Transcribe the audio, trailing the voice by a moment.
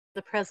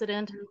the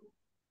president.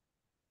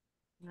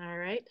 All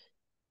right.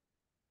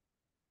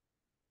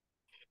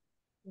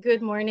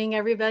 Good morning,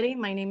 everybody.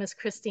 My name is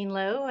Christine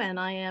Lowe, and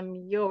I am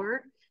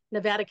your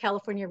Nevada,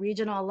 California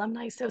Regional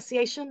Alumni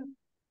Association.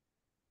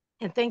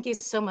 And thank you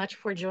so much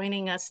for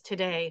joining us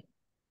today.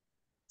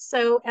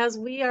 So as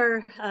we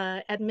are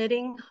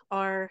admitting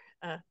our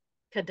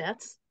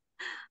cadets,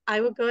 I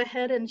will go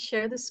ahead and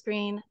share the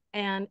screen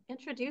and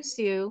introduce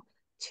you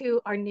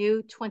to our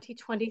new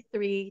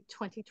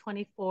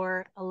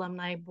 2023-2024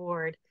 Alumni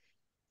Board.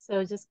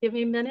 So just give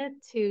me a minute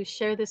to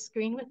share the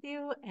screen with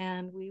you,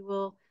 and we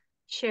will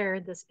share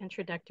this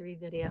introductory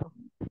video.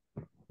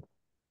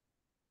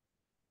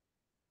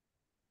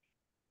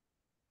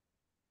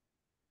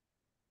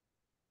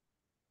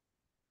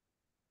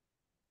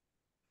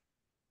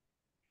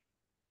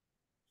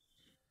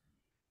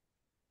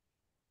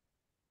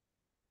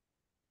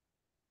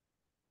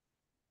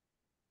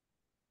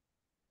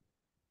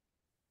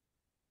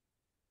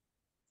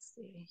 Let's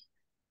see,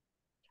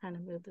 trying to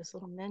move this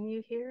little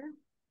menu here.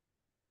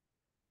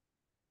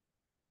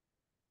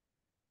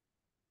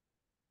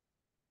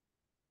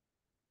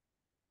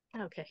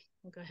 Okay,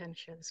 we'll go ahead and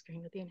share the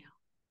screen with you now.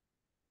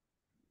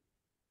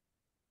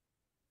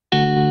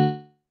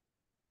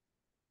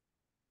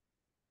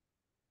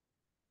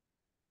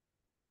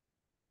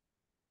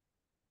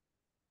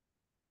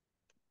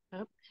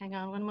 Oh, hang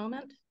on one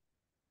moment.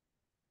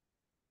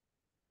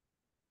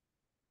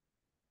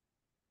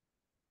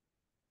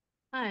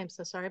 I'm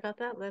so sorry about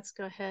that. Let's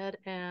go ahead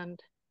and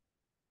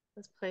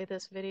let's play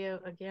this video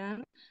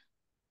again.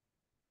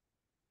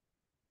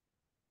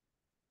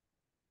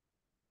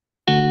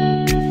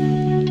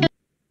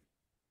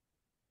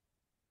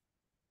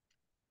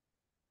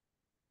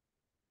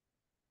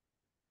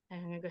 And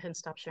I'm gonna go ahead and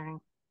stop sharing.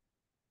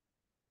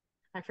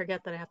 I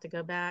forget that I have to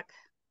go back.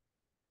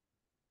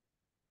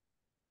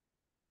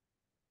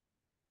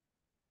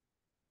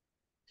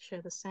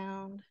 Share the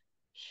sound,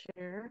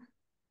 share.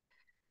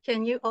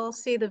 Can you all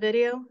see the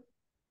video?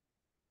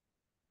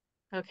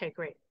 Okay,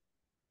 great.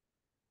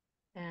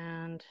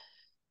 And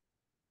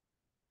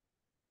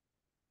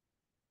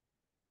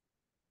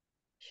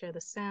share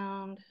the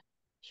sound,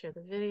 share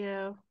the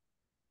video.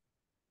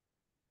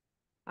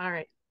 All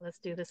right, let's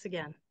do this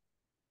again.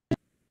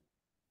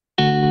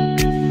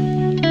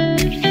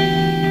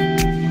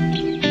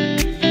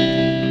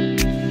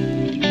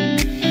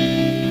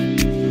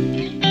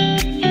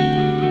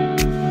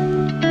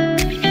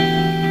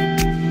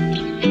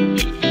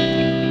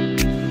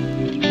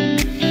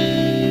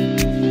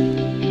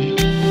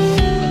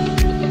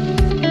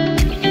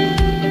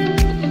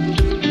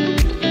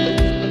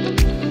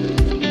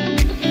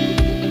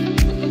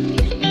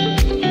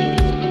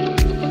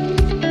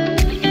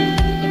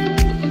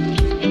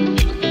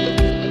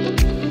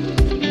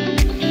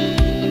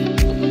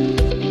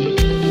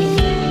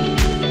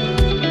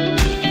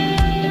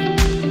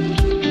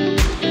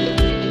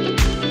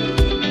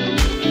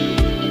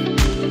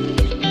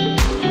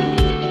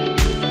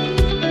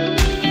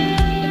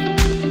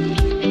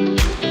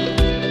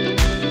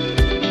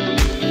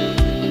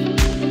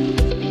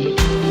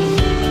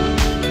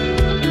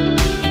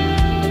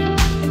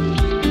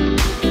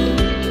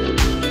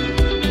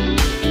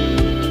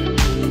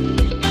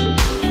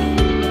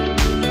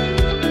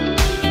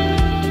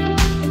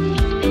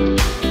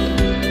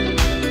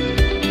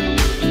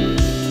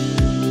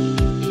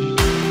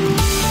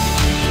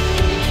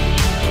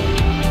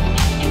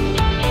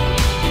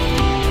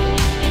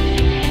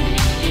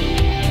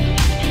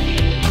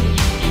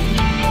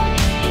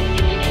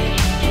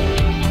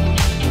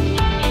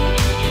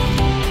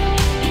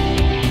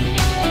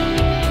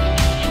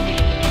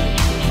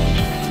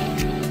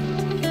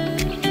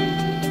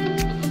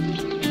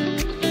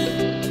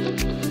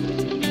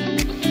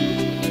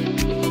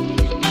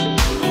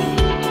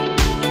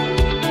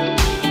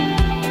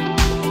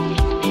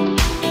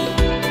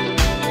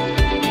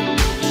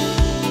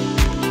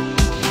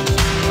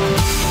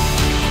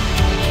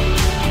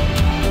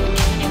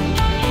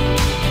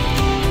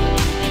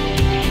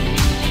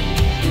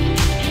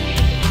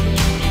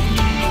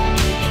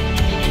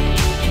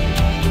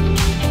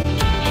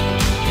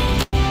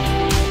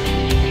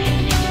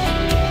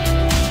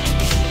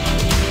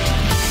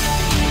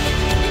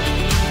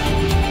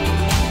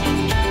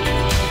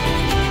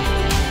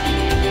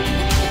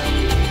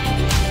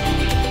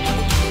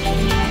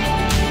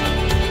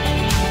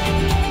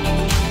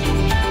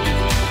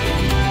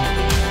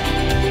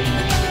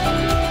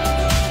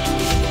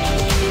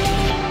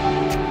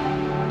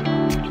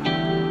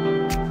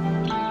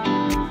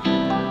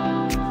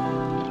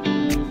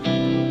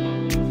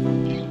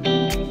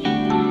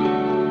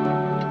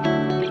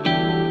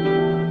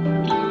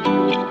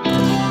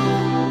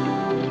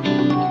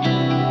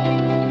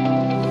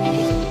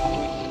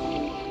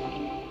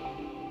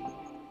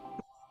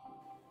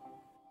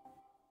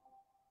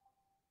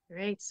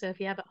 Great. So if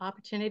you have an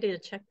opportunity to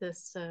check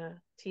this, to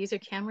use your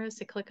cameras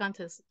to click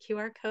onto this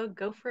QR code,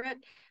 go for it.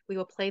 We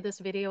will play this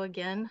video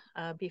again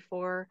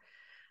before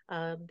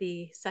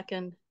the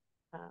second,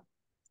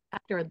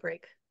 after the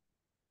break.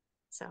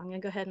 So I'm gonna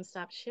go ahead and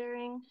stop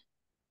sharing.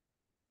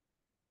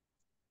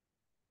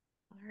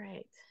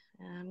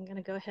 right, I'm going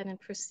to go ahead and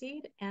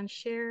proceed and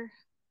share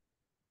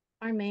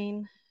our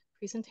main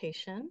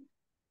presentation.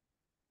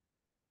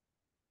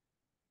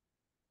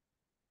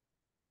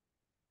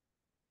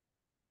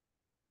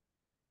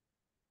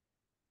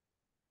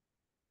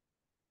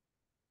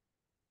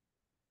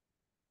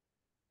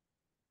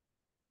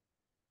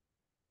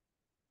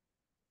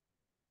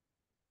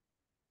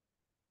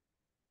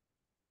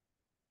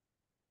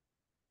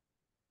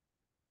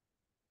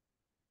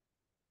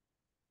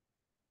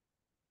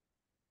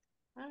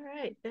 All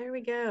right, there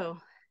we go.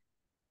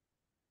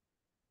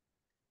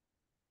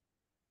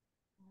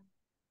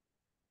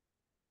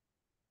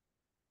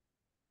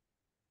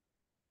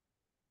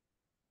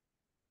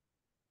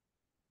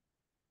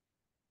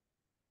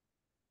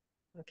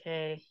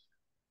 Okay,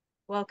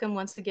 welcome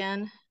once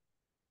again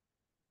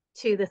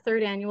to the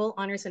 3rd Annual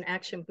Honors in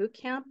Action Boot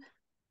Camp.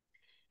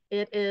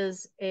 It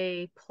is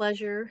a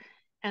pleasure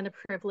and a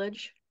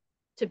privilege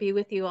to be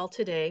with you all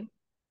today.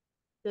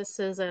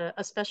 This is a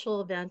special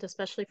event,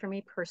 especially for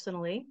me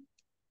personally,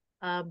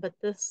 but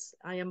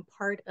I am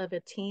part of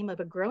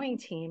a growing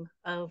team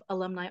of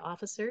alumni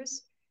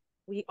officers.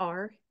 We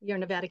are your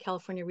Nevada,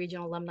 California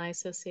Regional Alumni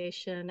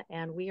Association,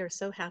 and we are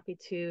so happy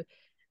to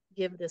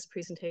give this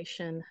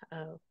presentation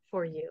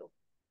for you.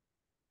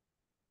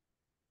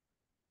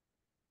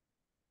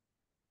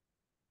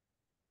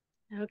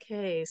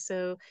 Okay,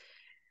 so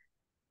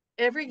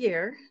every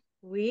year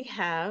we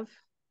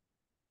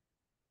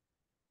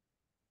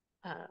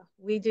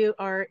do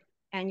our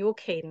annual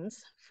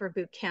cadence for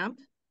boot camp.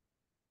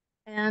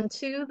 And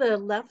to the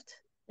left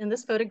in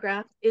this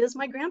photograph is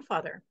my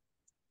grandfather.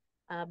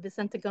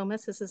 Vicente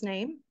Gomez is his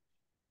name.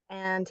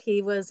 And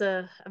he was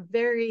a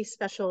very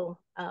special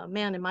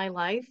man in my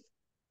life.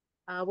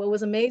 What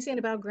was amazing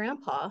about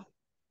Grandpa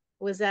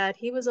was that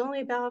he was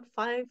only about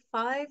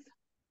 5'5".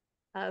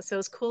 So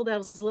it's cool that I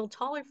was a little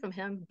taller from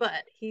him,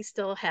 but he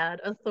still had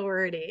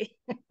authority.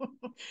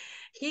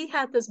 He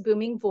had this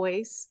booming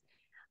voice.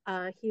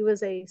 He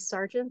was a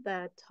sergeant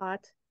that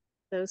taught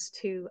those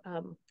two,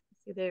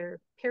 they're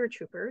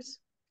paratroopers.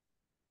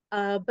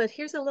 But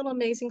here's a little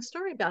amazing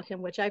story about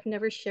him, which I've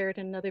never shared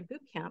in another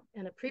boot camp,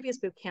 in a previous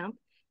boot camp,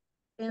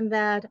 in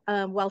that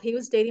while he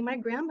was dating my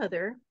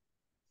grandmother,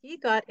 he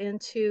got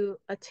into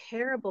a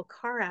terrible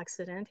car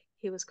accident.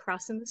 He was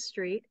crossing the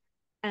street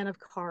and a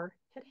car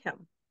hit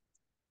him.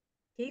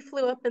 He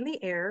flew up in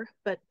the air,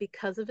 but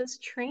because of his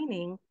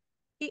training,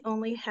 he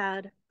only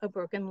had a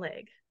broken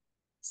leg.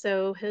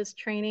 So his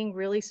training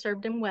really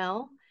served him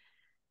well.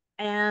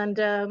 And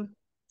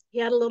he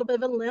had a little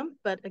bit of a limp,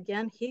 but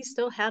again, he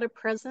still had a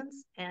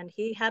presence and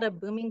he had a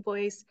booming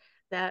voice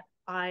that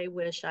I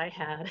wish I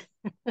had.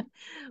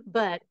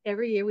 But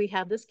every year we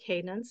have this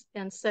cadence.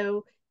 And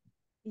so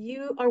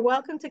you are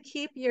welcome to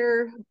keep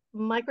your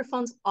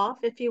microphones off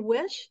if you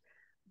wish,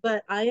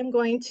 but I am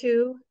going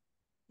to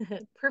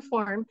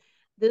perform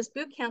this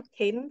boot camp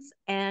cadence,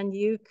 and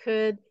you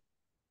could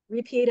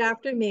repeat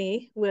after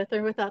me with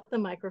or without the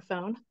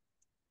microphone,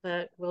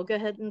 but we'll go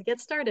ahead and get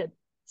started.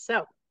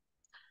 So,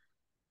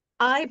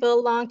 I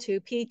belong to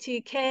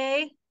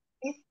PTK.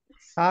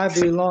 I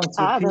belong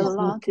to I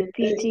belong to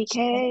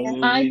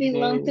PTK. I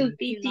belong to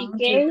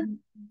PTK.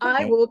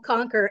 I will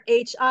conquer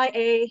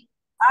HIA.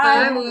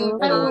 I will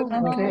will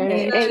conquer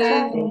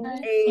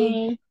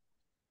HIA.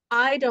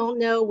 I don't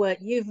know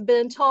what you've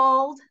been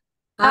told.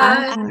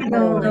 I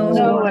don't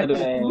know what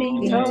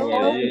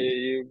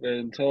you've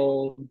been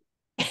told.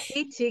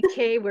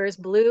 PTK wears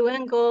blue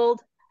and gold.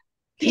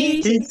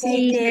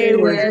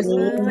 PTK wears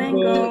blue and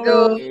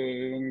gold.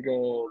 Blue and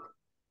gold.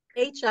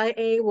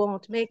 HIA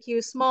won't make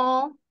you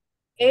small.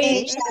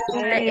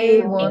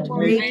 HIA won't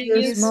make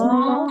you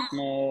small.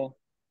 Small.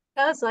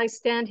 'Cause I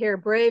stand here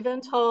brave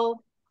and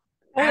tall.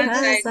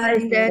 As I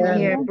stand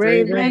here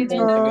brave and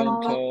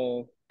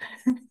tall.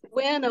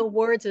 Win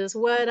awards is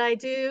what I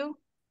do.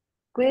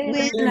 Win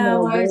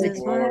awards is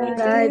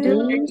what I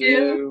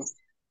do.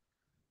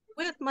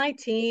 With my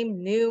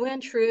team, new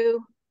and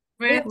true.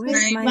 With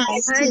my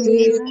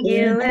team,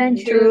 new and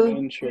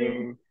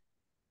true.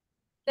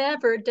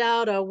 Never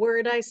doubt a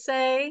word I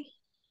say.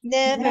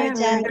 Never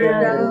doubt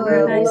a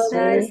word I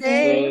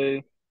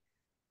say.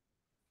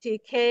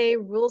 TK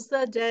rules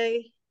the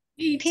day.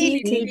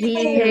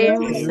 PTK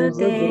rules the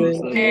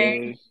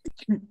day.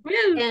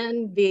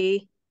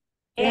 NV.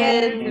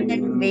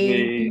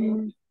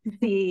 NV.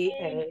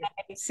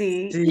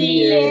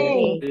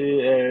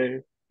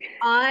 CA.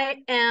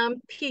 I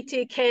am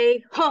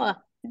PTK. Huh.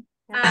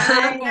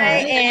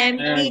 I am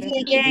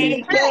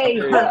PTK.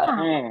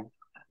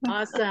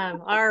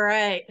 Awesome. All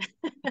right.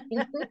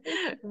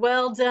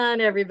 Well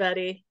done,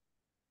 everybody.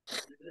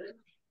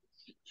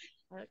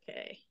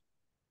 Okay.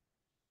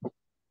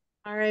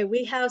 All right.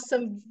 We have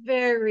some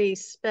very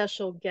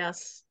special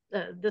guests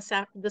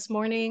this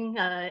morning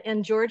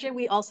in Georgia.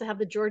 We also have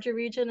the Georgia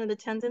region in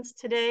attendance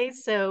today.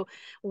 So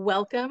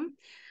welcome.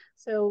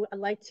 So I'd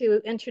like to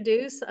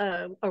introduce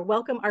or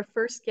welcome our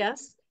first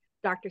guest,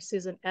 Dr.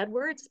 Susan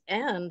Edwards.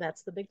 And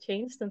that's the big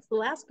change since the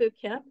last boot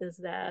camp, is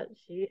that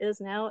she is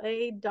now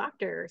a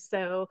doctor.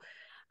 So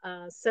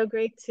So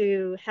great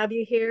to have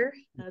you here,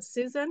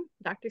 Susan,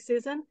 Dr.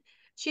 Susan.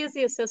 She is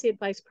the Associate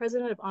Vice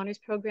President of Honors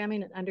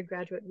Programming and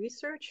Undergraduate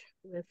Research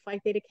with Phi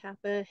Theta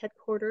Kappa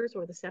Headquarters,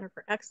 or the Center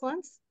for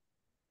Excellence.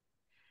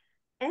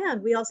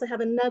 And we also have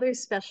another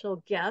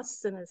special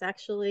guest, and it's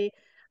actually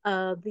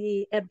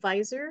the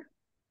advisor,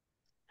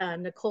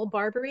 Nicole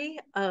Barbary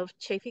of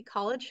Chaffey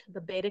College,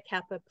 the Beta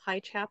Kappa Pi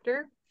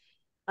chapter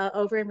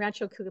over in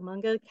Rancho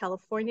Cucamonga,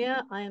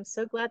 California. I am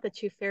so glad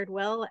that you fared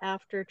well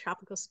after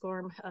Tropical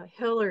Storm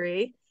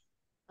Hillary.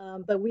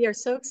 But we are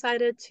so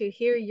excited to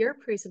hear your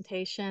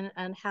presentation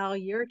and how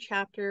your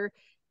chapter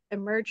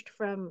emerged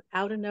from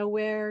out of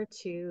nowhere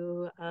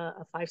to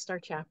a 5-star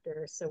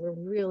chapter. So we're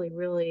really,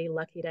 really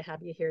lucky to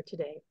have you here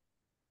today.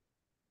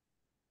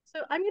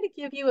 So I'm going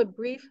to give you a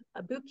brief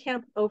boot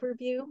camp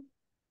overview.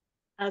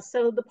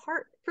 So the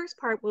first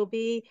part will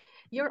be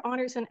your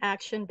honors in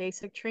action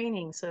basic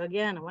training. So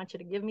again, I want you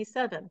to give me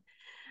 7.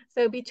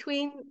 So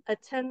between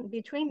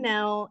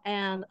now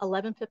and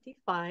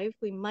 11:55,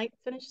 we might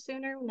finish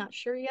sooner, I'm not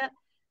sure yet.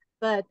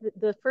 But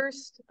the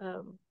first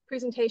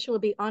presentation will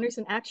be Honors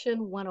in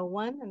Action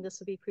 101, and this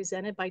will be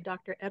presented by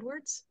Dr.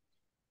 Edwards.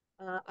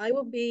 I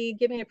will be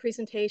giving a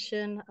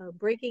presentation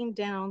breaking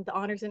down the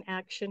Honors in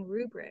Action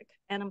rubric,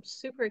 and I'm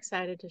super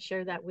excited to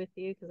share that with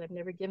you because I've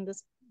never given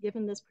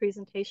this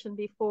presentation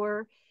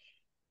before.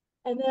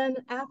 And then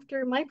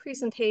after my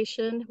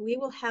presentation, we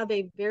will have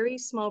a very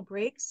small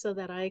break so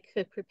that I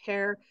could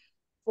prepare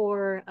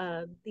for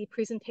the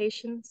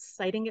presentation,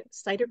 Citing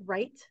It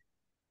Right,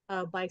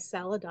 by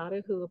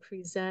Saladata, who will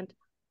present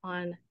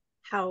on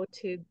how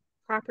to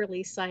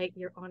properly cite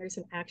your Honors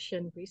in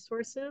Action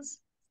resources.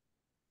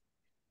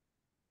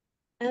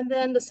 And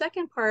then the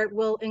second part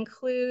will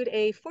include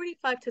a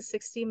 45 to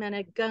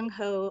 60-minute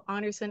gung-ho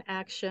Honors in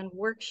Action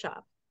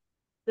workshop.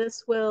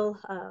 This will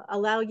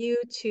allow you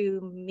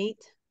to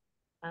meet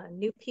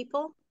new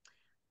people.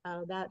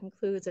 That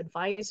includes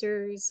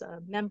advisors,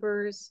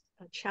 members,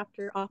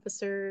 chapter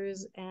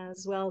officers,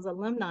 as well as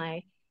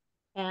alumni.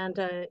 And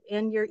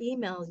in your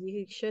emails,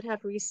 you should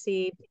have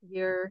received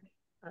your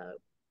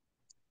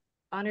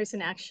Honors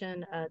in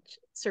Action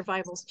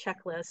survivals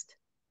checklist.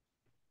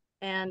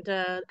 And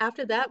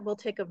after that, we'll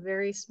take a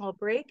very small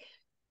break,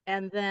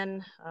 and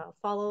then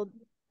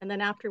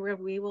afterward,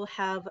 we will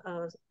have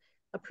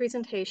a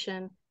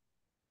presentation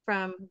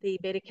from the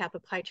Beta Kappa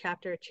Pi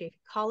chapter at Chaffey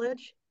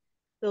College.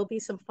 There'll be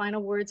some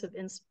final words of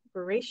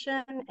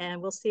inspiration,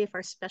 and we'll see if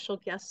our special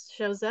guest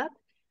shows up.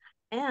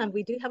 And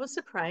we do have a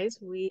surprise.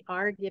 We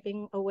are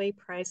giving away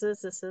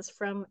prizes. This is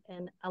from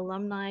an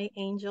alumni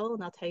angel,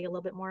 and I'll tell you a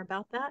little bit more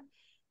about that.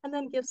 And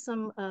then give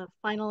some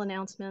final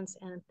announcements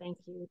and thank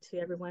you to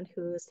everyone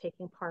who is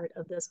taking part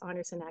of this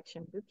Honors in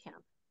Action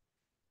Bootcamp.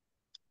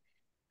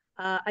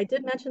 I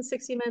did mention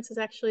 60 minutes is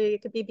actually,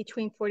 it could be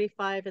between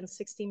 45 and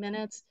 60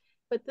 minutes,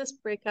 but this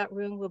breakout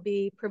room will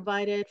be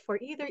provided for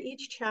either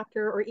each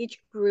chapter or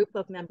each group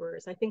of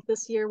members. I think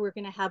this year we're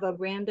gonna have a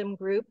random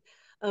group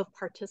of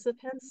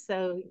participants,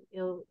 so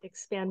it'll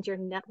expand your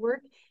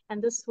network, and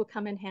this will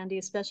come in handy,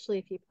 especially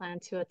if you plan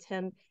to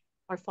attend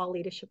our Fall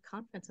Leadership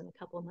Conference in a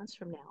couple of months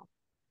from now.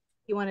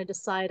 You want to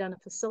decide on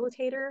a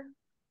facilitator,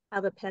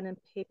 have a pen and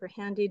paper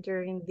handy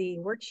during the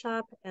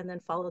workshop, and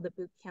then follow the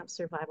bootcamp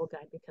survival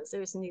guide because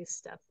there's new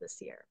stuff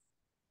this year.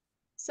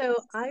 So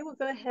I will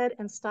go ahead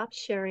and stop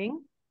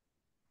sharing.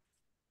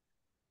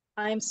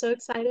 I'm so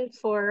excited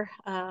for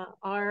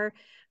our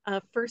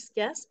first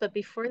guest, but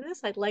before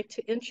this, I'd like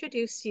to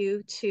introduce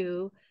you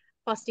to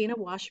Faustina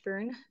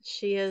Washburn.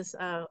 She is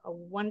a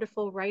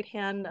wonderful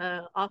right-hand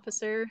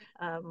officer,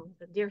 a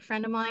dear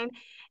friend of mine,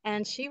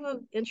 and she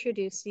will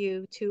introduce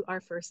you to our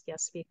first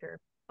guest speaker,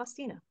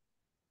 Faustina.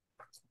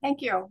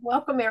 Thank you.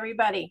 Welcome,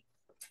 everybody.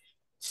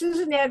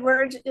 Susan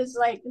Edwards is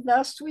like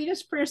the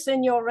sweetest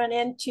person you'll run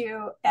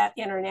into at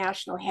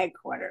international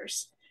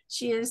headquarters.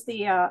 She is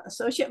the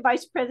Associate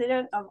Vice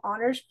President of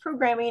Honors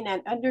Programming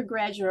and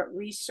Undergraduate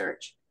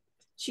Research.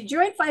 She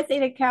joined Phi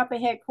Theta Kappa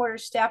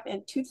headquarters staff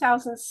in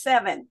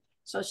 2007,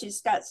 so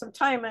she's got some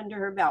time under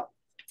her belt.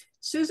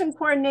 Susan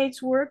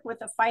coordinates work with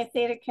the Phi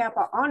Theta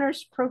Kappa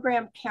Honors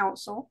Program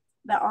Council,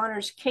 the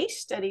Honors Case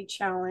Study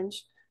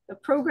Challenge, the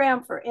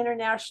Program for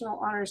International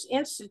Honors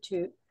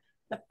Institute,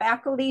 the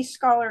Faculty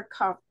Scholar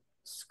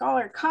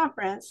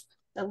Conference,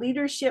 the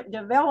Leadership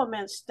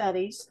Development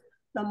Studies,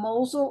 the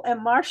Mosel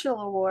and Marshall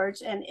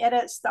Awards, and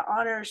edits the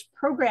Honors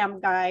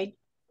Program Guide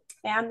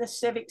and the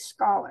Civic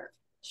Scholar.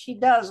 She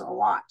does a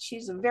lot.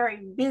 She's a very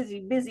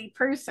busy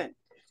person.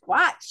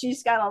 But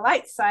she's got a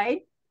light side.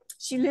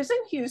 She lives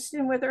in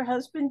Houston with her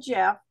husband,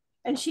 Jeff,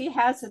 and she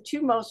has the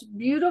 2 most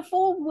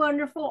beautiful,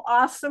 wonderful,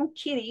 awesome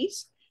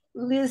kitties,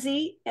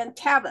 Lizzie and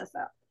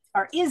Tabitha,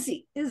 or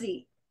Izzy,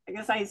 I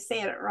guess I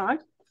said it wrong.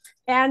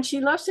 And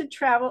she loves to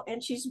travel,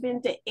 and she's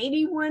been to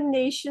 81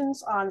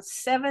 nations on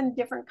 7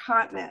 different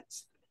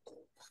continents.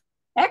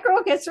 That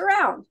girl gets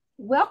around.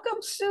 Welcome,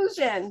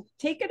 Susan.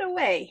 Take it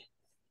away.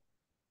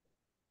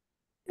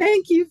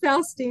 Thank you,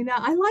 Faustina.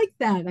 I like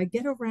that. I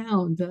get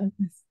around.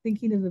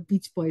 Thinking of a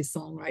Beach Boys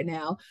song right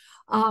now.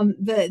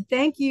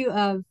 Thank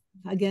you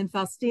again,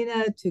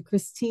 Faustina, to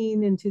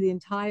Christine, and to the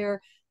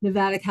entire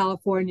Nevada,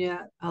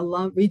 California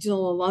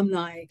Regional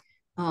Alumni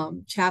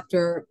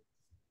Chapter,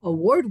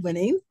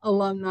 award-winning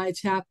alumni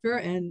chapter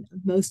and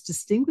most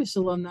distinguished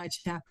alumni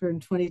chapter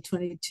in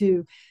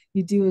 2022.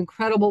 You do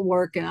incredible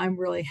work, and I'm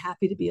really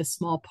happy to be a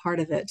small part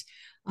of it.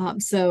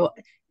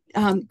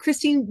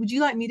 Christine, would you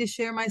like me to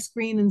share my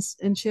screen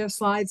and share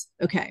slides?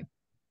 Okay.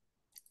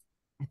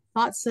 I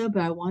thought so,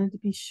 but I wanted to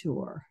be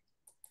sure.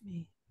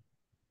 Maybe.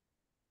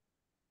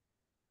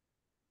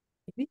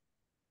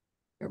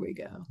 There we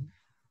go.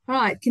 All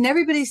right. Can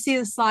everybody see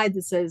the slide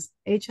that says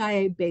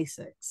HIA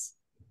Basics?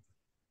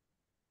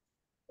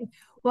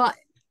 Well,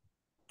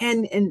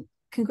 and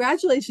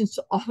congratulations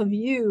to all of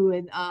you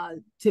and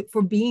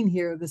for being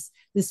here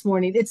this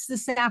morning. It's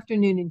this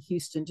afternoon in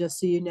Houston, just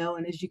so you know.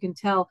 And as you can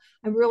tell,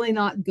 I'm really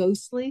not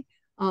ghostly,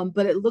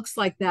 but it looks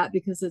like that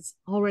because it's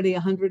already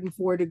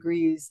 104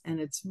 degrees and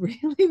it's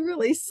really,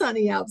 really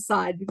sunny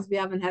outside because we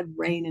haven't had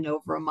rain in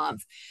over a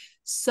month.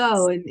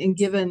 So, and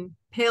given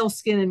pale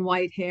skin and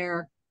white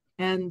hair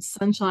and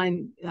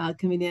sunshine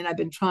coming in, I've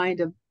been trying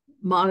to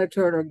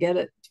monitor it or get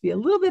it to be a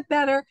little bit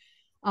better.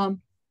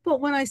 But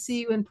when I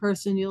see you in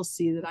person, you'll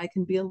see that I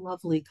can be a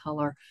lovely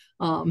color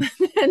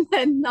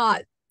and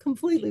not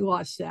completely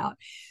washed out.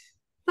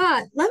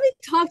 But let me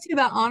talk to you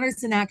about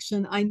Honors in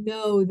Action. I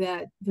know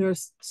that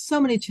there's so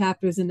many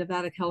chapters in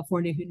Nevada,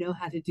 California who know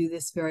how to do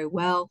this very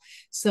well.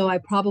 So I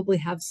probably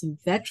have some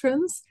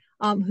veterans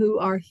who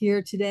are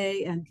here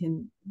today and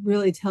can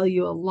really tell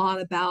you a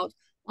lot about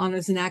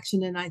Honors in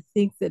Action. And I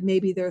think that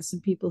maybe there are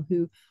some people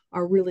who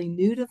are really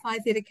new to Phi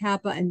Theta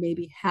Kappa and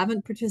maybe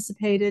haven't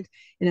participated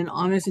in an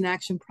Honors in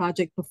Action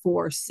project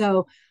before.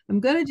 So I'm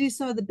going to do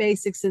some of the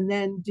basics and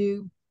then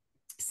do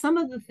some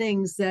of the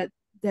things that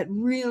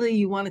really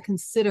you want to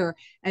consider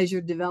as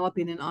you're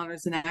developing an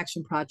Honors in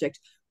Action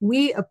project.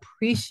 We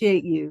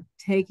appreciate you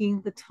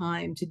taking the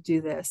time to do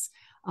this.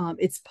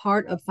 It's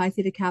part of Phi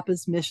Theta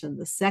Kappa's mission,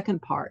 the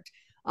second part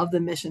of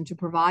the mission, to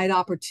provide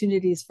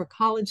opportunities for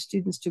college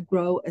students to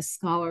grow as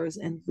scholars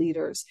and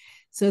leaders.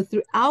 So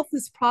throughout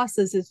this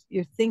process, if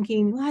you're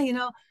thinking, well, you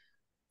know,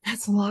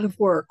 that's a lot of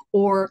work,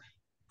 or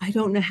I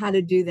don't know how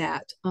to do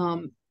that.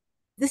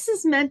 This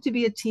is meant to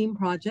be a team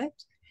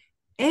project,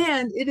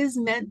 and it is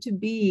meant to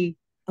be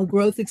a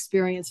growth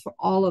experience for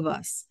all of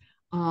us.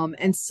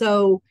 And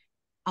so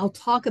I'll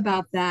talk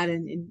about that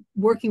and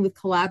working with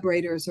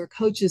collaborators or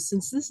coaches,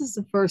 since this is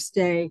the first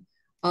day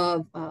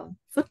of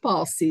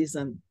football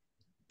season.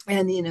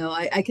 And, you know,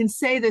 I can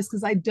say this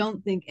because I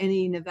don't think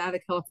any Nevada,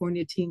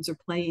 California teams are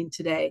playing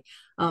today.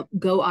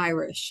 Go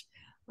Irish.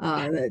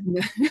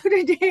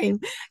 Notre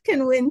Dame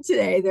can win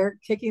today. They're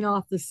kicking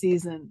off the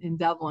season in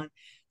Dublin.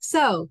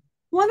 So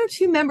 1 or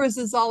 2 members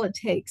is all it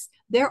takes.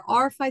 There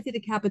are Phi Theta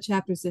Kappa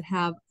chapters that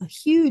have a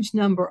huge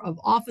number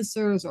of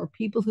officers or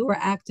people who are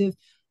active,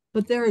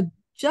 but there are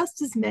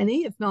just as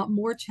many, if not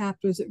more,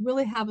 chapters that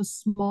really have a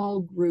small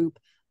group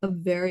of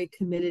very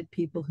committed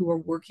people who are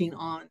working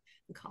on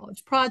the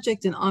college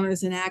project and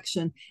Honors in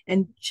Action.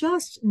 And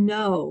just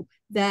know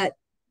that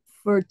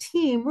for a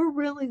team, we're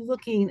really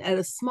looking at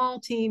a small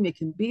team. It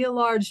can be a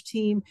large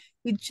team.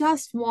 We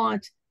just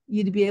want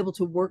you to be able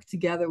to work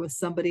together with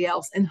somebody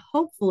else. And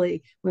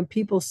hopefully when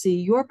people see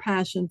your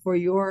passion for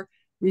your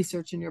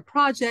research and your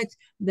project,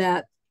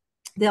 that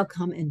they'll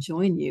come and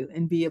join you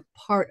and be a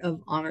part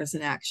of Honors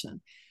in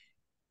Action.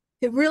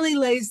 It really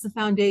lays the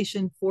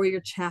foundation for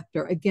your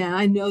chapter. Again,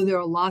 I know there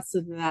are lots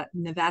of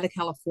Nevada,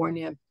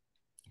 California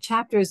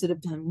chapters that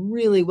have done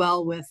really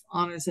well with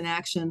Honors in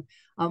Action.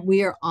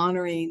 We are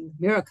honoring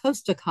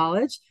Miracosta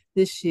College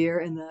this year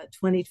in the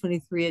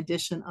 2023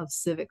 edition of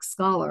Civic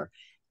Scholar.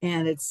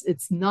 And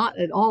it's not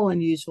at all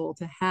unusual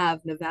to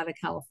have Nevada,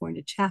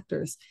 California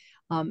chapters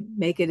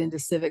make it into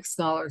Civic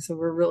Scholar. So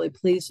we're really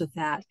pleased with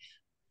that.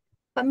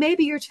 But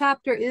maybe your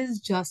chapter is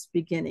just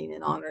beginning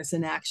in Honors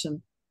in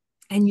Action,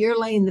 and you're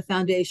laying the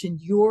foundation.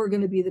 You're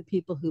going to be the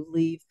people who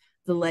leave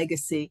the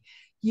legacy.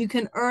 You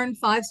can earn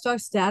 5-star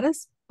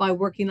status by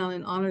working on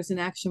an Honors in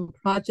Action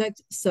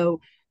project.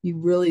 So you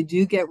really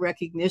do get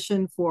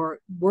recognition for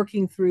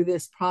working through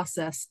this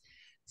process.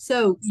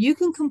 So you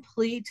can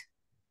complete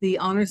the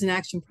Honors in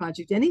Action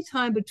project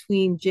anytime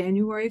between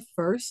January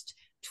 1st,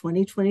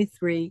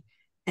 2023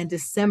 and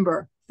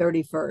December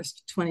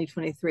 31st,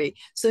 2023.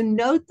 So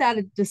note that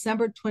at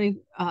December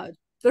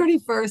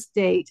 31st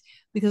date,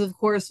 because of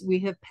course we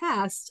have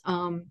passed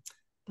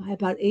by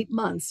about 8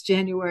 months,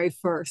 January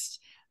 1st,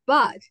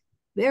 but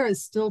there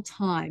is still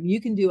time.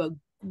 You can do a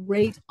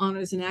great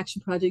Honors in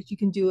Action project. You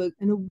can do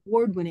an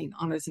award-winning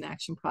Honors in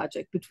Action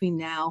project between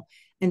now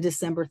and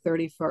December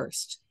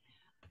 31st.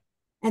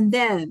 And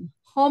then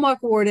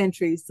Hallmark Award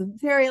entries, the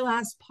very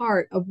last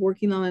part of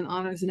working on an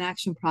Honors in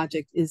Action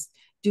project is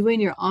doing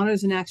your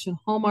Honors in Action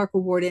Hallmark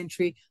Award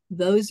entry.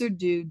 Those are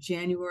due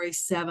January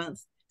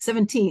 17th,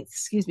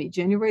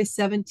 January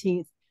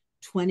 17th,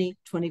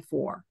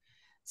 2024.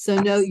 So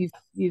note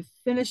you've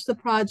finished the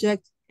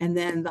project, and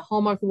then the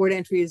Hallmark Award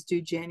entry is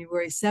due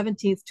January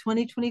 17th,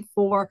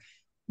 2024.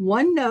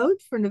 One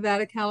note for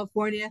Nevada,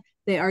 California,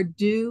 they are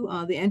due,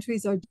 the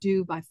entries are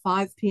due by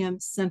 5 p.m.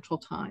 Central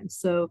Time,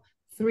 so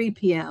 3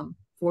 p.m.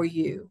 for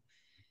you.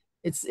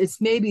 It's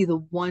maybe the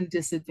one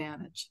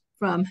disadvantage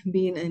from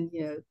being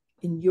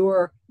in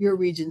your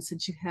region,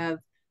 since you have,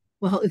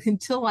 well,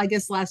 until I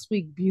guess last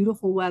week,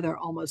 beautiful weather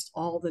almost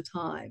all the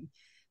time.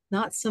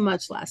 Not so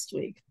much last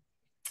week.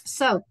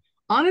 So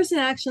honors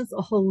and actions,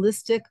 a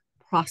holistic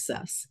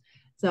process.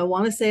 So I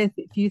want to say a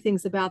few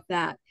things about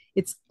that.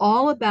 It's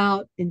all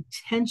about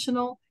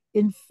intentional,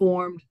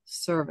 informed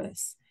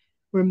service.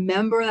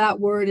 Remember that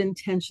word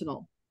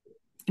intentional,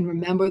 and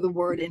remember the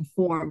word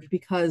informed,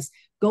 because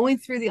going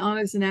through the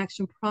honors and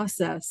action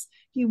process,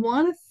 you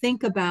want to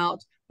think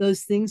about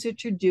those things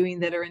that you're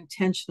doing that are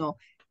intentional.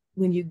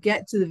 When you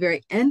get to the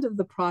very end of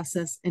the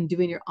process and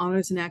doing your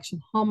honors and action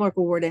Hallmark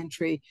Award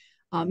entry,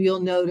 you'll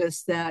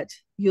notice that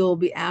you'll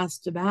be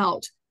asked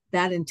about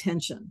that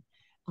intention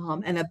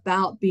and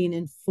about being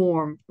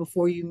informed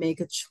before you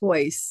make a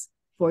choice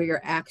for your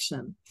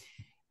action.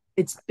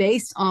 It's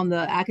based on the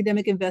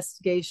academic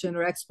investigation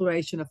or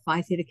exploration of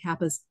Phi Theta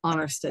Kappa's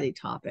honor study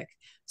topic.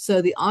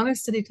 So the honor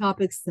study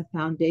topic's the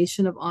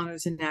foundation of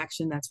honors in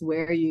action. That's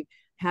where you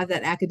have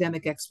that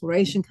academic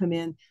exploration come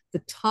in. The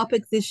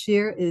topic this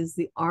year is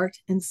the art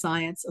and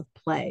science of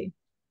play.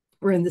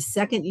 We're in the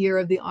second year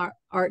of the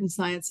art and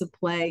science of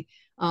play.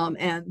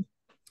 And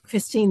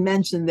Christine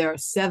mentioned there are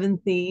 7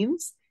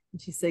 themes.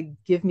 And she said,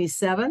 give me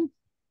 7.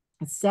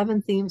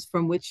 7 themes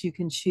from which you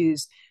can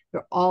choose.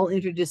 They're all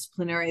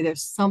interdisciplinary.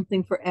 There's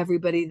something for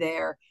everybody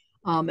there.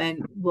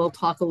 And we'll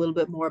talk a little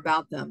bit more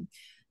about them.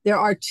 There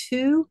are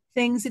 2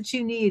 things that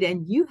you need,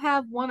 and you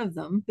have one of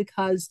them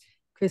because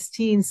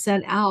Christine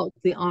sent out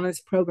the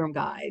honors program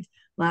guide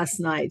last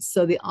night.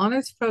 So the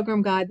honors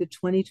program guide, the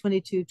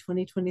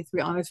 2022-2023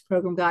 honors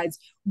program guide's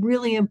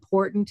really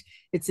important.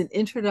 It's an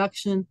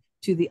introduction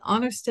to the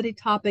honors study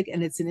topic,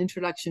 and it's an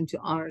introduction to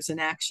honors in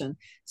action.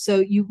 So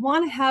you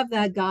want to have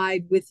that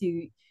guide with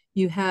you.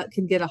 You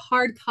can get a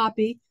hard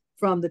copy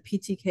from the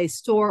PTK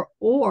store,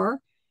 or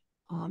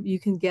you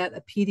can get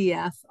a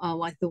PDF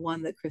like the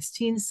one that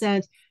Christine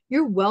sent.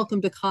 You're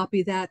welcome to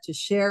copy that, to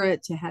share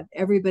it, to have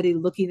everybody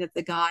looking at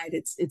the guide.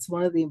 It's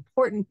one of the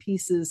important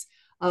pieces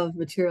of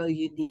material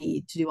you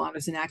need to do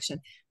honors in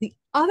action. The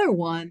other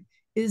one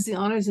is the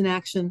honors in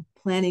action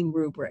planning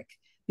rubric,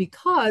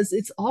 because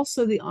it's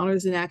also the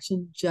honors in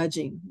action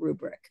judging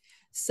rubric.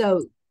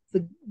 So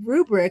the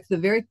rubric, the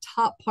very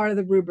top part of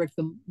the rubric,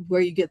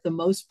 where you get the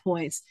most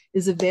points,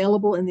 is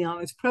available in the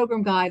honors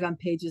program guide on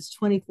pages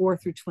 24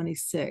 through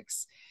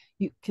 26.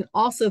 You can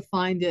also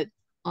find it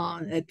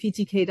at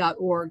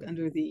ptk.org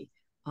under the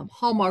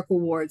Hallmark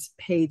Awards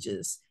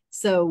pages.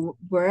 So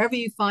wherever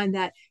you find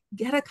that,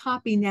 get a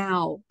copy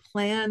now.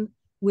 Plan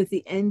with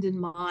the end in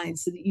mind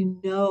so that you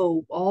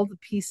know all the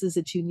pieces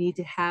that you need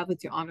to have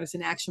with your honors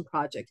in action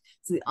project.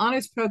 So the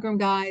honors program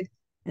guide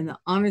and the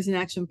honors in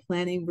action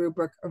planning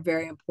rubric are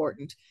very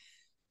important.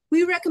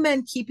 We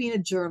recommend keeping a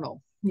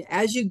journal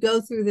as you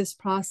go through this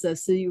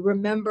process, so you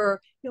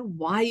remember,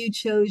 why you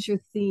chose your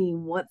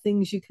theme, what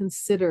things you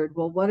considered.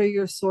 Well, what are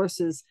your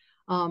sources?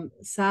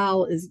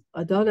 Adota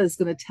is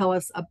going to tell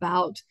us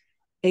about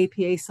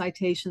APA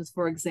citations,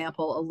 for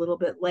example, a little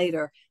bit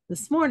later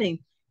this morning.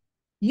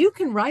 You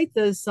can write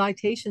those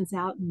citations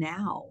out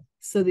now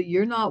so that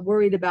you're not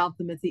worried about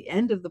them at the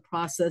end of the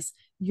process.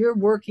 You're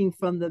working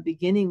from the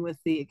beginning with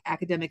the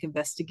academic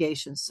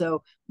investigation.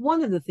 So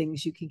one of the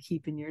things you can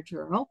keep in your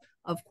journal,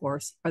 of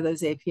course, are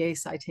those APA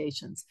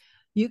citations.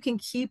 You can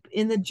keep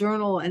in the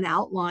journal an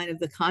outline of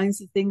the kinds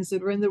of things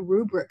that are in the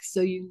rubric so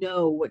you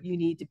know what you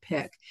need to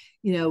pick.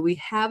 We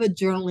have a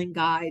journaling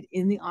guide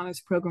in the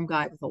honors program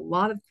guide with a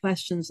lot of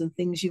questions and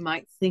things you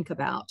might think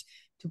about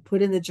to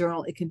put in the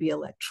journal. It can be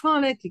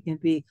electronic, it can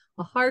be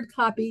a hard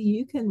copy.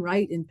 You can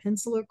write in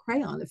pencil or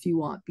crayon if you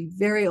want. Be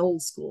very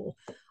old school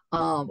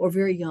or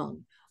very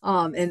young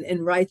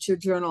and write your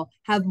journal.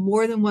 Have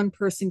more than one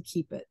person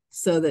keep it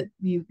so that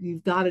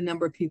you've got a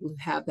number of people who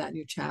have that in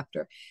your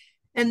chapter.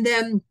 And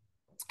then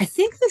I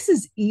think this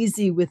is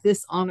easy with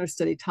this honor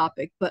study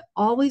topic, but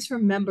always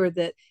remember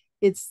that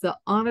it's the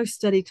honor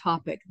study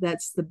topic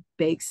that's the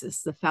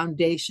basis, the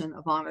foundation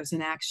of honors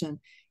in action.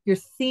 Your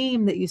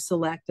theme that you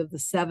select of the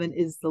 7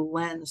 is the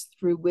lens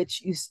through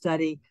which you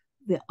study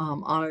the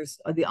honors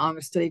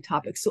study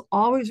topic. So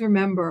always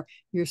remember,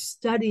 you're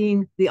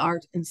studying the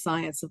art and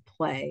science of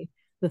play.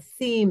 The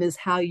theme is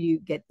how you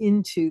get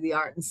into the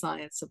art and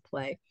science of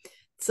play.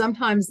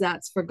 Sometimes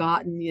that's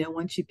forgotten.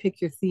 Once you pick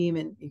your theme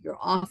and you're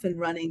off and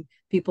running,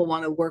 people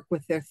want to work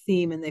with their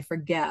theme and they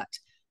forget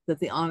that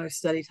the honor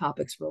study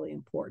topic's really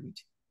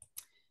important.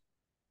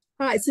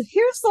 All right, so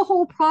here's the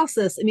whole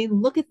process. I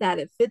mean, look at that.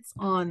 It fits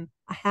on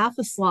a half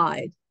a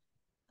slide,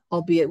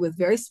 albeit with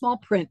very small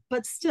print,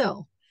 but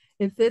still,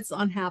 it fits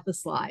on half a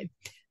slide.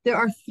 There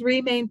are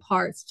 3 main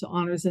parts to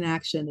honors in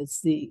action. It's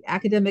the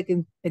academic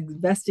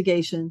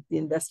investigation, the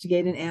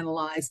investigate and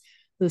analyze,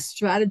 the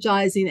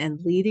strategizing and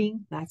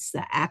leading, that's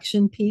the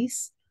action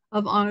piece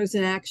of honors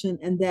in action,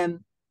 and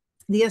then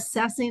the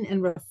assessing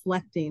and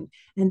reflecting,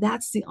 and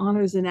that's the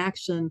honors in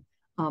action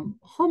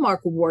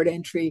Hallmark Award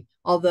entry,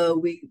 although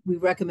we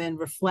recommend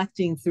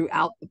reflecting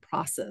throughout the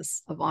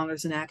process of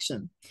Honors in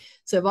Action.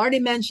 So I've already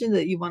mentioned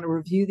that you want to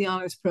review the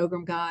Honors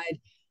Program Guide.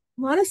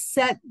 You want to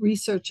set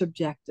research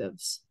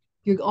objectives.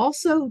 You're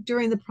also,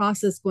 during the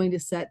process, going to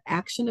set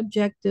action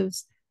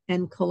objectives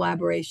and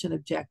collaboration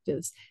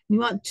objectives. You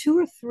want 2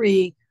 or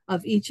 3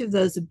 of each of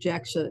those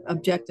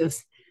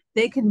objectives.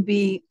 They can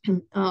be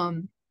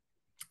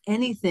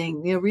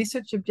anything.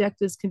 Research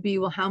objectives can be,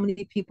 well, how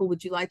many people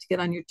would you like to get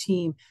on your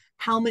team?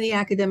 How many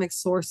academic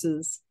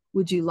sources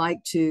would you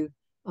like to,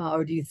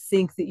 or do you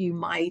think that you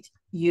might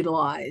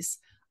utilize?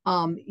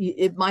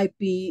 It might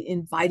be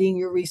inviting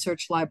your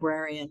research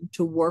librarian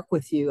to work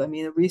with you. I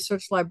mean, a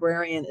research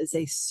librarian is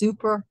a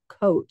super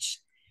coach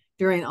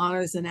during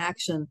Honors in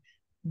Action.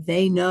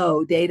 They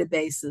know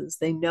databases,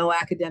 they know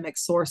academic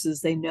sources,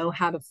 they know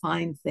how to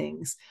find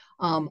things.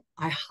 I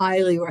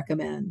highly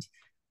recommend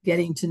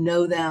getting to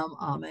know them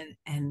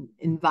and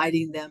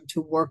inviting them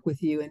to work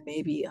with you and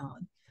maybe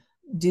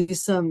do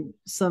some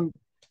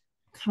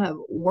kind of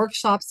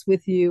workshops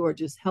with you or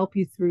just help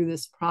you through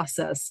this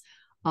process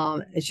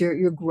as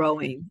you're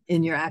growing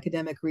in your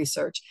academic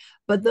research.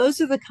 But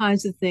those are the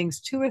kinds of things,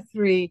 2 or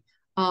 3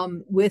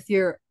 with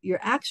your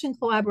action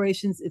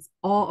collaborations, it's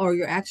all, or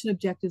your action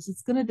objectives,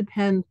 it's going to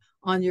depend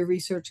on your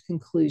research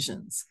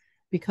conclusions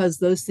because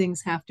those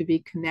things have to be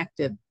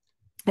connected.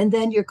 And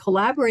then your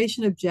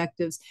collaboration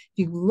objectives,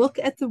 you look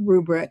at the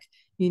rubric,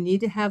 you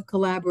need to have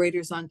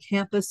collaborators on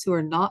campus who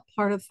are not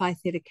part of Phi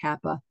Theta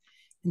Kappa,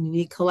 and you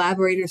need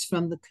collaborators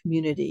from the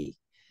community.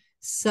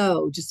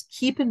 So just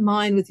keep in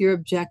mind with your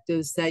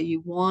objectives that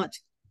you want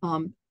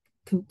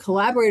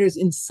collaborators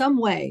in some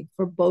way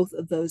for both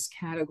of those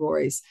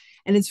categories.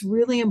 And it's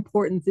really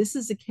important. This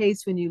is a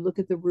case when you look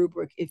at the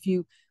rubric, if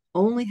you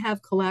only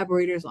have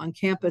collaborators on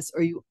campus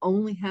or you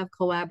only have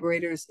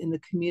collaborators in the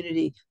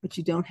community, but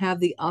you don't have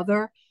the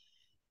other,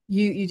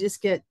 you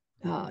just get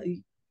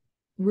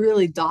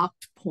really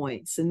docked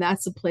points. And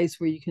that's a place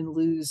where you can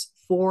lose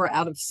 4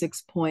 out of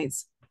 6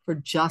 points for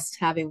just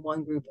having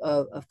one group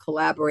of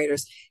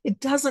collaborators. It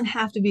doesn't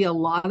have to be a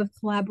lot of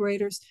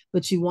collaborators,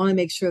 but you want to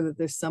make sure that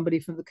there's somebody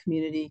from the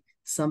community,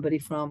 somebody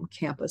from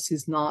campus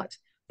who's not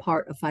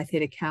part of Phi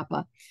Theta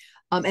Kappa.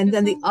 And Susan,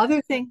 then the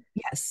other thing,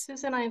 yes.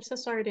 Susan, I am so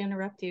sorry to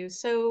interrupt you.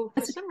 So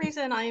for some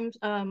reason,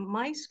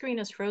 my screen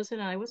is frozen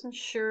and I wasn't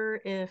sure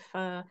if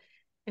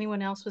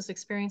anyone else was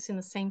experiencing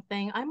the same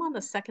thing. I'm on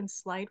the second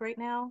slide right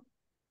now.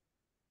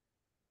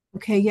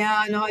 Okay,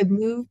 yeah, no, I've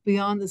moved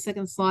beyond the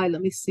second slide.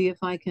 Let me see if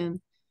I can,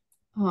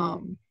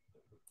 nope.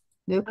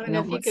 I don't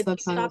know if you could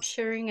stop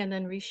sharing and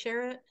then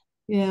reshare it.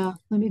 Yeah,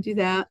 let me do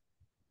that.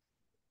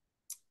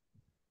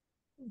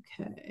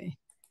 Okay.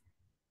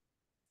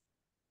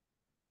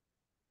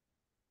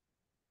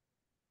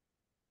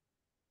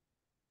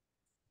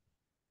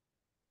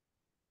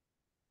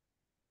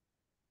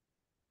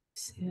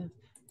 See,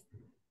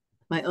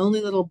 my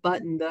only little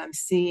button that I'm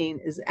seeing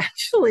is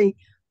actually,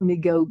 let me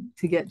go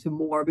to get to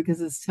more because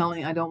it's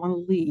telling I don't want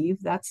to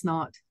leave. That's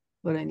not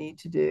what I need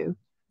to do.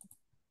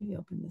 Let me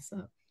open this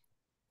up.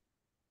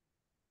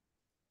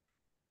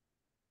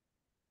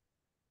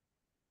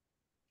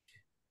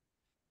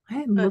 I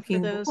am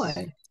looking,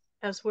 boy.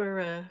 As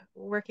we're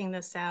working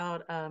this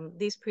out,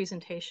 these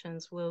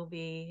presentations will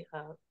be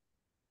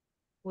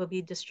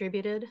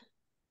distributed.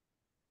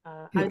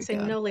 I would say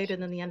no later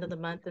than the end of the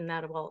month, and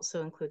that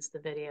also includes the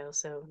video,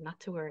 so not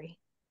to worry.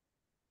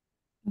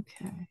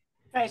 Okay.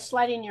 Try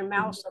sliding your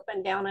mouse up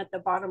and down at the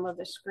bottom of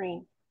the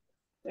screen.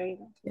 There you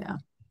go. Yeah.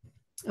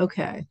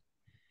 Okay.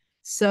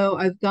 So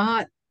I've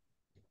got.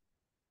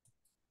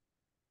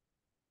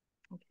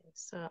 Okay,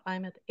 so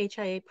I'm at the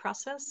HIA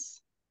process.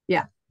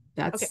 Yeah,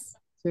 that's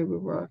where we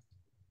were.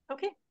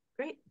 Okay,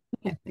 great.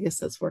 Okay, I guess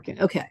that's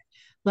working. Okay,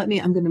 I'm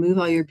going to move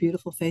all your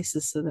beautiful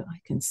faces so that I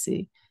can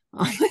see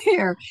on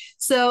here.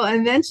 So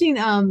I'm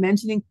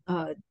mentioning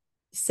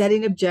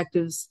setting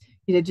objectives.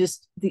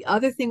 Just the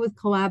other thing with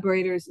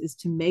collaborators is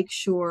to make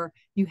sure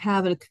you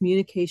have a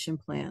communication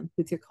plan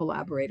with your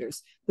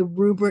collaborators. The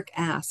rubric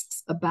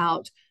asks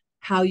about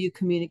how you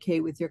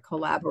communicate with your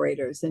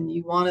collaborators, and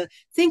you want to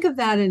think of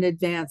that in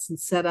advance and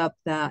set up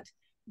that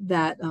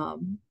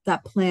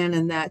plan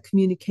and that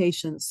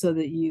communication so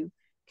that you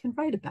can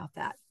write about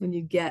that when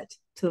you get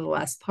to the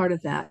last part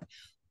of that.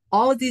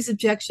 All of these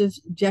objectives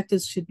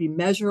should be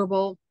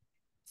measurable.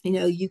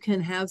 You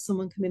can have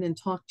someone come in and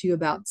talk to you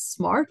about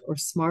SMART or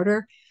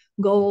SMARTer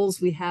goals.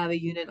 We have a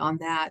unit on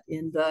that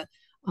in the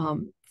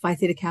Phi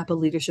Theta Kappa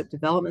Leadership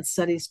Development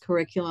Studies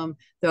curriculum.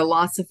 There are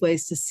lots of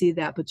ways to see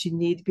that, but you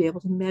need to be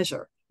able to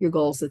measure your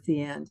goals at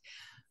the end.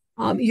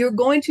 You're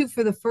going to,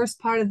 for the first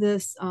part of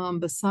this,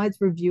 besides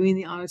reviewing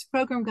the Honors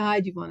Program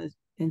Guide, you want to,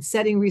 in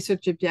setting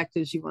research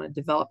objectives, you want to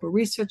develop a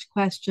research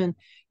question.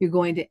 You're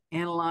going to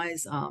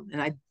analyze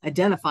and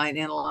identify and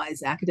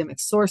analyze academic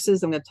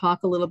sources. I'm going to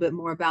talk a little bit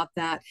more about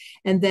that.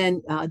 And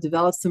then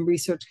develop some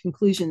research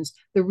conclusions.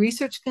 The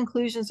research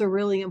conclusions are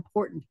really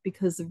important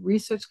because the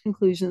research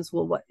conclusions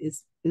will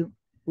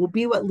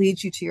be what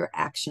leads you to your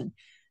action.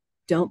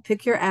 Don't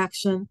pick your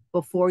action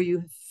before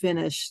you have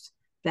finished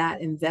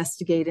that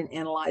investigate and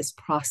analyze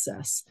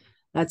process.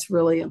 That's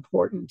really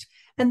important.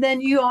 And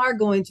then you are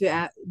going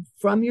to,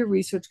 from your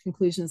research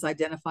conclusions,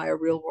 identify a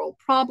real world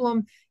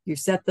problem. You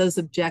set those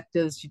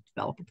objectives, you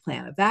develop a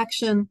plan of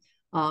action,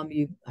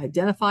 you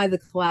identify the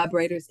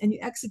collaborators, and you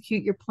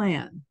execute your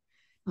plan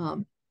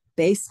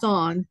based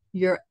on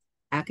your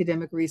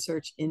academic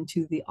research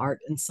into the art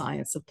and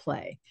science of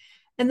play.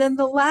 And then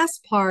the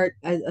last part,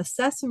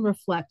 assess and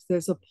reflect,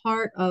 there's a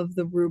part of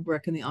the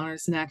rubric in the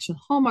Honors in Action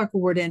Hallmark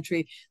Award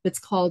entry that's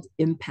called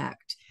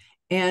impact.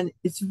 And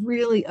it's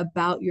really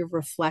about your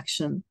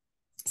reflection.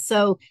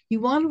 So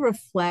you want to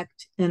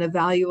reflect and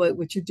evaluate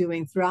what you're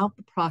doing throughout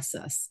the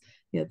process.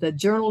 The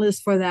journal is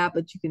for that,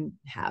 but you can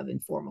have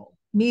informal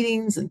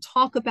meetings and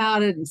talk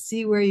about it and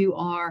see where you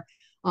are.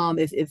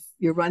 If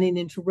you're running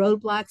into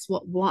roadblocks,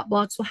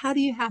 well, how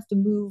do you have to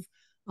move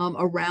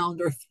around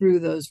or through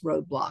those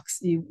roadblocks?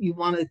 You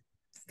want to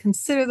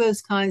consider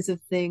those kinds of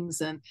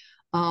things, and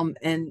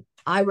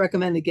I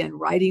recommend, again,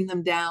 writing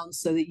them down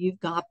so that you've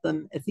got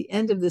them at the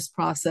end of this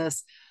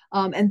process.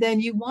 And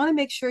then you want to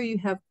make sure you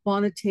have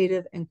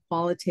quantitative and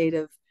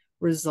qualitative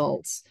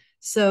results.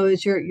 So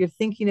as you're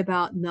thinking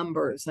about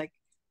numbers, like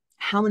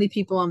how many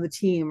people on the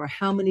team, or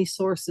how many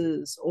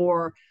sources,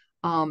 or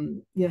how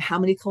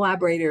many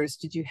collaborators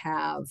did you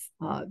have?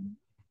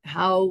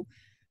 How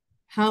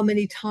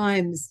many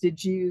times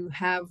did you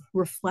have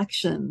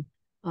reflection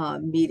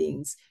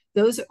meetings?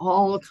 Those are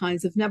all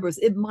kinds of numbers.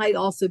 It might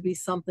also be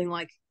something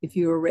like, if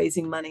you were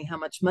raising money, how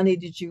much money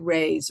did you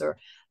raise? Or,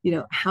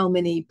 how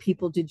many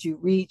people did you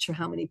reach? Or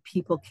how many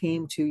people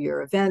came to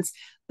your events?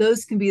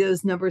 Those can be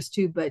those numbers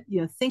too, but,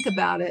 think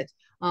about it.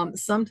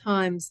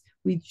 Sometimes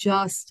we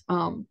just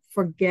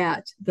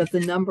forget that the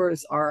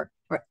numbers are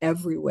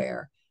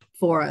everywhere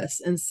for us.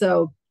 And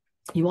so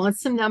you want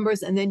some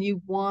numbers, and then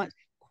you want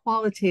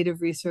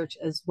qualitative research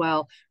as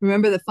well.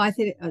 Remember that Phi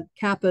Theta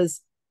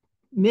Kappa's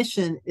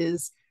mission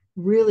is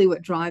really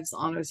what drives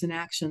Honors in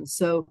Action.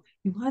 So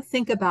you want to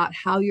think about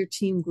how your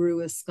team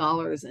grew as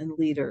scholars and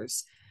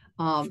leaders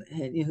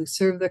who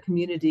serve their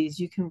communities.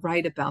 You can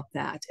write about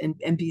that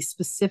and be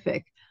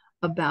specific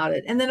about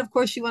it. And then, of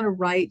course, you want to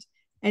write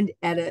and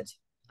edit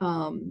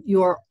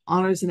your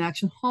Honors in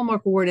Action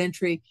Hallmark Award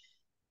entry.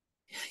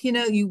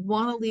 You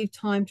want to leave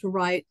time to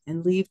write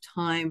and leave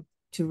time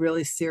to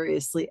really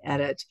seriously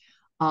edit.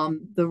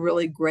 The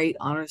really great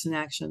Honors in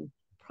Action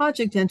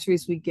project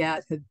entries we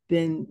get have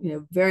been,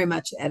 very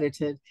much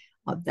edited.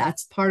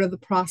 That's part of the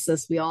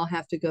process. We all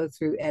have to go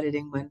through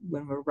editing when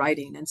we're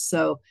writing. And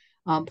so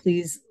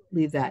please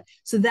leave that.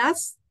 So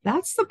that's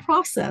the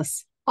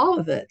process, all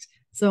of it.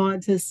 So I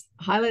want to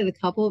highlight a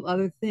couple of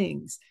other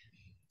things.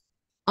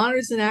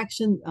 Honors in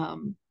Action,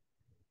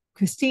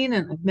 Christine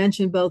and I've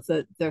mentioned both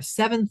there are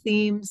 7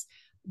 themes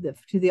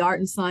to the art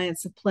and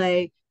science of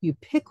play. You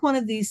pick one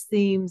of these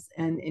themes,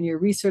 and your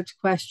research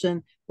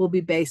question will be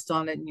based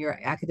on it, and your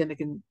academic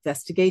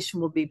investigation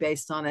will be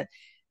based on it.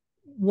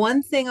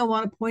 One thing I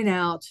want to point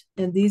out,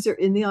 and these are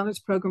in the Honors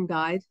Program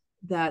Guide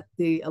that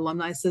the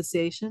Alumni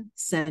Association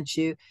sent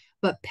you,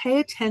 but pay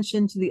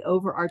attention to the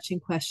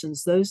overarching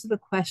questions. Those are the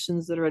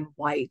questions that are in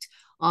white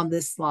on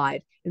this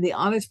slide. In the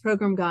Honors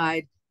Program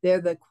Guide,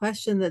 they're the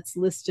question that's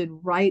listed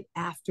right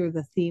after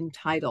the theme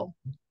title.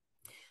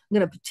 I'm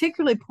going to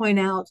particularly point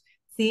out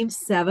Theme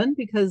 7,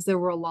 because there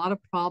were a lot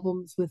of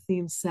problems with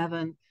Theme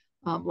 7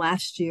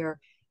 last year.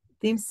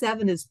 Theme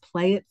 7 is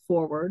Play It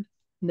Forward.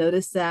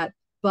 Notice that,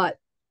 but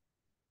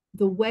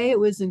the way it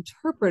was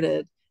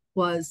interpreted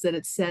was that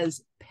it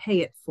says pay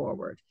it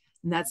forward.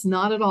 And that's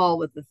not at all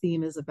what the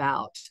theme is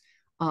about,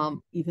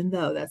 even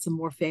though that's a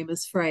more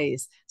famous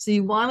phrase. So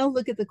you want to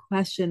look at the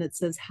question. It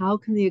says, how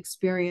can the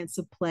experience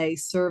of play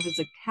serve as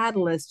a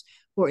catalyst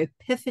for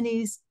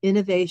epiphanies,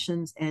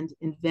 innovations, and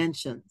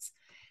inventions?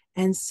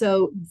 And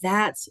so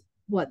that's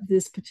what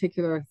this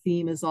particular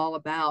theme is all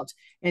about.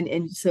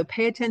 And so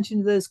pay attention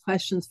to those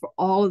questions for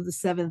all of the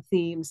 7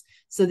 themes,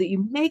 so that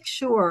you make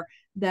sure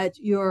that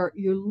you're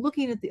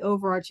looking at the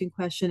overarching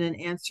question and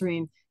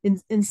answering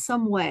in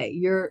some way.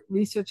 Your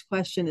research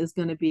question is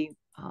going to be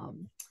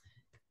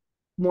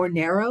more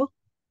narrow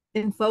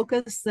in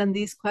focus than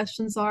these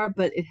questions are,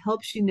 but it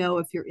helps you know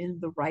if you're in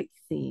the right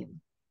theme.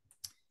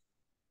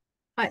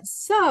 All right,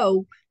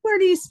 so where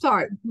do you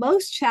start?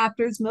 Most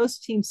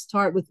teams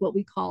start with what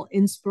we call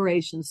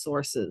inspiration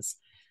sources.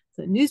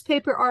 So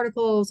newspaper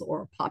articles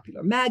or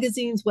popular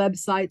magazines,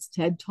 websites,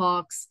 TED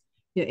Talks,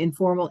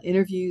 informal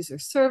interviews or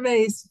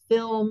surveys,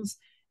 films,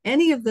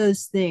 any of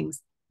those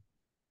things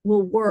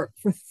will work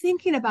for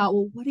thinking about,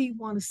 well, what do you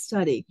want to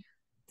study?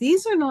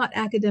 These are not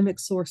academic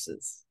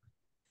sources.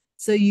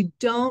 So you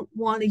don't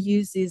want to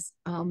use these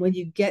when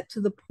you get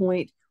to the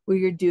point where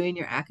you're doing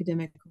your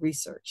academic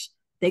research.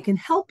 They can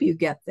help you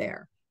get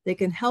there. They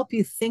can help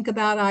you think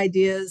about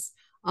ideas.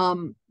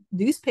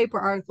 Newspaper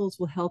articles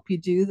will help you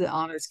do the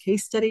Honors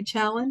Case Study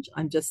Challenge.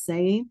 I'm just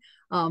saying,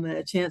 and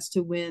a chance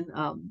to win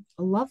a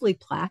lovely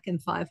plaque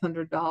and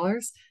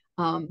 $500.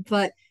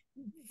 But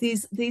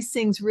these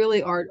things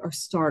really are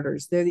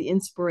starters. They're the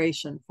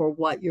inspiration for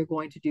what you're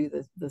going to do,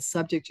 the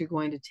subject you're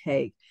going to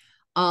take.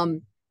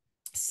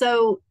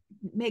 So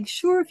make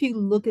sure if you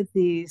look at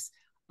these,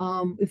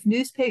 if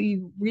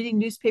you reading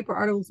newspaper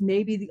articles,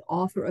 maybe the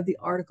author of the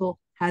article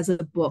has a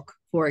book,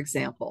 for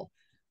example,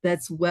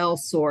 that's well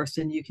sourced,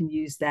 and you can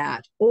use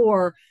that.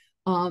 Or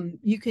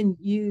you can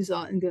use,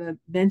 I'm going to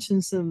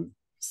mention some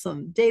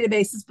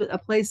databases, but a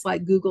place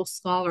like Google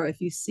Scholar,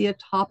 if you see a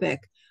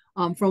topic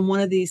from one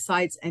of these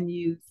sites and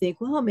you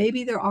think, well,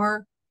 maybe there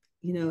are,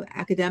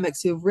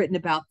 academics who have written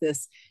about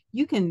this,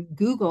 you can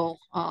Google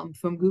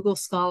from Google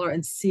Scholar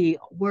and see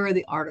where are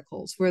the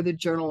articles, where are the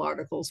journal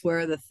articles, where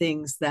are the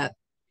things that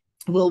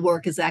will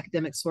work as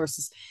academic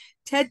sources.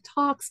 TED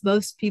Talks,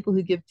 most people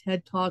who give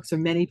TED Talks, or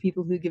many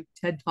people who give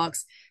TED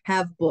Talks,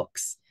 have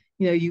books.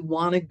 You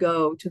want to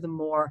go to the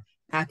more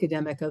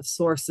academic of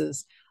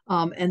sources.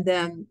 And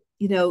then,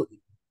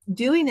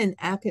 doing an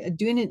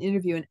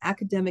interview, an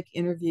academic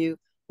interview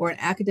or an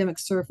academic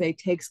survey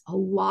takes a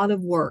lot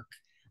of work.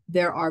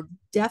 There are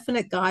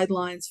definite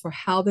guidelines for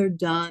how they're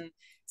done.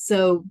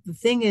 So the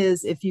thing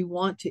is, if you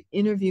want to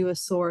interview a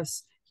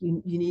source,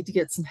 you need to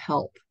get some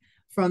help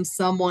from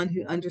someone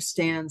who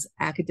understands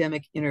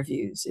academic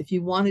interviews. If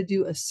you want to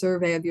do a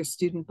survey of your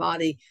student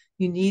body,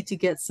 you need to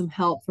get some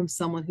help from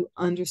someone who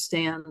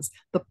understands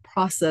the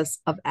process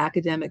of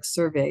academic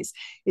surveys.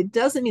 It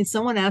doesn't mean,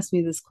 someone asked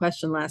me this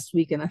question last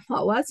week, and I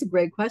thought, well, that's a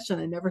great question.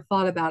 I never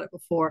thought about it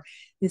before.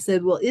 They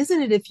said, well,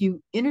 isn't it if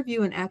you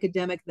interview an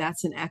academic,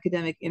 that's an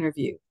academic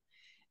interview?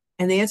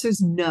 And the answer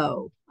is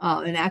no.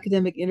 An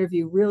academic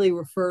interview really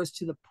refers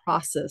to the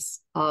process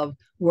of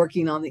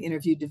working on the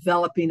interview,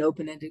 developing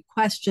open-ended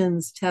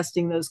questions,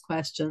 testing those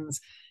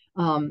questions,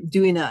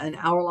 doing an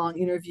hour-long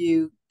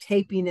interview,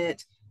 taping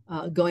it,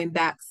 going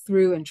back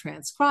through and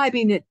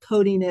transcribing it,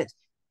 coding it.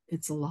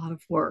 It's a lot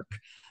of work.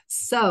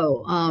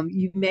 So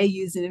you may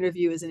use an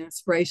interview as an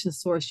inspiration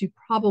source. You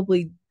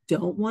probably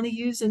don't want to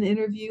use an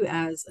interview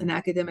as an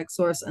academic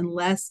source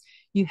unless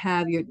you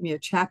have your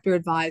chapter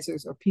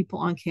advisors or people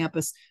on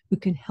campus who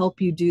can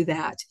help you do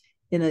that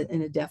in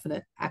a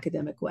definite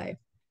academic way.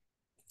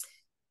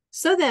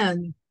 So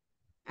then,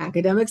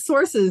 academic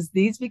sources,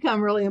 these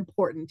become really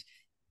important.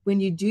 When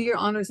you do your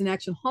Honors in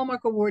Action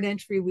Hallmark Award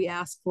entry, we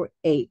ask for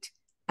 8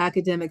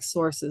 academic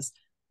sources.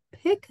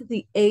 Pick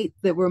the 8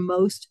 that were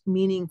most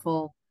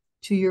meaningful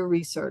to your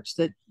research,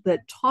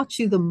 that taught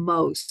you the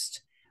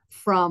most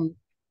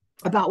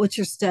about what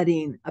you're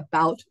studying,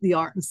 about the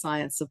art and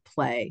science of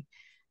play.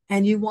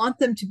 And you want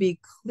them to be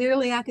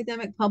clearly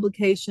academic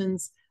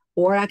publications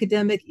or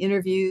academic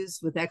interviews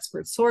with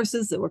expert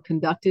sources that were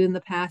conducted in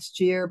the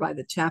past year by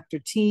the chapter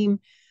team.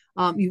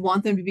 You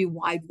want them to be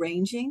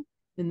wide-ranging.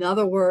 In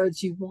other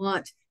words, you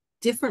want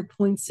different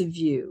points of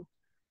view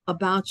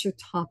about your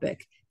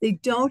topic. They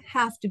don't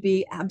have to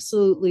be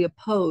absolutely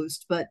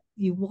opposed, but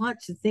you want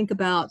to think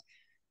about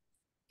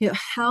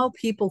how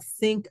people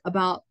think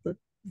about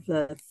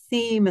the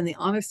theme and the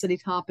honor study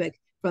topic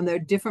from their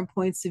different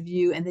points of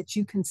view, and that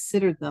you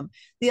considered them.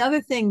 The other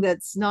thing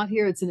that's not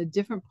here, it's in a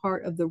different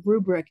part of the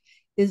rubric,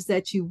 is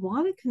that you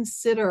want to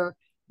consider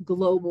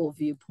global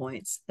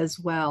viewpoints as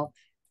well.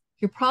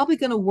 You're probably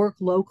going to work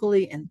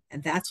locally, and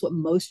that's what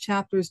most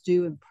chapters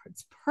do, and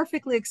it's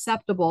perfectly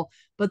acceptable,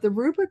 but the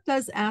rubric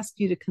does ask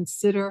you to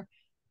consider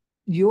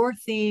your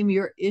theme,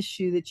 your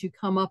issue that you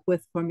come up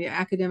with from your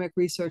academic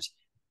research,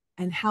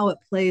 and how it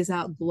plays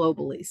out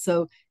globally.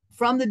 So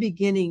from the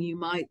beginning, you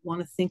might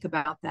want to think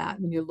about that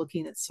when you're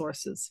looking at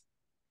sources.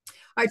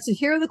 All right, so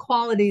here are the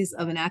qualities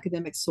of an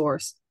academic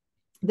source.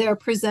 They're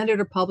presented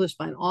or published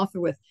by an author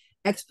with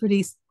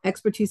expertise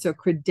or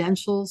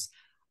credentials.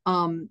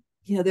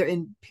 They're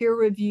in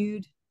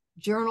peer-reviewed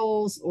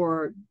journals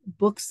or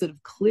books that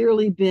have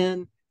clearly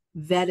been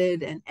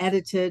vetted and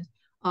edited.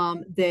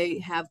 They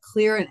have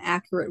clear and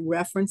accurate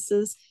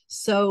references.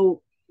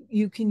 So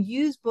you can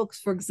use books,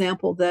 for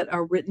example, that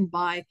are written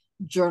by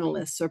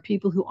journalists or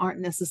people who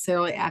aren't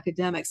necessarily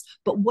academics.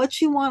 But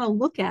what you want to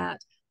look at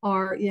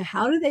are,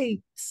 how do they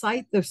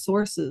cite their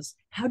sources?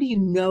 How do you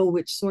know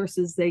which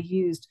sources they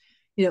used?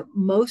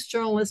 Most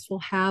journalists will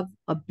have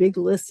a big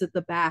list at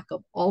the back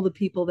of all the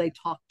people they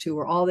talked to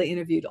or all they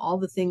interviewed, all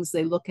the things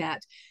they look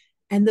at.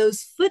 And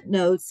those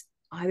footnotes,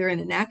 either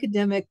in an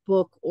academic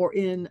book or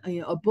in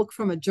a book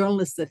from a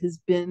journalist that has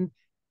been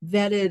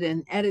vetted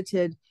and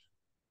edited,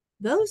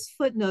 those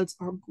footnotes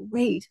are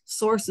great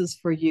sources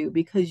for you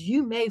because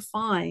you may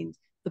find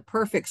the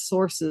perfect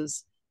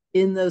sources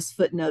in those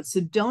footnotes.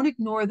 So don't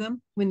ignore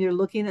them when you're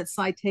looking at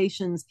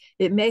citations.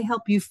 It may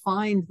help you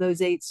find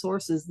those 8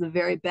 sources, the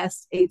very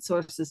best 8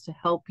 sources to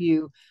help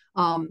you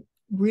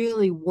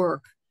really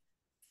work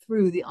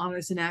through the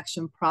Honors in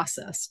Action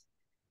process.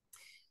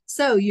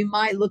 So you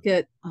might look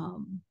at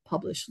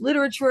published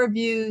literature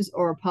reviews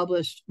or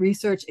published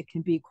research. It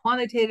can be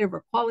quantitative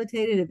or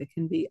qualitative. It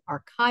can be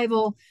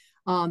archival.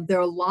 There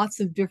are lots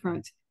of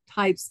different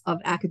types of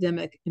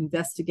academic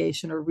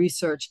investigation or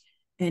research,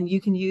 and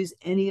you can use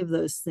any of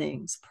those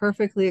things.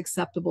 Perfectly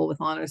acceptable with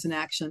Honors in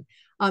Action.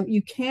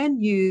 You can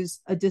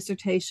use a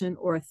dissertation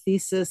or a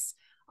thesis.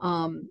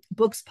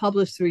 Books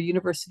published through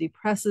university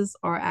presses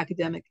are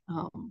academic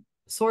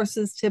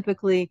sources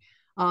typically.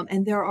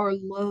 And there are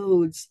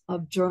loads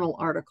of journal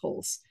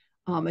articles,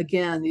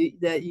 again,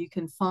 that you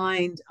can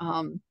find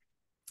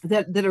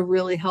that are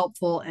really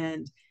helpful,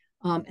 and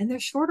they're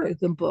shorter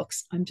than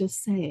books, I'm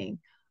just saying.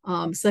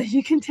 So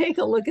you can take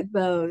a look at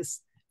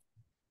those.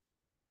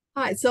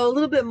 All right, so a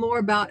little bit more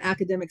about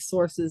academic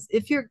sources.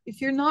 If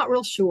you're not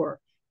real sure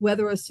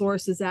whether a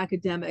source is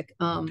academic,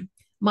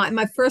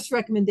 my first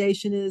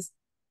recommendation is,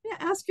 yeah,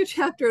 ask your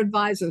chapter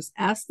advisors,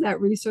 ask that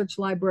research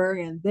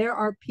librarian. There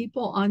are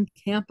people on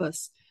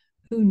campus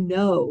who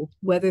know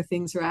whether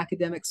things are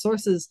academic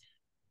sources.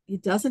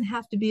 It doesn't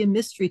have to be a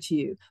mystery to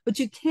you, but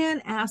you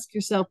can ask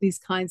yourself these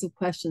kinds of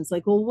questions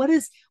like, well,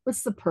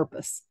 what's the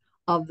purpose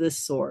of this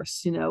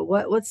source? You know,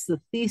 what's the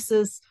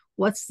thesis?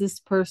 What's this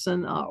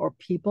person or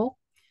people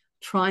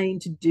trying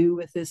to do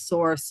with this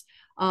source?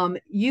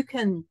 You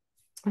can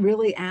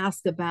really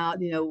ask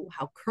about, you know,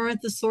 how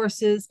current the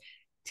source is.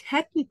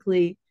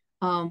 Technically,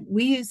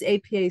 we use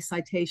APA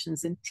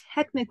citations, and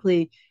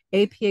technically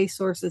APA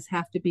sources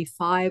have to be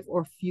 5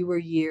 or fewer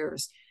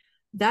years.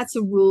 That's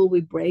a rule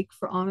we break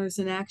for honors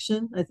in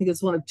action. I think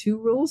it's one of 2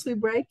 rules we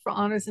break for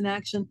honors in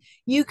action.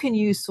 You can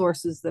use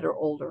sources that are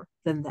older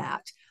than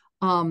that.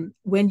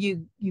 When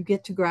you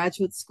get to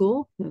graduate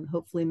school, and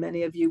hopefully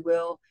many of you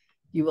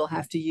will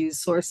have to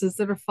use sources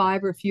that are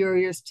 5 or fewer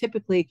years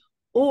typically,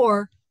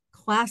 or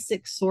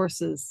classic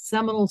sources,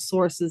 seminal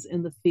sources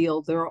in the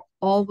field. There are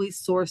always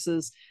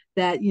sources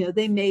that, you know,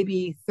 they may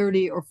be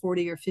 30 or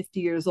 40 or 50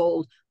 years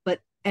old, but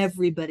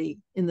everybody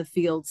in the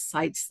field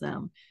cites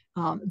them.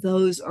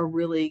 Those are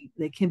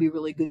they can be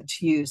really good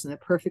to use, and they're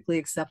perfectly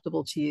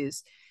acceptable to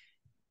use.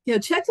 You know,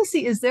 check to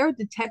see, is there a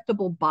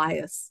detectable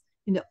bias?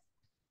 You know,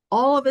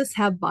 all of us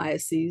have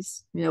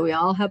biases. You know, we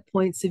all have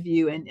points of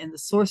view, and the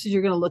sources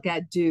you're going to look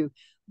at do.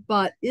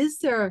 But is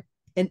there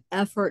an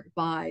effort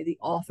by the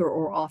author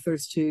or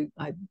authors to,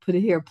 I put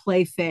it here,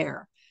 play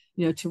fair,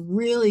 you know, to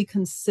really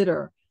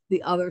consider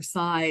the other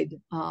side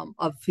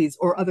of these,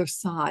 or other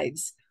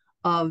sides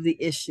of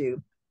the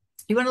issue?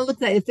 You want to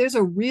look at if there's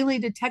a really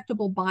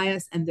detectable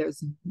bias and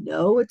there's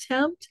no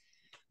attempt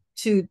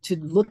to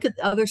look at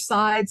the other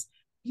sides,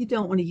 you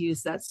don't want to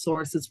use that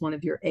source as one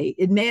of your 8.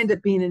 It may end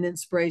up being an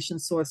inspiration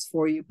source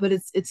for you, but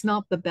it's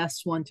not the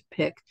best one to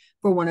pick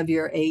for one of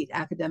your 8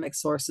 academic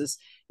sources.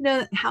 You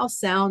know, how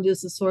sound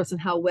is the source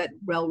and how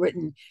well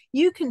written.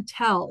 You can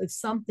tell if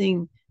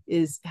something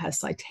has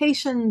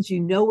citations, you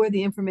know where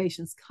the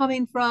information's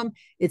coming from,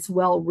 it's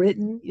well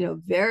written, you know,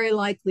 very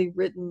likely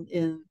written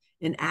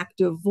in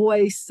active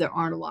voice. There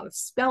aren't a lot of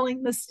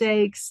spelling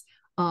mistakes.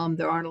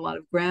 There aren't a lot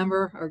of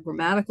grammar or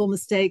grammatical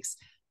mistakes.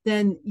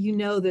 Then you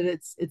know that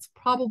it's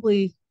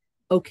probably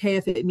okay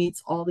if it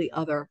meets all the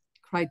other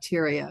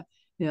criteria.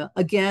 You know,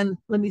 again,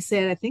 let me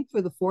say it, I think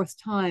for the 4th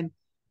time,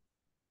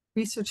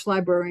 research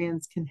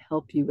librarians can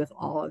help you with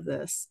all of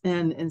this.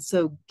 And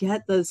so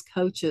get those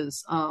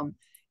coaches. You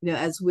know,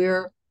 as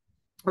we're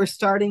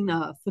starting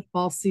a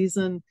football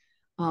season,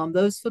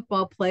 those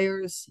football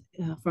players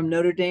from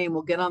Notre Dame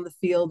will get on the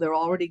field. They're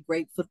already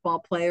great football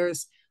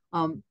players,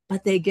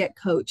 but they get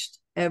coached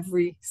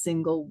every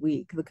single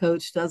week. The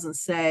coach doesn't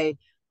say,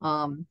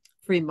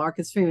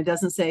 Marcus Freeman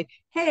doesn't say,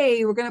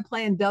 hey, we're going to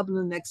play in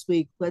Dublin next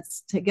week.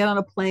 Let's get on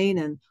a plane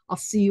and I'll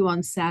see you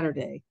on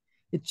Saturday.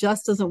 It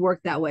just doesn't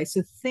work that way.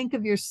 So think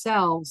of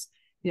yourselves,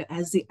 you know,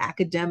 as the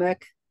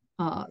academic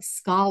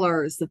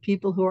scholars, the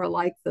people who are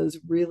like those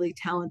really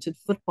talented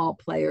football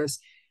players.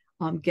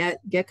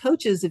 Get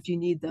coaches if you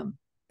need them.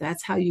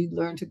 That's how you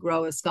learn to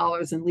grow as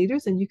scholars and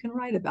leaders, and you can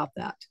write about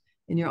that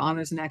in your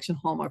Honors in Action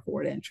Hallmark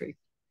Award entry.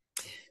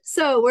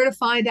 So where to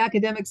find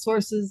academic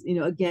sources? You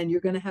know, again,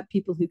 you're going to have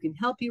people who can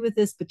help you with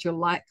this, but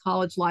your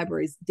college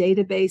library's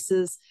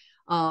databases,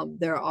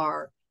 there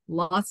are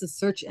lots of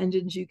search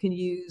engines you can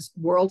use.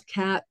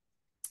 WorldCat,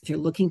 if you're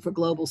looking for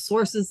global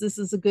sources, this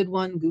is a good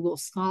one. Google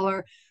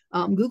Scholar.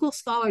 Google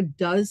Scholar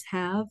does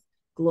have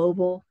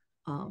global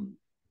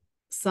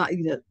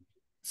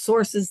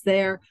sources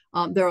there.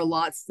 There are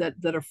lots that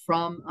are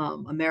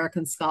from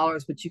American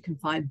scholars, but you can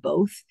find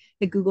both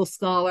at Google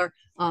Scholar.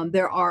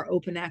 There are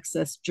open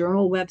access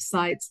journal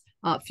websites.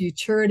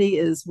 Futurity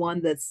is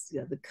one that's,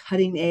 you know, the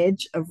cutting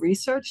edge of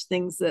research,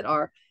 things that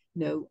are,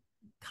 you know,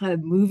 kind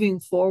of moving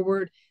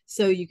forward.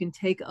 So you can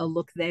take a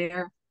look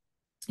there.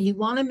 You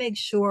want to make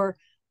sure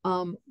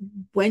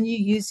when you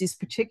use these,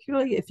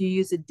 particularly if you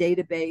use a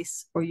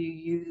database or you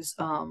use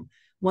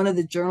one of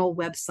the journal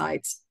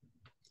websites,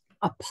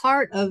 a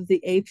part of the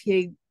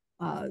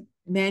APA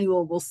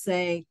manual will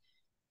say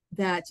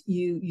that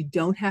you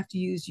don't have to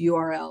use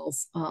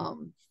URLs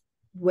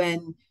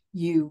when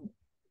you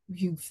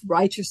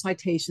write your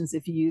citations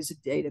if you use a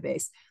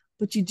database.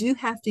 But you do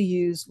have to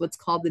use what's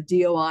called the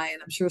DOI,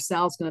 and I'm sure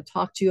Sal's going to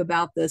talk to you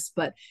about this,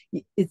 but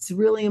it's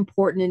really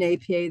important in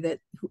APA that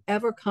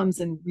whoever comes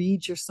and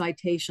reads your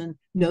citation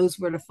knows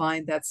where to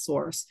find that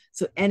source.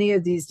 So any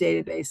of these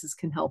databases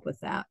can help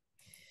with that.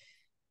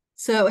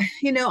 So,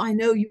 you know, I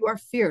know you are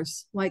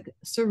fierce, like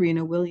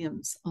Serena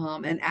Williams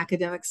and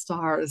academic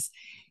stars.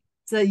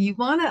 So you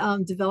want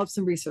to develop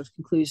some research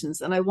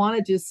conclusions. And I want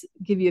to just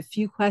give you a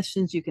few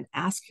questions you can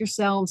ask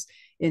yourselves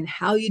in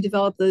how you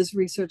develop those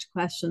research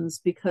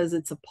questions, because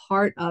it's a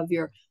part of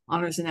your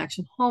Honors in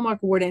Action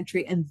Hallmark Award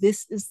entry. And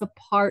this is the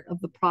part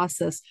of the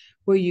process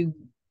where you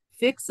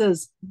fix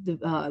those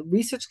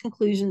research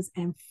conclusions.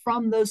 And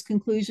from those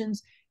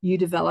conclusions, you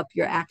develop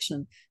your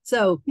action.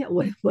 So,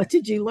 what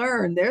did you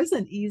learn? There's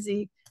an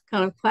easy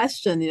kind of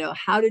question.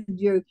 How did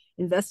your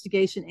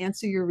investigation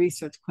answer your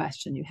research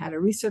question? You had a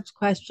research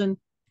question.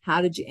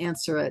 How did you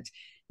answer it?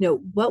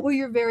 What were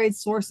your varied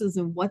sources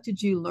and what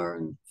did you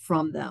learn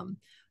from them?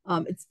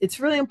 It's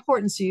really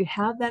important. So you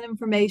have that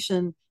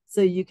information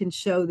so you can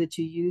show that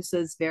you use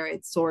those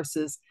varied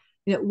sources.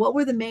 What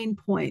were the main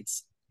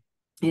points?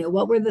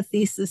 What were the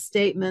thesis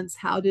statements?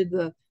 How did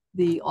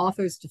the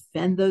authors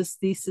defend those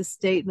thesis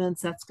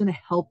statements? That's going to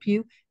help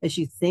you as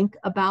you think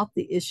about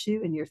the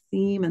issue and your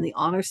theme and the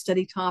honor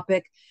study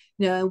topic.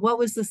 What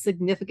was the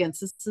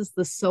significance? This is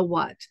the so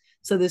what.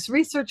 So this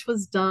research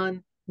was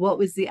done. What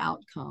was the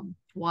outcome?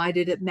 Why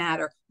did it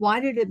matter?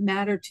 Why did it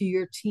matter to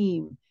your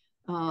team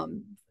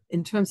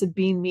in terms of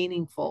being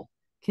meaningful?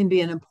 Can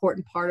be an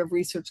important part of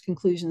research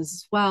conclusions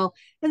as well.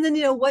 And then,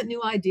 what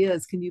new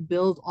ideas can you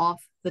build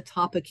off the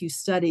topic you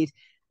studied?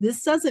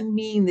 This doesn't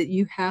mean that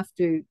you have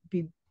to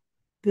be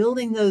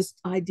building those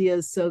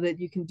ideas so that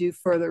you can do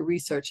further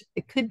research.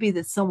 It could be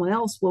that someone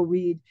else will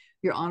read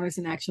your Honors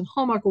in Action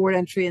Hallmark Award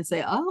entry and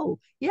say, oh,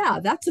 yeah,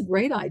 that's a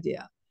great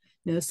idea.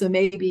 So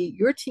maybe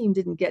your team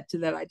didn't get to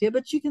that idea,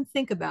 but you can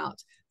think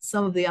about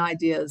some of the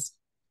ideas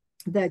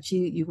that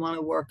you want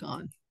to work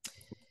on.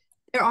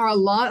 There are a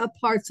lot of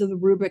parts of the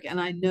rubric,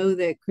 and I know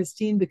that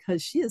Christine,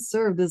 because she has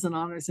served as an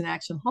Honors in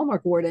Action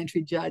Hallmark Award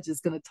entry judge,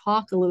 is going to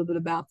talk a little bit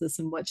about this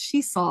and what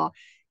she saw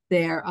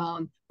there.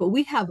 But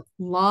we have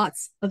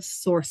lots of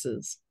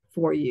sources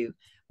for you.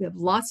 We have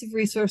lots of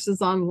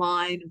resources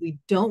online. We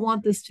don't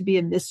want this to be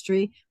a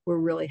mystery. We're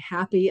really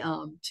happy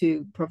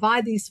to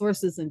provide these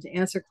sources and to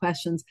answer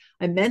questions.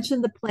 I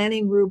mentioned the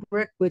planning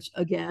rubric, which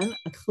again,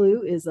 a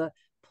clue is a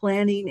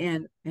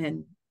planning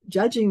and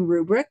judging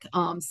rubric.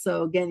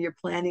 So again, you're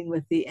planning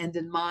with the end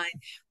in mind.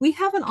 We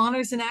have an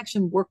Honors in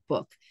Action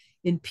workbook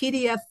in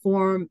PDF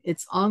form.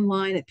 It's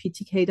online at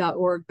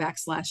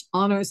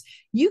ptk.org/honors.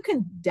 You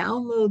can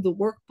download the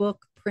workbook,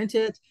 print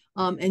it,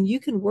 and you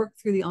can work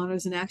through the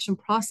Honors in Action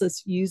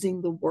process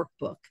using the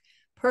workbook.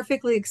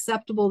 Perfectly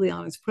acceptable. The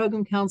Honors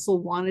Program Council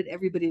wanted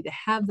everybody to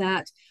have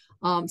that.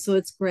 So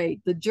it's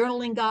great. The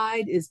journaling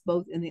guide is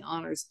both in the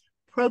Honors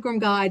Program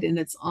Guide and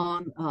it's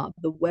on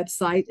the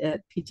website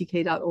at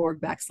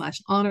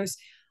ptk.org/honors.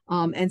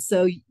 And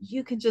so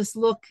you can just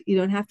look, you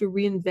don't have to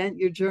reinvent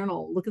your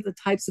journal. Look at the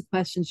types of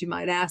questions you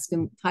might ask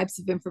and types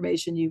of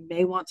information you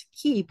may want to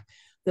keep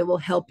that will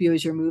help you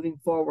as you're moving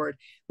forward.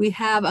 We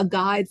have a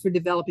guide for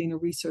developing a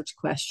research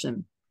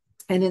question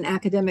and an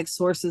academic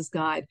sources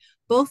guide.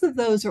 Both of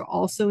those are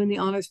also in the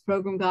Honors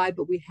Program Guide,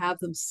 but we have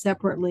them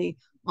separately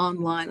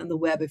online on the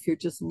web if you're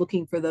just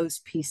looking for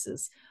those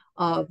pieces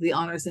of the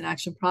Honors in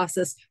Action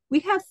process. We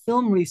have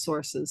film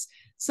resources.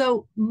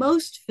 So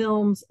most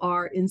films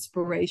are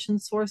inspiration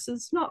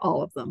sources, not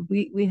all of them.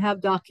 We have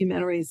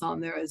documentaries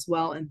on there as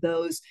well, and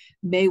those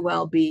may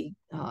well be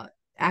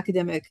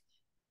academic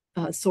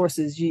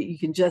sources. You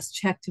can just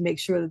check to make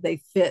sure that they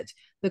fit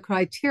the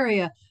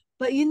criteria.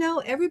 But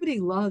everybody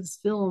loves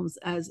films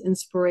as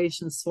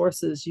inspiration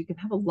sources. You can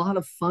have a lot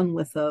of fun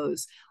with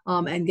those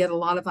and get a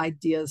lot of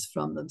ideas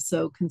from them.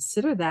 So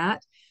consider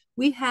that.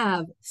 We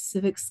have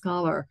Civic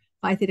Scholar,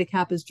 Phi Theta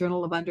Kappa's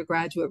Journal of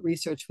Undergraduate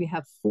Research. We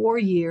have 4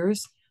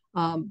 years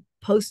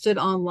posted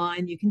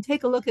online. You can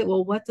take a look at,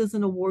 well, what does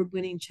an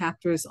award-winning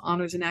chapter's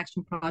Honors in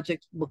Action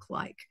project look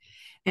like?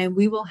 And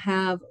we will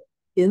have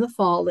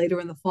later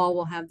in the fall,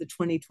 we'll have the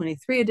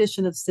 2023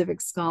 edition of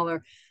Civic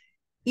Scholar.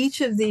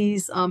 Each of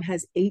these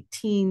has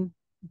 18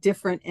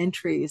 different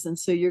entries. And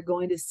so you're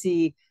going to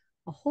see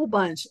a whole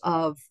bunch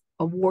of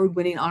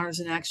award-winning Honors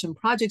in Action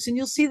projects, and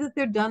you'll see that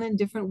they're done in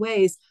different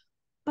ways,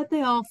 but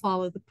they all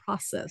follow the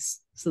process.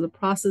 So the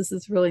process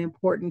is really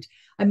important.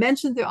 I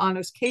mentioned the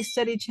Honors Case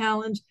Study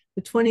Challenge.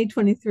 The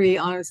 2023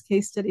 Honors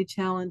Case Study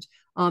Challenge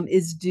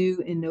is due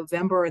in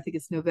November. I think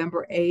it's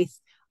November 8th.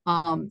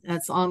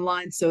 That's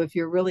online. So if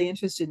you're really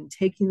interested in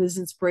taking those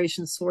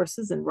inspiration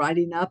sources and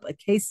writing up a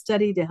case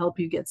study to help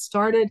you get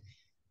started,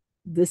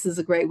 this is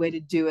a great way to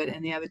do it.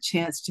 And you have a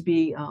chance to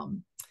be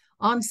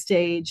on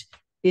stage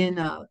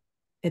at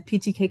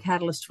PTK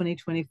Catalyst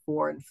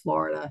 2024 in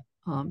Florida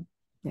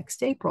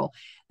next April.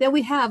 Then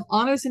we have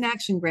Honors in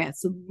Action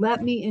grants. So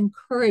let me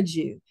encourage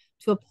you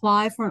to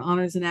apply for an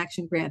Honors in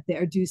Action grant. They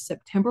are due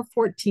September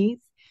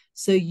 14th.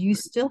 So you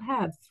still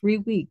have 3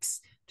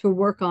 weeks to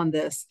work on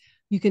this.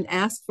 You can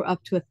ask for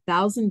up to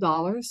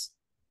 $1,000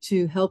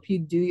 to help you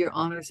do your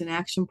Honors in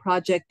Action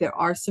project. There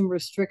are some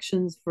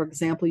restrictions. For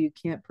example, you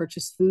can't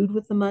purchase food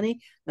with the money.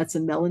 That's a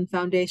Mellon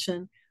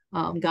Foundation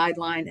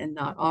guideline and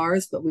not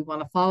ours, but we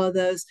want to follow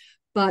those.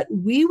 But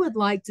we would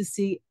like to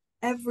see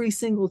every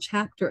single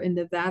chapter in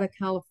Nevada,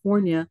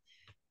 California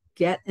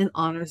get an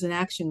Honors in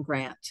Action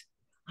grant.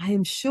 I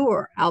am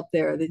sure out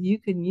there that you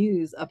can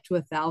use up to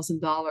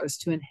 $1,000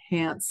 to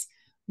enhance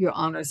your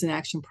Honors in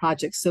Action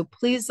project. So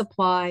please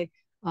apply.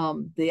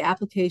 The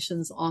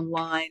application's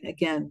online.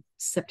 Again,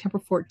 September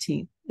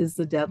 14th is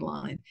the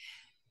deadline.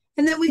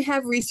 And then we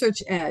have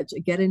Research Edge,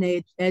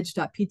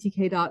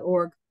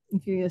 getanedge.ptk.org.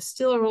 If you're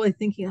still really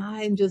thinking,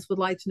 I just would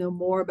like to know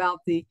more about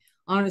the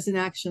Honors in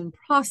Action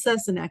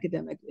process and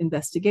academic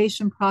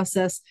investigation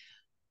process,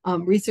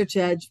 Research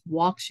Edge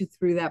walks you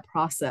through that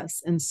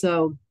process. And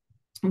so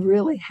I'm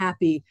really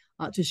happy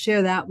to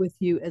share that with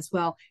you as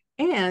well.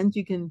 And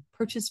you can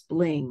purchase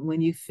bling when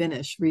you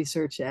finish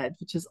Research Edge,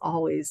 which is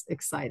always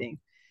exciting.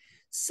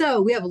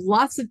 So we have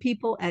lots of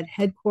people at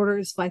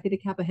headquarters, Phi Theta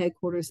Kappa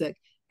headquarters,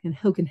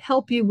 who can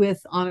help you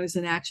with Honors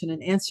in Action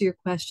and answer your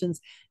questions.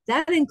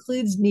 That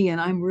includes me, and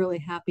I'm really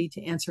happy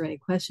to answer any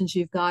questions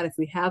you've got. If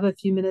we have a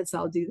few minutes,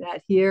 I'll do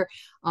that here.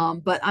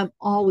 But I'm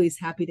always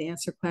happy to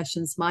answer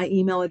questions. My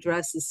email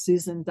address is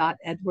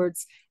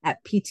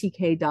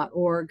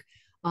susan.edwards@ptk.org.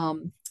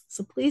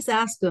 So please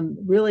ask them.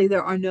 Really,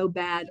 there are no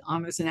bad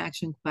Honors in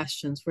Action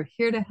questions. We're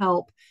here to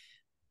help,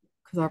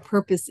 because our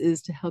purpose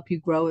is to help you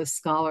grow as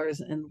scholars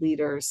and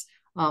leaders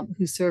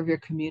who serve your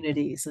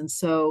communities. And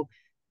so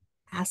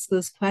ask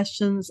those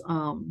questions.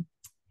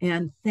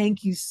 And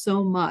thank you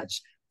so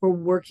much for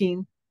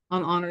working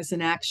on Honors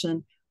in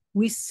Action.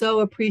 We so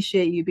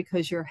appreciate you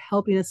because you're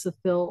helping us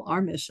fulfill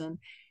our mission.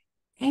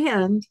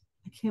 And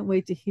I can't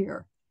wait to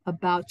hear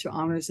about your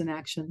Honors in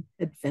Action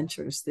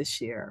adventures this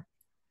year.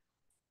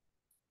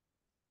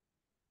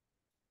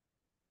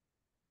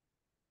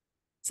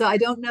 So I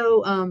don't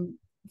know,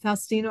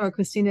 Faustina or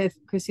Christina,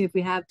 if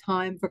we have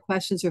time for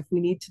questions or if we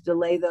need to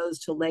delay those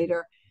till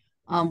later,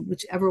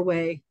 whichever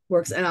way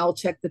works. And I'll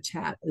check the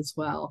chat as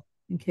well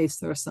in case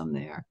there are some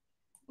there.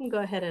 You can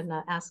go ahead and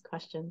ask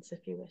questions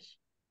if you wish.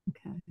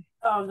 Okay.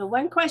 The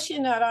one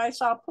question that I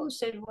saw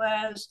posted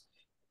was,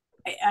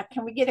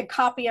 can we get a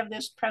copy of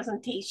this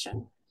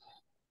presentation?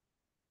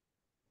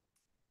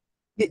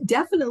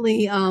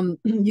 Definitely,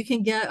 you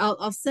can get,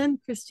 I'll send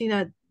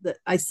Christina,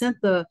 I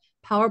sent the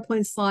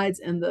PowerPoint slides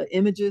and the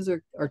images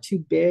are too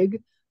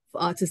big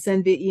to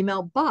send via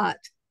email, but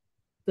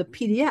the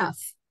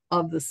PDF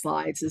of the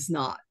slides is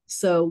not.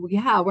 So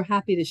yeah, we're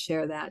happy to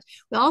share that.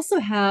 We also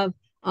have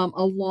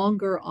a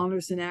longer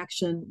Honors in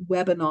Action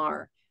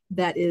webinar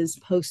that is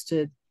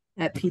posted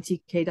at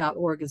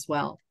ptk.org as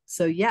well.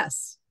 So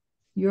yes,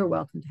 you're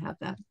welcome to have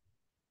that.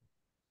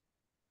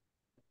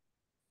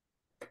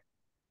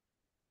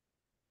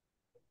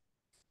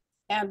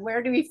 And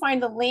where do we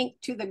find the link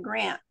to the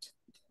grant?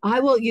 I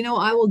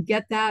will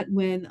get that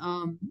when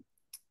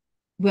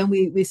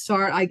we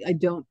start. I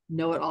don't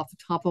know it off the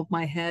top of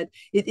my head.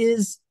 It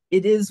is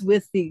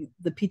with the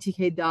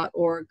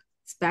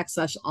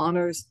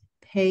ptk.org/honors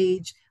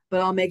page,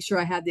 but I'll make sure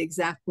I have the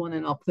exact one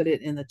and I'll put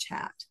it in the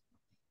chat.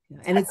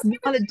 And it's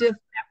not a diff.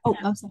 Oh,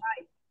 I'm sorry.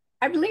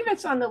 I believe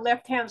it's on the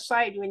left-hand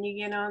side when you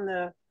get on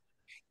the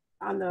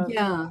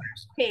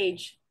first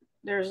page.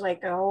 There's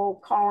like a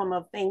whole column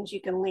of things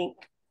you can link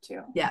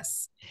to.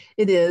 Yes,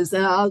 it is.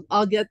 And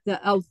I'll get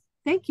the. Oh,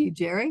 thank you,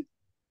 Jerry.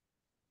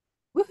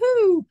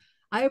 Woohoo!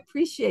 I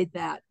appreciate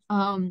that.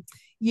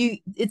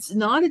 It's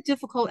not a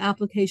difficult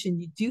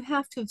application. You do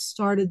have to have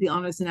started the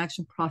Honors in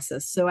Action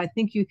process. So I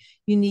think you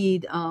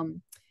need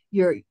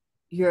your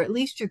at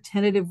least your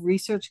tentative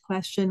research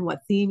question,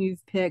 what theme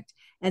you've picked,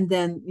 and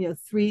then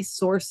 3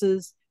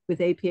 sources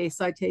with APA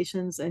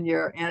citations and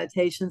your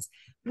annotations.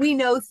 We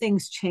know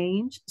things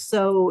change,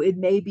 so it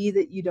may be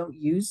that you don't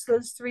use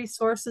those 3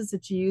 sources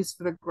that you use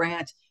for the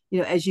grant,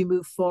 as you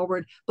move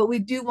forward. But we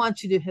do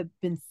want you to have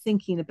been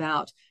thinking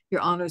about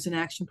your Honors in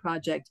Action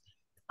project.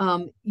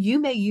 You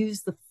may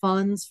use the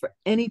funds for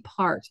any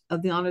part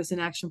of the Honors in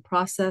Action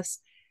process,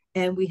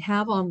 and we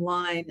have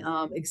online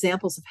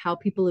examples of how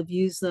people have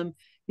used them.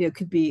 It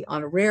could be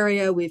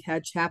honoraria. We've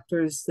had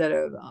chapters that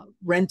have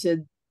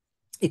rented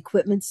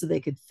equipment so they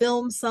could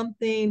film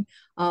something.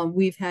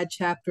 We've had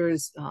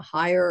chapters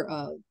hire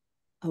a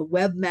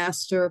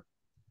webmaster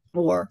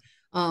or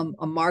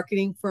a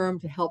marketing firm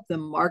to help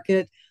them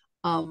market.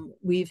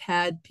 We've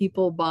had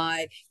people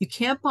buy, you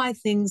can't buy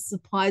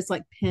supplies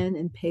like pen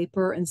and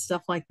paper and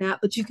stuff like that,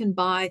 but you can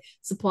buy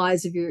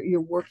supplies if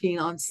you're working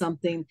on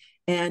something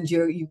and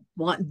you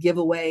want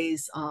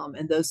giveaways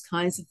and those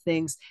kinds of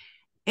things.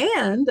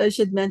 And I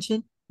should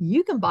mention,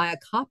 you can buy a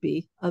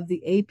copy of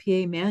the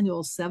APA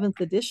Manual 7th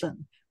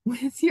edition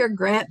with your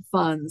grant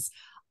funds.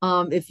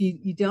 If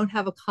you don't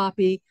have a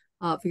copy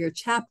for your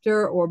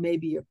chapter, or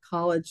maybe your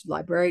college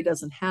library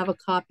doesn't have a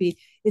copy,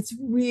 it's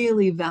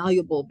really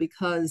valuable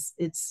because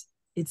it's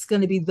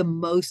going to be the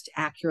most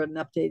accurate and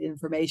updated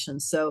information.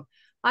 So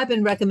I've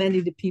been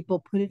recommending to people,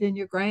 put it in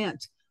your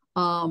grant,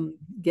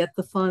 get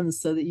the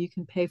funds so that you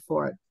can pay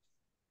for it.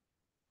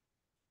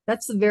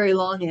 That's a very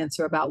long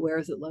answer about where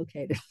is it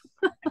located.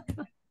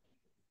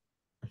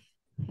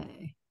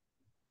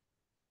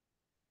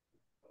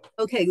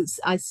 Okay,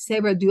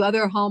 Sabra, do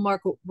other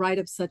Hallmark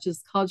write-ups such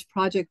as college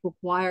project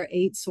require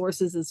 8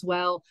 sources as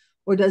well?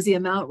 or does the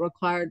amount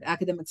required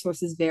academic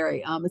sources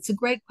vary? It's a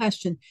great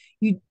question.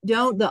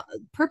 The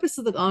purpose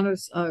of the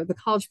honors, the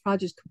college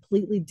project is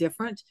completely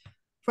different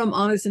from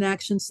honors in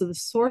action. So the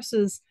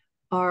sources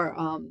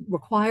are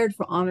required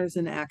for honors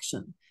in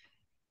action.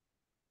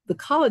 The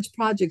college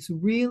project's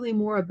really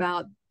more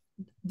about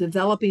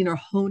developing or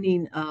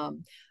honing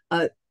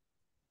a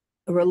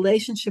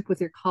relationship with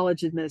your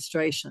college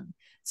administration.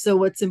 So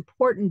what's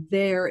important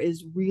there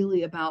is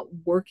really about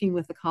working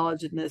with the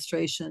college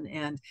administration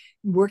and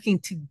working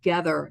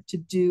together to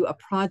do a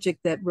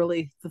project that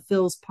really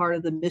fulfills part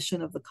of the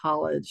mission of the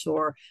college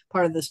or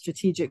part of the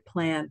strategic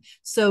plan.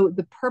 So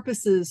the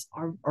purposes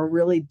are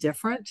really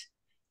different,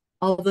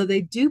 although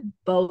they do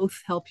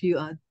both help you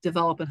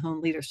develop and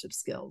hone leadership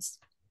skills.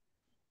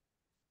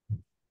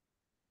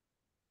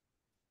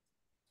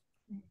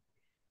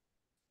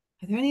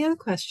 Are there any other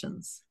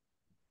questions?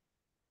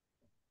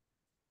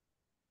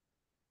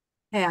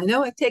 Hey, I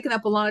know I've taken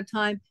up a lot of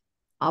time.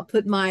 I'll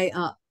put my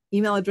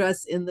email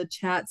address in the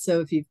chat. So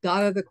if you've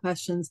got other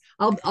questions,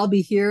 I'll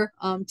be here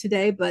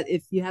today. But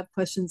if you have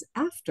questions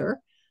after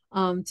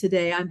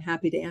today, I'm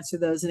happy to answer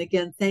those. And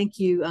again, thank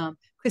you,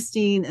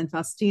 Christine and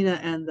Faustina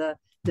and the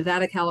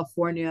Nevada,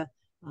 California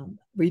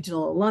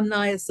Regional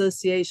Alumni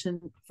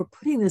Association for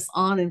putting this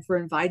on and for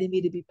inviting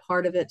me to be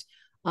part of it.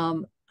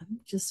 I'm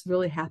just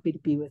really happy to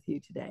be with you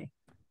today.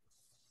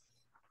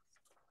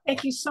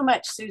 Thank you so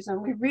much,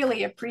 Susan. We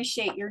really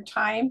appreciate your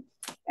time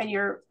and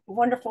your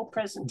wonderful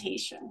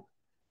presentation.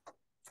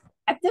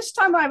 At this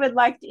time, I would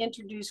like to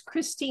introduce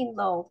Christine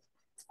Lowe,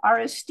 our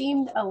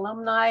esteemed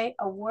alumni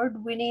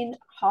award-winning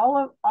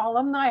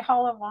Alumni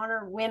Hall of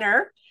Honor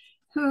winner,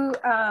 who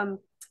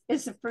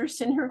is the first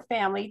in her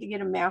family to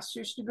get a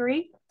master's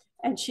degree.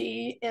 And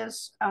she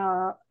is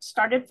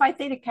started Phi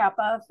Theta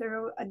Kappa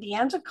through De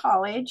Anza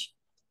College.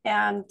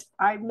 And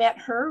I met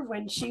her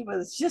when she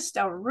was just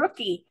a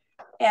rookie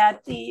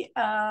at the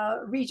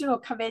regional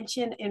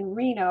convention in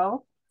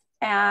Reno,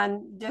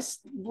 and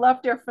just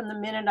loved her from the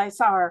minute I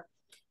saw her.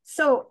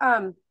 So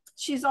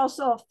she's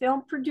also a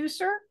film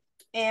producer,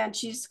 and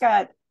she's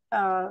got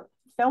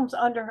films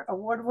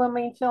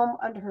award-winning film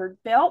under her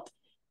belt,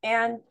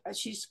 and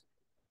she's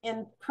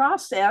in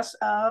process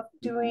of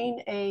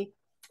doing a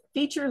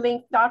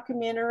feature-length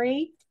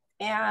documentary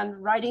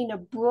and writing a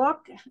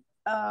book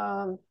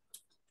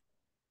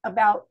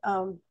about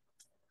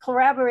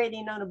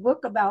collaborating on a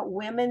book about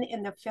women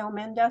in the film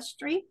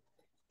industry.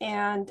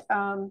 And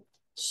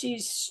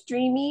she's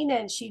streaming,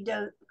 and she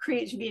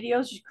creates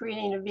videos. She's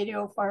creating a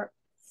video for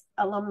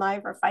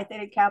alumni for Phi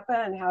Theta Kappa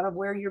and how to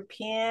wear your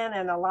pin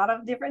and a lot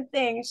of different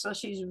things. So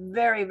she's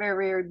very,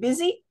 very, very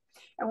busy,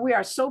 and we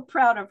are so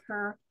proud of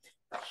her.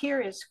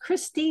 Here is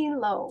Christine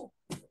Lowe.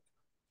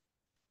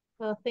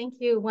 Well, thank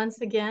you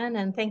once again,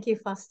 and thank you,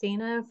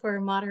 Faustina,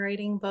 for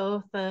moderating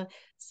both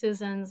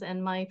Susan's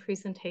and my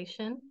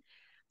presentation.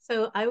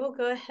 So I will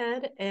go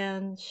ahead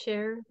and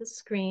share the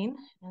screen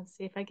and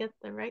see if I get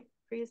the right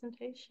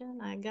presentation.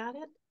 I got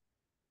it.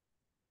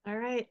 All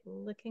right,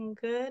 looking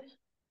good.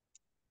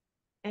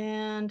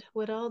 And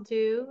what I'll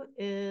do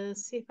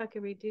is see if I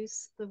can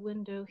reduce the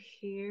window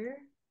here.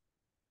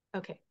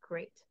 Okay,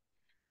 great.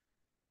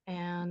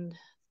 And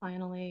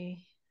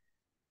finally,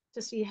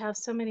 just you have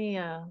so many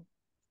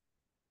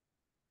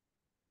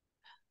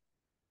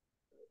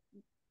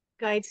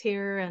guides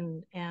here,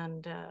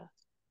 and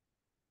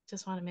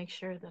just want to make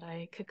sure that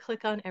I could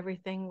click on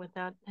everything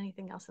without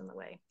anything else in the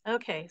way.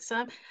 Okay,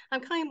 so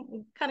I'm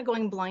kind of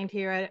going blind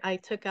here. I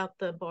took out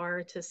the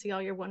bar to see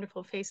all your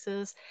wonderful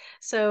faces.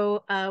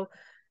 So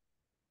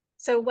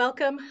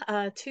welcome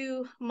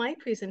to my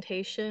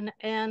presentation,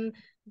 and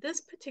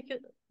this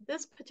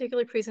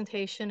particular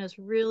presentation is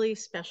really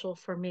special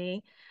for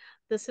me.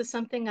 This is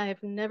something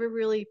I've never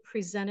really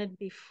presented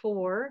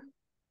before.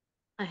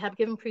 I have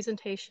given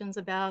presentations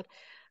about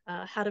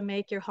how to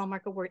make your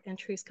Hallmark Award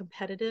entries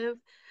competitive,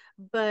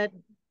 but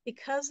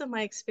because of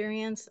my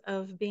experience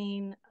of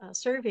being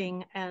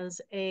serving as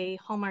a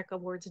Hallmark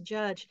Awards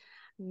judge,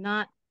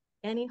 not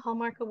any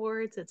Hallmark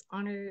Awards, it's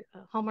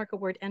Hallmark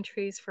Award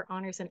entries for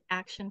honors and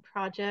action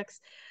projects.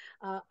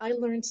 I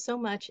learned so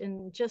much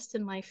in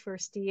my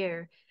first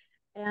year,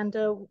 and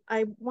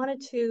I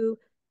wanted to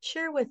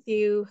share with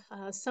you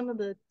some of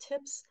the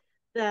tips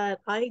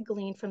that I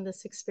gleaned from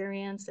this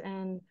experience,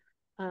 and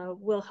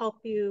will help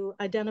you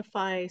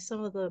identify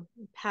some of the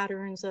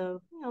patterns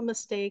of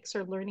mistakes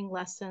or learning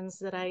lessons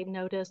that I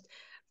noticed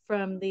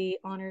from the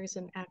honors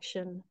and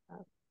action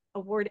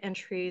award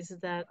entries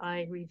that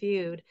I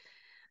reviewed.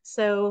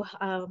 So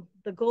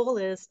the goal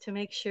is to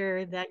make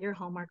sure that your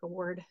Hallmark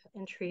Award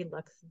entry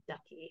looks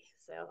ducky.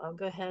 So I'll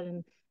go ahead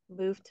and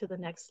move to the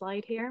next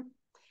slide here.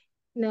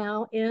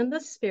 Now, in the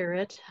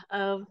spirit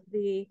of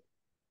the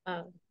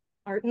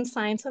Art and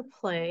Science of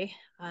Play,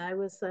 I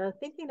was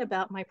thinking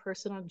about my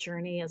personal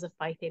journey as a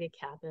Phi Theta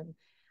Kappa.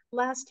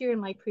 Last year in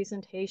my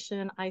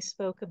presentation, I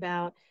spoke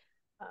about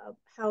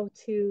how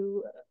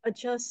to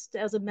adjust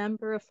as a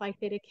member of Phi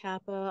Theta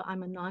Kappa.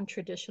 I'm a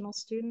non-traditional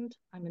student.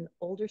 I'm an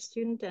older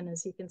student. And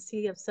as you can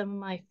see of some of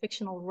my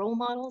fictional role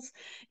models,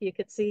 you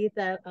could see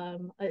that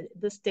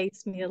this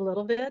dates me a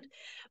little bit.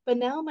 But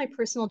now my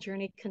personal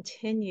journey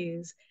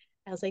continues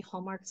as a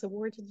Hallmarks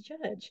Awards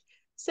judge.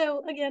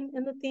 So again,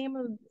 in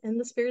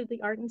the spirit of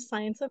the art and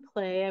science of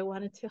play, I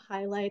wanted to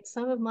highlight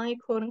some of my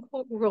quote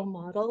unquote role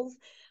models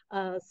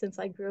since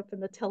I grew up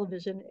in the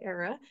television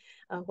era,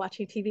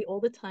 watching TV all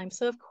the time.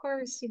 So of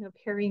course, you know,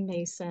 Perry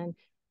Mason,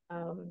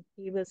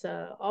 he was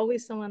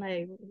always someone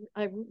I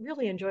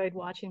really enjoyed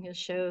watching his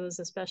shows,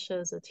 especially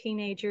as a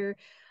teenager.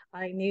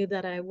 I knew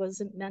that I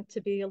wasn't meant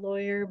to be a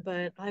lawyer,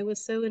 but I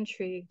was so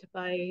intrigued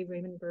by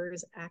Raymond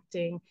Burr's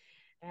acting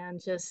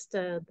and just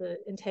the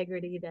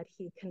integrity that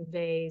he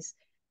conveys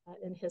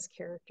in his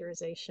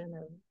characterization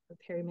of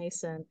Perry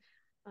Mason.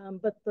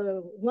 But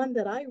the one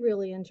that I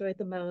really enjoyed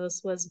the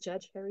most was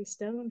Judge Harry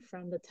Stone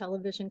from the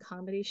television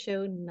comedy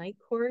show Night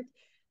Court.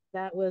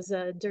 That was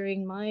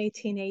during my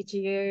teenage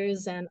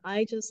years, and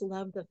I just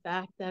loved the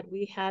fact that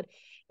we had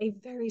a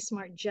very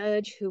smart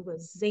judge who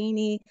was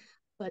zany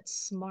but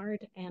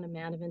smart and a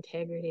man of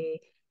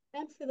integrity.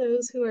 And for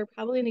those who are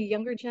probably in a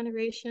younger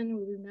generation,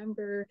 we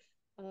remember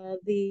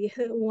the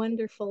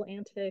wonderful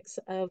antics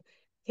of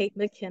Kate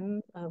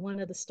McKinnon, one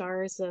of the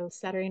stars of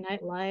Saturday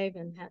Night Live,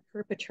 and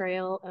her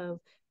portrayal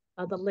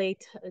of the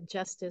late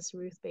Justice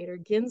Ruth Bader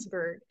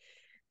Ginsburg.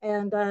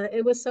 And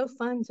it was so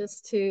fun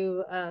just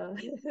to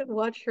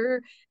watch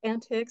her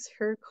antics,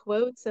 her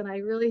quotes, and I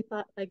really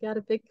thought I got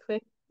a big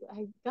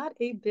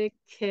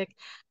kick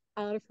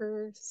out of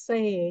her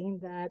saying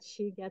that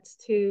she gets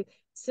to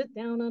sit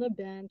down on a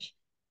bench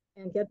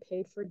and get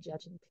paid for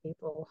judging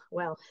people.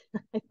 Well,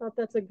 I thought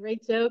that's a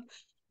great joke.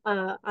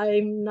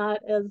 I'm not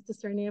as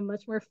discerning, I'm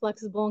much more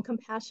flexible and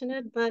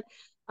compassionate, but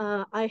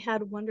I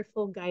had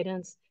wonderful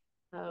guidance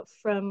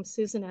from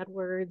Susan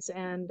Edwards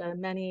and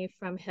many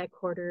from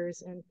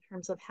headquarters in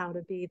terms of how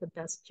to be the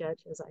best judge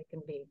as I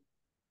can be.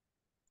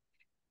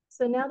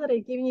 So now that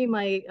I've given you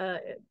my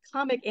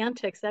comic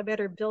antics, I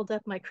better build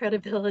up my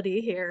credibility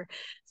here.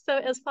 So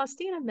as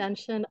Faustina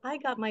mentioned, I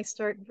got my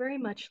start very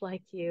much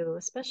like you,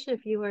 especially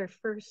if you were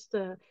first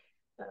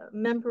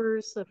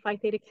members of Phi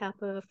Theta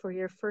Kappa for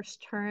your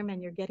first term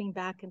and you're getting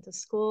back into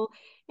school.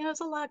 You know, there's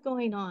a lot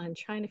going on,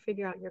 trying to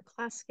figure out your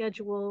class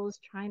schedules,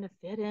 trying to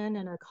fit in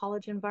a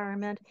college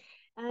environment.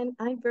 And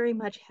I very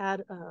much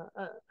had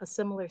a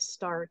similar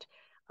start.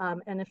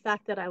 And the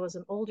fact that I was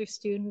an older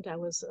student, I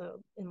was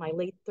in my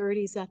late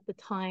 30s at the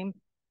time,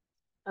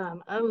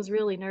 I was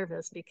really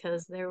nervous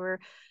because there were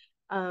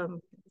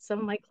some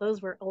of my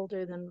clothes were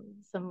older than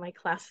some of my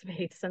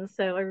classmates. And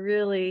so I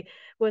really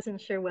wasn't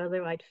sure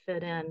whether I'd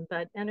fit in.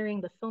 But entering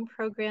the film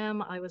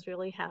program, I was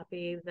really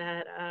happy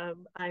that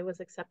I was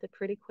accepted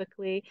pretty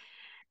quickly.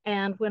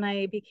 And when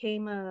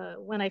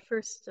I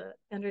first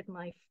entered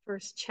my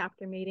first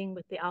chapter meeting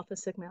with the Alpha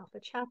Sigma Alpha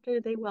chapter,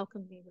 they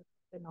welcomed me with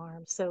open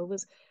arms. So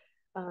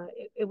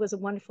it was a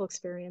wonderful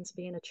experience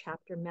being a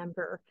chapter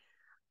member.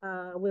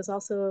 Was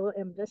also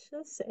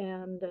ambitious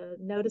and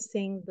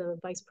noticing the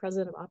vice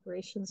president of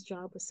operations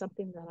job was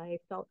something that I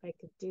felt I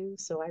could do.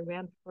 So I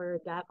ran for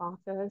that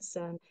office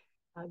and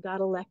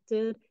got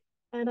elected.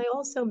 And I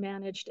also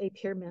managed a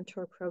peer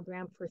mentor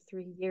program for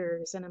 3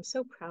 years. And I'm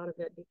so proud of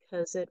it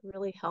because it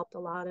really helped a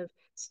lot of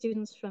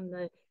students from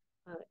the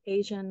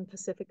Asian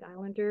Pacific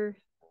Islander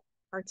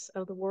parts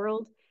of the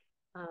world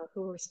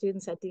who were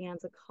students at De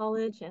Anza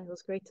College. And it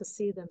was great to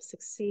see them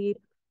succeed.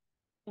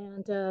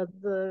 And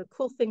the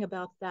cool thing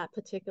about that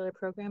particular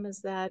program is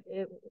that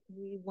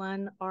we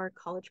won our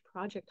college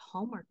project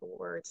Hallmark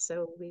Award.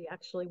 So we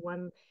actually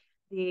won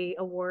the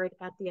award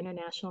at the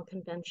international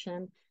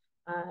convention.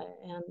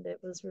 And it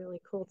was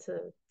really cool to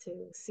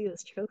see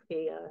this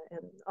trophy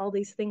and all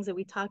these things that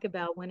we talk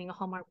about winning a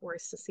Hallmark Award,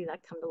 to see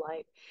that come to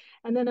light.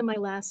 And then in my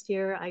last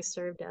year, I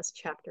served as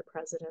chapter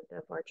president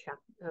of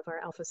our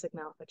Alpha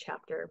Sigma Alpha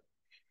chapter.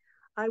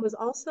 I was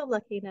also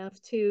lucky enough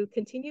to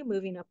continue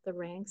moving up the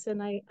ranks,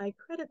 and I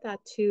credit that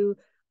to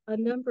a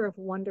number of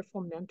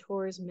wonderful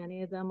mentors.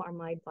 Many of them are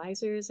my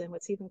advisors, and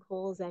what's even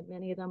cool is that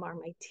many of them are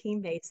my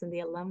teammates in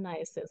the Alumni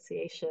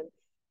Association.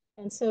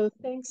 And so,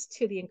 thanks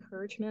to the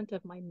encouragement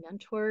of my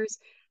mentors,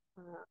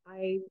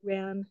 I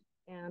ran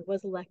and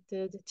was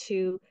elected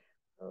to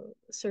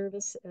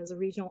service as a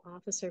regional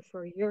officer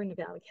for your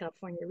Nevada,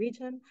 California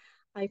region.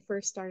 I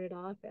first started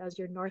off as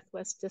your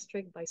Northwest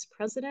District Vice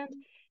President,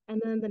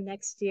 and then the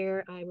next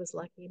year I was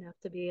lucky enough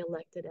to be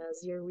elected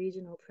as your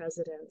regional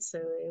president. So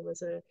it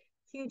was a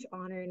huge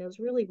honor, and it was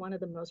really one of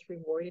the most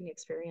rewarding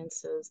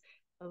experiences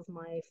of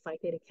my Phi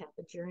Theta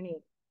Kappa journey.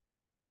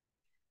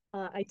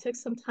 I took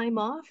some time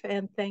off,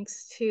 and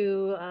thanks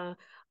to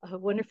a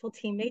wonderful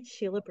teammate,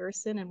 Sheila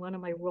Burson, and one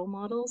of my role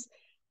models,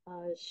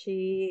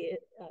 she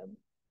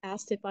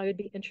asked if I would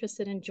be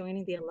interested in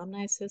joining the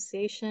Alumni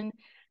Association.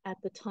 At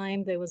the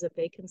time, there was a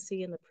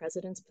vacancy in the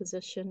president's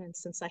position, and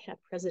since I had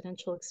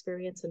presidential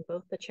experience in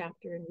both the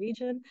chapter and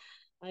region,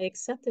 I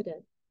accepted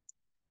it.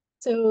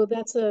 So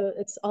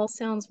it's all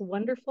sounds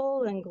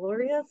wonderful and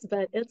glorious,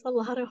 but it's a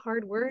lot of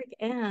hard work.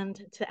 And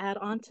to add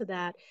on to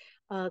that,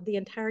 the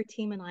entire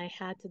team and I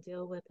had to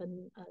deal with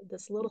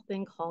this little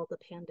thing called the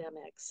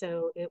pandemic.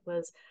 So it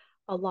was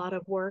a lot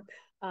of work,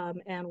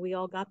 and we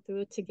all got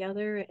through it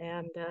together,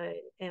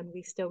 and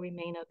we still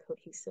remain a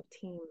cohesive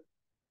team.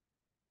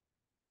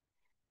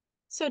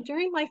 So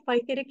during my Phi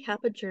Theta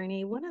Kappa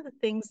journey, one of the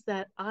things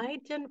that I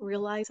didn't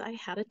realize I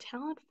had a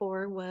talent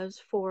for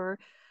was for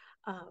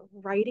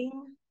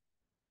writing,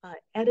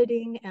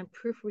 editing, and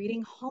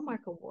proofreading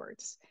Hallmark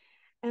Awards.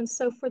 And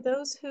so for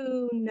those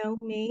who know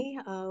me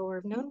or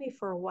have known me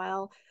for a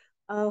while,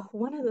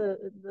 one of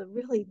the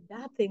really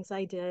bad things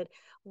I did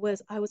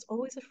was I was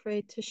always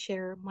afraid to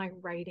share my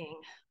writing.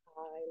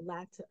 I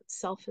lacked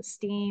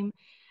self-esteem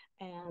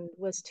and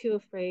was too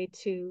afraid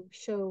to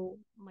show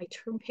my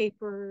term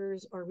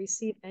papers or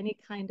receive any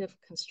kind of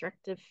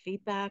constructive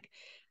feedback.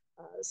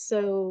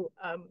 So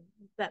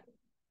that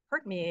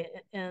hurt me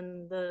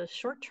in the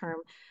short term.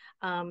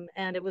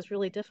 And it was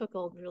really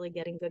difficult, really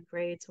getting good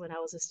grades when I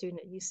was a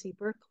student at UC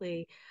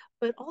Berkeley.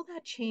 But all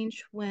that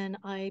changed when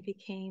I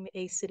became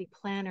a city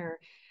planner.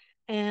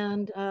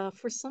 And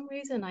for some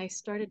reason, I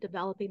started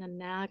developing a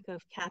knack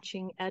of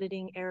catching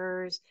editing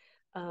errors,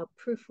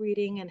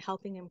 proofreading, and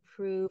helping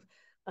improve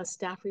a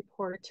staff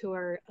report to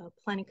our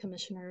planning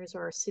commissioners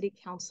or our city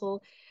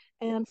council.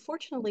 And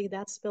fortunately,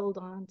 that spilled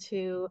on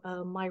to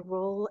my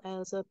role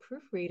as a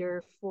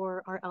proofreader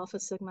for our Alpha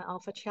Sigma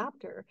Alpha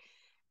chapter.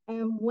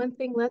 And one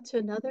thing led to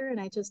another, and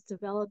I just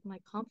developed my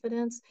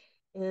confidence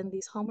in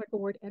these Hallmark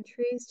Award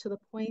entries to the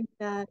point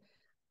that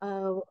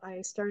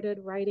I started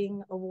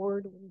writing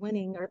award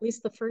winning, or at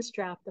least the first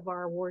draft of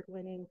our award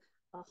winning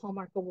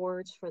Hallmark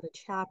Awards for the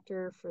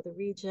chapter, for the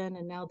region,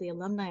 and now the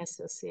Alumni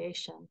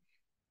Association.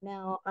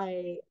 Now,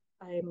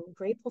 I'm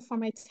grateful for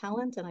my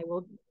talent, and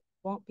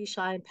won't be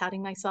shy in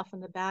patting myself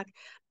on the back,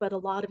 but a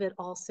lot of it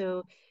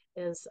also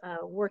is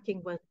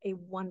working with a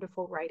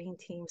wonderful writing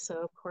team.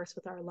 So, of course,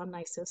 with our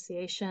Alumni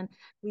Association,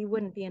 we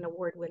wouldn't be an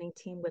award-winning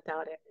team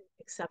without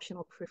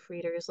exceptional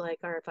proofreaders like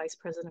our Vice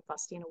President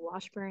Faustina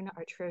Washburn,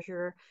 our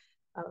Treasurer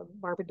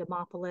Barbara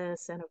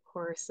Demopoulos, and of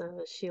course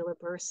Sheila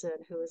Burson,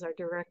 who is our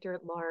Director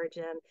at Large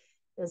and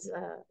is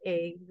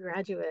a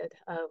graduate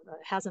of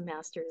has a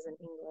master's in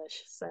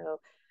English. So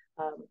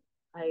um,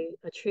 I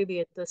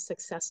attribute the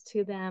success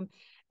to them.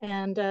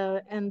 And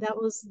that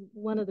was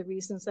one of the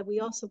reasons that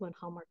we also won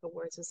Hallmark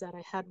Awards, is that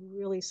I had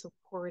really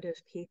supportive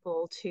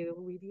people to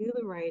review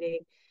the writing,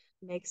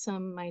 make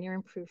some minor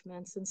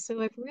improvements. And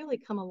so I've really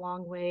come a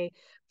long way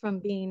from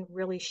being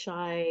really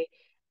shy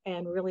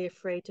and really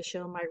afraid to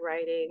show my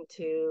writing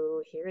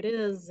to here it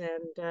is,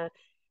 and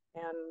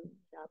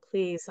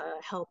please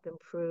help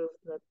improve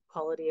the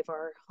quality of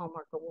our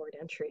Hallmark Award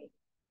entry.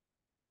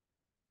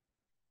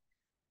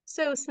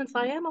 So since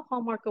I am a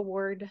Hallmark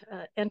Award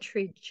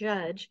entry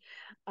judge,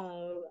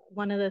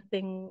 one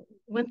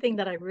thing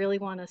that I really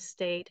want to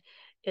state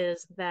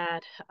is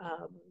that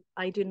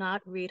I do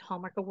not read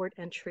Hallmark Award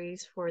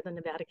entries for the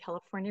Nevada,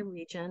 California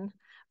region.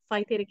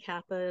 Phi Theta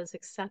Kappa is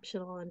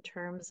exceptional in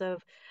terms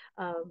of,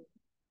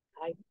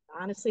 I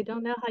honestly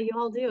don't know how you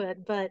all do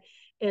it, but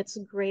it's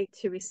great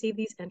to receive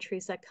these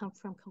entries that come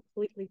from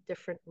completely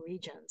different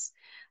regions.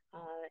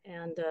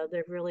 And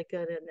they're really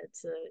good, and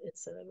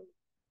it's a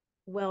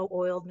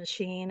well-oiled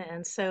machine.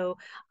 And so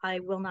I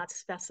will not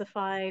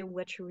specify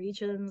which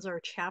regions or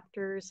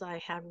chapters I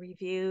have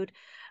reviewed,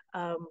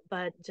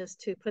 but just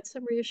to put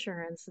some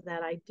reassurance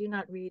that I do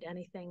not read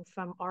anything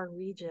from our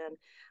region,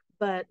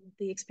 but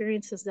the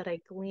experiences that I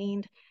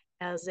gleaned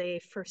as a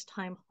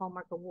first-time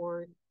Hallmark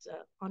Awards,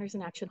 Honors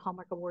in Action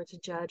Hallmark Awards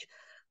judge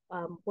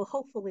will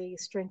hopefully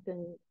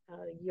strengthen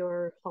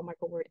your Hallmark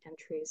Award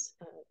entries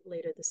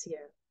later this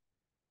year.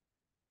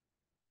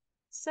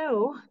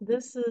 So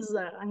this is,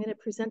 I'm going to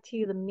present to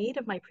you the meat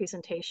of my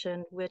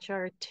presentation, which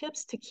are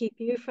tips to keep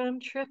you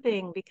from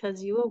tripping,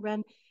 because you will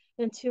run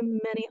into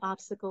many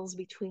obstacles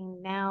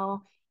between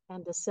now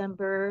and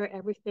December,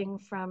 everything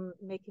from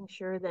making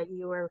sure that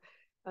you are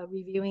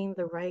reviewing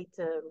the right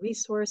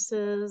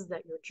resources,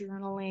 that you're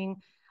journaling,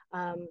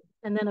 and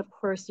then of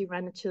course you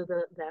run into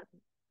that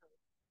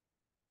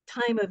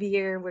time of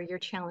year where you're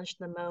challenged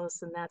the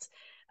most, and that's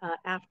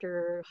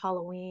after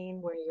Halloween,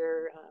 where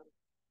you're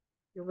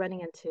running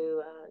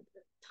into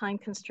time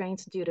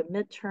constraints due to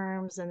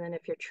midterms. And then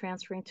if you're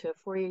transferring to a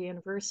four-year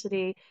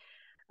university,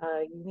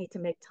 you need to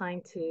make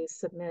time to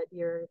submit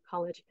your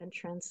college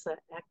entrance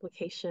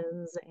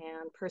applications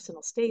and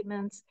personal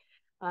statements.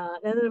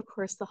 And then of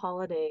course the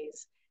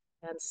holidays.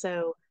 And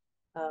so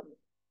um,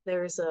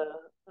 there's a,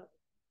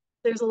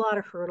 there's a lot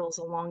of hurdles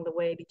along the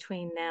way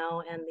between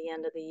now and the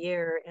end of the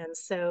year. And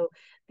so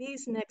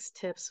these next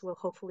tips will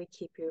hopefully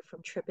keep you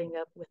from tripping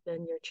up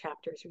within your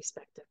chapter's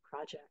respective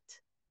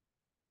project.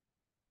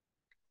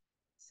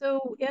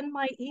 So in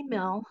my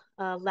email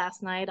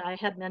last night, I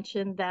had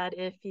mentioned that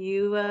if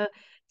you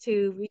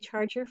to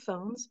recharge your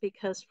phones,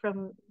 because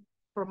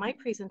for my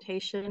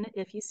presentation,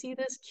 if you see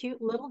this cute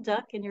little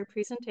duck in your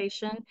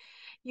presentation,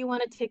 you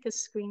want to take a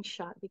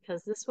screenshot,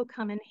 because this will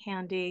come in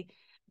handy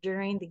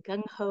during the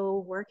gung ho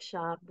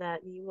workshop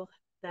that you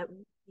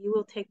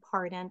will take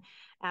part in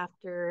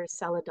after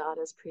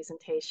Saladada's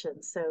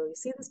presentation. So you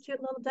see this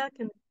cute little duck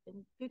in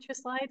future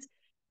slides?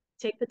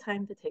 Take the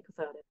time to take a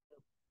photo.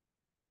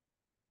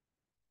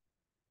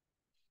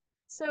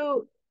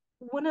 So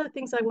one of the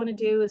things I want to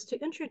do is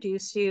to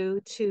introduce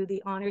you to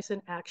the Honors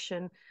in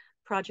Action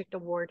Project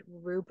Award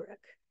rubric.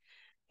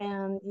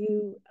 And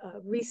you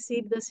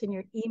received this in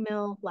your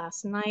email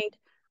last night.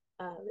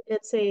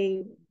 It's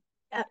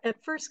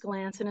at first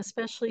glance, and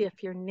especially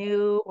if you're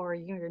new or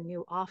you're a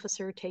new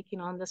officer taking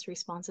on this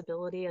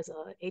responsibility as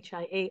a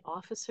HIA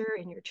officer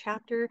in your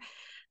chapter,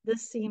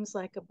 this seems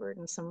like a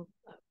burdensome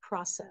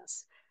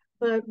process.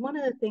 But one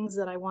of the things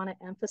that I want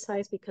to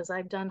emphasize, because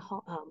I've done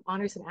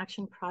Honors in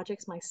Action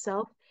projects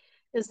myself,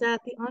 is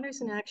that the Honors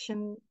in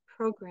Action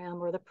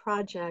program or the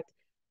project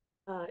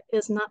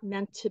is not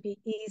meant to be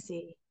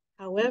easy.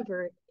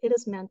 However, it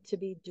is meant to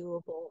be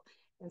doable.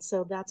 And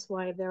so that's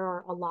why there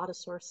are a lot of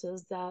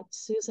sources that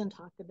Susan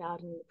talked about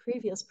in the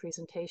previous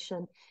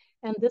presentation.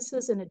 And this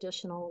is an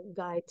additional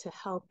guide to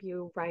help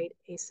you write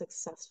a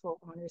successful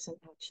Honors in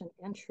Action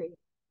entry.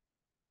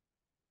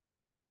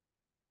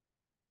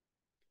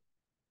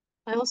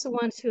 I also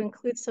want to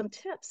include some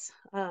tips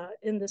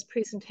in this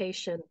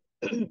presentation.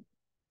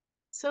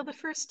 So the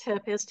first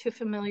tip is to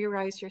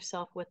familiarize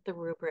yourself with the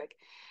rubric.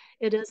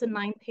 It is a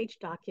 9-page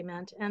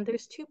document, and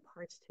there's 2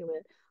 parts to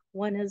it.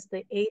 One is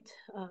the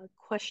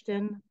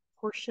 8-question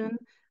portion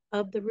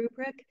of the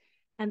rubric,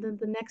 and then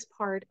the next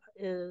part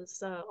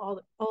is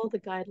all the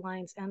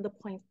guidelines and the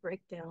point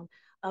breakdown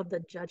of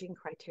the judging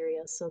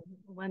criteria. So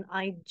when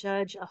I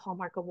judge a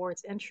Hallmark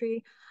Awards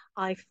entry,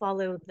 I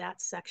follow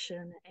that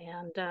section,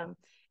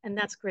 and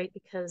that's great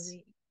because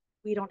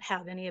we don't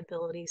have any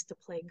abilities to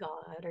play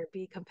God or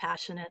be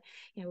compassionate.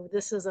 You know,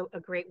 this is a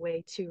great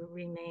way to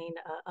remain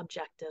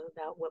objective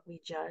about what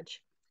we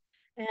judge.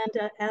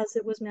 And as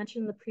it was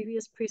mentioned in the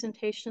previous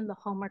presentation, the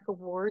Hallmark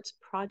Awards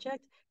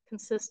project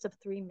consists of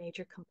 3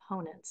 major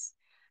components: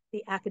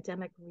 the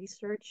academic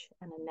research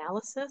and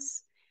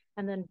analysis,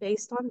 and then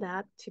based on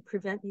that, to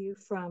prevent you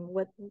from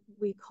what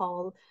we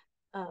call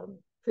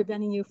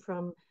preventing you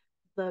from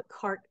the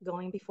cart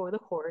going before the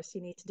horse,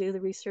 you need to do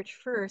the research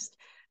first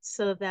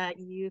so that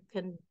you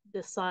can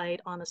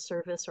decide on a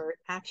service or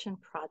action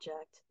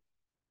project.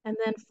 And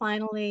then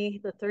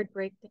finally, the third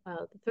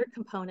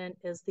component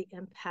is the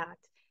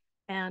impact.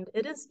 And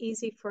it is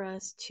easy for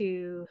us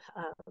to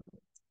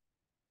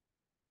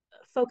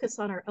focus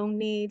on our own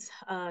needs,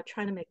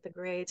 trying to make the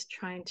grades,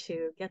 trying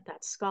to get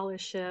that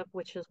scholarship,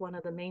 which is one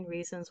of the main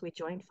reasons we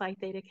joined Phi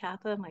Theta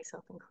Kappa,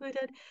 myself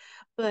included,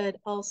 but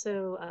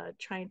also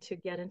trying to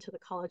get into the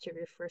college of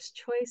your first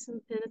choice. And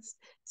it's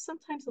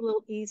sometimes a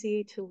little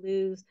easy to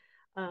lose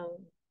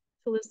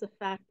the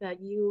fact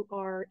that you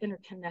are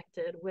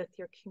interconnected with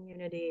your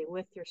community,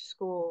 with your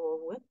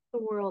school, with the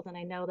world. And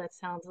I know that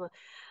sounds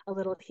a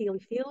little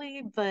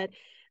feely-feely, but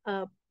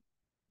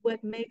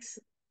what makes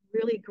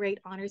really great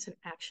Honors in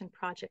Action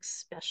projects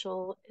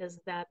special is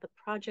that the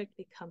project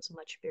becomes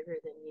much bigger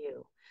than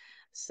you.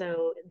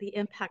 So the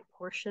impact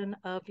portion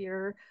of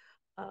your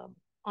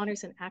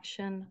Honors in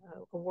Action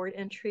award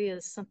entry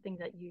is something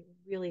that you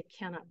really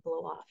cannot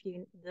blow off.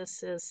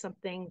 This is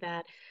something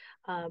that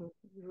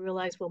you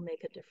realize will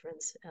make a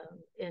difference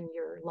in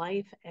your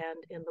life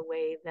and in the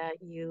way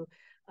that you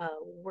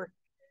work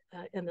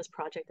in this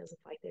project as a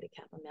Phi Theta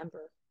Kappa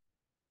member.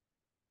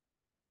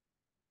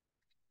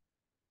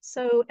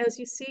 So as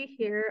you see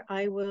here,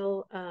 I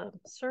will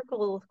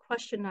circle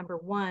question number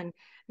 1.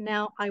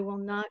 Now, I will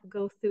not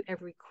go through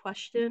every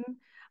question,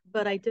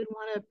 but I did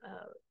want to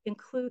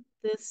include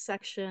this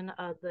section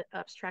of the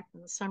abstract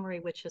and the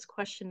summary, which is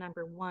question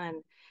number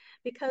 1,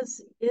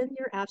 because in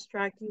your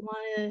abstract, you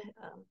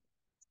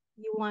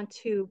want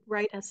to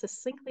write as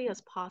succinctly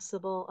as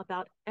possible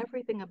about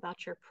everything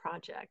about your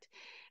project.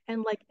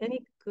 And like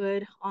any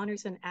good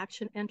Honors in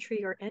Action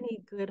entry or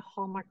any good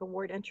Hallmark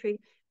Award entry,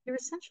 you're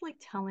essentially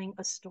telling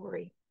a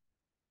story.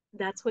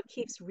 That's what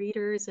keeps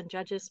readers and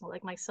judges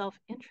like myself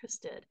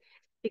interested,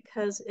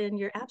 because in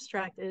your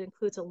abstract, it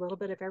includes a little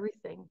bit of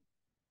everything.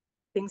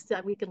 Things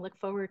that we can look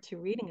forward to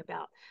reading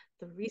about: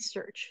 the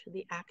research,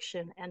 the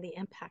action, and the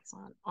impacts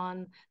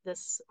on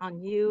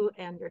you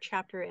and your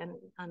chapter and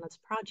on this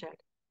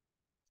project.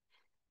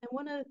 And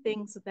one of the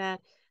things that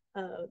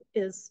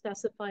is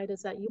specified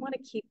is that you want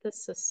to keep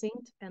this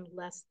succinct and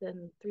less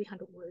than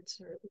 300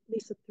 words, or at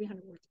least a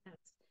 300 words max.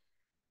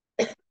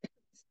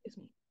 Excuse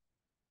me.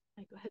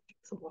 I go ahead and drink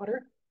some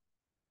water.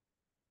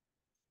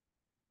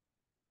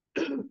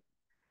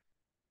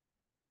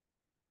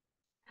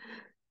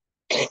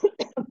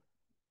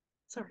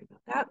 Sorry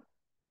about that.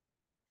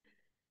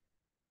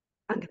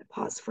 I'm going to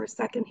pause for a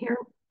second here.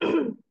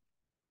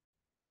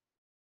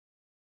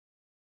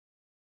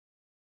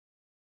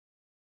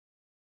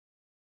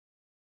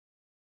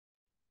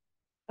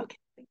 Okay,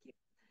 thank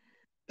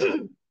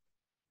you.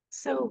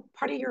 So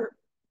part of your,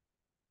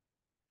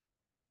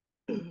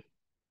 hang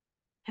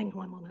on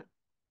one moment.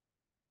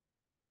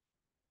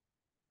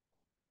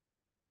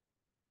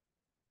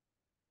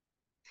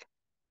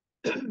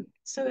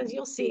 So as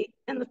you'll see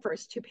in the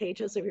first 2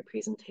 pages of your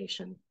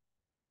presentation,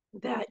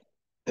 that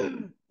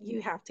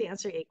you have to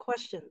answer 8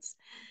 questions,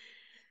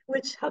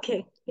 which,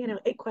 okay,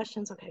 8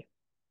 questions, okay.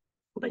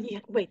 But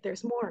wait,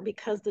 there's more,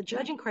 because the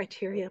judging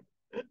criteria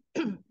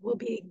will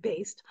be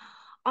based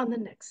on the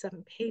next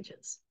 7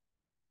 pages.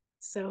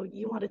 So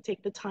you want to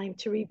take the time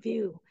to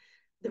review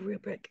the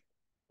rubric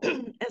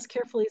as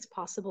carefully as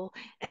possible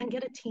and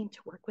get a team to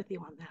work with you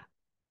on that.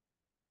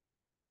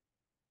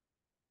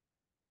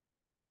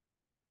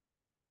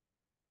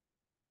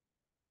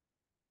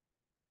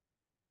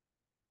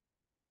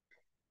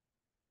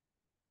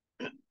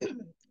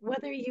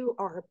 Whether you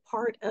are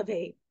part of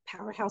a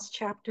powerhouse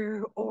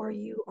chapter or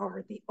you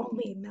are the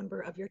only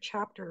member of your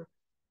chapter,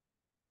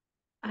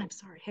 I'm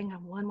sorry, hang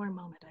on one more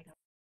moment.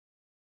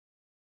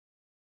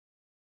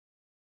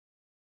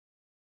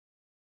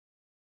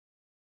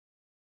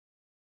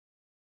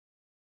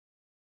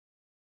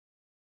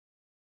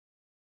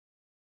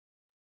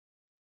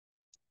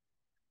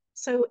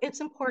 So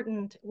it's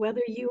important,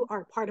 whether you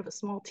are part of a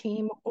small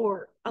team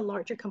or a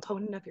larger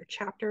component of your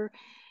chapter,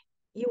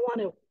 you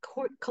want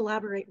to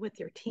collaborate with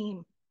your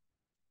team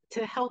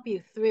to help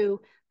you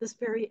through this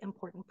very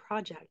important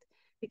project,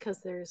 because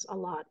there's a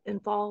lot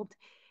involved.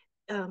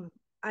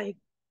 I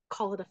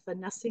call it a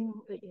finessing.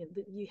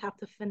 You have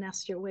to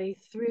finesse your way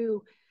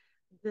through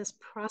this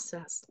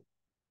process.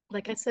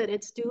 Like I said,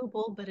 it's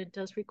doable, but it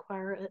does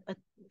require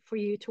for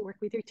you to work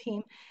with your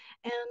team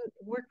and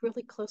work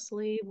really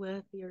closely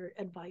with your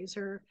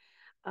advisor,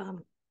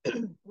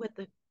 with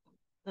the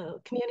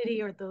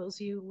community or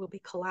those you will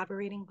be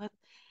collaborating with,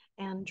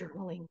 and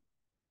journaling.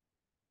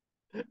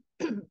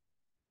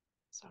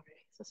 Sorry,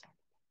 so sorry.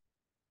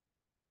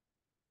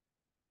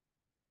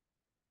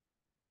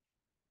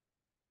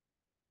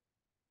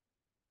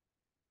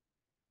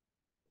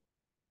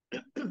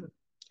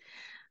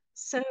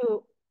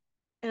 So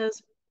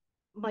as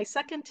my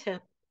second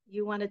tip,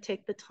 you want to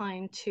take the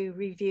time to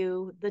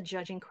review the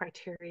judging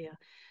criteria.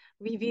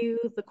 Review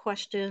the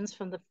questions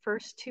from the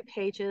first 2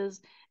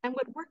 pages. And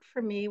what worked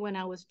for me when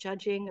I was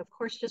judging, of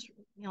course, just,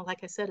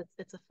 like I said,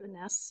 it's a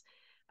finesse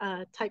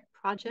type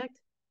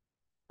project.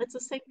 It's the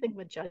same thing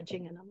with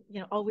judging, and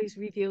I'm, always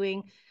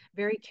reviewing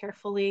very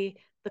carefully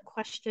the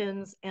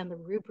questions and the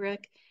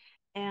rubric.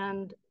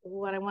 And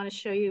what I want to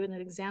show you in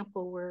an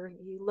example where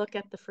you look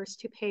at the first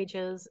 2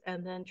 pages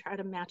and then try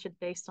to match it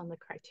based on the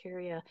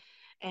criteria,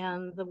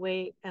 and the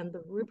way and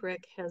the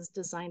rubric has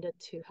designed it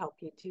to help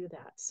you do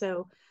that.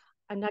 So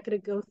I'm not going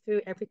to go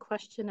through every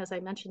question as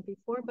I mentioned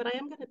before, but I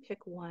am going to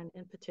pick one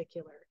in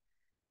particular.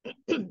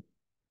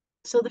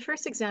 So the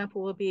first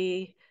example will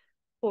be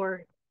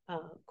for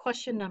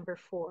question number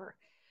 4,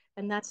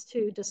 and that's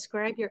to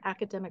describe your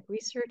academic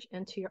research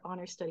into your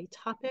honor study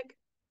topic,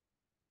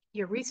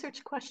 your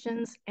research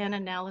questions and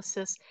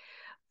analysis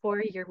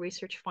for your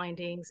research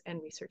findings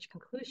and research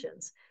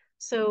conclusions.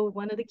 So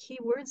one of the key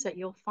words that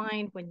you'll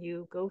find when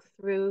you go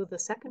through the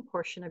second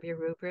portion of your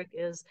rubric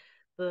is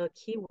the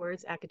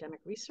keywords academic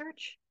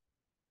research,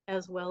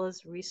 as well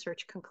as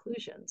research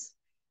conclusions.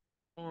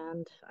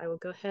 And I will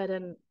go ahead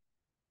and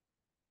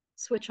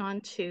switch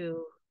on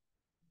to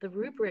the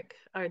rubric,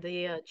 or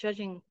the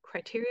judging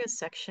criteria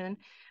section,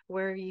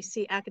 where you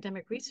see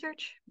academic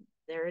research.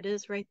 There it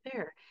is right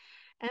there.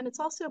 And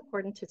it's also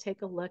important to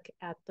take a look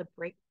at the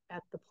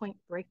point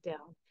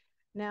breakdown.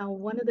 Now,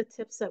 one of the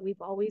tips that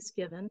we've always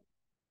given,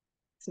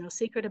 it's no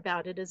secret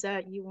about it, is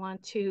that you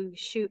want to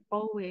shoot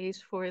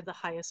always for the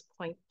highest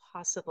point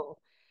possible.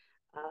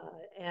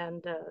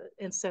 And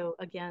so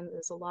again,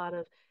 there's a lot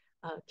of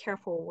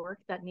careful work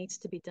that needs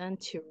to be done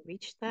to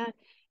reach that.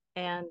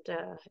 And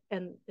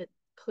it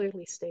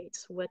clearly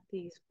states what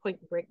these point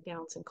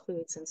breakdowns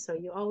includes. And so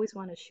you always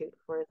want to shoot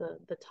for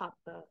the top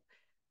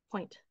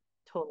point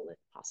total if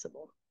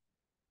possible.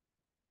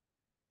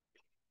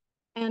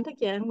 And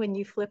again, when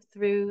you flip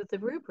through the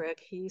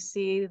rubric, you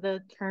see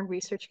the term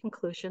research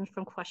conclusion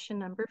from question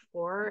number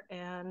 4,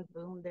 and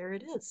boom, there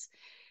it is.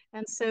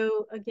 And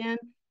so again,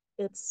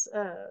 it's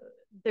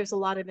there's a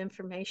lot of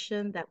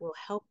information that will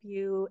help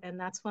you, and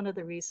that's one of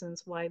the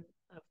reasons why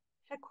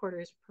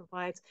headquarters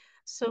provides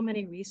so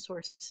many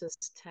resources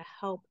to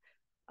help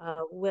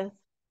with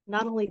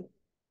not only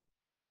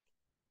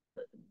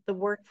the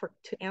work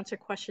to answer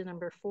question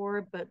number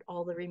 4, but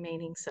all the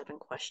remaining 7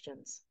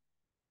 questions.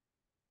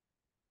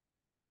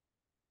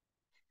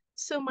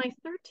 So my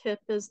third tip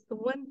is the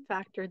one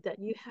factor that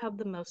you have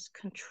the most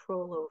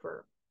control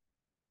over,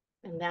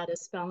 and that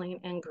is spelling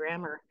and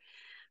grammar.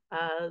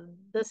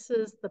 This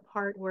is the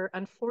part where,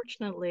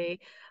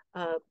 unfortunately,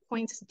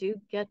 points do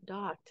get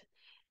docked.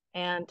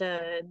 And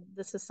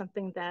this is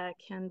something that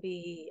can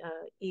be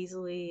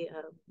easily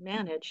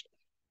managed.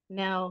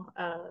 Now,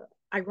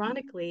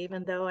 ironically,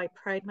 even though I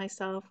pride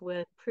myself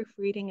with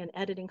proofreading and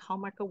editing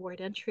Hallmark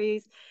Award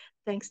entries,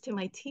 thanks to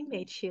my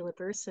teammate Sheila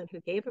Burson, who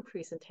gave a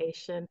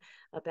presentation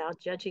about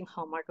judging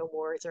Hallmark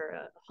Awards,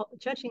 or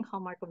judging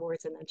Hallmark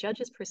Awards in a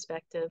judge's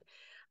perspective,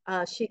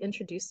 she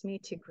introduced me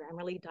to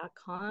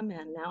Grammarly.com,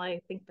 and now I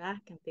think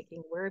back and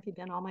thinking, where have you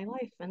been all my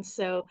life? And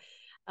so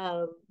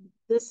Uh,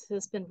 this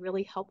has been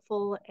really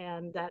helpful,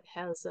 and that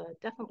has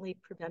definitely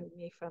prevented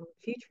me from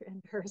future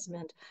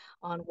embarrassment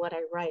on what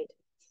I write.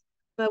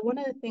 But one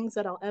of the things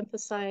that I'll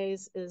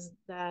emphasize is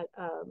that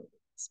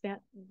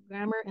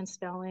grammar and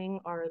spelling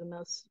are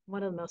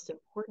one of the most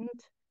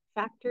important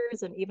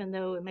factors. And even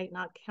though it might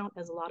not count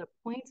as a lot of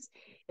points,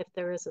 if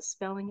there is a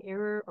spelling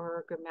error or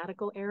a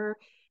grammatical error,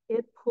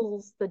 it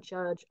pulls the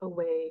judge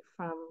away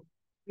from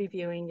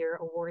reviewing your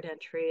award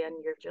entry,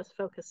 and you're just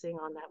focusing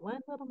on that one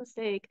little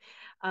mistake.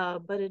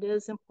 But it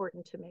is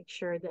important to make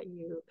sure that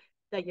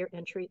your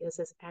entry is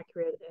as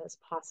accurate as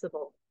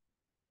possible.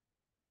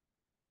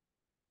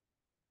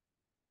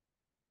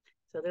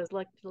 So there's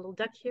like a little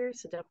duck here,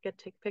 so don't forget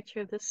to take a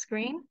picture of this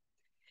screen.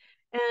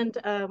 And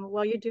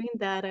while you're doing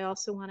that, I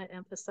also want to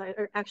emphasize,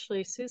 or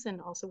actually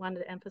Susan also wanted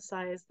to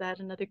emphasize that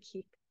another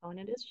key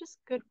component is just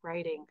good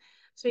writing.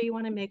 So you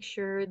want to make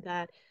sure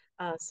that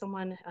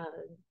someone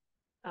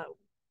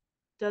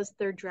does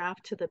their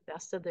draft to the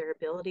best of their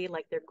ability,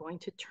 like they're going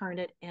to turn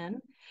it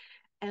in,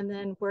 and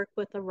then work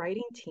with a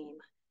writing team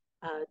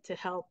to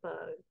help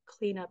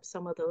clean up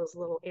some of those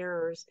little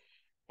errors.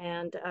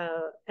 And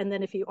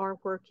then if you are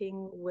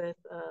working with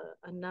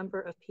a number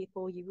of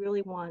people, you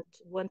really want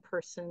one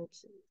person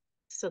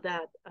so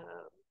that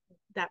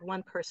that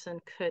one person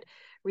could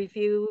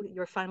review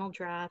your final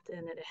draft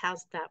and it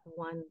has that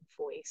one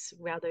voice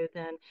rather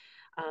than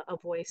a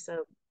voice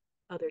of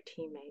other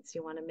teammates.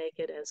 You want to make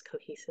it as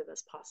cohesive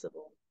as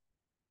possible.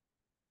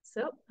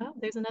 So, oh,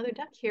 there's another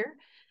duck here.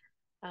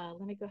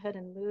 Let me go ahead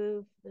and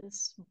move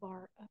this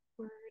bar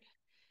upward.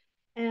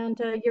 And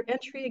your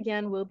entry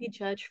again will be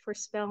judged for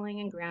spelling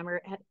and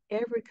grammar at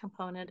every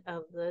component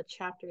of the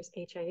chapter's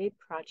HIA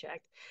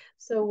project.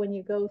 So when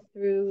you go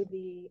through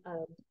the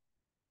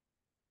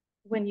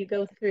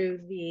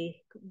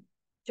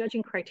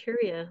judging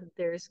criteria,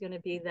 there's going to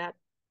be that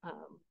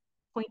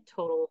point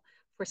total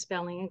for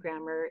spelling and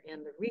grammar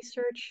in the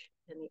research,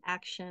 in the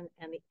action,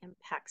 and the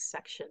impact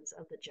sections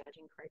of the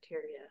judging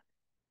criteria.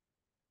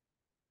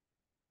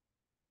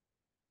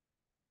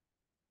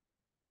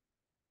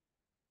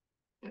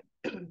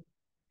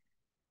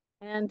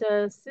 And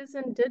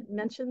Susan did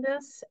mention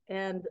this,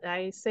 and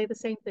I say the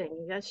same thing.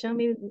 You guys show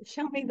me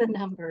the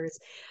numbers.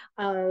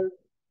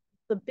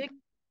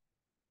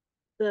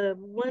 The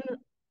one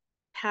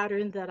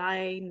pattern that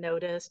I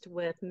noticed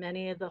with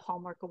many of the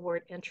Hallmark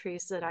Award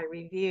entries that I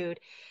reviewed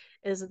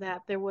is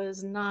that there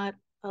was not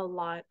a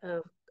lot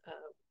of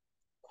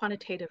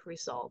quantitative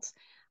results,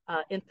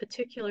 in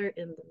particular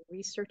in the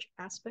research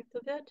aspect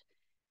of it.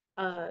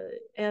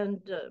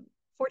 And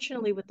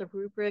fortunately, with the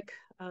rubric,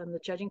 the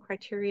judging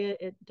criteria,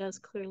 it does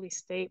clearly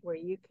state where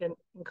you can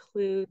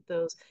include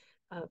those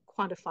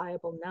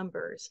quantifiable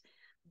numbers.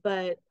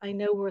 But I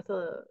know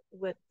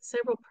with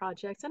several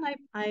projects, and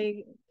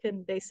I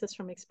can base this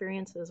from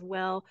experience as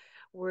well,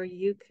 where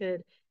you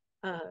could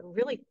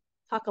really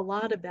talk a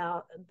lot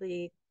about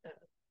the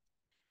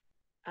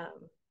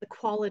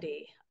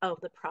quality of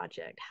the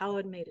project, how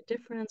it made a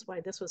difference,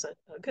 why this was a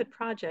good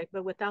project,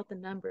 but without the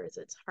numbers,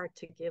 it's hard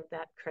to give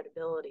that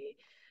credibility.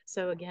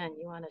 So again,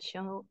 you want to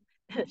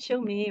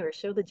show me or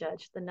show the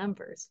judge the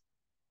numbers.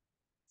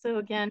 So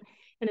again,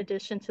 in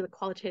addition to the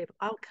qualitative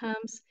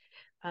outcomes,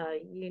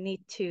 you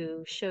need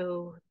to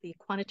show the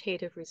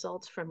quantitative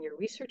results from your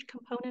research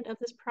component of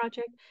this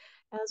project,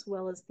 as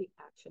well as the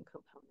action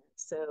component.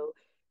 So,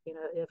 you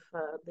know, if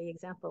the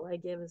example I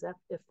give is that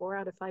if 4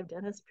 out of 5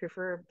 dentists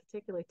prefer a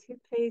particular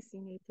toothpaste,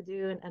 you need to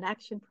do an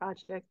action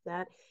project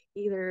that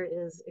either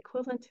is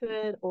equivalent to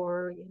it,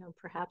 or, you know,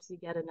 perhaps you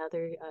get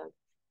another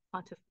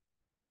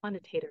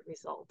quantitative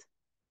result.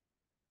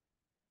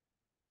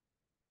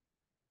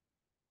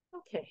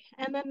 Okay,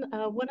 and then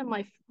one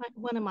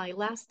of my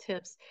last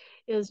tips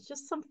is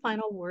just some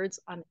final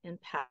words on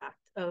impact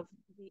of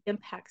the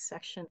impact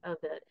section of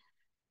it.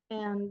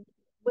 And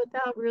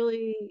without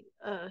really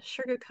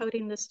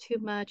sugarcoating this too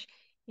much,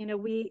 you know,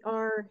 we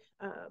are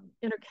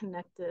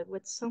interconnected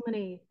with so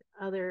many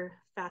other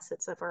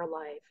facets of our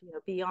life, you know,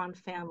 beyond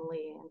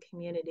family and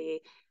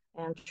community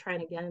and trying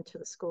to get into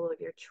the school of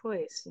your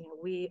choice. You know,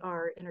 we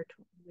are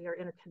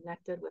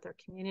interconnected with our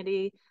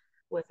community,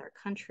 with our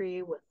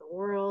country, with the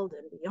world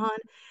and beyond.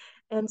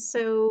 And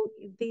so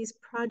these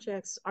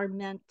projects are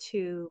meant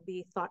to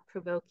be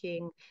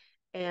thought-provoking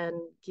and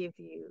give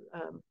you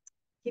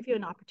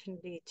an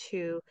opportunity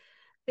to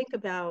think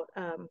about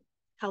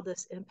how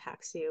this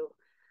impacts you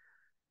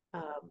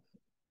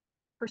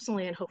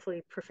personally and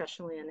hopefully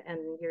professionally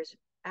and years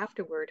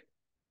afterward.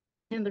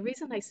 And the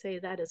reason I say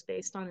that is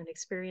based on an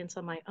experience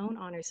on my own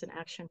Honors in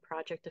Action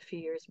project a few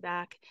years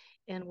back,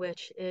 in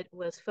which it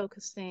was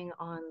focusing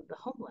on the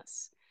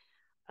homeless.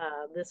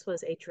 This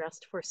was a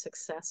Dressed for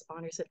Success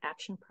Honors in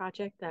Action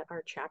project that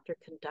our chapter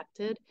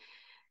conducted.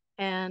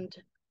 And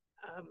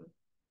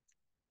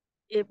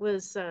it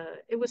was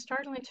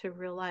startling to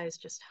realize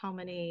just how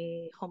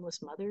many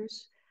homeless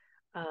mothers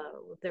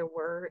there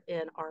were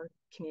in our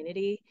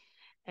community,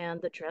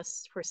 and the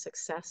Dress for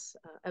Success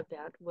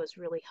event was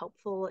really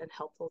helpful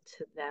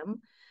to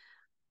them.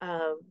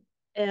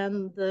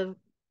 And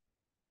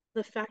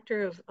the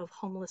factor of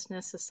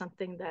homelessness is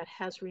something that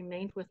has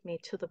remained with me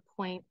to the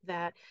point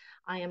that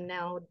I am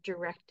now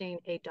directing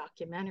a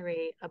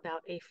documentary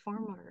about a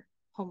former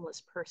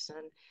homeless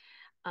person.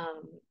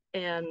 Um,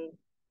 and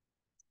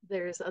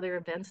there's other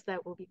events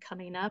that will be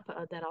coming up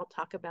that I'll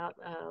talk about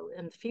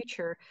in the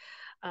future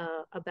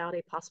about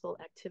a possible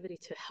activity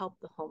to help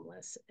the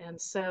homeless. And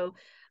so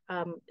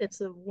it's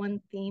a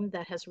one theme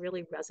that has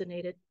really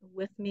resonated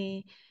with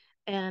me.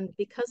 And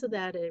because of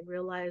that, I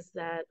realized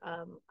that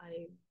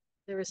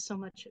there is so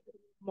much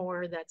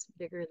more that's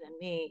bigger than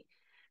me.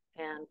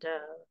 And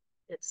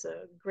it's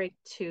great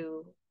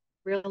to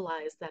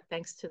realize that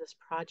thanks to this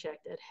project,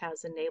 it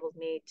has enabled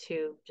me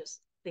to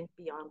just think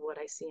beyond what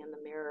I see in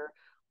the mirror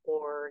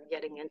or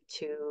getting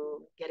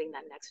into getting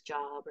that next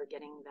job or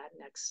getting that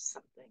next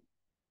something.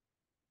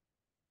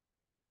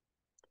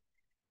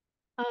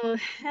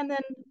 And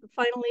then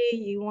finally,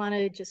 you want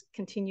to just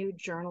continue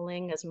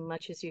journaling as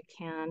much as you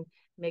can.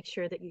 Make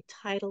sure that you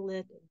title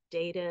it,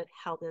 date it,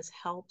 how this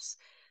helps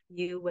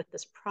you with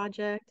this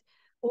project,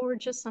 or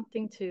just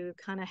something to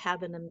kind of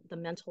have in the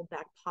mental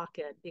back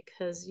pocket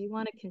because you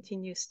want to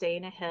continue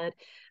staying ahead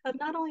of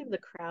not only the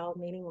crowd,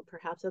 meaning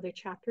perhaps other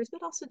chapters,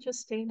 but also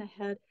just staying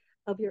ahead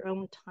of your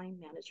own time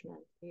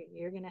management.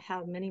 You're going to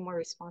have many more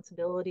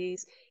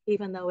responsibilities,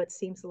 even though it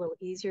seems a little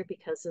easier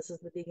because this is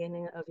the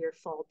beginning of your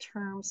fall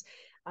terms.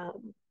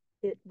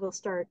 It will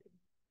start,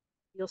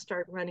 you'll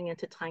start running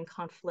into time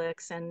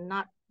conflicts and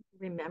not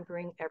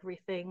remembering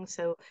everything.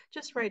 So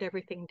just write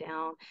everything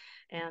down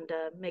and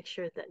make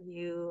sure that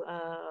you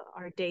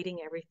are dating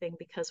everything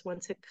because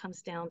once it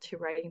comes down to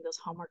writing those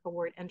Hallmark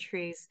Award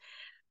entries,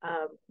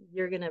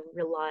 you're going to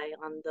rely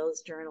on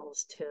those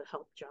journals to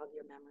help jog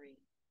your memory.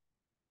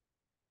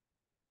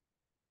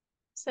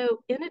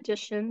 So in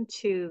addition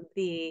to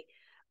the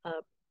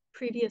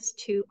previous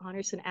two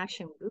Honors in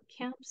Action boot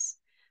camps,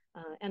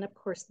 and of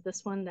course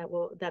this one that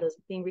is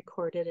being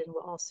recorded and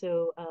will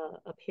also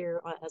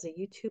appear as a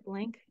YouTube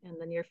link in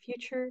the near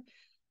future,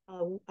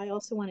 I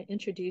also want to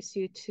introduce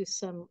you to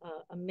some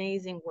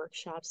amazing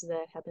workshops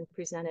that have been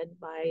presented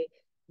by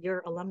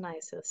your alumni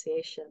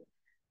association.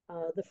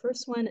 The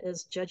first one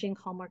is judging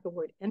Hallmark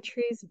Award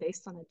entries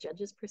based on a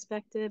judge's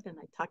perspective, and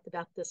I talked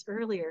about this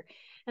earlier.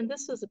 And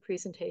this was a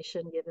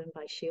presentation given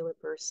by Sheila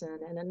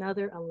Burson and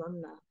another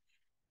alumna.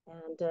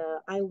 And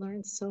I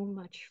learned so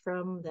much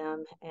from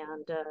them,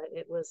 and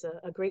it was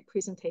a great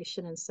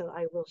presentation. And so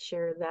I will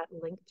share that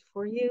link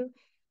for you,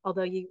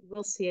 although you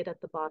will see it at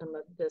the bottom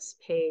of this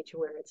page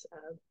where it's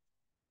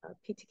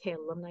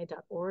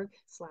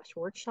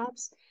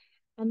ptkalumni.org/workshops.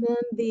 And then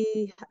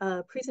the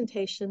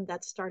presentation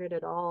that started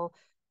it all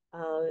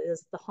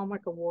is the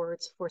Hallmark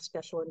Awards for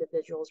Special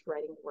Individuals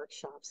Writing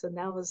Workshops. And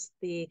that was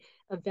the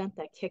event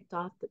that kicked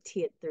off the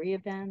T at 3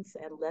 events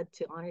and led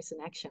to Honors in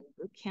Action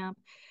Boot Camp,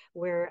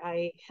 where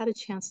I had a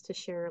chance to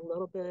share a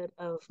little bit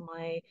of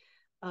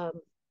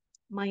um,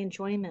 my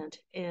enjoyment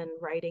in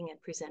writing and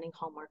presenting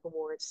Hallmark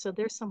Awards. So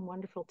there's some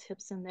wonderful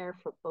tips in there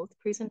for both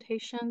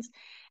presentations,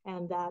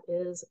 and that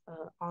is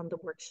on the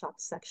workshop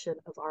section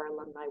of our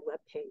alumni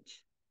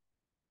webpage.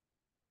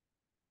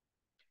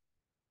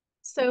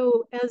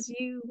 So as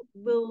you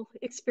will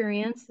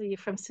experience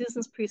from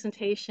Susan's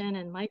presentation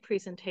and my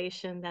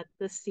presentation that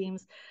this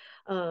seems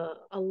a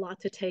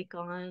lot to take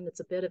on. It's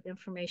a bit of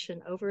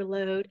information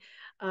overload,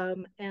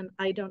 and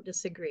I don't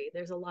disagree.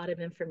 There's a lot of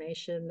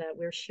information that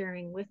we're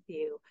sharing with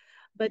you,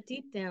 but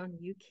deep down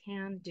you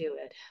can do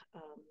it.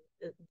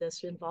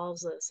 This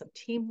involves some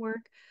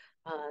teamwork,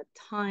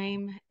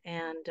 time,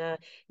 and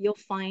you'll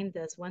find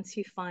that once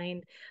you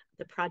find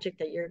the project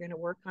that you're going to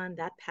work on,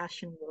 that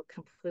passion will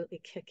completely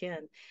kick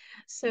in.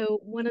 So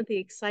one of the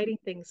exciting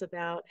things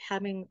about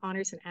having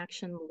Honors in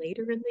Action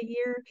later in the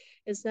year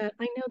is that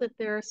I know that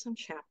there are some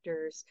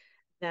chapters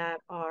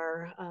that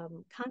are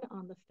kind of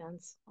on the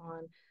fence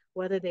on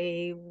whether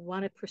they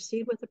want to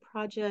proceed with the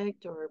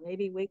project or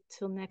maybe wait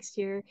till next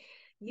year.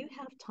 You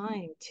have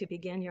time to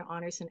begin your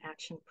Honors in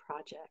Action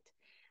project.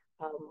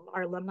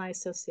 Our Alumni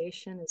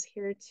Association is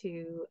here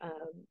to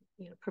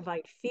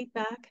provide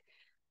feedback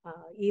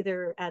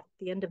either at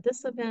the end of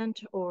this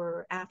event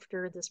or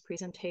after this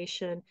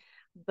presentation.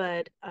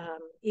 But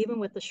even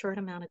with the short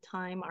amount of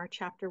time, our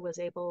chapter was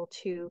able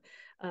to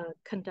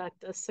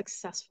conduct a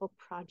successful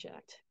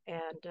project.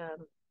 And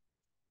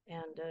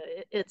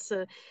it's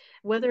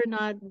whether or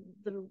not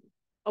the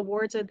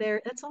awards are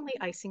there, that's only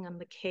icing on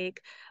the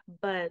cake.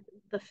 But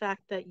the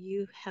fact that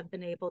you have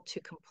been able to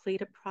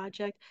complete a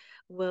project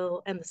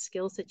and the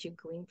skills that you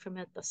glean from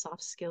it, the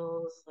soft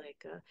skills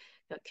like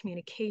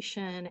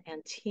communication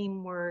and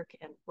teamwork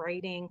and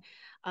writing,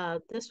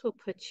 this will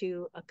put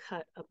you a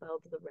cut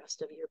above the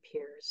rest of your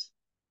peers.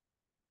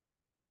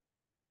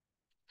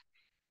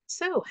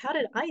 So how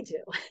did I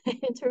do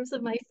in terms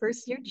of my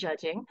first year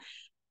judging?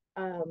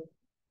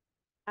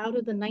 Out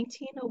of the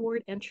 19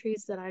 award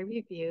entries that I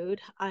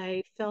reviewed,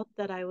 I felt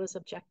that I was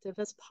objective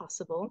as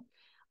possible.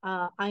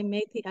 I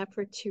made the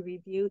effort to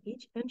review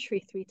each entry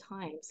 3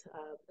 times.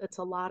 It's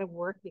a lot of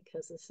work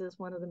because this is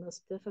one of the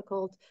most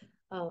difficult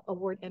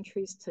award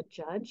entries to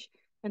judge.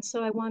 And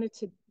so I wanted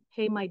to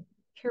pay my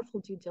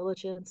careful due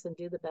diligence and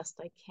do the best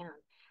I can.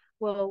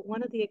 Well,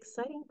 one of the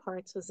exciting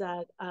parts was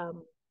that,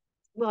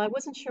 well, I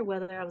wasn't sure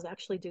whether I was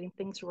actually doing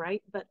things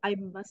right, but I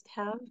must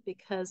have,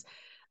 because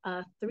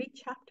 3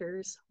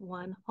 chapters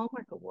won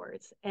Hallmark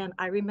Awards. And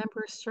I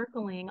remember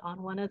circling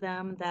on one of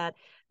them that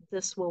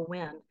this will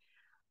win.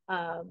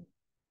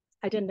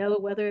 I didn't know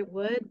whether it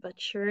would, but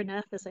sure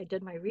enough, as I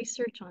did my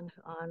research on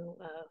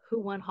who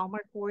won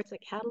Hallmark Awards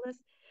at Catalyst,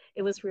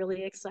 it was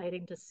really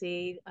exciting to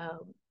see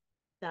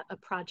that a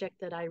project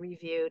that I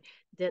reviewed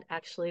did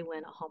actually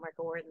win a Hallmark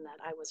Award, and that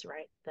I was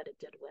right, that it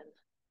did win.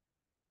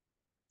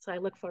 So I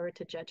look forward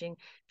to judging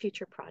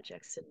future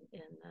projects in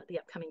the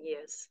upcoming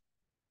years.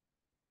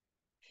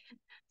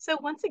 So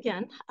once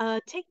again,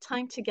 take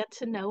time to get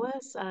to know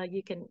us.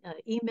 You can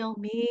email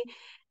me,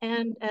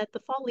 and at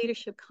the Fall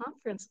Leadership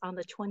Conference on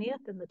the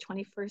 20th and the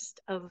 21st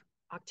of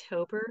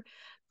October,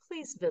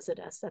 please visit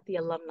us at the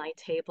alumni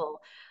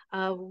table.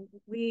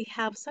 We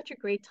have such a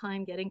great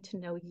time getting to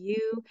know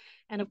you,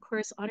 and of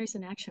course, Honors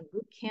in Action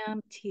Boot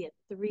Camp, Tea at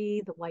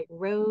 3, the White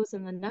Rose,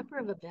 and the number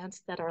of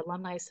events that our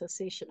Alumni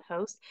Association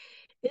hosts.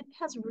 It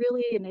has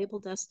really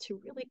enabled us to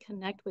really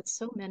connect with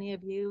so many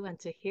of you and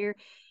to hear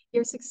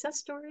your success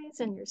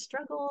stories and your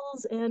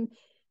struggles, and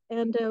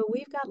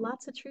we've got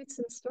lots of treats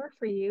in store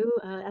for you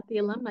at the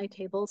alumni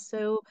table.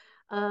 So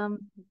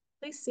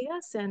please see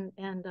us,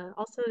 and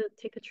also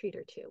take a treat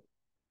or two.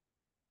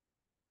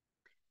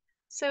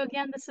 So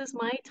again, this is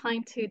my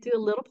time to do a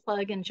little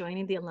plug in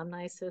joining the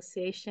Alumni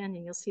Association,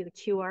 and you'll see the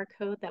QR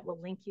code that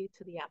will link you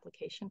to the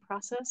application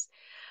process.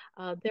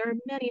 There are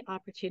many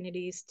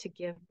opportunities to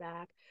give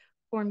back.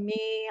 For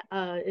me,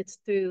 it's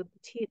through the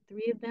Tea at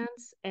 3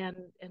 events, and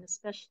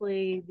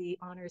especially the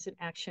Honors in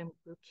Action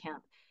Boot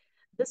Camp.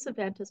 This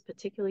event is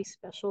particularly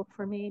special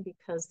for me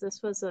because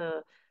this was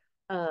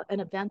an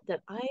event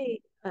that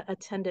I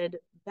attended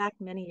back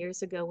many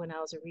years ago when I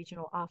was a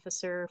regional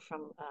officer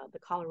from the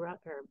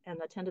Colorado, and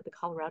attended the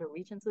Colorado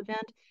Regions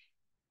event.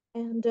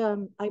 And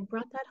I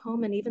brought that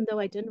home, and even though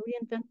I didn't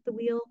reinvent the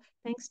wheel,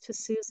 thanks to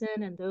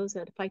Susan and those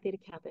at Phi Theta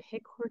Kappa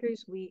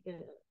headquarters, we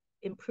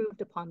improved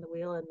upon the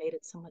wheel and made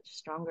it so much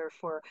stronger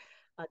for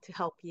to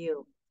help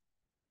you.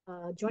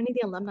 Joining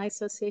the Alumni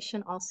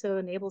Association also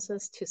enables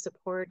us to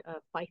support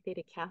Phi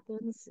Theta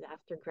Kappans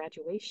after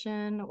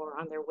graduation, or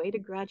on their way to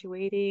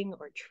graduating,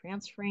 or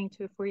transferring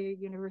to a four-year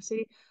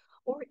university,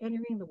 or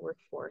entering the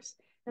workforce.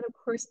 And of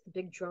course, the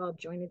big draw of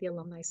joining the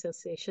Alumni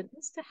Association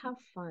is to have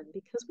fun,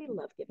 because we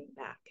love giving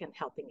back and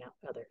helping out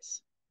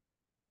others.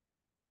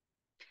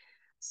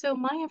 So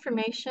my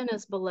information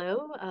is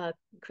below,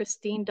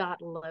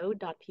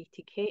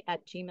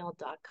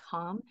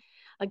 christine.low.ptk@gmail.com.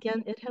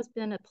 Again, it has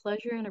been a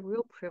pleasure and a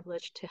real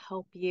privilege to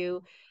help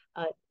you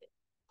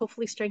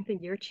hopefully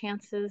strengthen your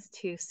chances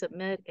to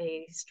submit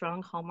a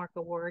strong Hallmark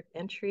Award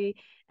entry.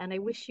 And I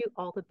wish you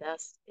all the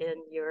best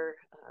in your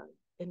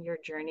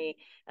journey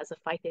as a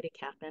Phi Theta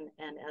Kappan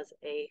and as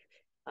a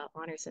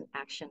Honors in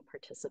Action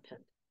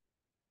participant.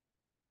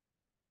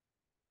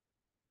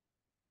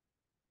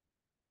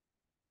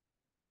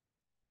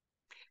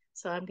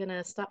 So I'm going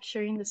to stop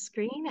sharing the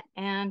screen,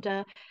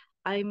 and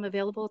I'm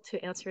available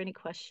to answer any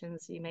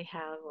questions you may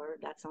have, or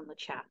that's on the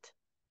chat.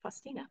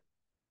 Faustina.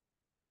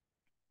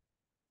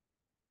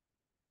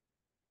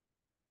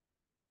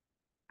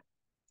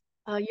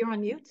 You're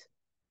on mute.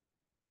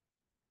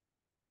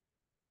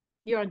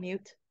 You're on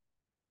mute.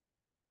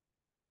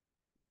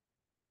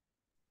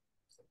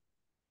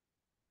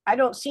 I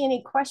don't see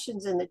any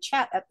questions in the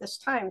chat at this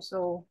time,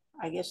 so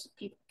I guess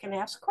people can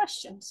ask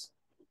questions.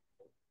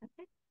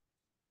 Okay.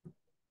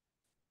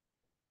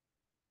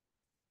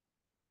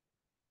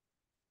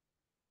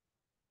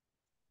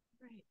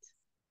 Great.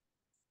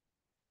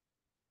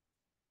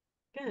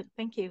 Good.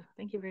 Thank you.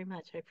 Thank you very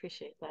much. I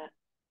appreciate that.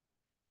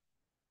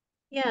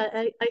 Yeah,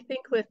 I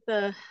think with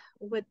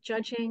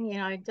judging, you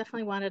know, I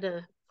definitely wanted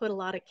to put a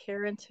lot of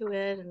care into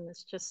it, and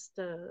it's just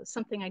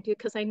something I do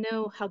because I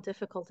know how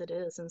difficult it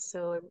is. And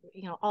so,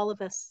 you know, all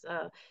of us,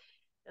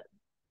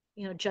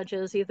 you know,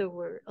 judges, either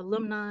we're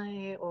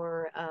alumni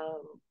or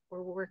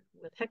work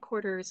with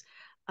headquarters,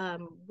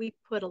 we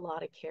put a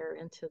lot of care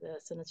into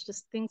this, and it's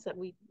just things that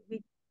we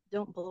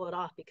don't blow it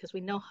off, because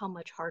we know how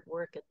much hard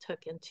work it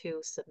took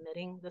into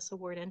submitting this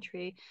award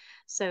entry.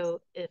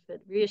 So if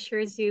it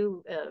reassures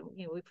you,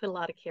 you know, we put a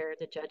lot of care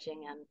into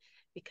judging, and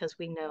because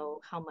we know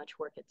how much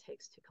work it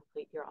takes to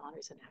complete your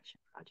Honors in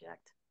Action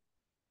project.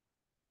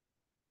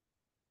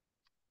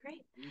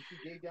 Great. You see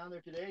Gabe down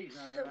there today? He's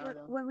not So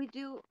around. when we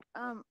do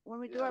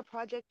our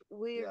project,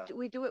 we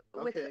do it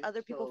with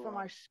other people from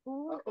our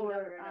school,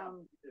 or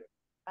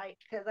I'm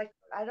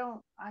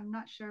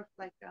not sure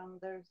if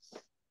there's,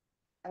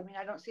 I mean,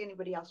 I don't see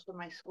anybody else from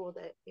my school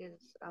that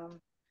is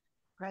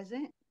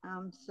present.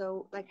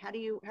 So like, how do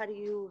you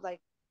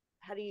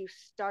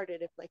start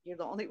it if you're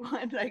the only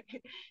one?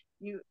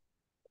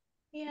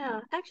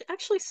 Yeah,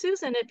 actually,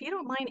 Susan, if you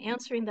don't mind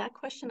answering that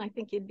question, I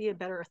think you'd be a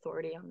better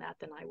authority on that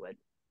than I would.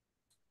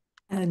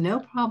 No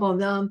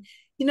problem.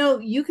 You know,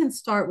 you can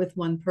start with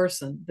one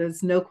person.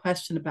 There's no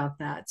question about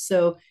that.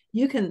 So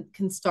you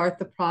can start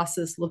the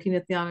process looking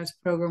at the honors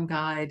program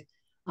guide,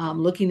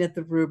 looking at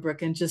the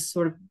rubric and just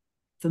sort of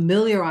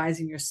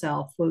familiarizing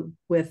yourself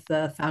with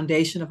the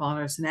foundation of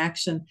honors in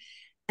action.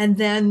 And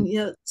then,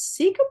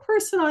 seek a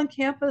person on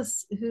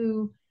campus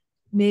who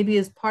maybe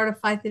is part of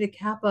Phi Theta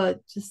Kappa,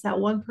 just that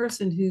one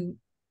person who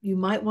you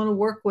might want to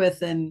work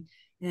with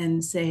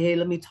and say, hey,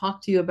 let me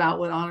talk to you about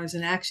what honors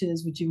in action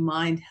is. Would you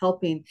mind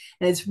helping?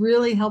 And it's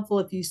really helpful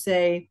if you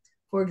say,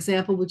 for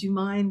example, would you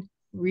mind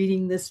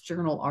reading this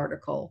journal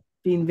article?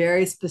 Being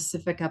very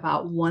specific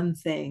about one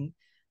thing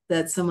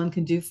that someone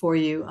can do for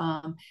you,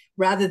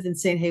 rather than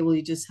saying, hey, will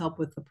you just help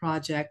with the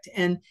project?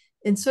 And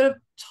sort of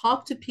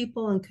talk to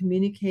people and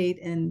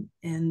communicate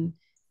and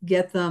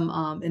get them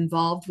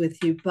involved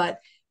with you. But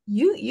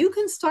you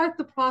can start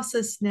the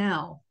process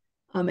now,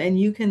 and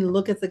you can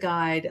look at the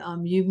guide.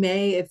 You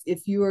may,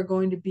 if you are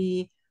going to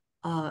be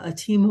a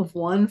team of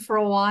one for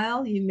a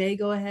while, you may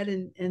go ahead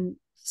and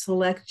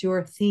select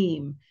your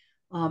theme,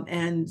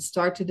 and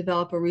start to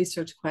develop a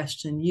research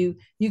question.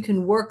 You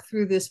can work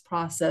through this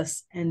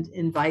process and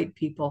invite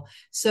people.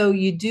 So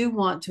you do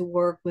want to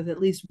work with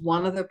at least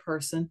one other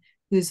person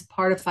who's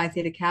part of Phi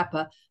Theta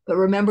Kappa. But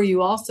remember,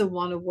 you also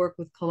want to work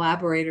with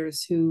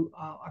collaborators who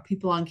are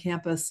people on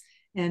campus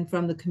and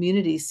from the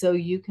community. So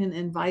you can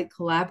invite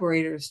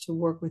collaborators to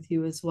work with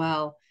you as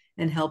well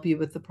and help you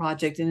with the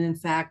project. And in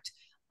fact,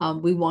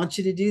 we want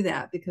you to do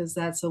that because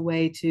that's a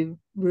way to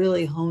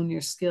really hone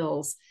your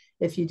skills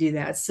if you do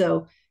that.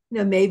 So,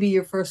 maybe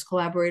your first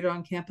collaborator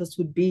on campus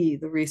would be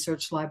the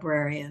research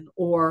librarian,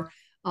 or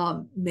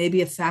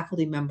maybe a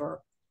faculty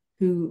member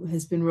who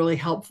has been really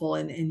helpful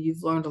and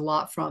you've learned a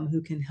lot from,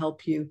 who can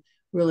help you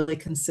really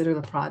consider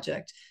the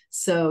project.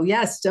 So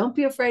yes, don't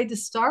be afraid to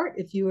start.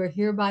 If you are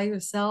here by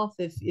yourself,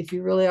 if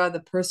you really are the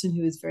person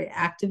who is very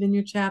active in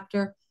your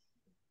chapter,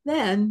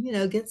 then,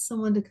 get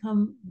someone to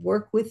come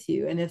work with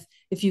you. And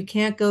if you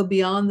can't go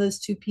beyond those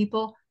two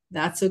people,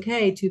 that's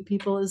okay. Two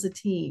people is a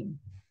team.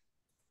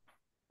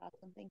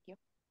 Awesome, thank you.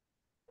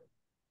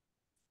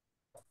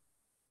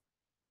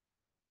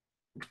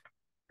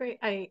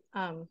 Great.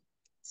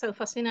 So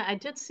Faustina, I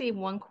did see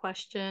one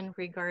question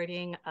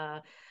regarding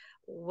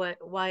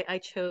why I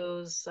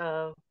chose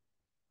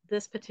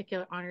this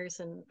particular honors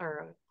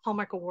or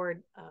Hallmark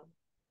Award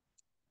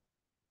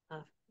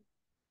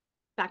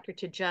factor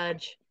to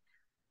judge,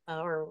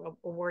 or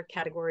award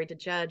category to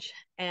judge.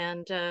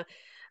 And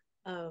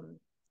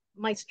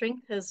my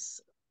strength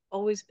has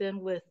always been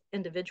with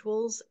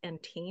individuals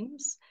and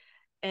teams.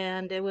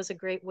 And it was a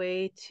great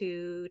way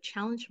to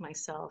challenge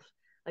myself.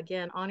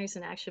 Again, Honors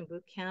in Action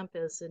Boot Camp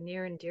is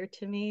near and dear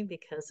to me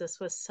because this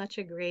was such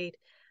a great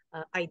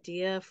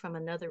idea from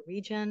another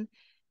region.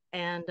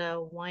 And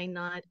why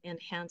not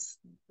enhance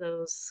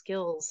those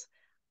skills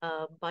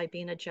by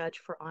being a judge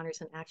for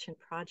Honors in Action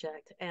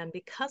project? And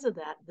because of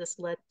that, this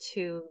led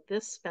to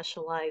this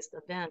specialized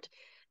event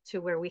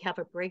to where we have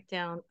a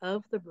breakdown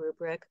of the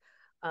rubric.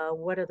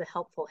 What are the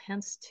helpful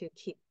hints to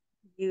keep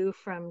you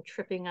from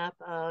tripping up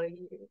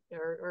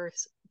or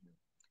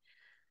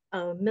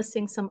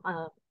missing some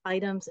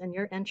items in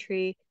your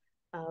entry,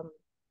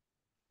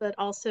 but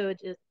also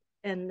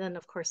and then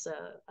of course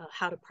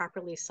how to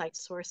properly cite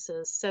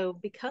sources. So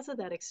because of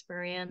that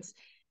experience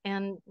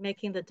and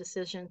making the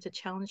decision to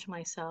challenge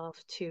myself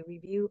to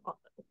review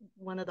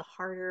one of the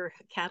harder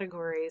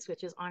categories,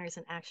 which is Honors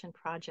in Action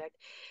project,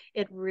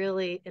 it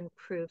really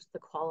improves the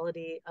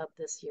quality of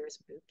this year's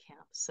boot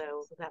camp.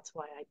 So that's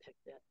why I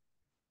picked it.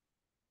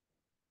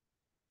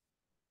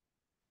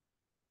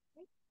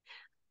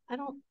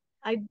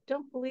 I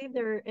don't believe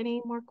there are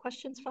any more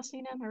questions,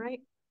 Faustina, am I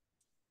right?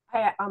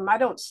 I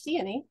don't see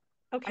any.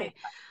 Okay.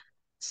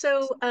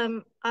 So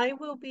I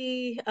will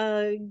be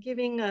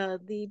giving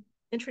the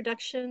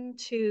introduction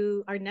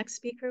to our next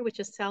speaker, which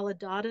is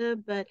Saladata,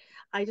 but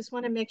I just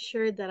want to make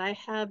sure that I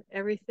have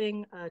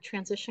everything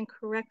transitioned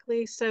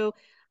correctly. So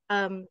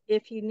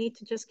if you need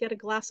to just get a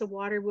glass of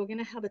water, we're going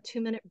to have a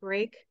 2-minute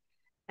break,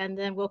 and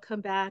then we'll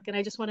come back. And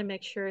I just want to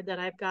make sure that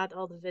I've got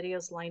all the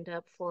videos lined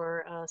up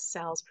for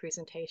Sal's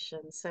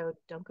presentation. So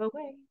don't go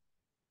away.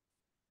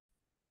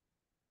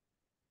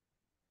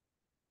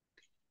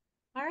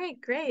 All right,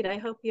 great. I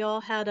hope you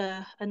all had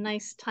a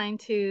nice time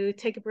to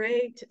take a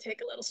break, to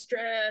take a little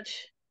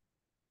stretch.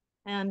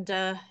 And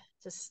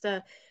just,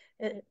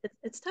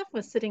 it's tough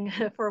with sitting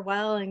for a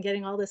while and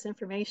getting all this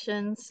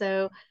information.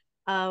 So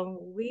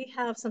we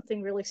have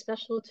something really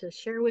special to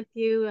share with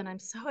you. And I'm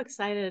so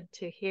excited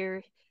to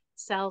hear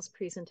Sal's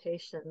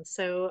presentation.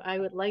 So I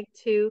would like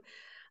to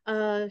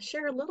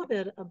share a little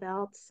bit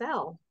about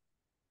Sal.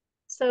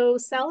 So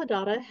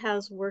Saladata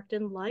has worked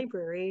in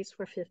libraries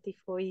for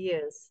 54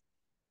 years.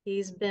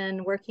 He's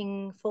been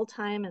working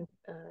full-time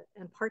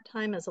and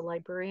part-time as a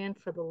librarian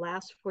for the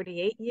last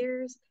 48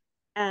 years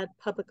at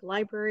public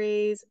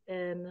libraries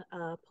in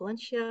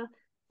Palencia,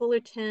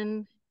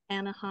 Fullerton,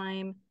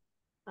 Anaheim,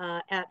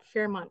 at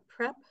Fairmont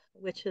Prep,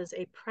 which is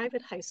a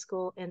private high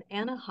school in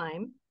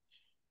Anaheim,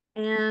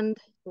 and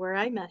where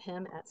I met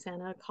him at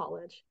Santa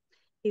College.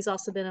 He's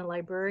also been a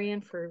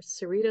librarian for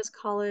Cerritos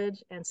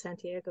College and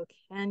Santiago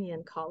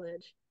Canyon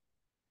College.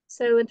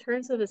 So in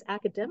terms of his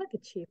academic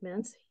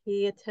achievements,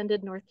 he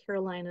attended North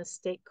Carolina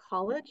State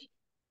College.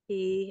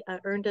 He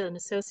earned an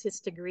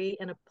associate's degree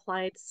in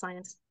applied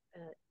science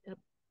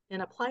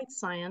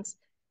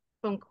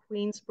from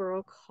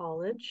Queensborough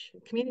College,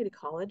 Community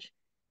College,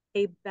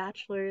 a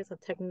bachelor's of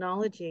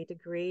technology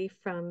degree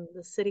from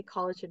the City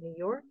College of New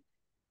York,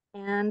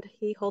 and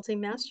he holds a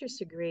master's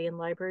degree in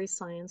library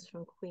science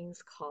from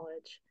Queens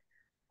College,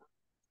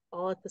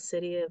 all at the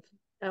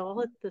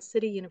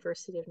City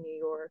University of New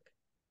York.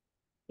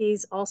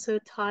 He's also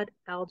taught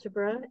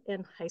algebra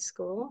in high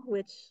school,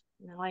 which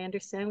now I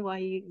understand why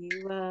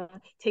you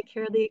take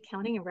care of the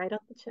accounting and write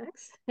out the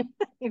checks.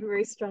 You're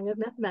very strong at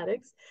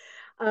mathematics.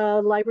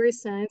 Library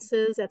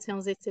sciences at San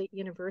Jose State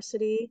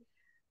University,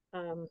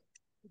 the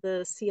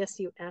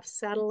CSUF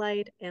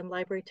satellite, and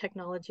library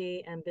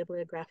technology and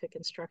bibliographic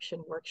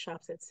instruction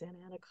workshops at Santa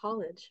Ana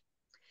College.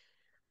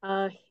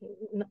 I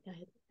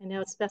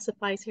know it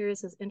specifies here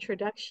as his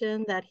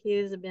introduction that he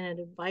has been an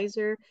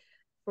advisor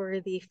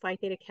for the Phi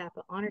Theta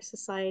Kappa Honor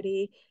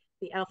Society,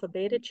 the Alpha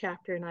Beta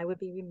chapter, and I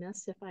would be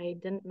remiss if I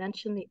didn't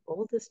mention the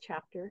oldest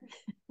chapter,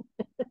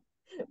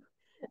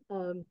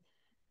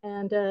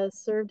 and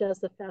served as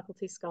the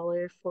faculty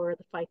scholar for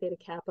the Phi Theta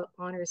Kappa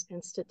Honors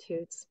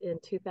Institutes in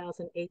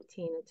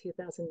 2018 and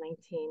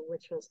 2019,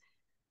 which was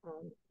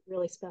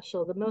really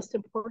special. The most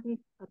important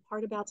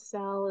part about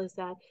Sal is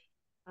that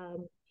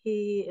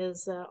he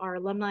is our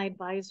alumni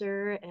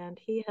advisor, and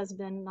he has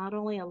been not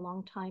only a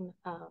longtime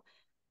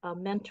a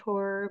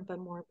mentor, but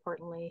more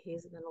importantly,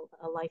 he's been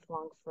a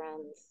lifelong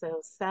friend. So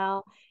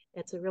Sal,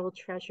 it's a real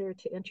treasure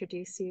to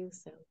introduce you,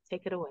 so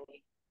take it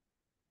away.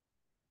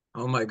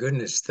 Oh my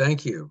goodness,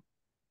 thank you.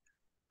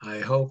 I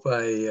hope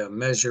I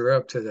measure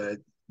up to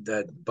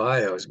that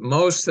bios.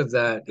 Most of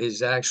that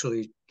is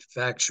actually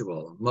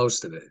factual,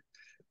 most of it.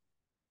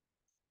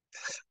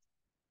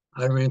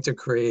 I'm into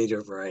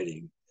creative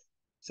writing.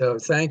 So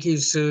thank you,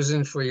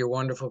 Susan, for your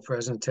wonderful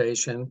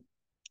presentation.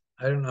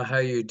 I don't know how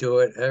you do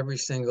it every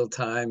single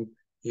time.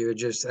 You're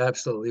just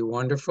absolutely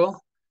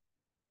wonderful.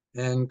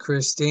 And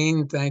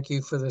Christine, thank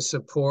you for the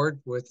support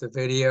with the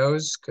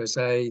videos, because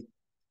I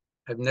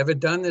have never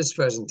done this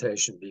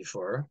presentation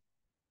before.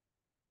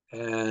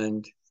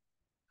 And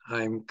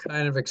I'm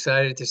kind of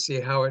excited to see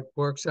how it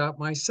works out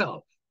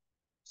myself.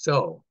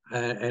 So,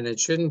 and it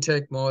shouldn't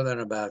take more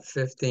than about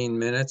 15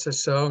 minutes or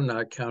so,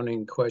 not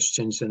counting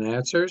questions and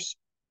answers.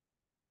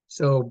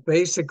 So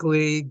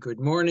basically, good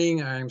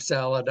morning, I'm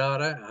Sal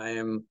Adada. I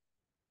am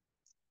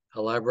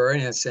a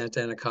librarian at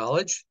Santa Ana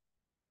College.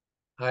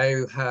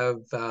 I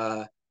have,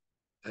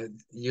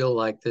 you'll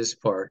like this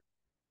part.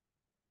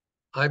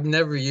 I've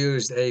never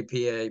used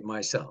APA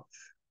myself.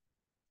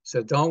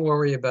 So don't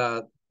worry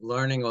about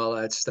learning all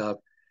that stuff.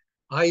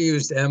 I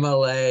used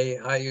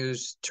MLA, I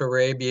used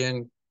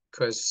Turabian,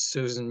 because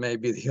Susan may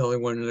be the only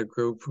one in the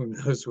group who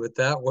knows what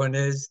that one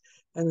is,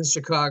 and the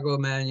Chicago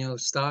Manual of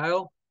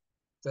Style.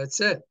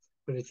 That's it.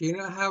 But if you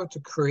know how to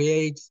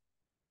create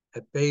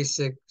a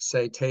basic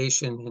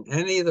citation in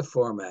any of the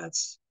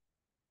formats,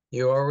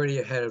 you're already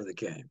ahead of the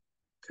game,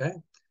 okay?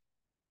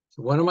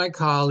 So one of my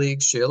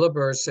colleagues, Sheila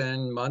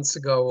Burson, months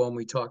ago when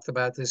we talked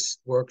about this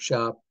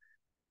workshop,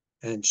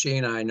 and she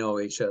and I know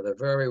each other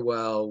very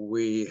well.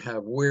 We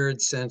have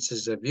weird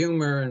senses of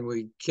humor and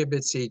we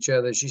kibitz each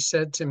other. She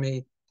said to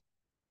me,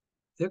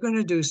 they're going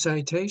to do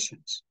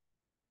citations.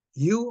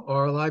 You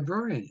are a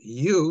librarian.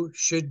 You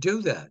should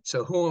do that.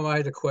 So who am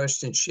I to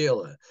question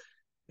Sheila?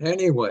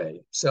 Anyway,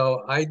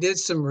 so I did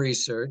some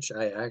research.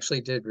 I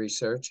actually did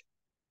research,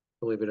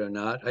 believe it or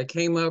not. I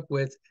came up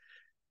with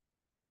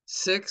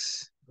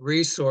 6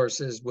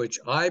 resources which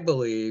I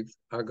believe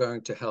are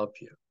going to help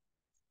you.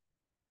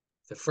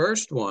 The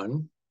first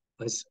one,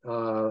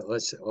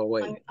 oh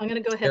wait. I'm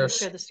going to go ahead and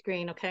share the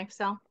screen, okay,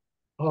 Sal?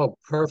 Oh,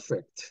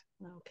 perfect.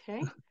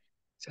 Okay.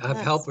 I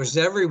have helpers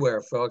everywhere,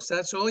 folks.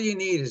 That's all you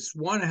need is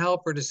one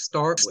helper to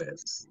start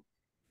with,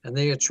 and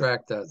they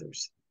attract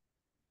others.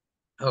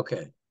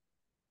 Okay.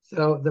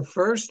 So the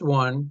first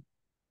one,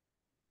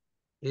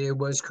 it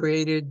was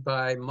created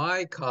by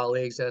my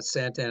colleagues at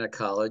Santa Ana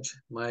College,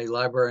 my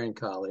librarian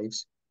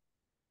colleagues.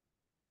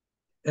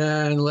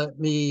 And let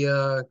me,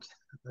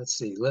 let's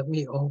see, let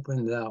me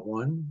open that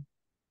one.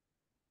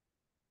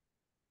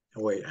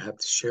 Oh, wait, I have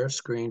to share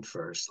screen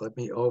first. Let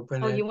me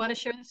open it. Oh, you want to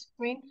share the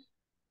screen?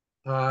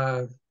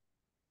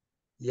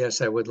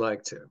 Yes, I would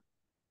like to.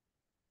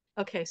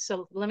 Okay,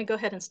 so let me go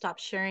ahead and stop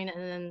sharing,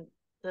 and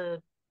then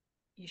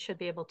you should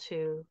be able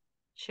to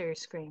share your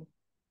screen.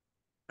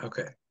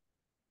 Okay.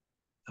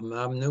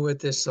 I'm new at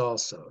this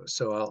also.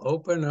 So I'll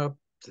open up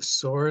the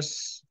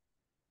source,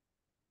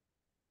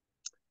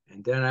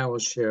 and then I will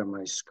share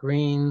my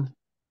screen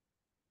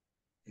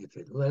if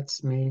it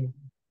lets me.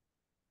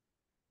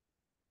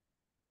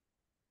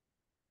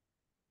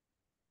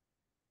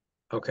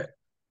 Okay.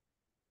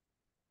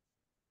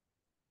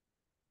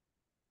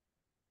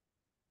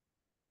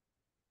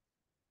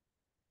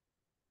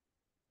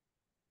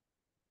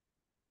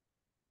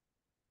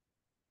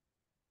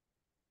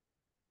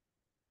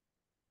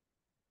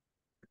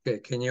 Okay,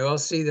 can you all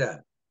see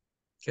that?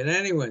 Can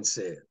anyone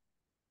see it?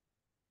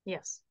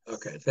 Yes.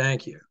 Okay,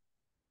 thank you.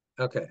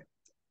 Okay,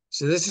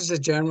 so this is a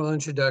general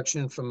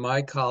introduction from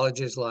my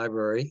college's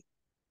library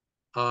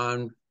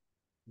on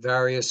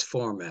various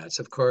formats.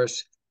 Of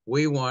course,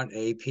 we want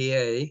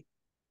APA.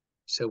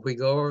 So if we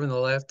go over on the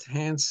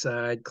left-hand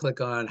side, click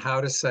on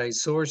how to cite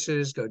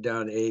sources, go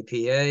down to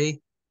APA.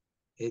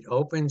 It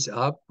opens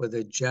up with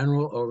a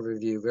general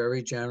overview,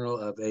 very general,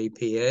 of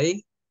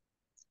APA.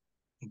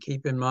 And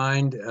keep in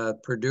mind,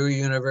 Purdue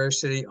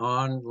University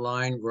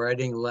Online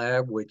Writing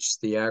Lab, which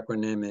the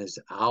acronym is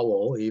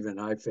OWL, even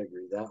I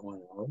figured that one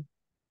out.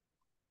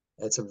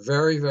 It's a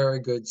very, very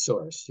good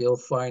source. You'll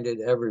find it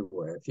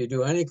everywhere. If you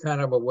do any kind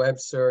of a web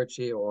search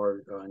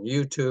or on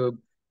YouTube,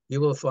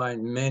 you will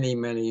find many,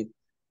 many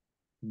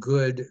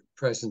good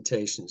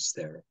presentations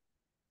there.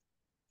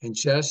 And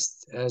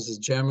just as a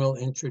general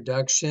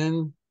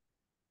introduction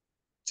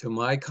to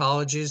my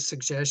college's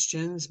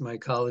suggestions, my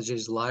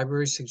college's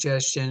library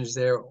suggestions,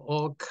 there are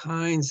all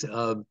kinds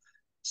of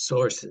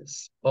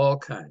sources, all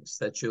kinds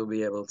that you'll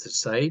be able to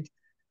cite.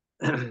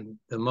 The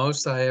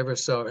most I ever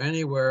saw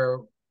anywhere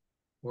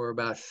were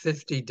about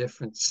 50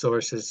 different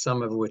sources,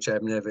 some of which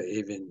I've never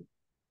even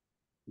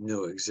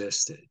knew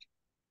existed.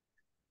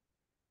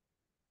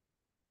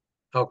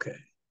 Okay,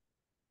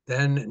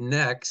 then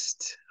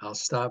next, I'll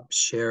stop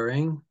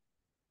sharing.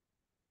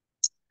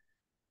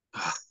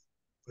 Oh,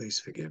 please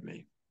forgive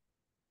me.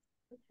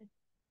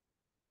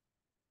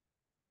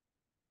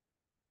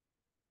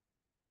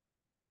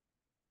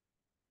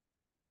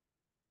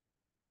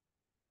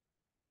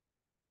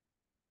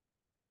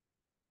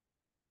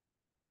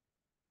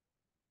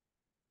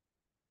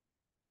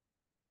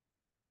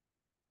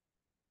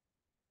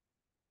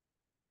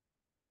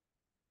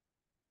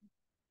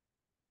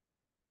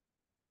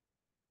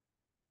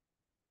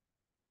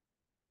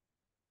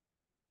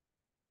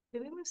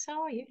 Did we lose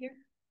Sal? Are you here?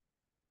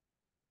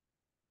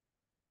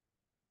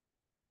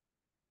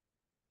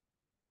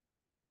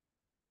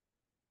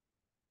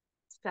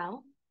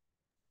 Sal?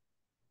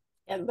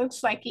 It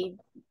looks like he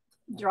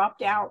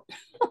dropped out.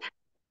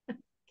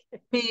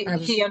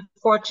 He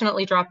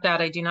unfortunately dropped out.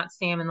 I do not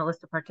see him in the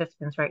list of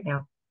participants right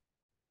now.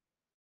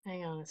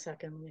 Hang on a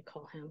second. Let me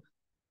call him.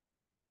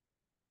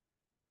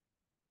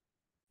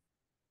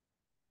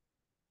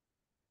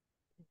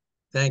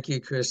 Thank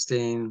you,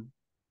 Christine.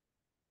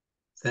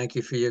 Thank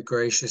you for your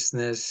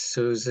graciousness,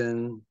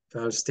 Susan,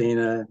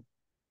 Faustina,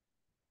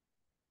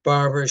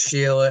 Barbara,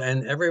 Sheila,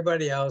 and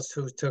everybody else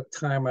who took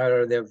time out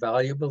of their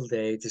valuable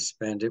day to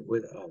spend it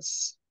with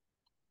us.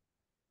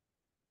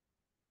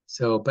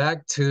 So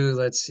back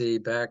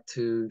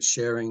to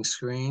sharing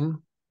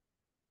screen.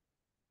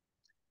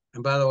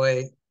 And by the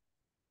way,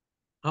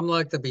 I'm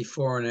like the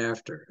before and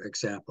after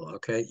example,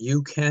 okay?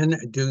 You can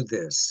do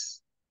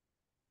this.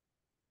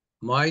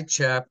 My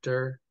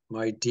chapter,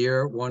 my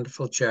dear,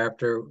 wonderful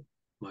chapter,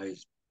 my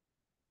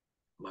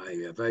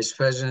vice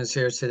president's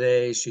here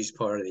today. She's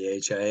part of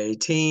the HIA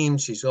team.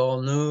 She's all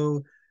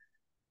new.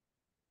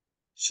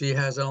 She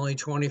has only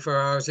 24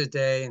 hours a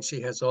day and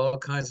she has all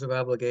kinds of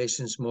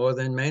obligations, more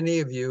than many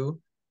of you.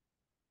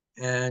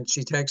 And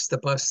she takes the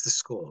bus to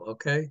school,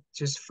 okay?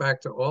 Just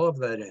factor all of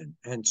that in.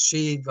 And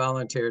she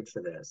volunteered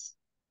for this.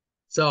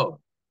 So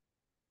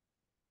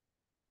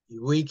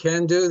we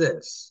can do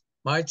this.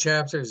 My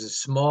chapter is a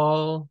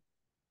small,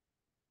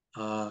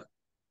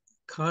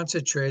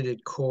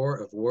 concentrated core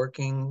of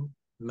working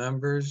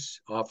members,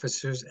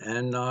 officers,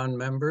 and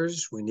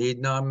non-members. We need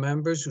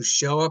non-members who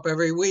show up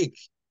every week,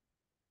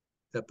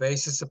 the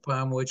basis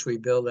upon which we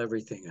build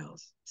everything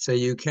else. So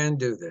you can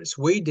do this.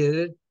 We did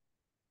it.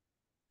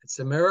 It's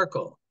a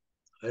miracle.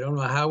 I don't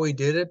know how we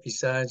did it,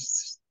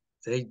 besides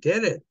they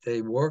did it.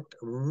 They worked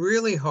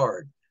really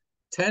hard.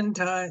 7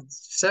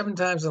 times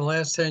in the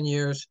last 10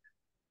 years,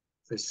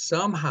 for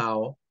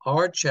somehow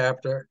our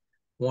chapter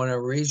won a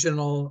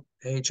regional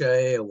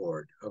HIA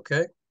award,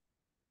 okay?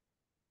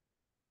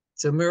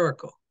 It's a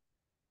miracle.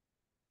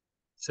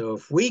 So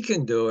if we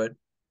can do it,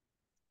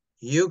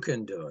 you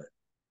can do it.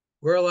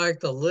 We're like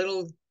the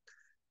little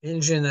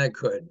engine that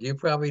could. You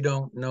probably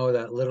don't know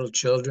that little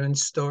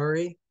children's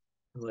story,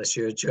 unless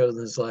you're a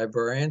children's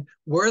librarian.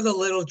 We're the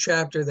little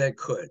chapter that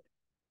could.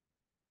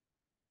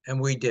 And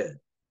we did.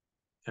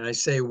 And I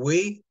say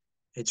we,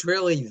 it's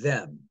really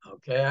them,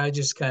 okay? I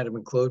just kind of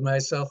include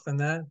myself in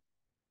that.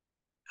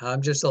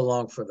 I'm just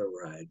along for the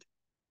ride.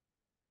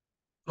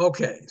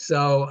 Okay,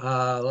 so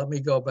let me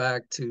go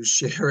back to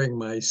sharing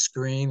my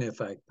screen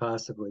if I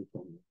possibly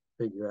can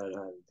figure out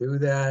how to do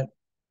that.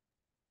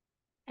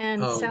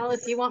 And Sal,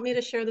 if you want me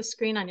to share the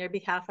screen on your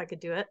behalf, I could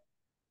do it.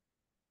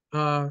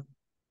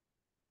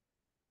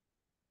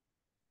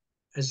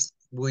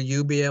 Will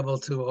you be able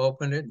to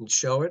open it and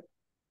show it?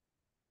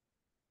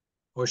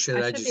 Or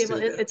should I just do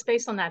that? It's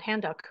based on that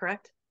handout,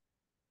 correct?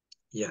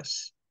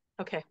 Yes.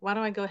 Okay, why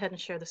don't I go ahead and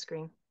share the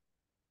screen?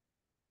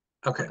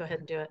 Okay. I'll go ahead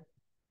and do it.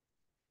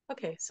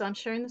 Okay, so I'm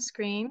sharing the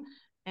screen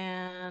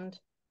and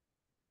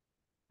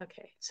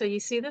okay, so you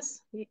see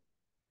this?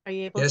 Are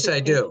you able to? Yes, I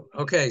do.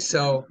 Okay,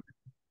 so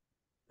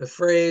the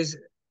phrase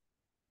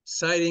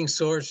citing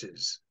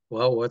sources.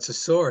 Well, what's a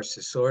source?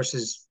 A source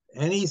is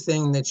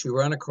anything that you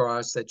run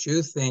across that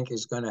you think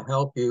is going to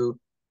help you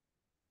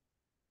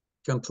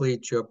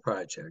complete your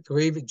project, or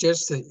even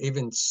just to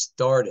even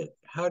start it.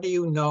 How do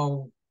you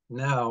know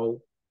now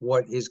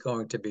what is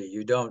going to be?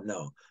 You don't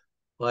know.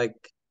 Like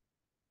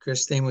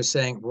Christine was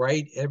saying,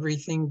 write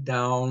everything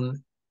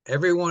down.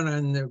 Everyone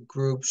in the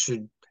group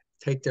should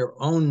take their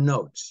own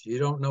notes. You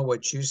don't know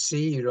what you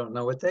see. You don't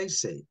know what they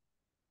see.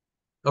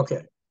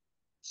 Okay.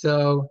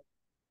 So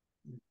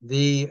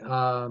there's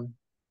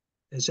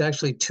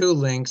actually two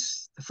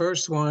links. The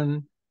first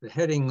one, the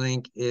heading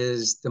link,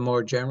 is the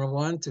more general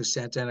one to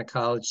Santa Ana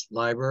College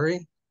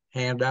Library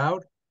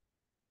handout.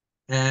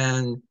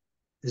 And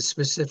the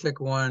specific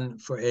one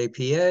for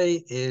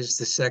APA is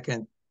the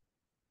second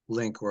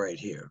link right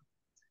here.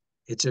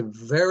 It's a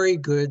very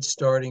good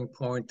starting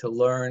point to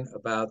learn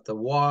about the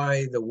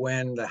why, the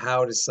when, the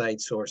how to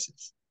cite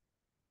sources.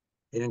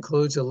 It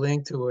includes a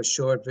link to a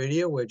short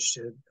video, which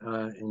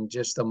in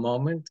just a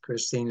moment,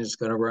 Christine is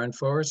going to run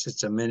for us.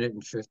 It's 1 minute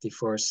and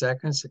 54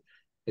 seconds.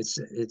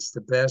 It's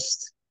the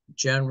best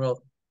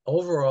general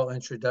overall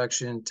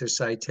introduction to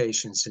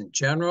citations in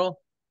general.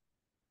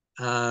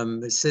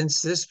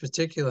 Since this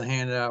particular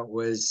handout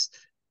was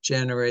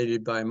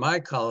generated by my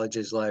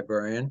college's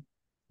librarians,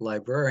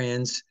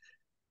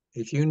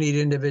 if you need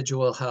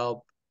individual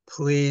help,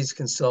 please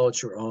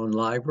consult your own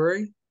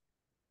library.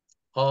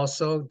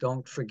 Also,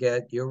 don't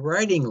forget your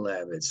writing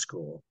lab at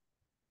school.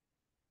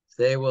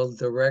 They will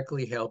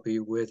directly help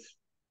you with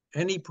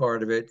any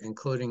part of it,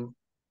 including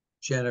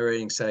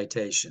generating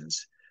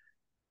citations.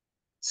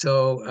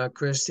 So,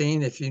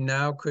 Christine, if you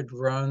now could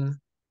run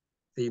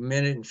the 1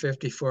 minute and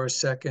 54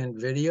 second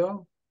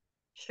video,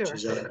 Sure. which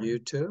is on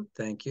YouTube.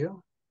 Thank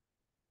you.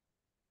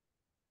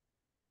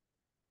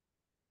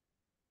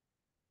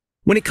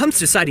 When it comes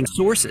to citing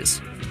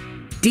sources,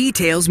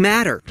 details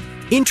matter.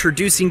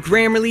 Introducing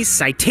Grammarly's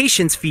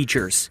citations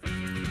features.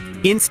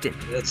 Instant,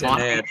 That's an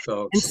ad,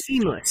 folks. And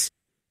seamless.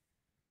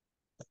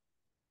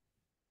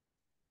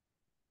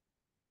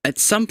 At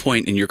some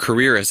point in your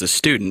career as a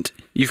student,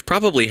 you've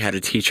probably had a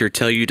teacher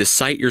tell you to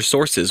cite your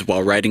sources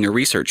while writing a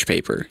research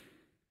paper.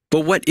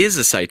 But what is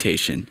a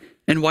citation,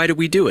 and why do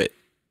we do it?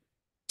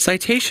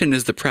 Citation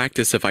is the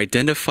practice of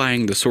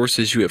identifying the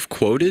sources you have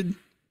quoted,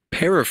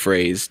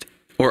 paraphrased,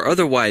 or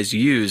otherwise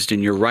used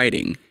in your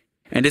writing,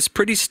 and it's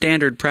pretty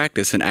standard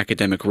practice in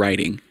academic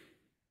writing.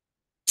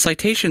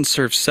 Citation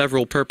serves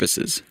several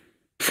purposes.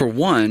 For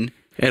one,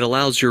 it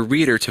allows your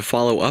reader to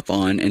follow up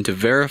on and to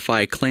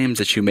verify claims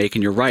that you make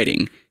in your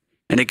writing,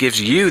 and it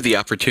gives you the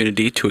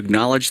opportunity to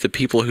acknowledge the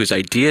people whose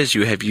ideas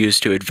you have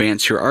used to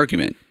advance your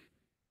argument.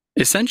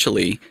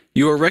 Essentially,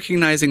 you are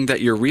recognizing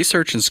that your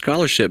research and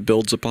scholarship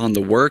builds upon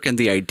the work and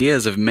the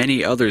ideas of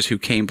many others who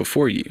came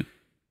before you.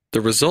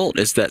 The result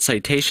is that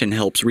citation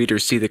helps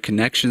readers see the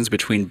connections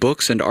between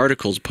books and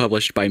articles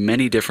published by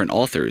many different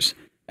authors,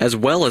 as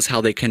well as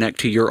how they connect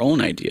to your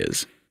own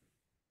ideas.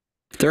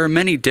 There are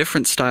many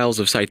different styles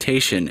of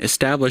citation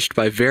established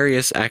by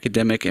various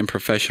academic and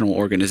professional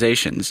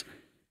organizations.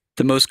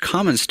 The most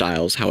common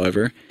styles,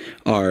 however,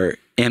 are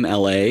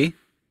MLA,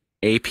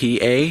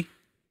 APA,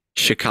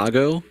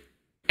 Chicago,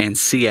 and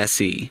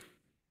CSE.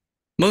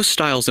 Most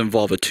styles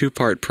involve a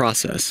two-part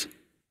process.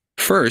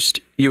 First,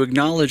 you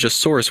acknowledge a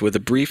source with a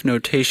brief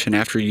notation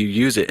after you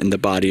use it in the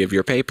body of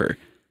your paper.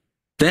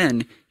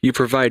 Then, you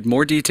provide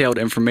more detailed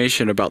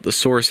information about the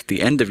source at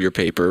the end of your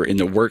paper in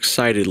the works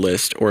cited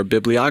list or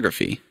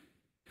bibliography.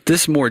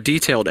 This more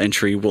detailed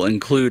entry will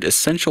include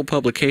essential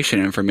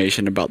publication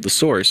information about the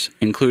source,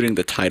 including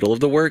the title of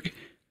the work,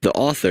 the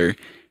author,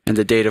 and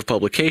the date of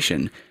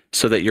publication,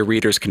 so that your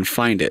readers can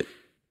find it.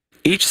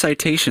 Each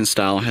citation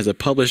style has a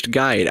published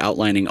guide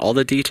outlining all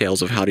the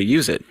details of how to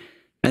use it,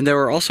 and there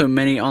are also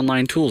many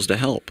online tools to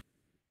help.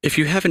 If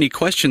you have any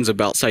questions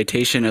about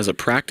citation as a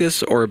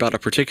practice or about a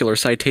particular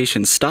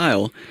citation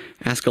style,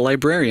 ask a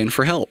librarian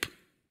for help.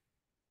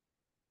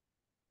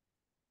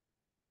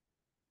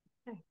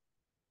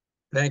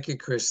 Thank you,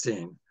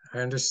 Christine. I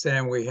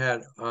understand we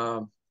had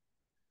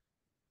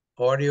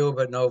audio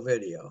but no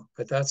video,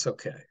 but that's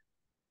okay.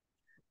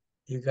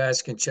 You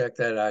guys can check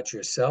that out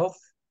yourself.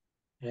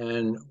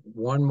 And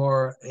one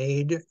more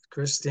aid,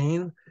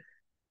 Christine.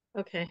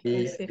 Okay.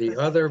 The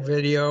other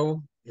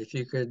video, if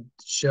you could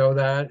show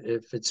that,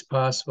 if it's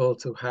possible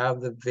to have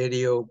the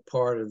video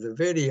part of the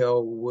video,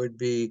 would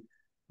be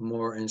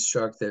more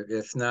instructive.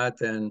 If not,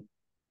 then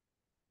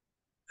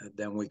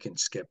we can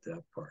skip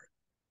that part.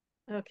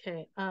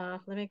 Okay,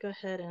 let me go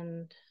ahead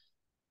and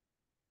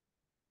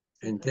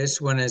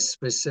this one is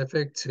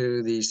specific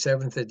to the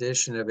 7th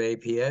edition of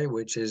APA,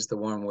 which is the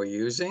one we're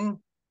using.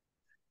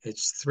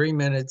 It's 3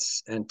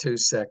 minutes and 2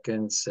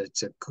 seconds.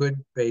 It's a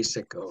good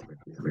basic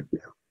overview.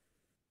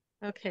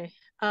 Okay,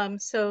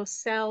 so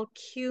Sal,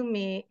 cue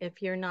me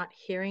if you're not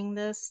hearing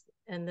this,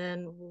 and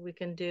then what we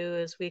can do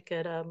is we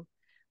could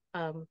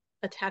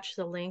attach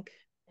the link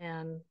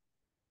and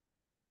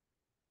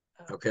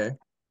okay,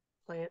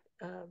 play it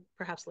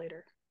perhaps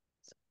later.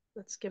 So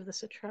let's give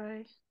this a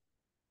try.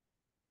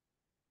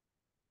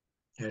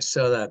 I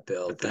saw that,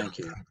 Bill. Thank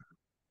you.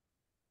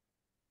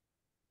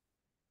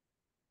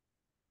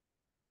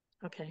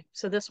 Okay,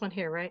 so this one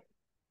here, right?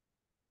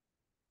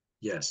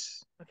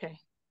 Yes. Okay,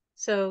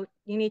 so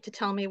you need to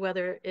tell me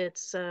whether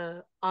it's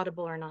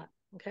audible or not.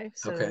 Okay,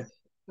 so Okay.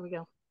 here we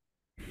go.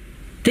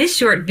 This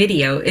short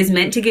video is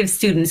meant to give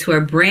students who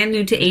are brand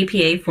new to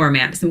APA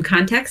format some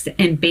context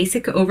and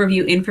basic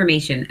overview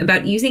information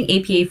about using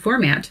APA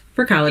format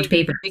for college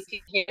papers.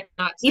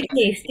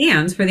 APA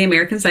stands for the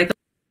American Psychological.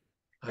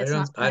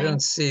 I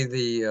don't see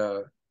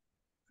the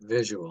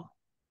visual.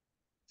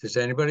 Does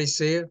anybody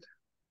see it?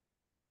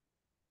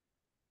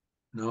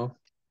 No.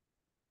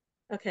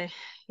 Okay,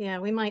 yeah,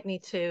 we might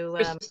need to.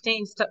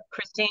 Christine,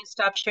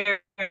 stop sharing.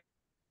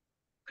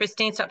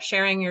 Christine, stop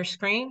sharing your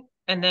screen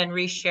and then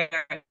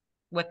reshare it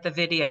with the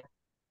video.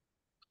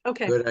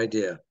 Okay. Good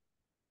idea.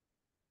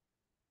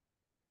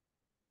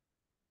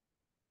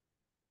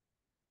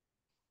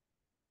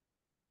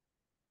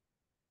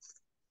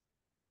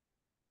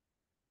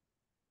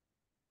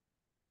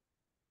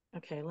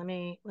 Okay, let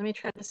me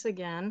try this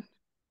again.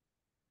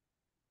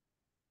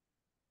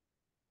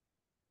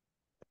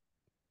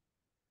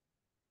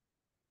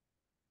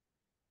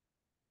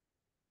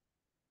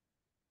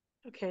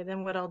 Okay,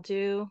 then what I'll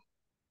do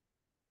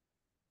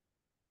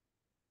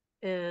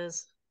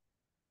is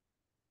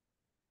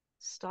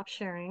stop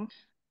sharing,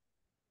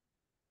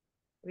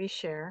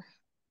 reshare,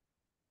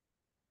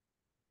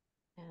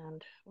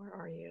 and where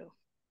are you?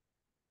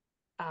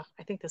 Ah,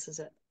 I think this is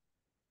it.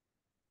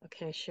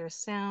 Okay, share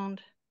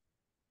sound.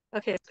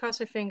 Okay, let's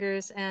cross our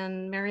fingers,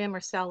 and Miriam or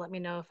Sal, let me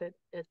know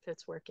if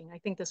it's working. I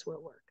think this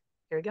will work.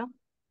 Here we go.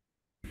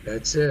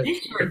 That's it.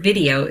 This short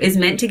video is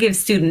meant to give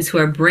students who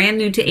are brand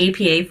new to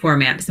APA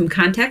format some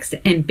context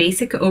and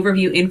basic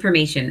overview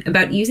information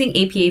about using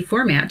APA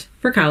format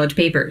for college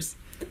papers.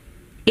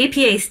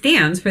 APA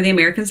stands for the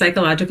American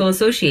Psychological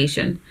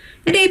Association,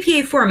 and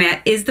APA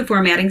format is the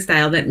formatting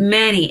style that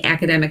many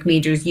academic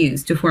majors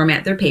use to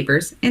format their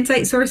papers and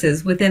cite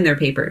sources within their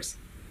papers.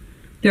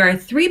 There are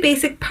 3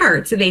 basic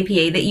parts of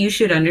APA that you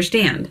should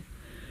understand.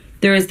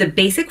 There is the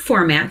basic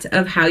format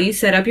of how you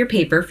set up your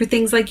paper for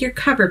things like your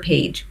cover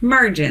page,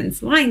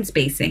 margins, line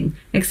spacing,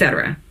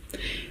 etc.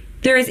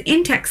 There is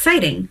in-text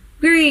citing,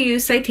 where you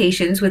use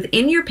citations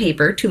within your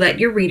paper to let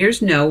your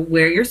readers know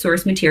where your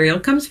source material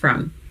comes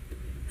from.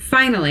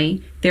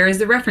 Finally, there is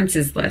the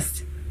references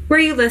list, where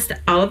you list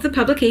all of the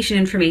publication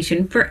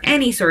information for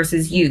any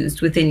sources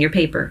used within your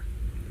paper.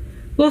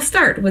 We'll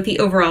start with the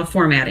overall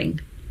formatting.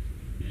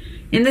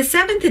 In the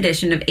 7th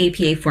edition of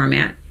APA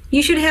format,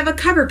 you should have a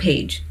cover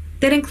page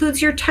that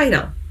includes your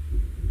title,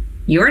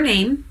 your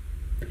name,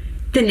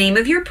 the name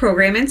of your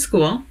program and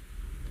school,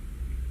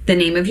 the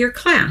name of your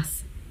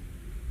class,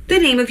 the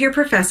name of your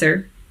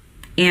professor,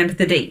 and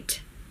the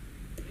date.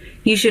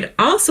 You should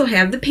also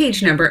have the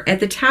page number at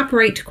the top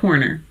right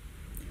corner.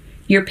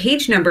 Your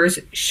page numbers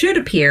should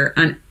appear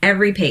on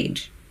every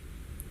page.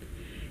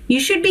 You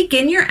should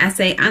begin your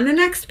essay on the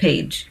next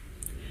page.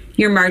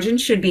 Your margin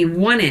should be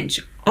 1 inch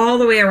all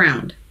the way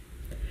around.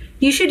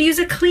 You should use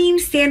a clean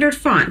standard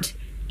font,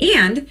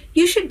 and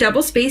you should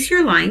double space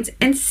your lines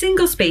and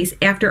single space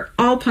after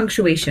all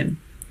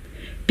punctuation.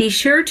 Be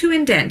sure to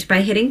indent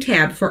by hitting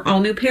tab for all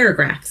new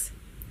paragraphs.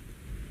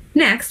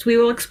 Next, we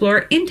will explore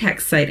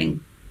in-text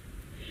citing.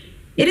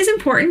 It is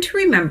important to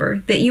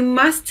remember that you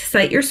must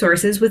cite your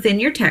sources within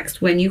your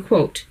text when you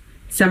quote,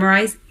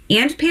 summarize,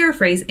 and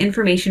paraphrase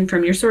information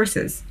from your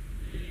sources.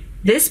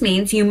 This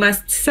means you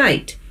must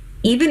cite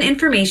even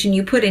information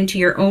you put into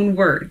your own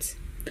words.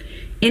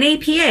 In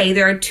APA,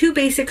 there are 2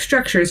 basic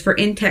structures for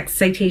in-text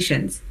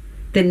citations,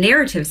 the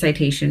narrative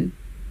citation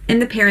and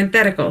the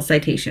parenthetical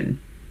citation.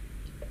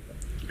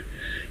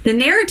 The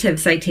narrative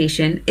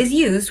citation is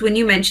used when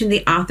you mention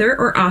the author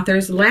or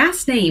author's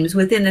last names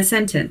within the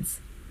sentence.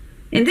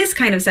 In this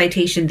kind of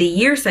citation, the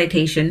year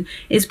citation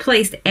is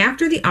placed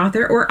after the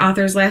author or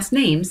author's last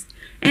names,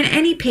 and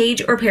any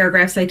page or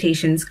paragraph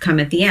citations come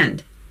at the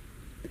end.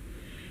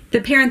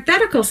 The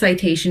parenthetical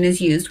citation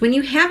is used when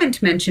you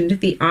haven't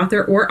mentioned the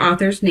author or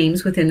author's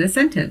names within the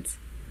sentence.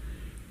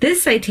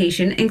 This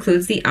citation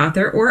includes the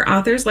author or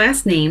author's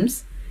last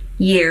names,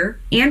 year,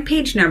 and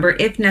page number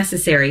if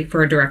necessary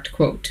for a direct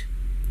quote.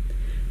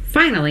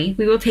 Finally,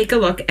 we will take a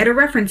look at a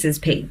references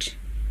page.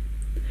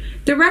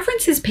 The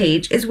references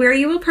page is where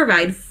you will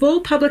provide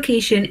full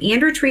publication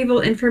and retrieval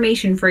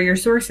information for your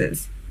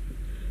sources.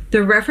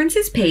 The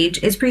references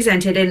page is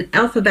presented in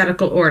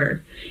alphabetical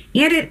order,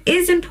 and it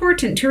is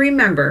important to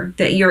remember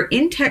that your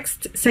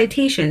in-text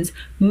citations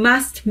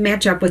must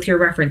match up with your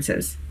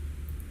references.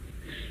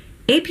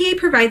 APA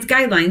provides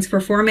guidelines for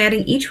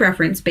formatting each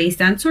reference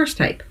based on source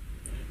type.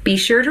 Be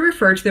sure to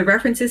refer to the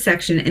references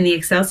section in the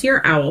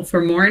Excelsior OWL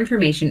for more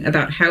information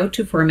about how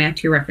to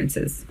format your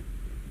references.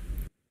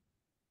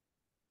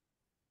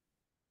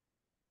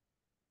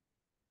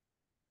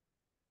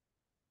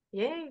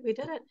 Yay, we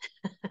did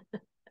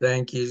it.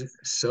 Thank you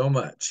so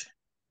much.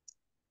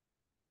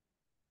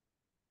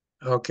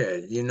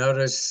 Okay, you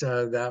notice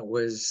that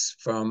was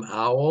from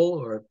OWL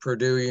or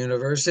Purdue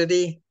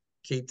University.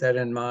 Keep that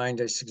in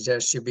mind. I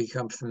suggest you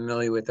become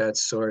familiar with that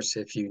source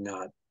if you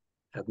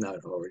have not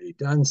already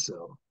done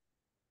so.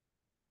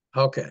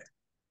 Okay.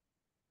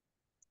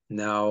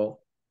 Now,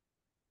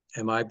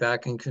 am I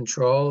back in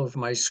control of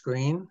my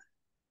screen?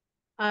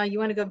 You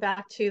want to go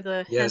back to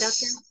the handout here?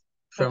 Yes.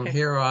 From Okay.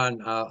 here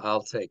on,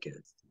 I'll take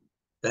it.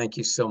 Thank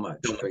you so much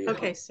for your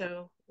Okay, help.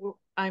 so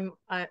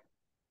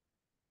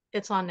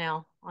it's on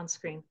now on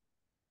screen.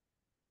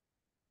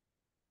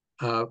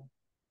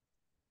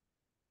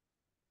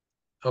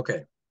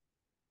 Okay.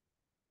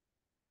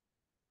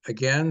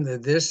 Again,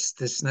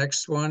 this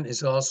next one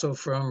is also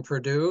from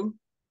Purdue.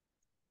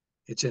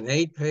 It's an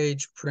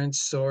 8-page print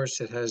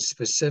source. It has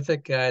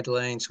specific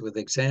guidelines with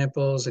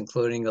examples,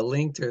 including a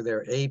link to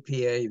their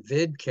APA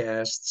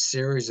vidcast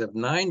series of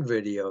 9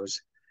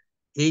 videos,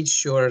 each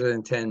shorter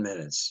than 10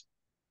 minutes.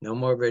 No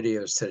more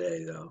videos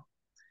today, though.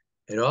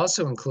 It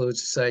also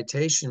includes a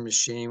citation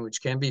machine, which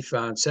can be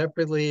found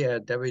separately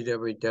at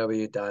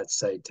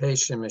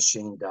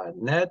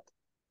www.citationmachine.net.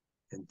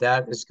 And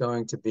that is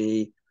going to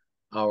be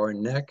our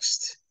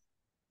next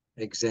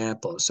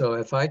example. So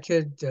if I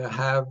could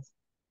have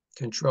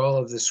control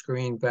of the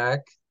screen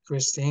back,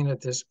 Christine, at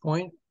this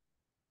point.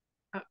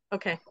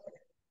 Okay.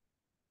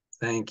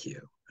 Thank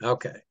you.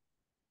 Okay.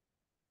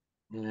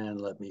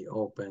 And let me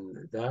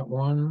open that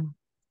one.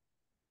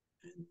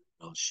 And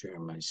I'll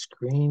share my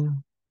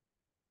screen.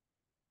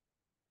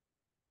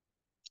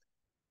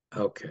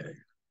 Okay.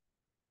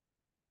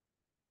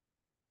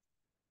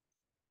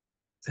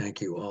 Thank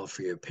you all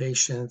for your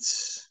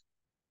patience.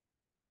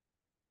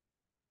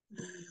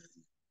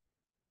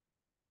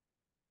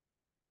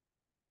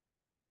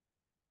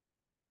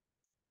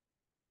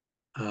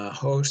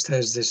 Host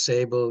has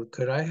disabled.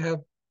 Could I have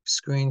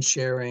screen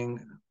sharing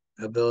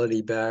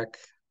ability back,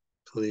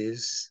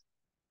 please?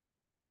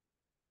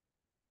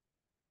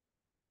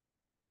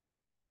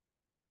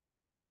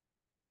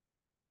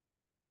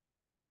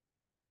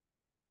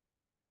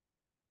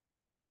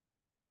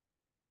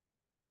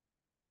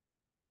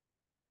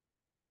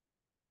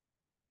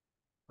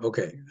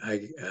 Okay,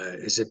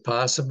 is it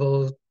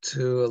possible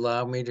to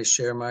allow me to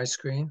share my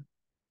screen?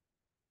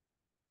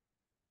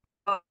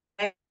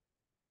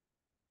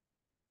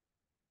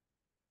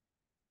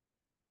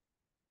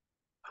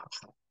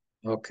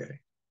 Okay,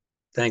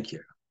 thank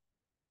you.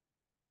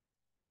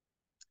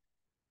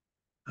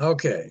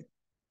 Okay.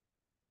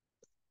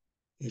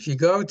 If you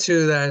go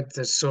to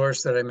the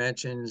source that I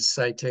mentioned,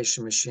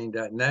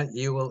 citationmachine.net,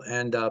 you will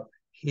end up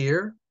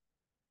here.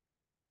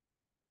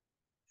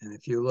 And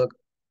if you look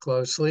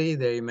closely,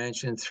 they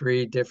mention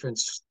 3 different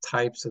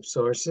types of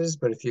sources,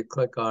 but if you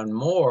click on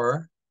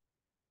more,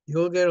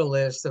 you'll get a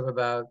list of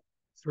about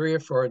 3 or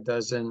 4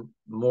 dozen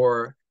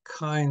more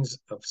kinds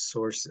of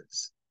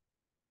sources,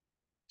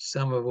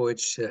 some of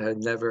which had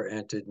never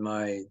entered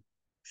my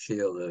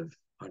field of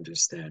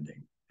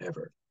understanding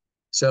ever.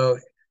 So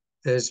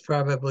there's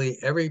probably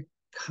every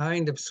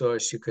kind of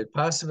source you could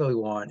possibly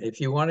want. If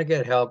you want to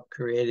get help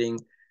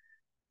creating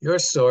your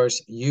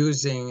source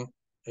using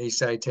a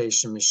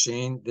citation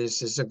machine,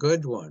 this is a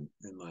good one,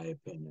 in my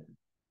opinion.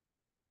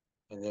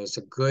 And there's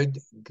a good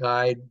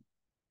guide.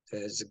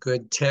 There's a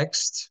good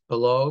text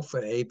below for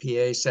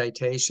APA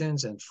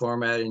citations and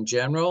format in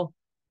general.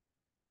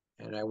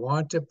 And I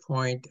want to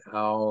point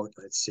out,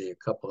 let's see, a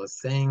couple of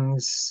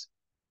things.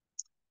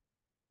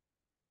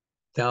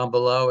 Down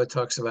below, it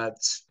talks about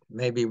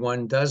maybe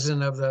 1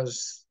 dozen of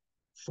those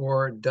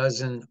 4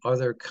 dozen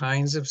other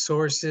kinds of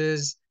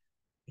sources.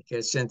 It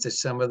gets into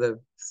some of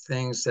the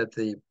things that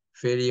the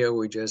video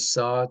we just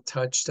saw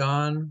touched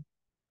on,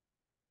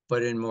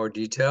 but in more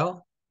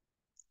detail.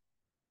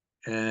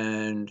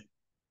 And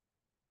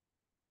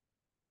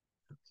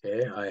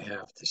okay, I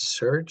have to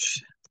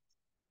search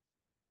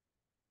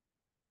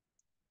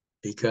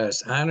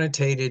because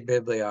annotated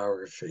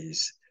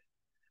bibliographies,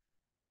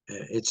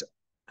 it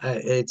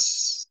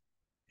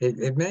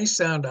may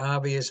sound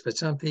obvious, but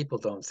some people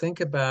don't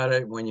think about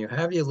it. When you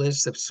have your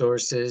list of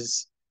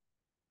sources,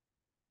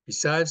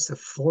 besides the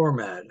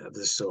format of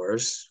the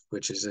source,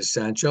 which is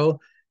essential,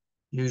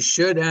 you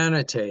should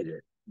annotate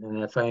it.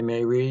 And if I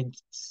may read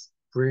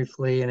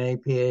briefly, an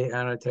APA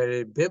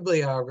annotated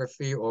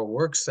bibliography or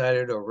works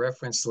cited or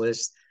reference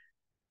list,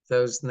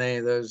 those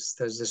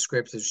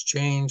descriptors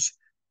change.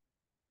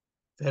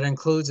 That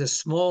includes a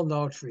small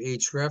note for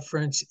each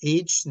reference.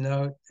 Each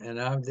note,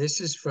 and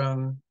this is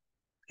from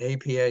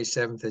APA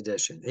 7th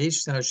edition.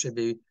 Each note should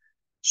be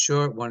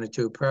short, 1 or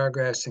 2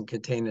 paragraphs, and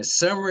contain a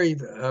summary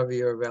of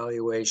your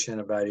evaluation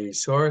about each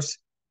source.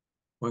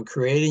 When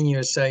creating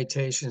your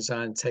citations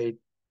on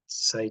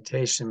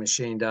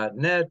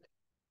citationmachine.net,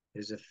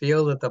 there's a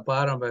field at the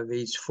bottom of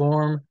each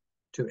form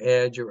to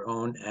add your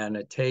own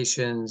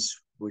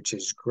annotations, which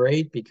is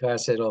great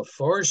because it'll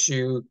force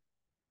you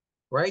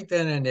right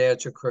then and there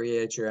to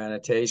create your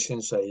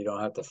annotation so you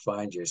don't have to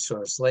find your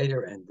source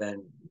later and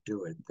then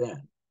do it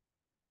then.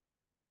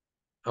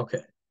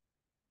 Okay.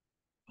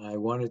 I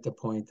wanted to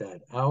point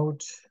that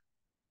out.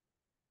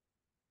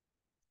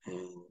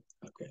 And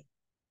okay,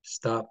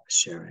 stop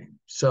sharing.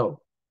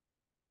 So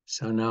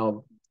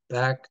now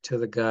back to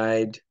the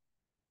guide.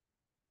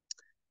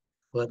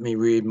 Let me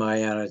read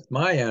my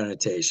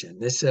annotation.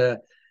 This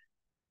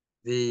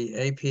the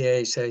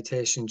APA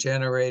citation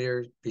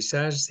generator,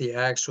 besides the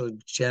actual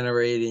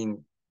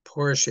generating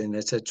portion,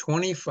 it's a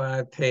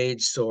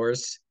 25-page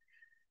source.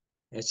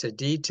 It's a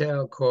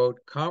detailed, quote,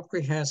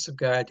 comprehensive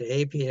guide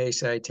to APA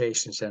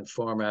citations and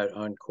format,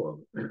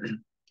 unquote.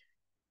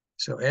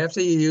 So after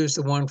you use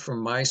the one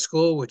from my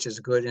school, which is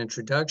a good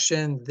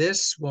introduction,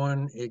 this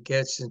one, it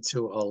gets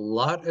into a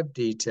lot of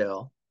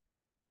detail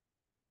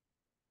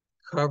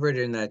covered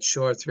in that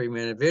short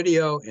 3-minute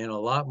video in a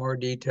lot more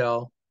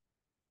detail.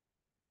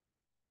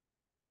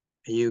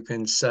 You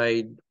can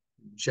cite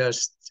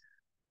just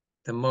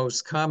the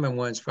most common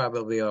ones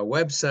probably are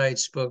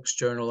websites, books,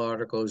 journal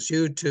articles,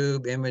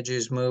 YouTube,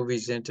 images,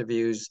 movies,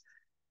 interviews,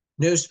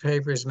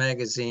 newspapers,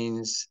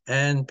 magazines,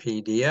 and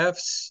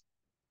PDFs.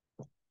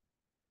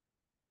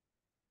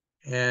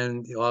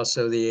 And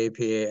also the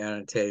APA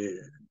annotated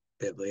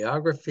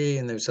bibliography,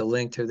 and there's a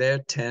link to their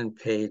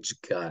 10-page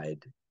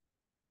guide.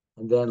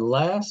 And then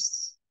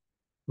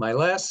my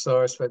last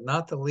source, but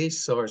not the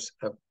least source,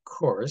 of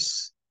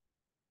course,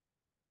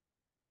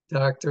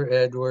 Dr.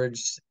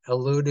 Edwards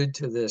alluded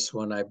to this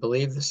one. I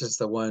believe this is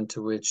the one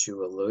to which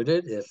you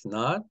alluded. If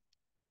not,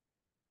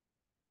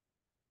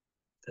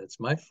 that's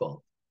my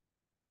fault.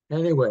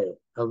 Anyway,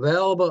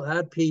 available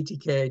at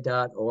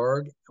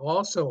ptk.org,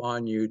 also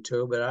on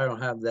YouTube, but I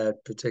don't have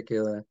that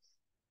particular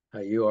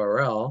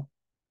URL.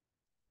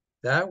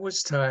 That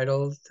was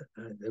titled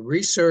The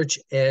Research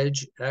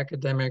Edge,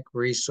 Academic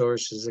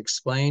Resources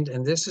Explained.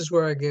 And this is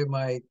where I give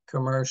my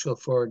commercial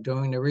for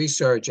doing the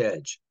Research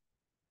Edge.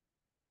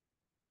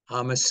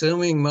 I'm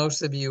assuming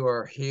most of you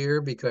are here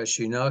because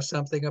you know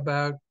something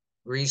about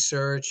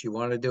research, you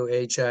want to do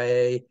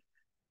HIA.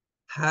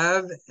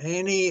 Have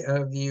any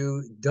of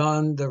you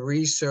done the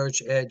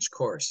Research Edge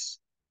course?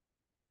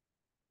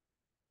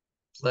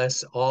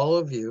 Bless all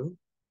of you.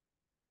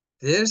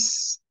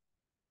 This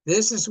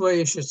is where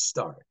you should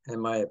start,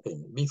 in my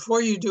opinion.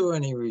 Before you do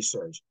any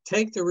research,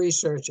 take the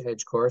Research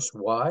Edge course.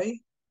 Why?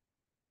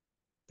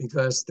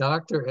 Because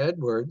Dr.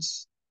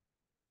 Edwards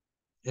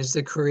is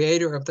the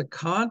creator of the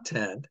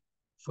content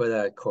for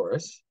that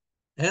course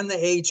and the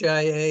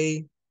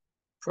HIA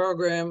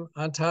program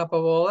on top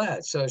of all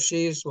that. So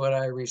she's what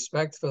I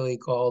respectfully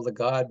call the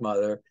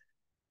godmother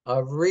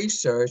of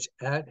research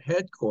at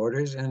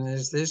headquarters. And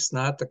is this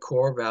not the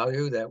core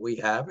value that we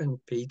have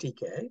in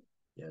PTK?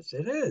 Yes,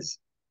 it is.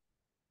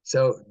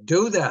 So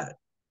do that.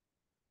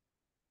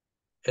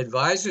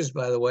 Advisors,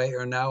 by the way,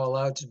 are now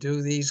allowed to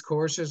do these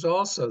courses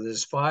also.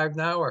 There's 5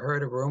 now. I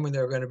heard a rumor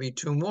there are going to be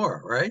 2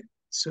 more, right,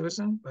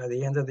 Susan? By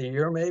the end of the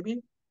year,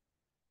 maybe?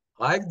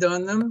 I've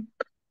done them.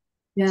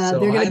 Yeah, so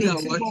they're going I to know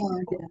be 2 what,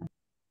 more. Yeah.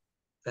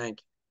 Thank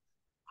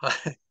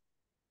you.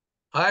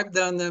 I've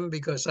done them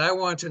because I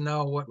want to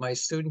know what my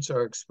students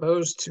are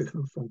exposed to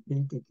from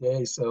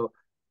PTK. So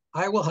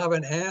I will have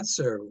an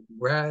answer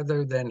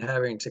rather than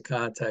having to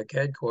contact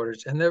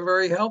headquarters. And they're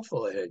very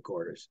helpful at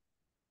headquarters.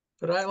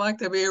 But I like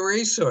to be a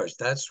resource.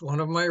 That's one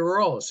of my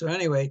roles. So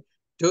anyway,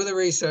 do the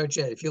Research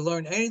Edge. If you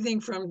learn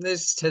anything from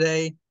this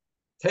today,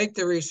 take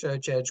the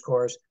Research Edge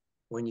course.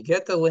 When you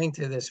get the link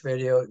to this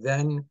video,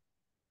 then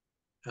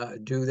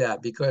do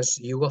that, because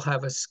you will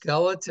have a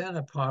skeleton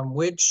upon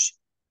which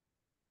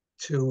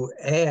to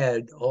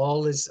add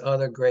all this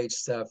other great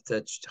stuff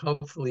that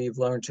hopefully you've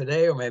learned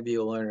today, or maybe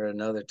you'll learn it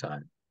another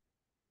time.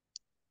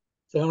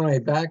 So anyway,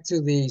 back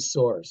to the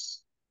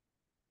source.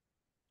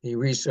 The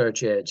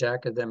Research Edge,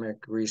 Academic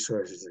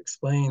Resources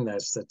Explained.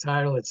 That's the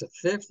title. It's a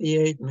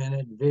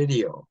 58-minute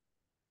video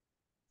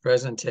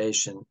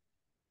presentation,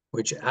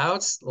 which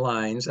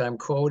outlines, I'm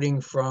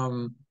quoting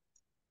from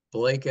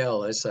Blake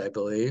Ellis, I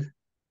believe,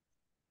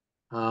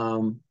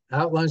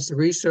 outlines the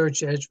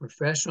Research Edge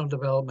professional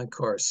development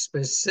course,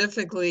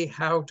 specifically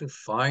how to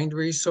find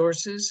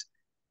resources,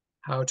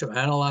 how to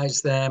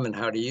analyze them, and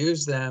how to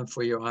use them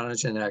for your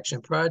Honors in Action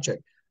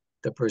project.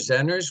 The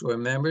presenters were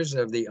members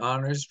of the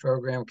Honors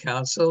Program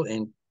Council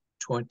in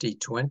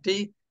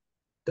 2020,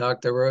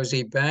 Dr.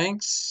 Rosie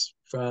Banks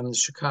from the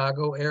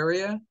Chicago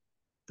area,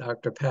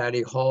 Dr.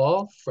 Patty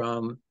Hall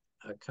from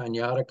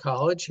Cañada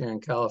College here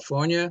in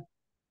California,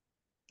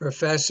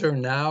 Professor,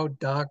 now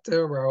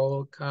Dr.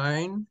 Raul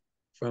Kine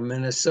from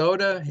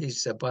Minnesota.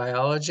 He's a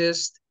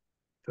biologist.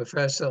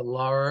 Professor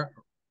Laura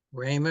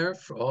Raymer,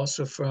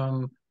 also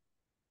from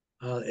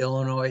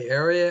Illinois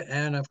area,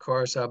 and of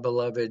course, our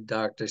beloved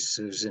Dr.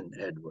 Susan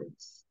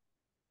Edwards.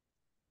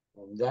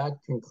 And that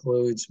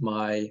concludes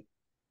my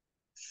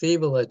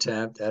feeble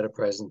attempt at a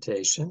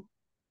presentation.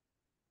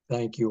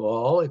 Thank you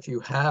all. If you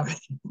have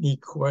any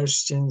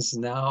questions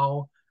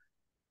now,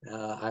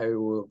 I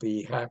will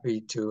be happy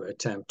to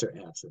attempt to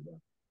answer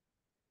them.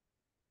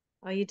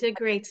 Well, you did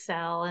great,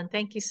 Sal, and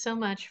thank you so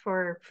much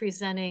for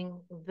presenting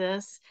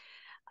this.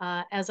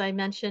 As I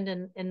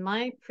mentioned in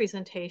my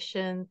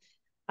presentation,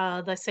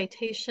 the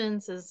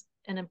citations is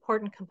an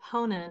important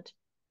component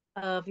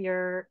of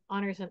your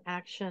Honors in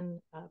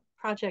Action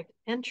project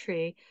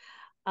entry.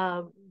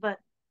 But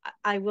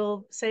I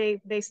will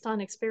say, based on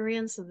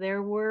experience,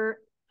 there were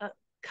a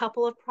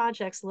couple of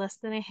projects, less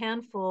than a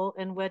handful,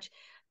 in which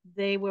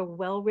They were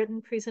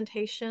well-written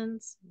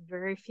presentations,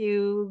 very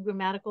few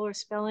grammatical or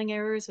spelling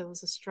errors. It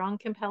was a strong,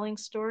 compelling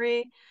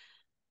story,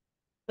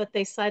 but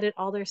they cited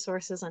all their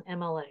sources on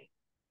MLA.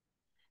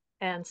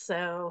 And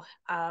so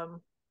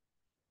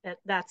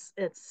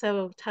it's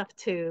so tough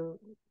to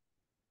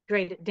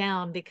grade it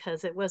down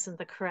because it wasn't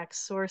the correct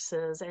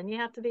sources. And you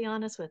have to be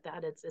honest with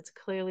that. It's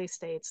clearly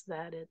states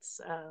that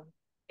it's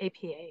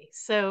APA.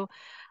 So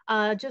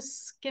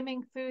just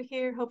skimming through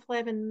here. Hopefully I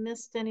haven't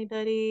missed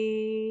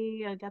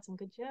anybody. I got some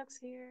good jokes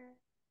here.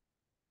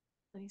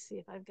 Let me see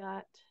if I've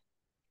got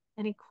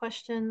any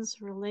questions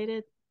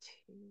related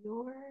to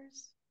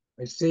yours.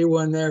 I see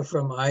one there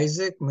from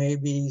Isaac.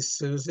 Maybe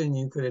Susan,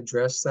 you could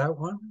address that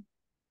one.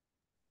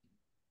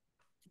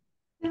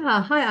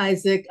 Yeah, hi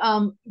Isaac.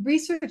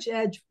 Research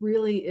Edge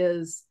really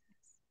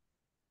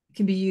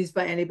can be used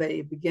by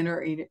anybody,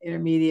 beginner,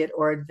 intermediate,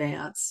 or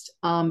advanced.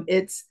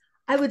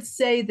 I would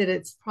say that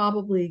it's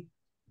probably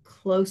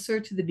closer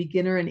to the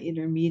beginner and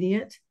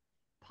intermediate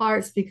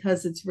parts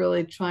because it's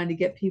really trying to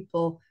get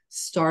people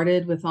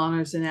started with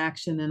honors in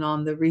action and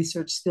on the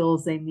research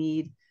skills they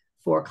need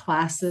for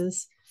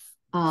classes.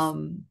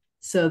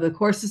 So the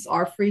courses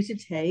are free to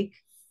take.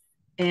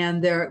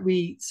 And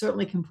we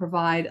certainly can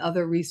provide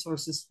other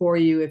resources for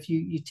you if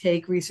you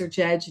take Research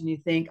Edge and you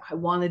think, I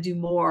want to do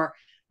more,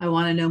 I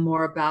want to know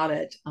more about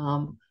it.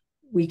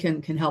 We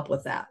can help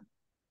with that.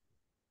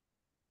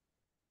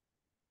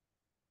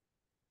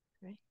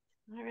 Great.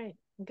 All right.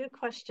 Good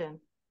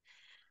question.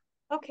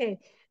 Okay.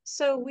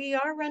 So we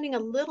are running a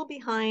little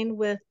behind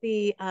with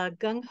the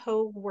Gung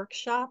Ho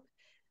workshop.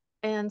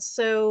 And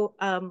so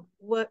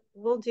what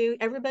we'll do,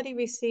 everybody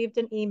received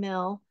an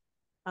email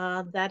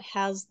that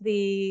has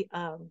the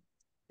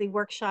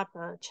workshop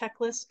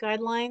checklist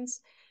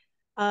guidelines.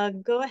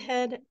 Go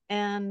ahead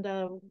and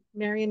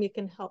Miriam, you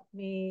can help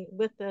me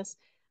with this.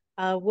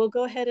 We'll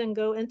go ahead and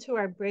go into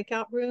our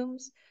breakout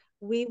rooms.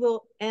 We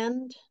will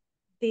end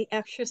the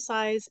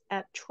exercise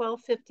at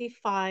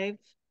 12:55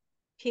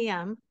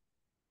 p.m.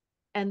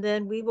 And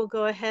then we will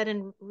go ahead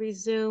and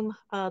resume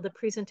the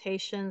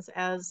presentations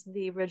as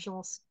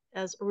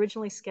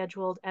originally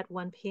scheduled at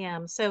 1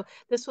 p.m. So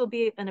this will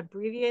be an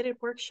abbreviated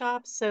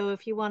workshop. So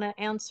if you want to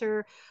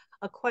answer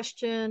a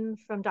question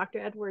from Dr.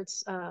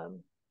 Edwards'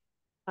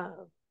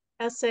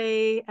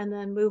 essay and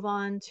then move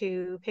on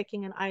to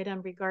picking an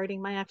item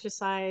regarding my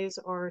exercise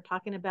or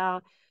talking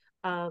about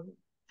how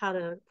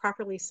to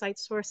properly cite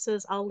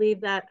sources, I'll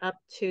leave that up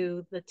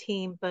to the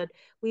team, but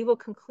we will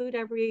conclude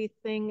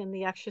everything in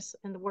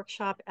the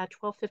workshop at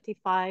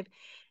 12:55,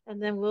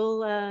 and then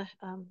we'll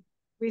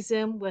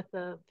resume with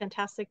a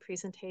fantastic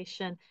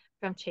presentation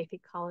from Chaffey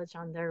College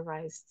on their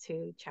rise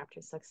to chapter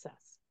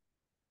success.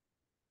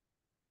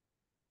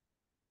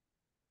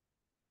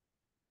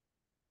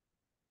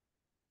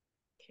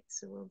 Okay,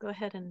 so we'll go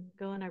ahead and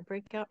go in our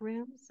breakout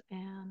rooms,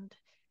 and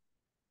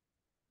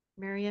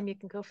Miriam, you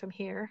can go from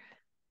here.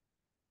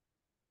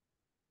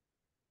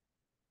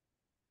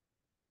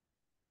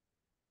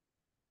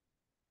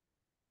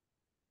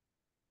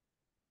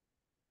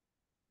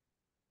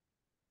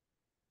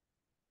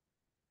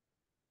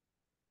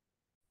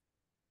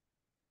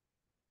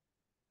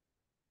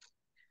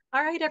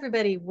 All right,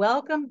 everybody,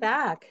 welcome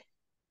back.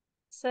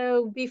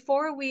 So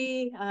before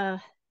we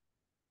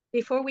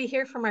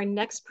hear from our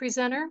next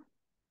presenter,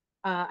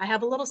 I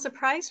have a little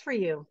surprise for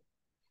you.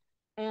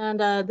 And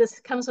this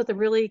comes with a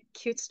really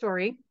cute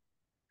story.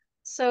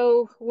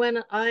 So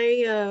when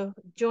I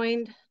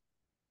joined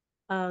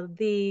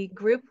the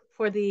group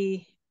for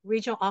the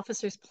regional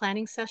officers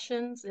planning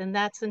sessions, and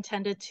that's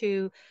intended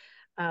to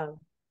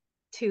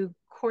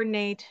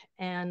coordinate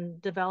and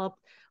develop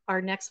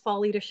our next fall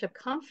leadership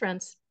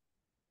conference,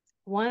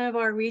 one of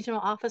our regional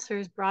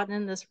officers brought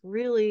in this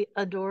really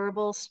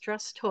adorable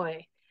stress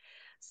toy.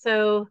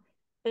 So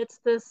it's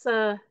this,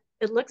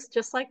 it looks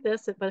just like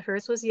this, but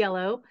hers was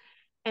yellow,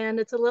 and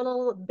it's a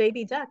little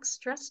baby duck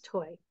stress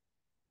toy.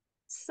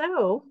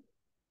 So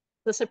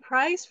the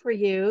surprise for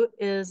you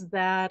is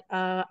that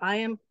I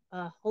am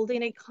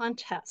holding a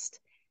contest.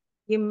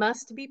 You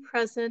must be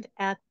present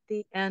at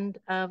the end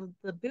of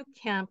the boot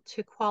camp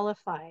to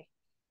qualify.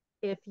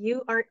 If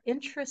you are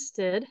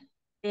interested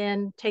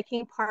in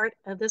taking part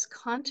of this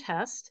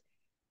contest,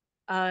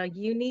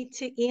 you need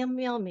to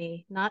email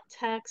me, not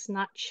text,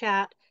 not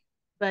chat,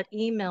 but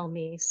email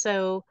me.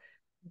 So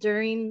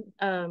during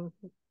the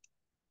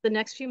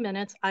next few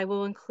minutes, I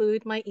will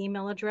include my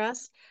email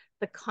address.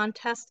 The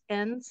contest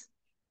ends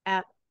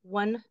at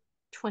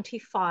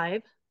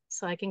 1:25,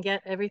 so I can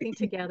get everything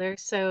together.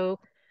 So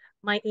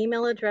my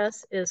email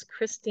address is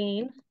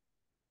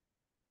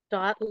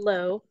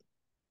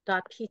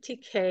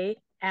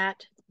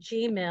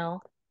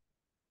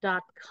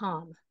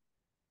christine.low.ptk@gmail.com.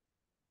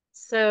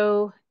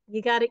 So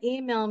you got to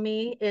email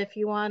me if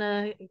you want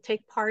to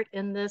take part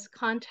in this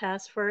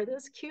contest for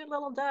this cute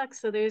little duck.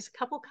 So there's a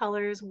couple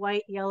colors,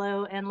 white,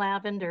 yellow, and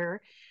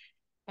lavender.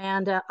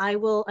 And I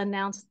will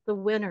announce the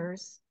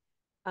winners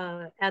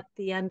at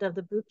the end of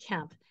the boot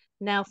camp.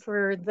 Now,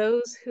 for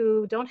those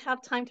who don't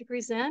have time to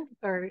present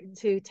or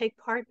to take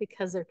part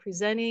because they're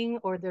presenting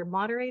or they're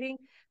moderating,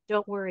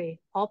 don't worry,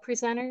 all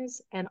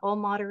presenters and all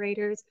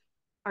moderators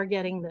are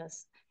getting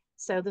this.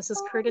 So this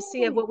is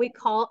courtesy of what we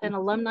call an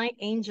alumni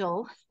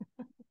angel.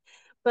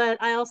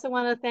 But I also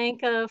want to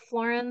thank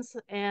Florence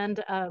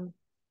and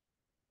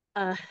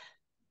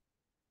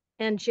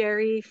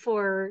Jerry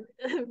for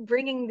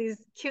bringing these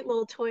cute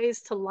little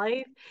toys to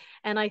life.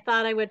 And I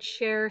thought I would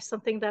share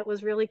something that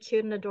was really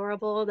cute and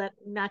adorable that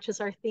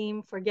matches our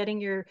theme for getting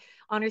your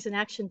honors and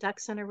action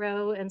ducks in a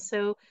row. And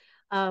so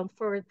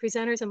for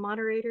presenters and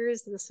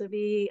moderators, this will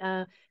be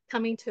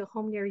coming to a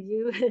home near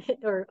you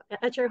or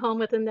at your home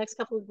within the next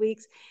couple of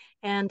weeks.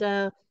 And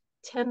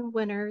 10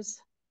 winners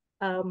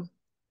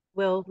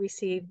will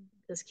receive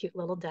this cute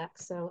little deck.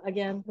 So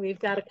again, we've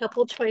got a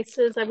couple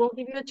choices. I won't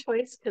give you a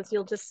choice because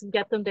you'll just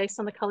get them based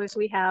on the colors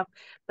we have,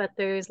 but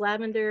there's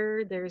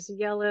lavender, there's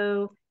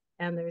yellow,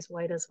 and there's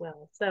white as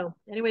well. So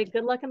anyway,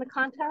 good luck in the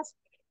contest.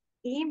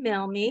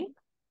 Email me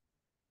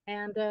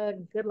and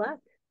good luck.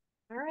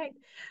 All right.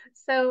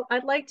 So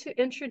I'd like to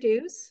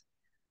introduce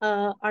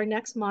our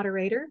next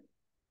moderator.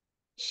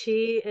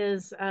 She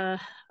is,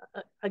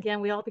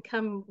 again, we all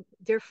become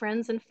dear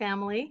friends and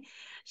family.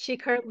 She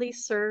currently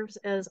serves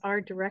as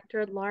our director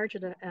at large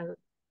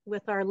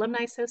with our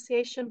Alumni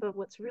Association. But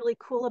what's really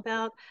cool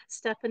about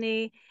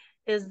Stephanie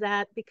is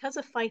that because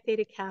of Phi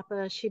Theta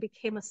Kappa, she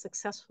became a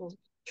successful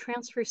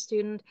transfer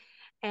student.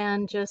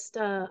 And just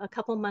a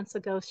couple months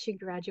ago, she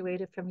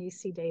graduated from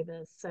UC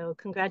Davis. So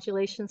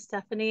congratulations,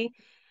 Stephanie.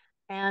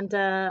 And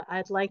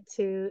I'd like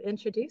to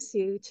introduce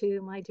you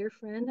to my dear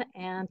friend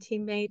and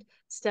teammate,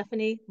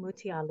 Stephanie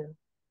Mutialu.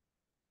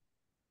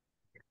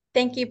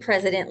 Thank you,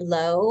 President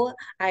Lowe.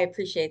 I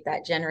appreciate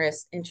that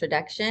generous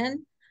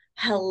introduction.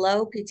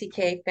 Hello,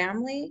 PTK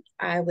family.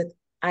 I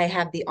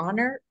have the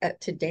honor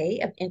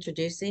today of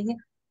introducing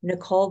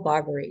Nicole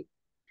Barbary.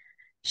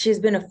 She's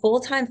been a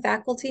full-time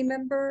faculty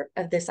member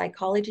of the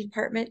psychology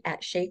department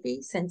at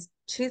Chaffey since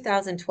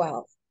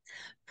 2012.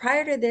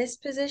 Prior to this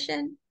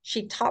position,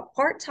 she taught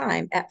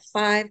part-time at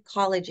 5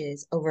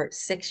 colleges over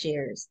 6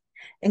 years,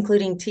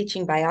 including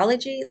teaching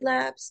biology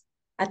labs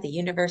at the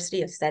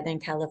University of Southern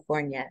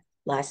California,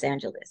 Los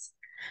Angeles.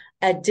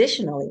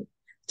 Additional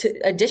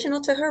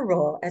to her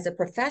role as a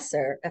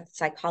professor of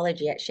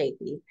psychology at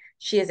Chaffey,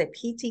 she is a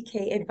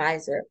PTK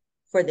advisor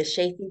for the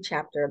Chaffey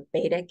chapter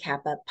Beta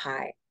Kappa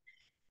Pi,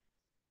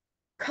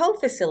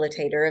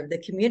 co-facilitator of the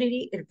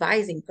Community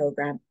Advising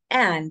Program,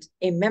 and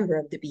a member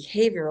of the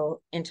Behavioral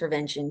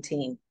Intervention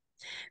Team.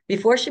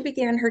 Before she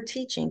began her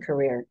teaching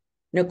career,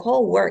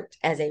 Nicole worked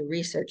as a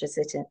research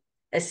assistant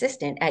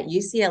at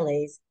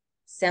UCLA's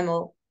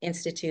Semel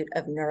Institute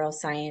of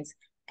Neuroscience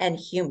and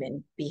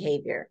Human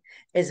Behavior,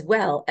 as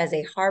well as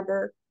a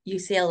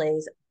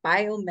UCLA's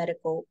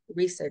Biomedical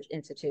Research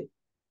Institute.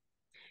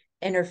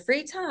 In her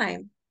free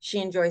time, she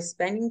enjoys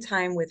spending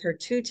time with her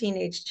 2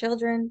 teenage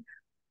children,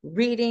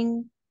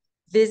 reading,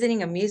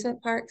 visiting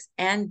amusement parks,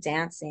 and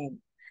dancing.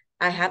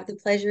 I have the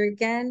pleasure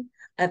again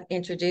of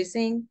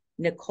introducing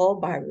Nicole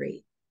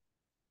Barbary.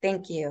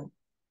 Thank you.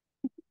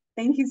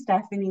 Thank you,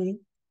 Stephanie.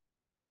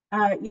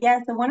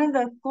 So one of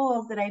the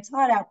schools that I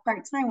taught at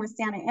part-time was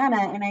Santa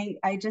Ana, and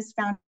I just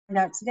found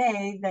out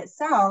today that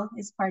Sal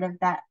is part of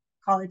that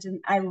college,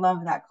 and I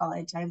love that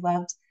college. I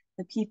loved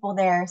the people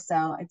there,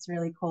 so it's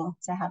really cool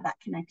to have that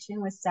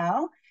connection with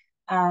Sal.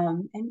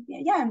 And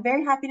yeah, I'm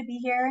very happy to be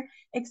here,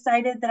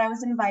 excited that I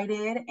was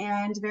invited,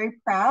 and very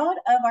proud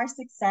of our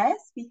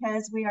success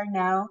because we are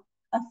now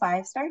a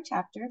 5-star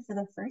chapter for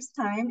the first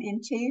time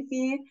in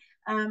Chaffey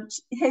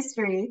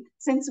history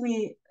since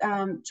we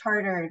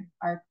chartered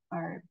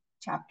our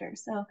chapter.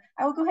 So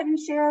I will go ahead and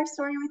share our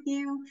story with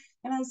you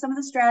and some of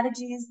the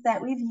strategies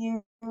that we've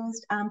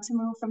used to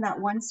move from that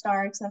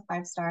 1-star to the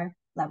 5-star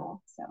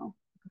level. So I'll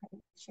go ahead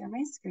and share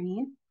my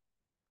screen.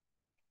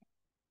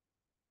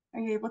 Are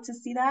you able to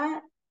see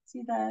that?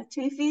 See the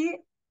Chaffey?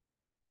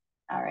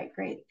 All right,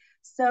 great.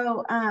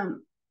 So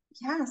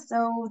yeah,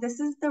 so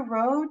this is the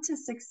road to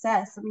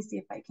success. Let me see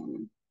if I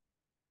can,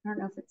 I don't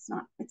know if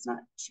it's not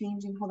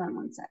changing. Hold on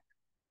one sec.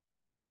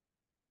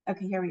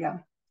 Okay, here we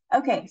go.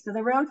 Okay, so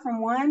the road from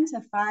 1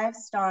 to 5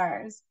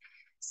 stars.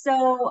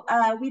 So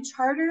we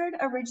chartered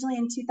originally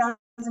in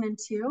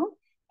 2002,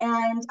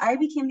 and I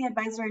became the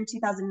advisor in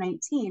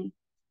 2019.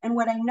 And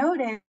what I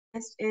noticed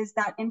is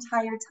that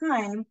entire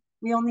time,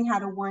 we only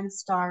had a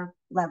 1-star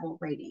level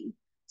rating.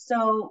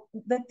 So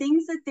the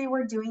things that they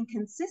were doing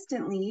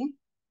consistently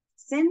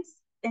since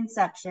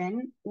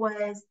inception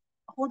was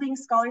holding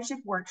scholarship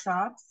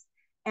workshops,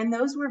 and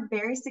those were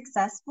very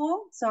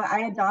successful. So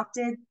I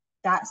adopted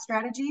that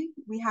strategy.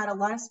 We had a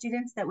lot of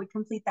students that would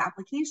complete the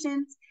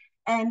applications,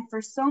 and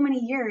for so many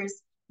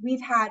years,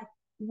 we've had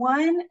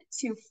 1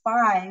 to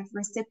 5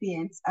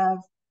 recipients of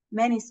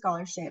many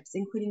scholarships,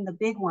 including the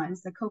big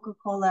ones, the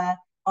Coca-Cola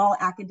All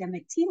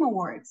Academic Team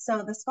Awards.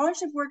 So the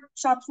scholarship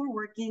workshops were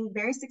working,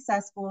 very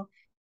successful.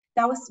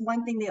 That was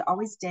one thing they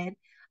always did,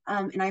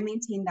 and I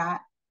maintained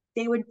that.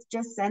 They would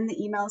just send the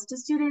emails to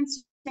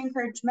students to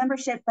encourage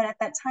membership, but at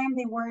that time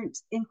they weren't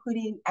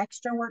including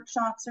extra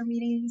workshops or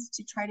meetings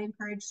to try to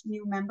encourage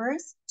new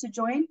members to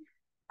join.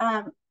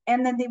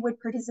 And then they would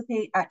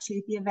participate at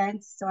Chafee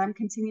events. So I'm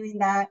continuing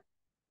that.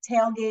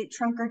 Tailgate,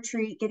 trunk or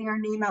treat, getting our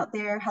name out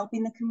there,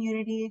 helping the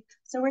community.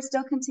 So we're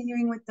still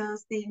continuing with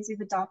those things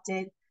we've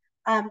adopted.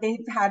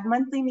 They've had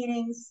monthly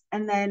meetings,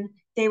 and then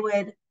they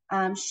would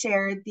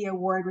share the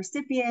award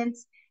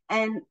recipients.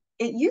 And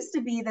it used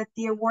to be that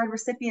the award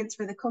recipients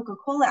for the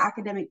Coca-Cola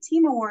Academic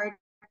Team Award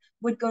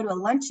would go to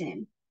a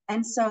luncheon.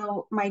 And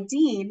so my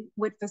dean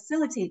would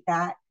facilitate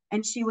that,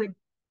 and she would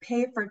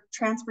pay for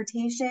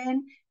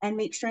transportation and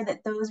make sure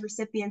that those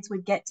recipients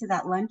would get to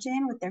that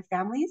luncheon with their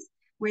families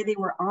where they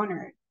were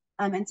honored.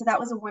 And so that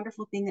was a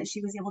wonderful thing that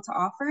she was able to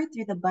offer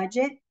through the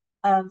budget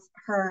of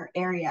her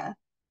area.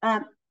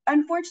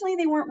 Unfortunately,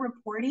 they weren't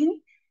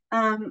reporting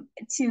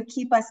to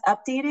keep us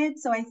updated.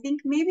 So I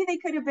think maybe they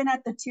could have been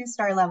at the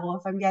 2-star level,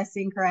 if I'm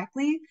guessing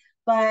correctly,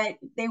 but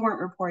they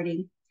weren't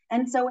reporting.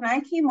 And so when I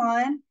came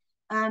on,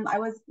 I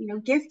was,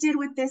 gifted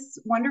with this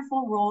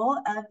wonderful role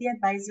of the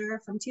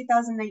advisor from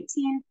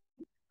 2019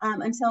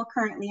 until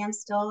currently. I'm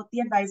still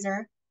the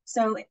advisor.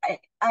 So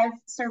I've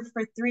served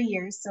for 3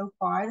 years so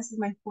far. This is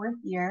my 4th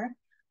year.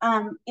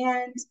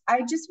 And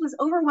I just was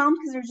overwhelmed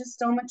because there's just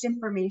so much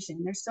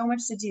information. There's so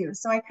much to do.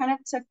 So I kind of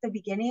took the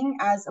beginning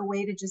as a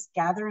way to just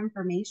gather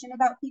information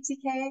about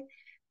PTK.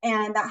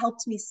 And that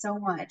helped me so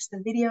much. The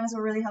videos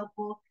were really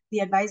helpful. The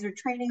advisor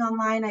training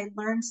online, I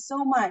learned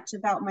so much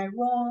about my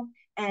role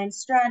and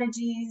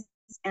strategies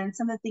and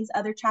some of the things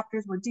other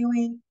chapters were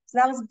doing. So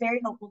that was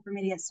very helpful for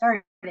me to get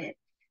started.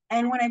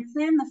 And when I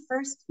planned the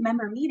first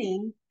member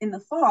meeting in the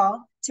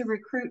fall to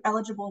recruit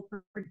eligible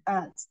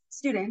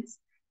students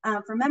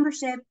for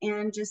membership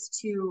and just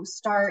to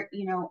start,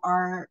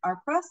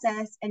 our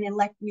process and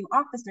elect new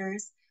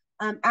officers,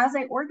 as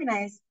I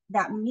organized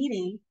that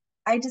meeting,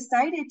 I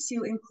decided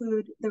to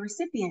include the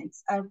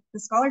recipients of the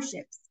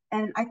scholarships.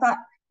 And I thought,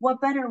 what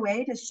better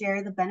way to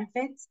share the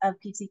benefits of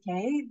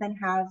PTK than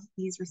have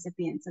these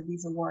recipients of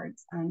these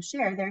awards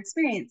share their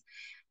experience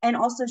and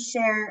also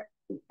share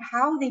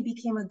how they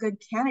became a good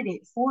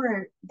candidate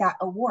for that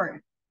award.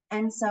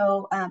 And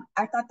so I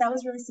thought that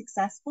was really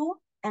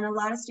successful. And a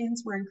lot of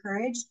students were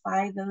encouraged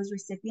by those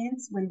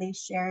recipients when they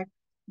shared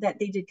that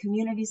they did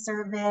community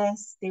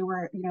service. They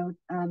were,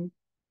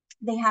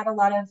 they had a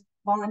lot of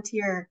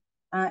volunteer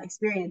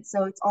experience.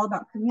 So it's all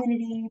about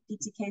community,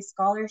 PTK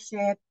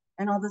scholarship,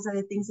 and all those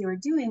other things they were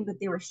doing, but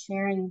they were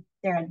sharing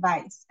their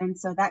advice. And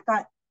so that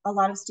got a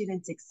lot of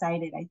students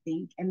excited, I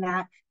think. And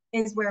that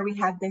is where we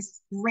had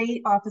this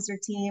great officer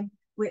team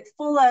with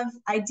full of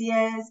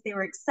ideas. They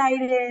were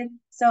excited.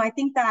 So I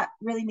think that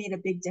really made a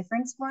big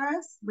difference for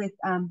us with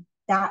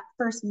that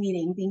first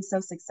meeting being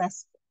so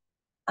successful.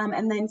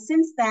 And then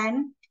since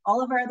then,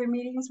 all of our other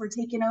meetings were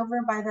taken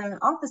over by the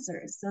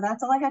officers. So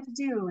that's all I had to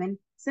do. And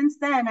since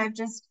then, I've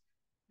just,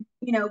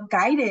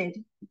 guided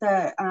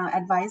the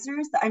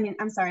advisors,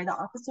 the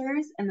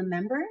officers and the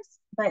members,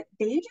 but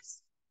they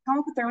just come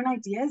up with their own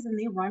ideas and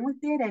they run with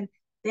it, and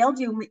they'll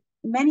do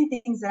many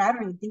things that I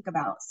don't even think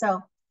about.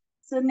 So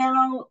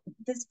now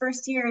this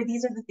first year,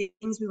 these are the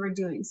things we were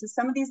doing. So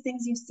some of these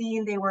things you've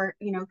seen, they were,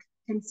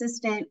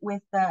 consistent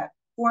with the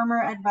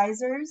former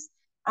advisors,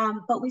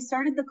 but we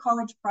started the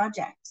college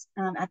project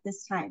at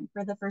this time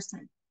for the first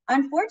time.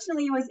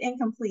 Unfortunately, it was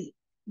incomplete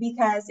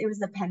because it was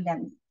the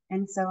pandemic.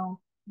 And so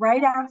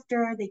right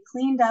after they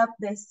cleaned up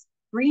this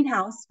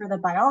greenhouse for the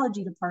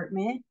biology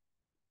department,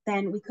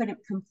 then we couldn't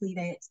complete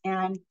it.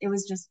 And it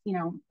was just,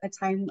 a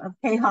time of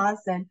chaos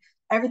and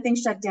everything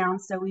shut down.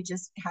 So we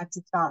just had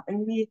to stop.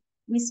 And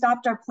we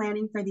stopped our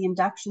planning for the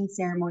induction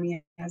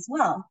ceremony as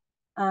well.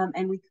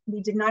 And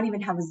we did not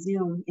even have a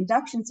Zoom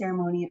induction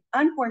ceremony,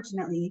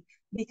 unfortunately,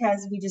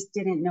 because we just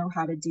didn't know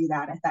how to do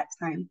that at that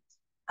time.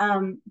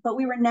 But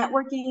we were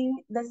networking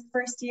this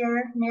first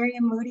year.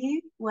 Miriam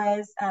Moody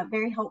was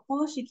very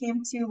helpful. She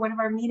came to one of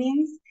our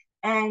meetings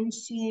and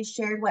she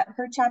shared what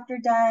her chapter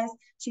does.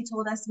 She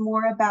told us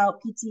more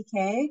about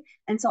PTK.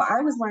 And so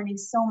I was learning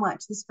so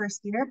much this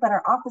first year, but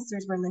our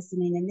officers were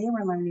listening and they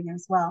were learning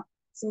as well.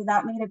 So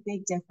that made a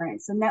big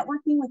difference. So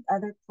networking with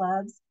other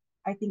clubs,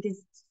 I think,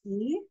 is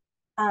key.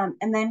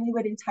 And then we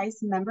would entice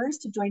members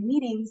to join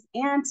meetings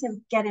and to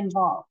get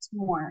involved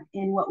more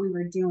in what we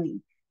were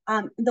doing.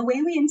 The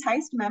way we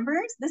enticed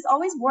members, this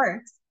always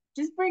works.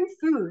 Just bring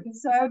food.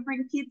 So I would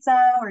bring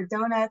pizza or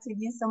donuts.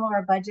 We'd use some of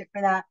our budget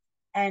for that.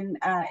 And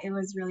it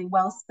was really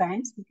well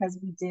spent because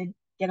we did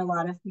get a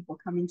lot of people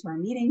coming to our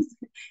meetings.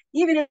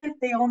 Even if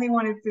they only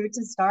wanted food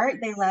to start,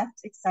 they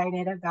left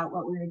excited about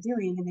what we were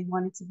doing and they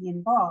wanted to be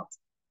involved.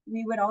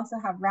 We would also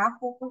have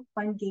raffle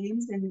fun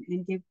games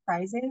and give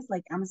prizes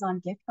like Amazon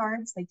gift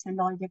cards, like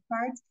 $10 gift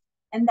cards.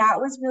 And that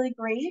was really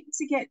great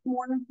to get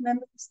more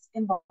members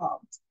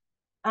involved.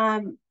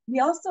 We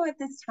also at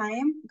this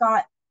time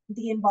got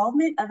the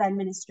involvement of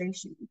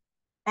administration.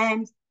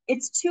 And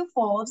it's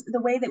twofold,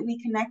 the way that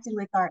we connected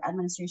with our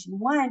administration.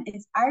 One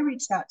is I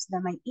reached out to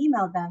them, I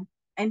emailed them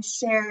and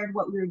shared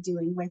what we were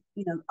doing with,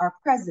 our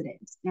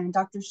president. And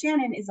Dr.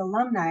 Shannon is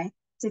alumni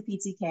to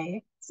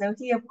PTK. So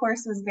he, of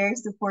course, was very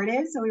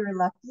supportive. So we were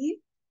lucky.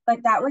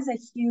 But that was a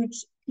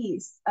huge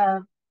piece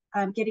of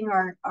getting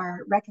our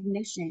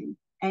recognition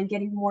and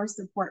getting more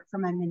support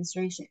from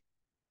administration.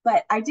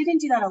 But I didn't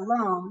do that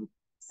alone.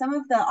 Some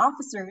of the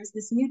officers,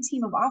 this new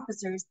team of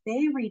officers,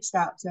 they reached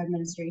out to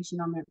administration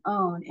on their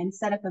own and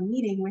set up a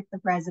meeting with the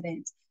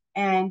president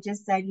and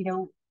just said, you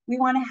know, we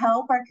want to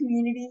help our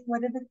community.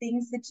 What are the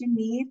things that you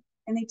need?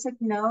 And they took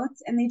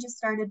notes and they just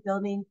started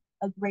building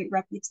a great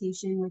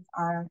reputation with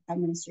our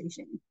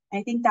administration.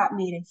 I think that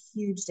made a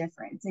huge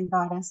difference and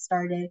got us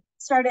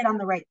started on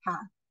the right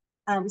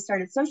path. We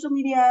started social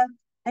media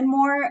and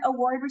more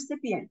award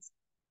recipients.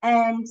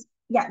 And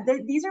yeah,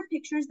 these are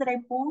pictures that I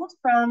pulled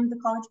from the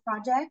college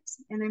project,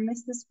 and I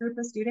miss this group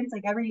of students.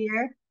 Like every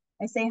year,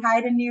 I say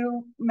hi to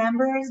new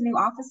members, new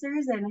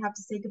officers, and have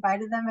to say goodbye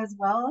to them as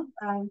well.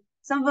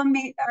 Some of them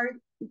may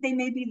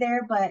be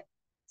there, but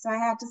so I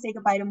have to say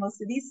goodbye to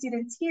most of these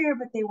students here,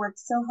 but they worked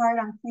so hard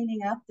on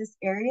cleaning up this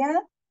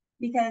area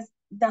because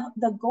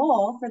the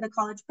goal for the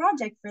college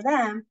project for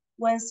them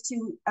was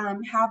to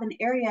have an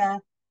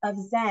area of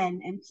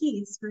zen and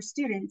peace for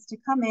students to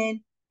come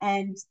in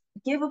and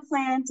give a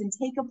plant and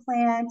take a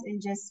plant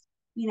and just,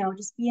 you know,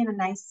 just be in a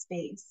nice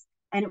space.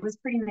 And it was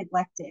pretty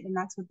neglected. And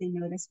that's what they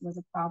noticed was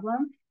a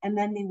problem. And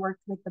then they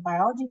worked with the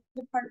biology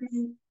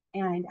department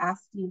and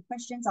asked me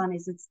questions on,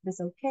 is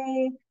this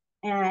okay?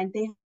 And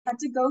they had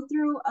to go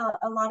through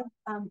a lot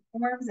of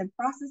forms and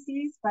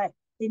processes, but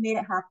they made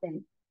it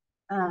happen.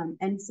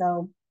 And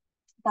so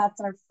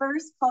that's our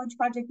first college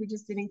project. We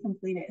just didn't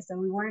complete it. So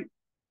we weren't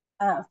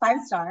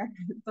 5-star,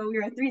 but we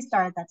were a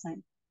 3-star at that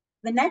time.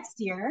 The next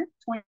year,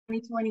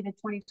 2020 to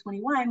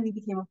 2021, we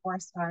became a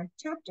 4-star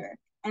chapter.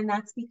 And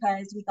that's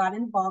because we got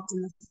involved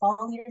in the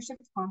Fall Leadership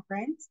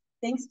Conference.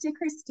 Thanks to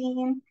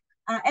Christine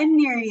and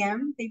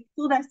Miriam, they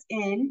pulled us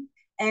in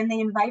and they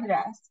invited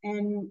us.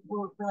 And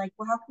we're like,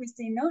 well, how can we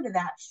say no to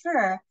that?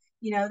 Sure.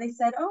 You know, they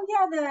said, oh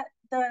yeah,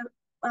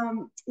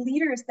 the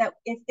leaders that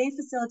if they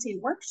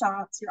facilitate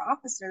workshops, your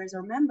officers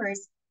or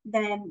members,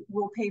 then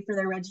we'll pay for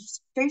their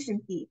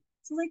registration fee.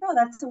 So like, oh,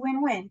 that's a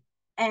win-win.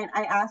 And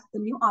I asked the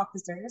new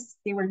officers,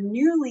 they were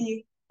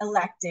newly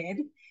elected,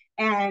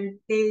 and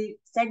they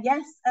said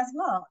yes as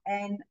well.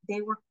 And they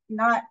were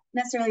not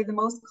necessarily the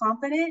most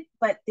confident,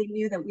 but they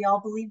knew that we all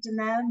believed in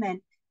them.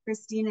 And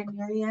Christine and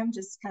Miriam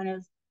just kind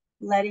of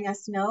letting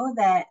us know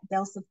that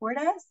they'll support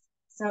us.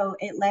 So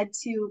it led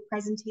to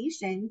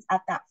presentations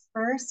at that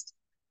first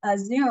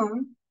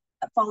Zoom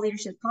Fall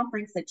Leadership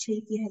Conference that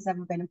Chafee has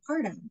ever been a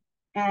part of.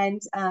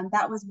 And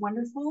that was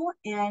wonderful.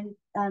 And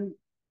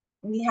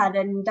we had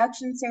an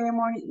induction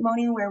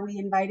ceremony where we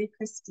invited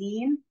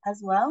Christine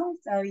as well.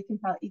 So you can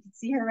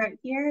see her right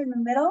here in the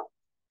middle.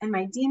 And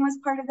my dean was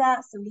part of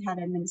that. So we had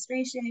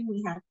administration,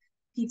 we had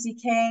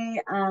PTK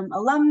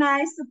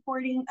alumni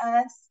supporting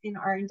us in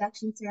our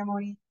induction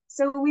ceremony.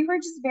 So we were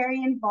just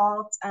very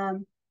involved.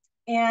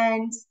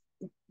 And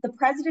the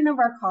president of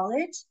our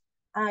college,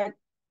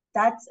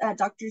 that's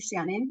Dr.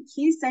 Shannon,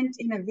 he sent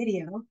in a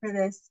video for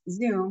this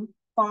Zoom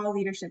Fall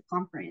Leadership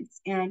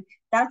Conference. And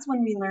that's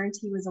when we learned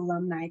he was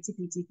alumni to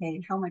PTK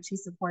and how much he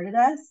supported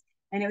us.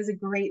 And it was a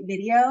great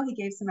video. He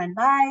gave some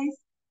advice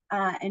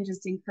and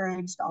just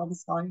encouraged all the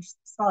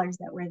scholars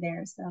that were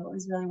there. So it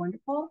was really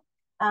wonderful.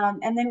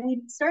 And then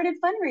we started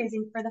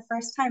fundraising for the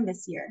first time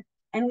this year.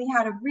 And we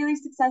had a really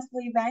successful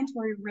event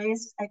where we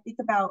raised, I think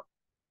about,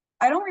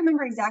 I don't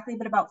remember exactly,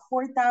 but about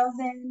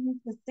 4,000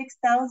 to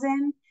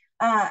 6,000.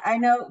 I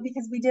know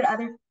because we did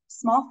other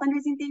small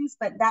fundraising things,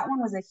 but that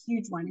one was a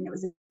huge one. And it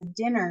was a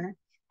dinner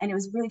and it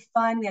was really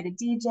fun. We had a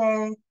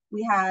DJ,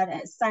 we had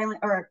a silent,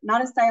 or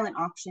not a silent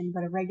auction,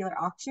 but a regular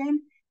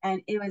auction.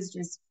 And it was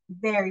just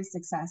very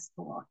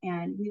successful.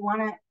 And we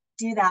want to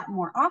do that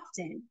more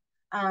often.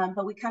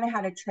 But we kind of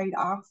had a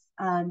trade-off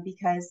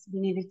because we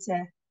needed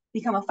to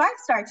become a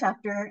 5-star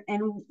chapter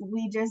and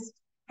we just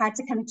had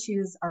to kind of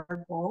choose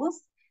our goals.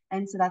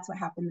 And so that's what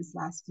happened this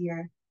last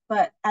year.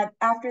 But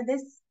after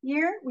this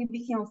year, we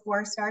became a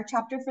 4-star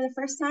chapter for the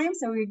first time.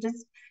 So we were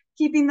just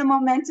keeping the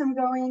momentum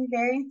going,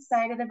 very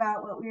excited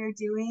about what we were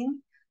doing.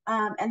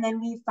 And then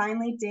we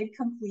finally did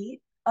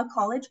complete a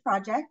college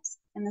project.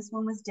 And this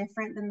one was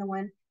different than the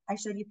one I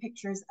showed you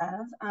pictures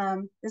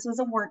of. This was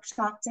a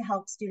workshop to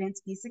help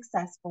students be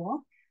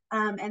successful.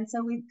 And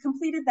so we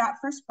completed that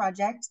first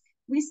project.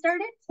 We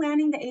started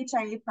planning the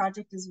HIA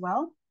project as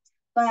well,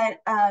 but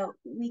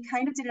we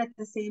kind of did it at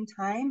the same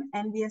time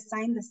and we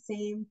assigned the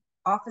same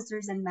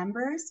officers and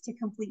members to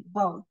complete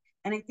both.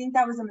 And I think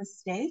that was a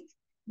mistake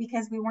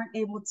because we weren't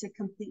able to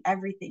complete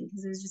everything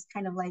because it was just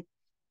kind of like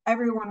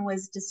everyone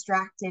was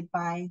distracted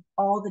by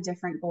all the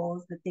different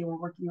goals that they were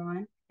working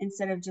on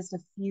instead of just a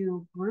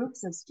few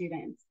groups of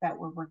students that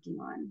were working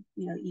on,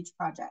 you know, each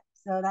project.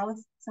 So that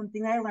was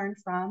something that I learned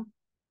from.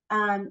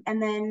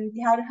 And then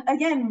we had,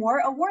 again, more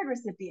award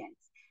recipients.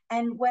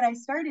 And what I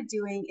started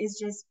doing is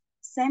just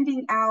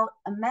sending out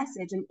a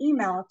message, an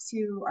email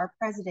to our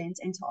president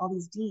and to all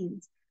these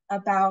deans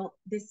about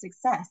this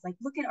success. Like,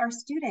 look at our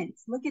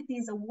students, look at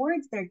these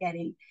awards they're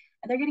getting.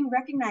 They're getting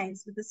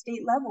recognized at the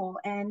state level.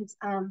 And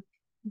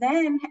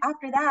then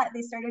after that,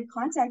 they started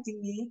contacting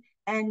me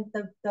and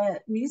the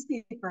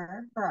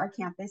newspaper for our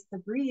campus, The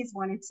Breeze,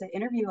 wanted to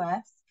interview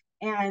us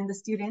and the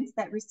students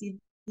that received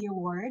the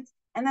awards.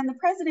 And then the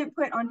president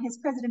put on his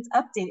president's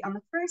update on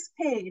the first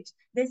page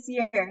this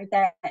year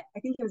that, I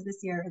think it was this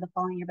year or the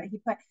following year, but he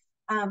put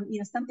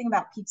something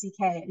about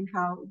PTK and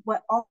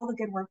what all the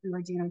good work we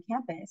were doing on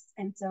campus.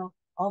 And so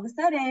all of a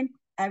sudden,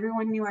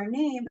 everyone knew our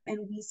name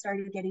and we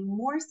started getting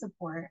more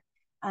support.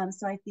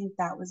 So I think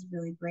that was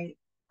really great.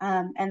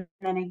 And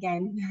then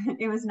again,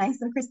 it was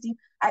nice of Christine.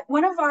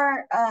 One of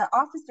our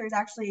officers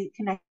actually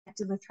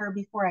connected with her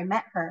before I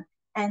met her,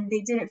 and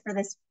they did it for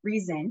this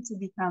reason,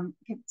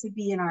 to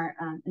be in our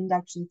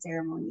induction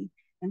ceremony.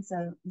 And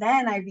so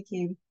then I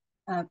became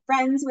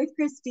friends with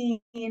Christine,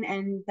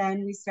 and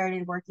then we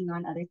started working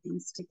on other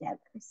things together.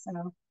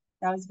 So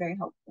that was very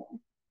helpful.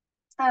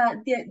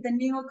 The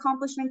new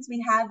accomplishments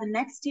we had the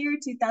next year,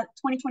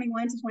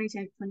 2021 to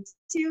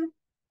 2022,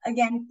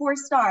 again,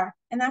 4-star.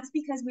 And that's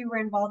because we were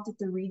involved at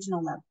the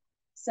regional level.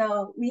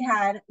 So we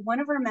had one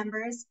of our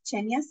members,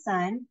 Chenya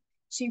Sun.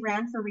 She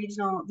ran for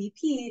regional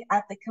VP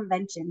at the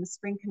convention, the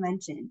spring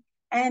convention.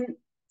 And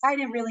I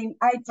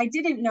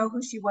didn't know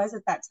who she was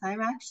at that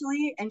time,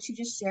 actually. And she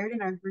just shared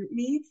in our group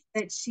me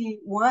that she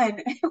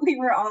won. We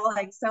were all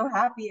like so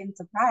happy and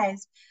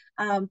surprised.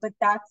 But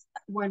that's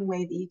one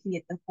way that you can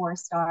get the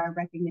 4-star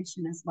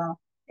recognition as well,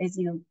 is,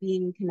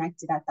 being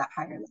connected at that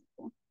higher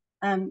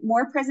level.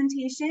 More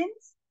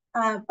presentations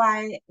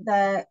by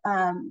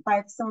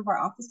some of our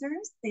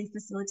officers. They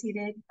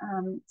facilitated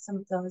some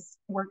of those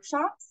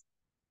workshops.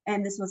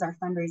 And this was our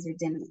fundraiser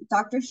dinner.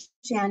 Dr.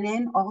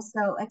 Shannon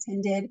also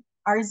attended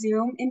our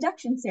Zoom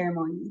induction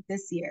ceremony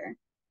this year.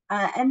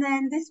 And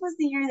then this was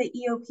the year that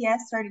EOPS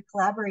started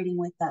collaborating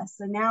with us.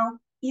 So now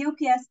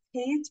EOPS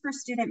pays for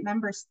student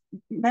members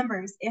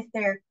if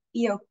they're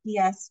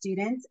EOPS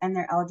students and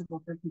they're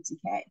eligible for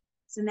PTK.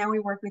 So now we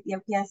work with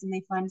EOPS and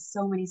they fund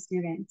so many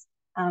students.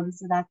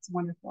 So that's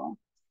wonderful.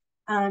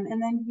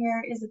 And then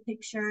here is a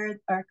picture,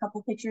 or a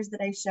couple pictures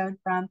that I showed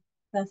from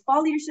the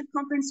Fall Leadership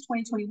Conference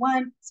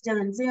 2021, still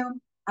in Zoom,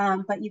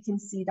 but you can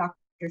see Dr.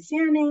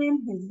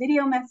 Shannon, his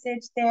video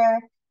message there,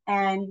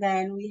 and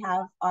then we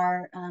have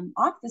our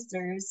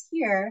officers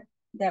here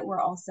that were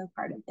also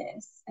part of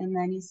this. And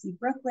then you see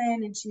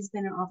Brooklyn, and she's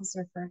been an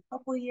officer for a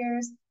couple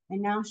years,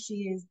 and now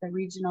she is the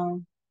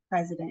regional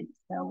president.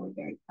 So we're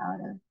very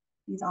proud of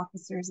these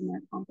officers and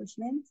their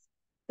accomplishments.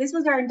 This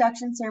was our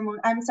induction ceremony.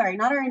 I'm sorry,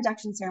 not our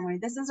induction ceremony.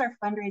 This is our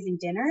fundraising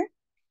dinner.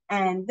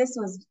 And this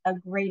was a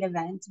great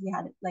event. We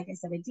had, like I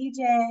said, a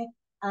DJ.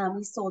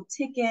 We sold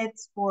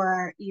tickets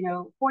for,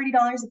 $40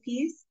 a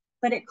piece,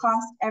 but it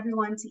cost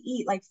everyone to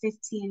eat like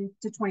 $15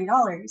 to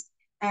 $20.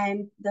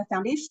 And the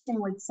foundation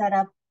would set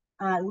up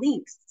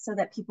links so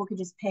that people could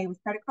just pay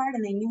with credit card,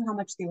 and they knew how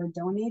much they were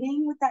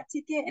donating with that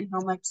ticket and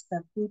how much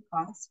the food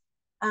cost.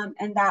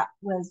 And that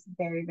was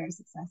very, very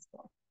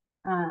successful.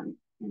 And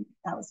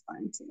that was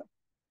fun too.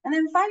 And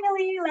then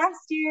finally,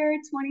 last year,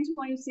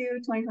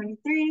 2022,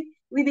 2023,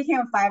 we became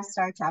a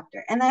 5-star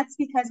chapter. And that's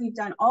because we've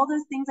done all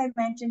those things I've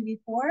mentioned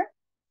before,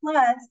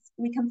 plus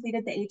we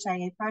completed the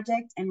HIA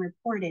project and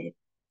reported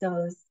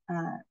those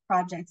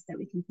projects that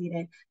we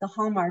completed, the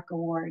Hallmark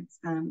Awards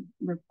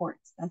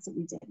reports. That's what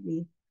we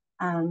did.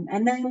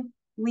 And then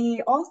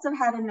we also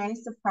had a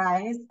nice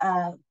surprise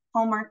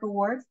Hallmark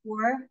Award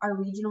for our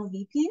regional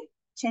VP,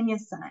 Chenya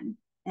Sun.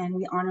 And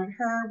we honored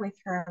her with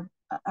her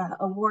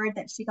award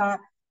that she got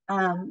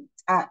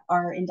at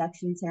our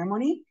induction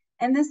ceremony.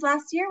 And this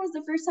last year was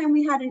the first time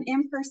we had an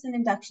in-person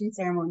induction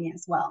ceremony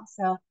as well.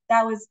 So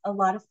that was a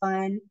lot of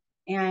fun.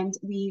 And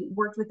we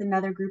worked with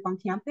another group on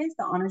campus,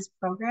 the honors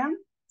program,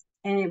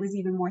 and it was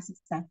even more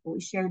successful.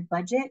 We shared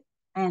budget.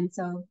 And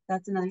so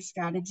that's another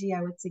strategy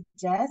I would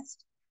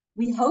suggest.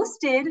 We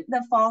hosted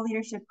the Fall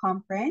Leadership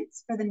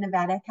Conference for the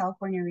Nevada,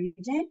 California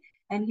region.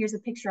 And here's a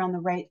picture on the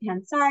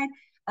right-hand side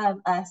of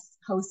us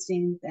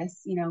hosting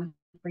this,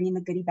 bringing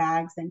the goodie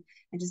bags and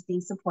just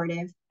being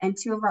supportive. And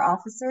 2 of our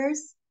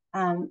officers,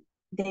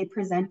 they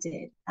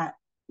presented at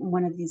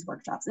one of these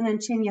workshops. And then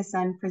Chenya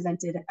Sun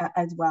presented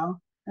as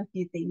well, a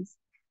few things.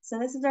 So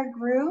this is our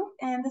group.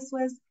 And this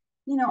was,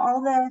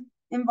 all the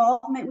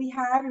involvement we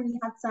had. And we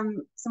had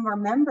some of our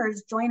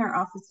members join our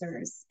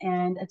officers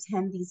and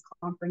attend these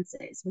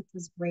conferences, which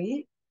was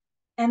great.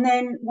 And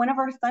then one of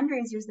our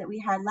fundraisers that we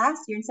had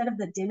last year, instead of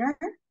the dinner,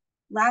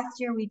 last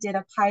year we did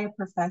a HIA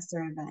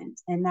professor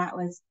event, and that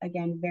was,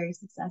 again, very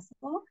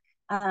successful.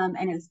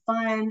 And it was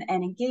fun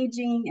and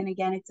engaging. And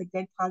again, it's a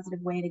good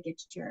positive way to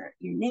get your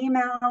name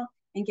out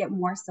and get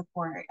more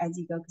support as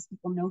you go, because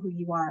people know who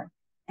you are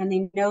and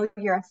they know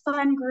you're a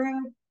fun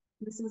group.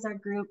 This is our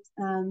group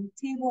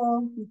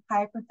table with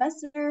HIA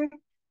professor.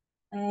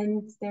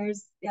 And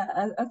there's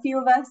a few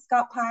of us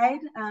got pied.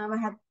 I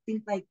have, I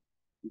think, like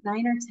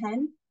 9 or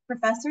 10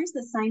 professors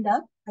that signed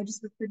up. I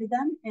just recruited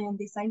them and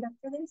they signed up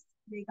for this.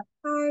 They got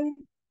pied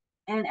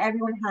and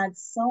everyone had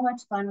so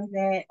much fun with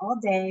it all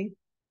day.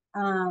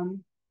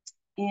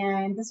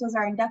 And this was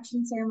our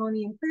induction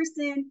ceremony in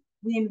person.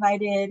 We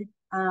invited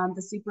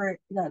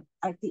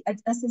the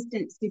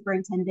assistant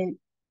superintendent,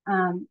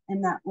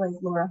 and that was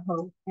Laura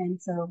Hope.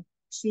 And so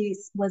she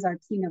was our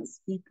keynote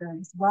speaker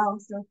as well.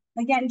 So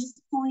again,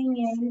 just pulling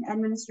in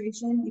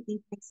administration, I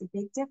think makes a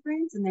big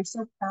difference, and they're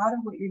so proud of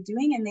what you're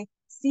doing, and they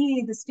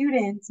see the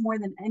students more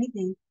than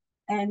anything,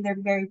 and they're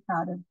very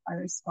proud of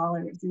our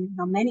scholars and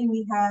how many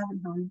we have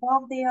and how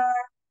involved they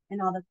are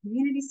and all the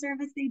community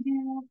service they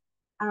do.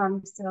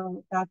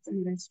 So that's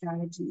another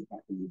strategy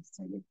that we've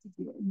started to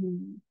do.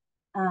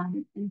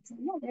 And so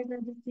yeah, there's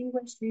a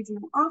distinguished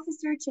regional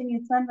officer,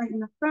 Chen Sun, right in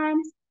the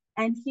front.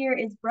 And here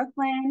is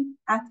Brooklyn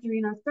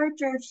Astorino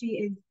Searcher. She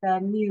is the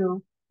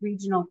new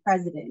regional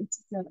president.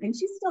 So, and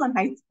she's still in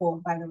high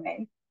school, by the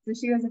way. So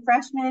she was a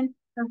freshman,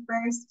 her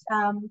first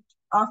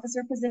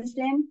officer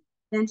position.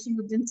 Then she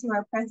moved into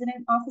our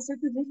president officer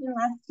position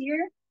last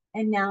year.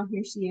 And now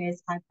here she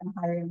is at the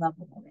higher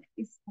level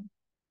already.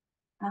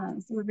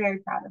 So we're very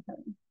proud of her.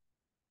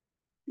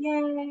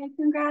 Yay,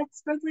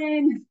 congrats,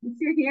 Brooklyn. If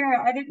you're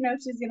here, I didn't know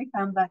she was going to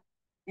come, but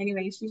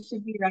anyway, she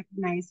should be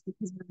recognized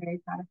because we're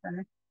very proud of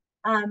her.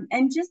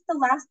 And just the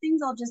last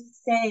things I'll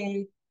just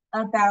say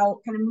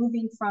about kind of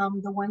moving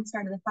from the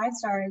 1-star to the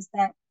 5-star is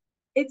that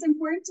it's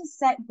important to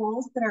set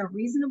goals that are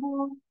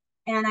reasonable.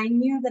 And I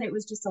knew that it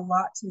was just a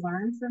lot to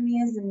learn for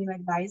me as a new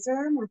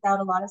advisor without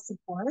a lot of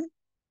support.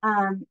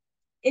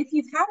 If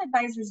you've had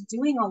advisors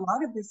doing a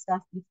lot of this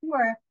stuff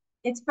before,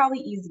 it's probably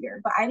easier,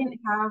 but I didn't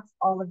have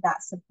all of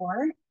that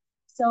support.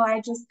 So I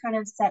just kind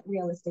of set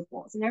realistic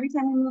goals. And every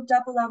time we moved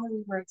up a level,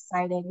 we were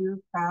excited, we were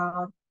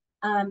proud.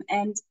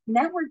 And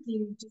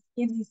networking just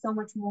gives you so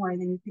much more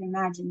than you can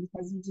imagine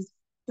because you just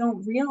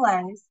don't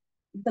realize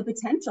the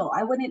potential.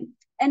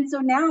 And so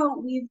now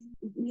we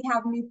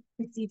have new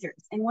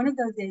procedures. And one of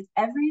those is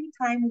every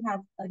time we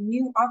have a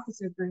new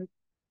officer group,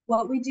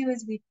 what we do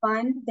is we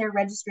fund their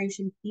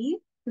registration fee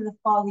for the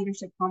fall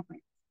leadership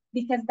conference,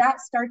 because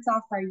that starts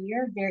off our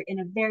year in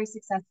a very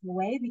successful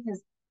way,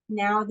 because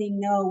now they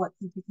know what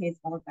PPK is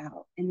all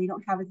about and they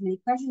don't have as many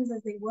questions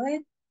as they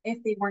would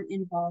if they weren't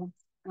involved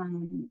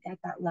at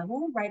that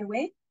level right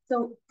away.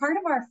 So part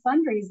of our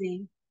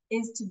fundraising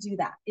is to do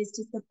that, is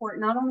to support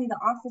not only the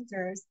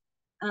officers,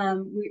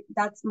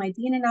 that's my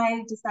dean and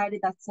I decided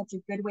that's such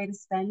a good way to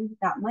spend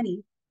that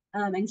money,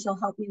 and she'll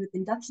help me with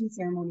induction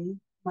ceremony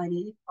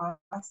money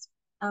cost,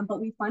 but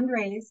we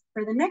fundraise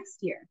for the next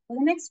year, for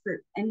the next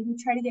group, and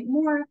we try to get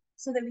more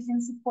so that we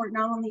can support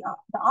not only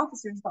the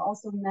officers, but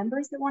also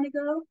members that want to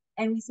go,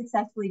 and we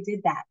successfully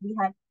did that. We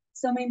had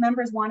so many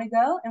members want to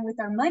go, and with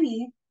our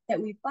money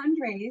that we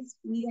fundraised,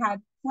 we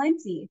had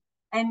plenty,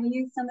 and we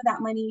used some of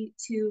that money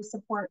to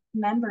support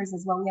members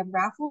as well. We have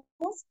raffles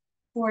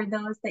for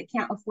those that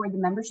can't afford the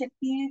membership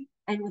fee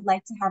and would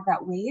like to have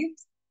that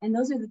waived, and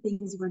those are the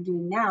things we're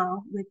doing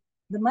now with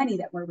the money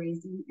that we're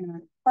raising in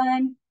our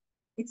fund.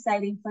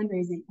 Exciting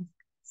fundraising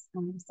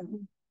efforts.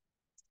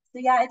 So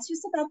yeah, it's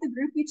just about the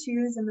group you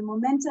choose and the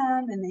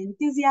momentum and the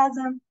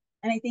enthusiasm.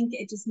 And I think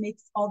it just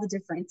makes all the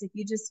difference. If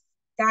you just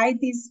guide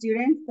these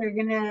students, they're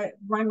gonna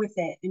run with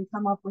it and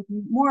come up with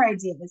more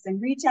ideas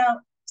and reach out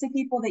to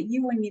people that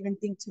you wouldn't even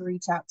think to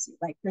reach out to,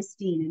 like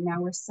Christine. And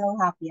now we're so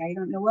happy. I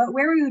don't know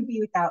where we would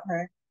be without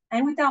her.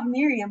 And without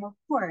Miriam, of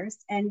course.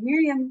 And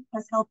Miriam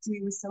has helped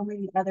me with so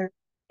many other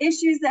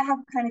issues that have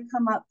kind of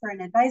come up for an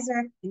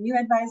advisor, a new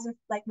advisor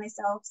like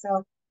myself.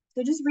 So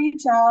just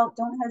reach out.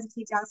 Don't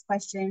hesitate to ask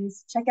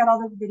questions. Check out all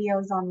the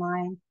videos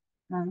online.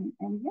 And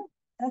yeah,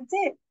 that's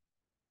it.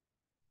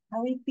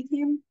 How we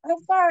became 5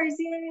 stars.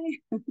 Yay.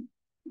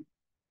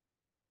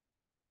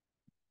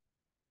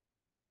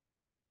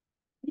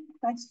 Any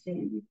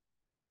question?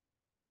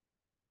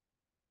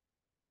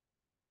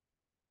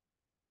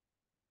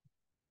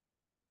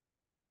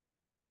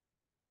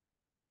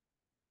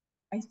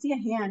 I see a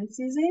hand.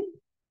 Susan?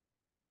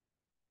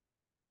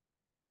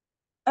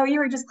 Oh, you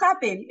were just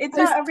clapping. It's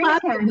not a raise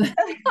hand.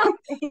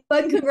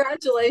 But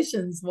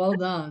congratulations. Well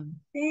done.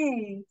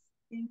 Thanks.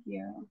 Thank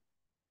you.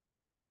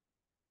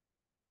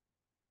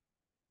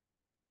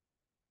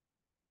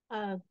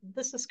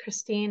 This is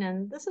Christine,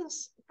 and this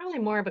is probably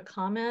more of a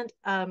comment.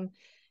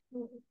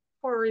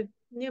 For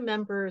new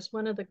members,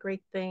 one of the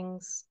great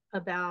things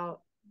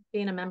about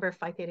being a member of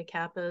Phi Theta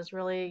Kappa is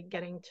really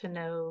getting to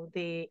know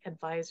the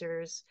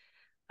advisors.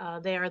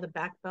 They are the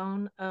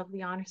backbone of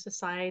the Honor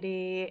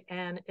Society,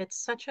 and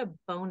it's such a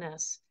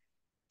bonus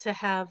to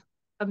have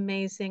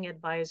amazing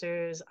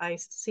advisors. I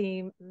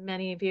see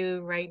many of you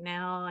right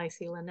now. I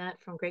see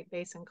Lynette from Great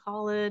Basin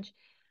College.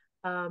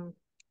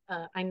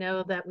 I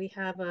know that we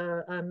have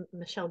a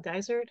Michelle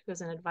Geisert,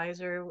 who's an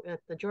advisor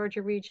at the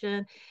Georgia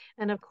region,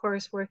 and of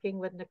course working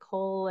with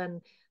Nicole.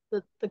 And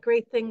the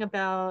great thing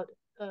about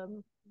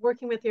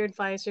working with your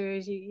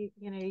advisors, you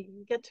know,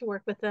 you get to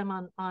work with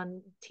them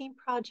on team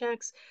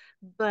projects,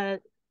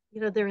 but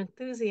you know, their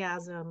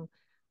enthusiasm,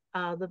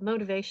 the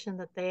motivation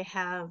that they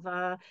have,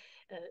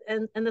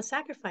 and the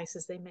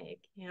sacrifices they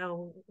make, you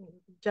know,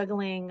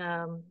 juggling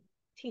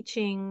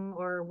teaching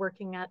or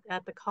working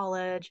at the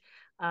college.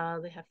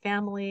 They have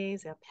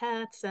families, they have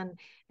pets,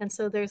 and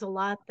so there's a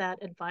lot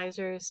that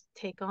advisors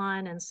take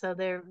on, and so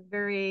they're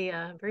very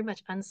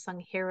much unsung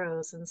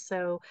heroes. And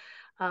so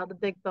the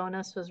big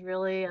bonus was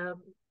really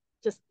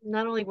just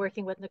not only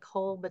working with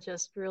Nicole, but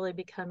just really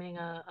becoming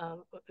a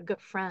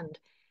good friend.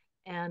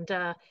 And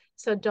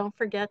so don't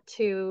forget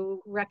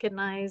to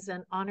recognize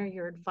and honor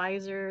your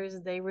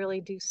advisors. They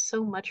really do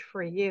so much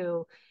for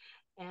you.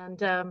 And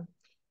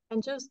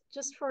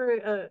just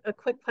for a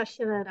quick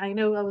question, and I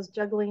know I was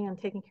juggling and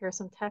taking care of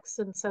some texts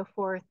and so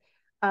forth.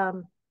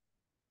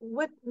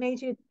 What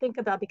made you think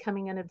about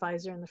becoming an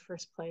advisor in the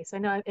first place? I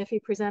know if you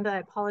presented, I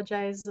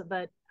apologize,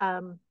 but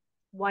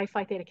why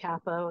Phi Theta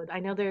Kappa? I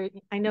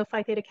know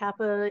Phi Theta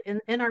Kappa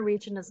in our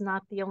region is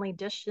not the only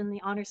dish in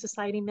the Honor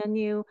Society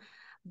menu,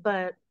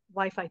 but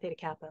why Phi Theta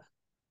Kappa?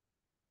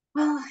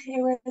 Well,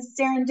 it was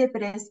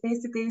serendipitous.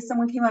 Basically,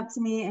 someone came up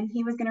to me and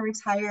he was going to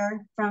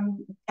retire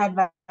from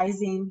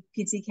advising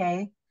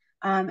PTK.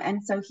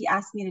 And so he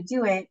asked me to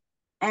do it.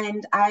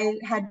 And I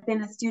had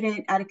been a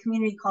student at a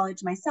community college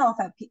myself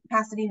at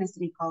Pasadena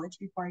City College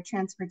before I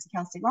transferred to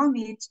Cal State Long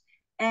Beach.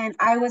 And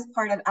I was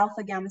part of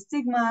Alpha Gamma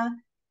Sigma.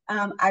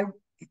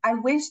 I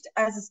wished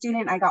as a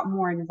student I got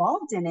more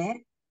involved in it,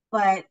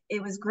 but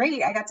it was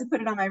great. I got to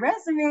put it on my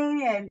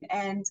resume.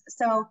 And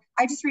so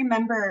I just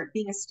remember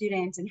being a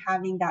student and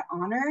having that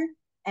honor,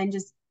 and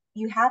just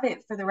you have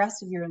it for the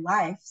rest of your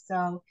life.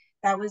 So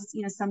that was,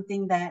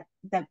 something that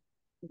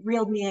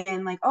reeled me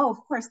in, like, oh, of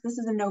course, this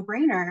is a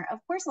no-brainer. Of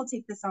course I'll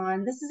take this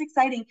on. This is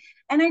exciting.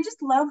 And I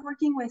just love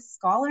working with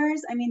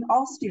scholars. I mean,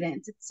 all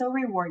students, it's so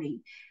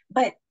rewarding.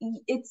 But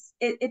it's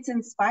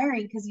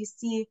inspiring because you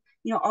see,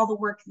 all the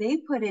work they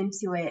put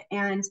into it.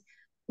 And,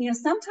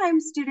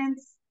 sometimes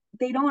students,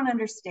 they don't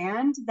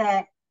understand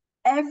that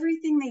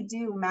everything they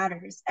do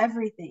matters,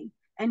 everything.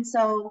 And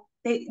so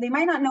they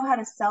might not know how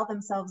to sell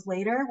themselves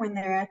later when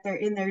they're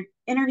in their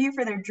interview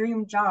for their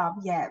dream job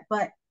yet,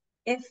 but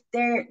if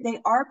they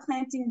are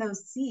planting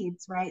those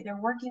seeds, right? They're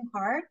working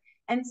hard.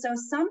 And so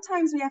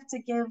sometimes we have to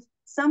give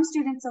some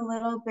students a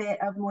little bit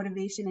of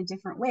motivation in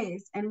different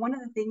ways. And one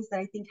of the things that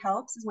I think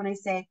helps is when I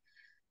say,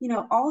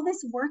 all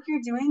this work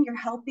you're doing, you're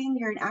helping,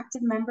 you're an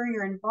active member,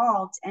 you're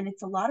involved, and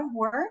it's a lot of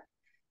work.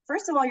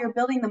 First of all, you're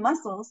building the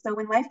muscles. So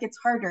when life gets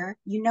harder,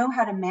 you know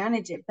how to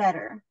manage it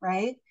better,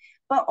 right?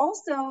 But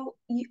also,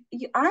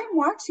 I'm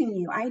watching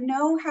you. I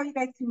know how you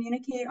guys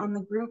communicate on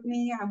the group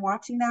me. I'm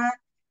watching that.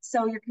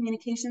 So your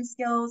communication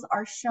skills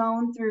are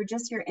shown through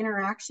just your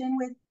interaction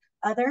with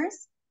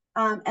others.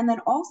 And then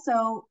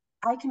also,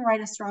 I can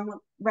write a strong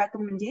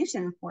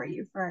recommendation for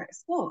you for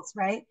schools,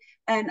 right?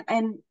 And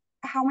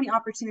how many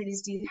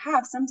opportunities do you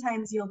have?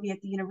 Sometimes you'll be at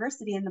the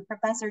university and the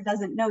professor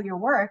doesn't know your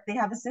work. They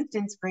have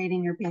assistants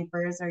grading your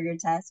papers or your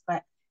tests,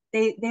 but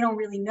they don't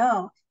really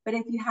know. But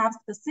if you have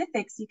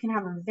specifics, you can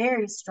have a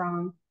very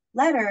strong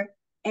letter.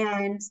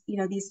 And,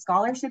 these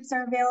scholarships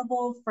are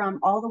available from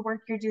all the work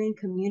you're doing,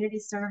 community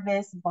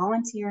service,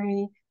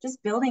 volunteering,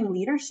 just building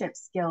leadership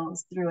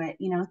skills through it,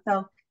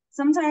 So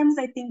sometimes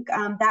I think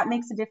that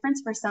makes a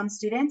difference for some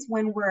students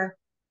when we're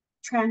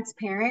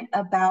transparent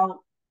about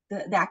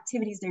the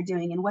activities they're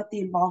doing and what the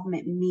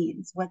involvement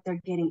means, what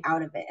they're getting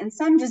out of it. And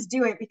some just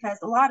do it because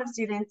a lot of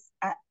students,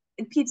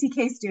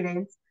 PTK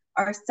students,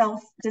 are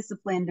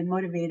self-disciplined and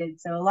motivated.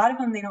 So a lot of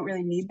them, they don't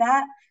really need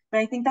that. But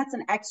I think that's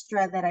an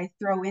extra that I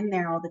throw in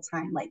there all the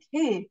time. Like,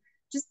 hey,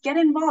 just get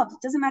involved.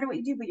 It doesn't matter what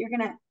you do, but you're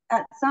going to,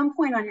 at some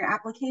point on your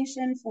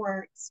application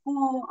for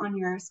school, on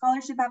your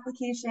scholarship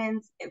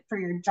applications, for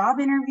your job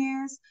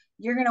interviews,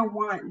 you're going to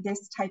want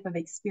this type of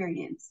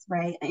experience,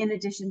 right? In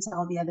addition to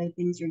all the other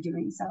things you're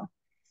doing. So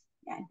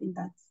yeah, I think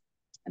that's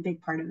a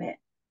big part of it.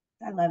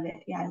 I love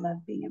it. Yeah, I love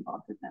being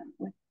involved with them,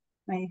 with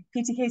my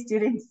PTK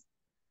students.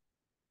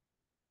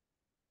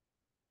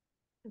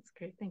 That's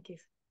great. Thank you.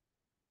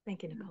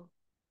 Thank you, Nicole.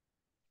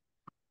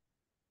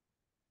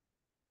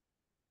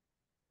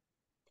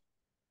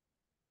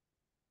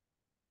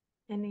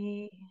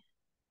 Any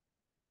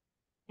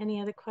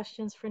other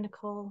questions for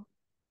Nicole?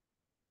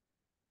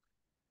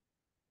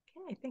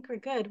 Okay, I think we're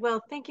good.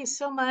 Well, thank you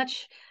so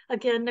much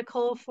again,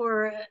 Nicole,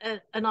 for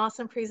an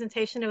awesome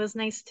presentation. It was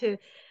nice to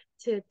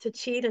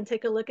cheat and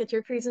take a look at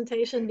your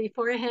presentation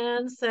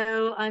beforehand.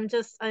 So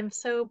I'm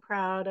so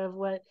proud of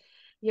what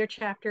your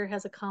chapter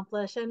has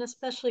accomplished, and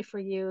especially for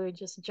you,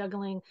 just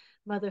juggling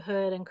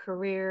motherhood and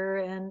career,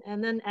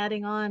 and then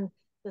adding on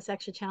this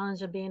extra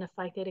challenge of being a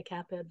Phi Theta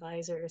Kappa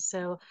advisor.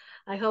 So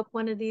I hope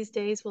one of these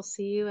days we'll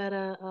see you at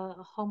a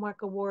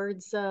Homework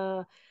Awards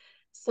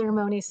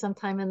ceremony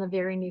sometime in the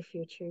very near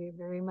future. You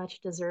very much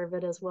deserve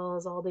it, as well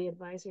as all the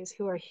advisors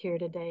who are here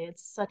today.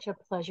 It's such a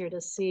pleasure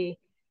to see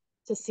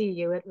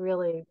you. It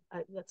really,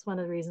 that's one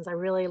of the reasons I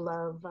really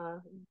love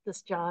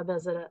this job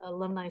as an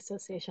Alumni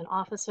Association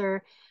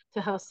officer,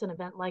 to host an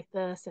event like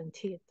this and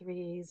tea at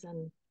threes,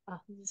 and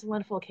it's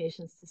wonderful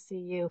occasions to see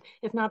you,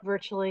 if not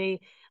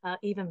virtually,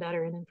 even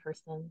better and in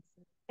person.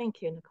 So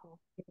thank you, Nicole.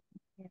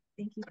 Yeah,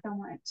 thank you so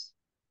much.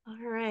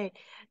 All right.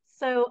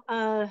 So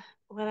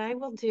what I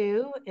will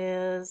do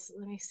is,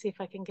 let me see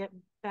if I can get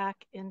back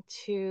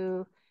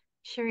into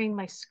sharing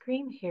my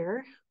screen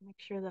here, make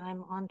sure that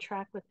I'm on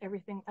track with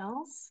everything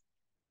else.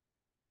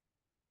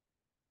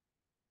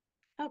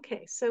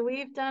 Okay, so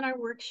we've done our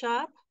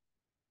workshop.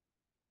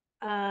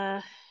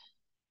 Let's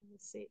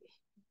see,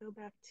 go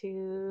back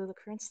to the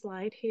current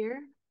slide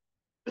here.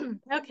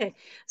 Okay,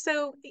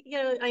 so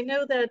I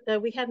know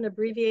that we had an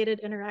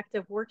abbreviated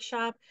interactive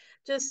workshop.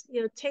 Just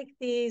take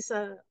these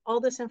all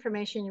this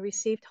information you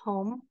received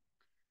home,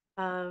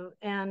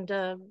 and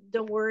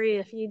don't worry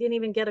if you didn't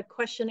even get a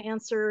question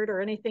answered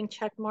or anything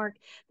check marked.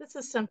 This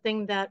is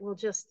something that will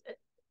just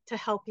to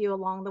help you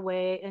along the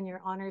way in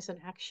your honors and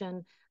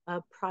action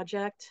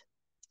project.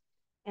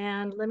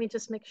 And let me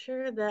just make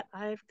sure that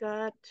I've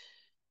got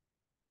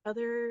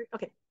other,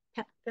 okay,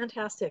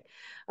 fantastic.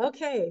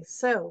 Okay,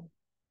 so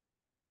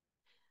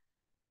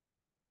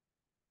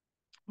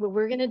what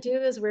we're gonna do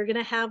is we're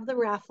gonna have the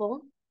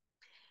raffle.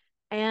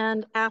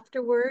 And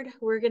afterward,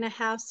 we're gonna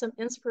have some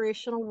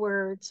inspirational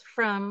words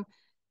from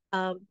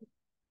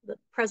the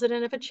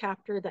president of a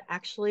chapter that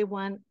actually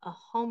won a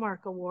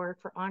Hallmark Award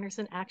for Honors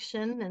in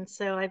Action. And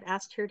so I've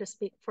asked her to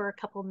speak for a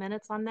couple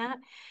minutes on that.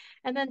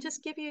 And then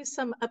just give you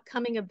some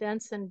upcoming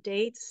events and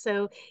dates.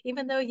 So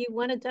even though you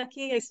won a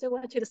ducky, I still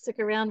want you to stick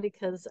around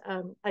because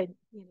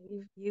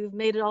you've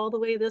made it all the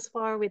way this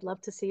far. We'd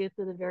love to see you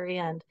through the very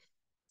end.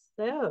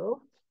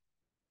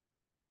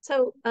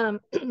 So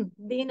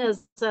being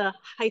as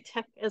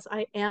high-tech as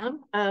I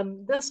am,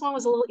 this one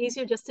was a little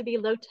easier just to be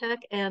low-tech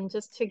and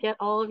just to get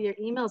all of your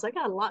emails. I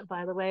got a lot,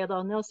 by the way,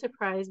 although no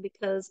surprise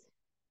because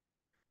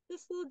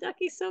this little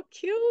duckie's so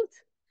cute.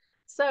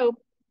 So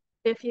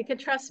if you could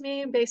trust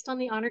me, based on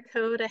the honor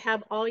code, I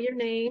have all your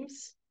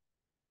names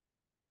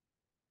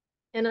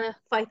in a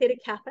Phi Theta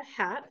Kappa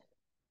hat.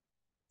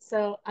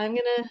 So I'm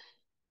gonna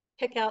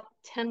pick out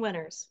 10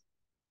 winners.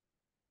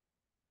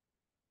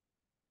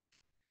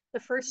 The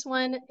first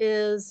one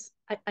is,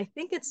 I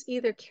think it's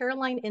either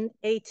Caroline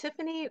A.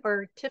 Tiffany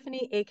or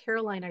Tiffany A.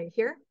 Caroline. Are you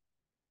here?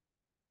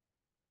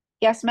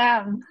 Yes,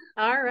 ma'am.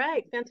 All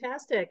right,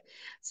 fantastic.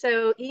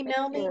 So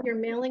email me your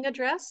mailing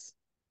address.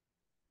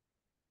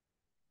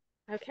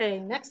 Okay,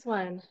 next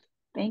one.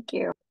 Thank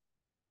you.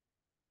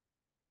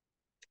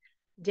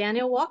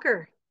 Daniel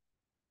Walker.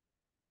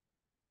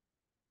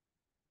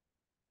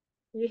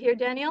 You here,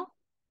 Daniel?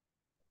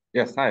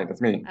 Yes, hi, that's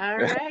me. All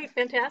right,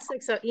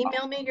 fantastic. So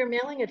email me your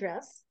mailing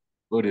address.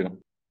 Will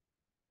do.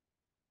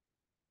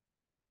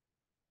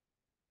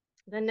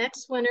 The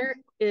next winner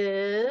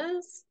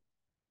is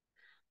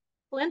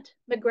Flint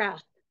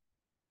McGrath.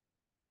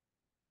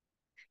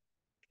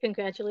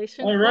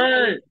 Congratulations. All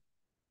right.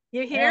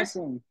 You here?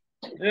 Awesome.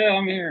 Yeah,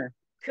 I'm here.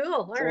 Cool.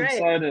 All So right.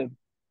 excited.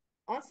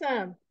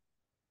 Awesome.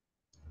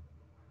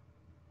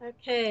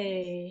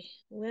 Okay,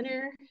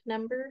 winner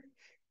number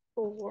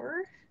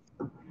 4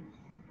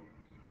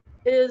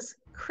 is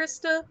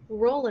Krista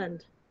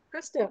Rowland.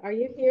 Krista, are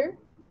you here?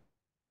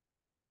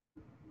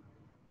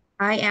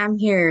 I am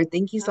here.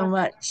 Thank you so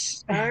much.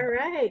 All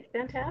right,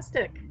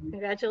 fantastic.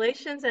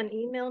 Congratulations, and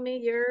email me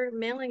your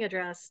mailing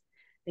address.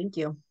 Thank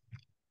you.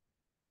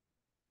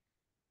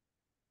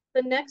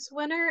 The next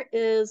winner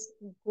is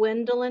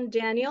Gwendolyn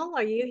Daniel.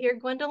 Are you here,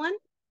 Gwendolyn?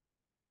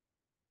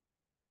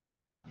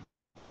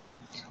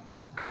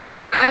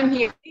 I'm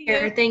here.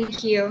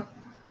 Thank you.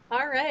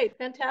 All right,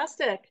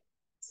 fantastic.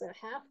 So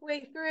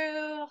halfway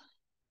through,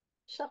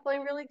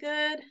 shuffling really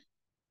good.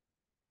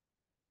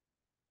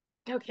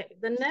 Okay,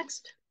 the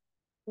next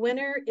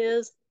winner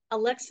is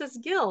Alexis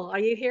Gill. Are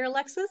you here,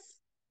 Alexis?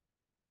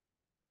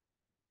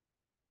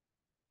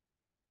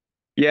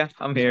 Yeah,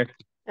 I'm here.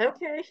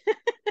 Okay.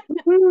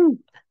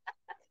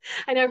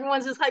 I know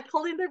everyone's just like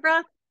holding their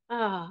breath.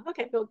 Ah,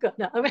 okay, well, good.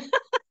 No,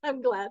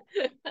 I'm glad.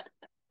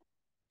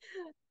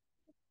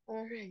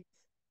 All right.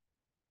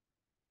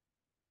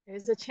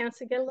 There's a chance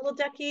to get a little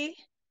ducky.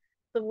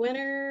 The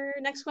winner,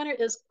 next winner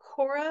is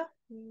Cora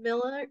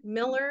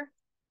Miller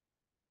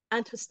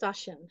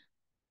Antostashian.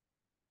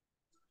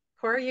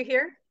 Cora, you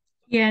here?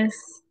 Yes.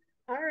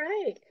 All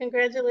right,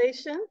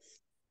 congratulations.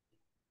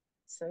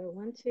 So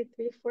 1, 2,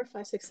 3, 4,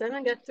 5, 6,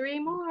 7. Got 3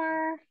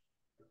 more.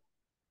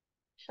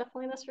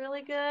 Shuffling this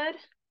really good.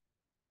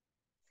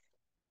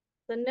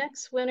 The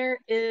next winner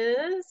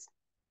is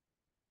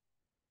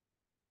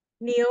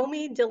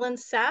Naomi Dillon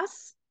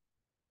Sass.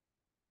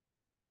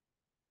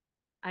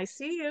 I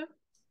see you.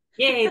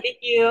 Yay, thank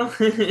you.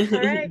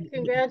 All right,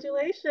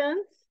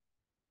 congratulations.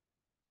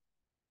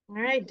 All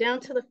right, down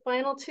to the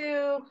final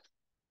 2.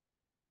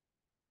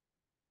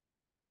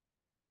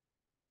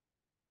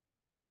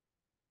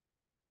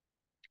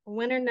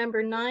 Winner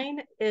number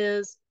 9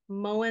 is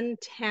Moen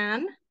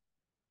Tan.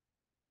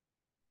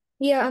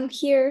 Yeah, I'm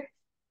here.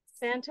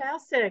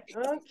 Fantastic.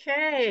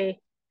 Okay.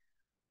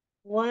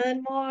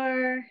 One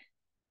more.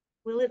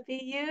 Will it be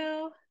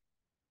you?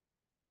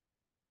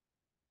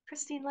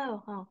 Christine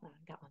Lowe. Oh, I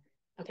got one.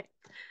 Okay.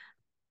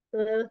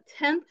 The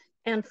 10th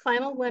and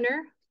final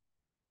winner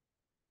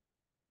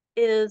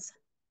is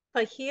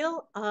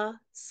Fahil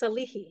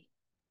Salihi.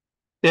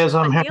 Yes,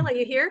 I'm here. Fahil, are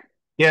you here?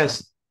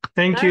 Yes,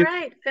 thank you. All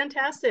right,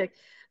 fantastic.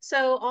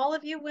 So all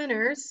of you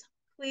winners,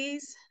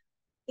 please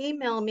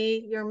email me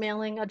your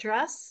mailing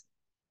address.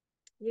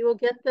 You will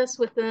get this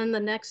within the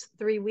next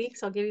 3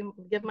 weeks. I'll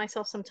give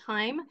myself some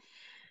time.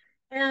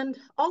 And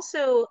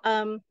also,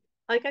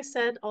 like I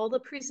said, all the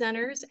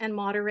presenters and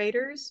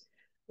moderators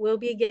we'll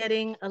be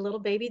getting a little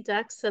baby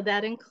duck. So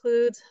that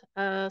includes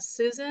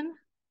Susan,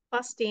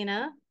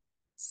 Faustina,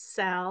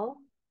 Sal,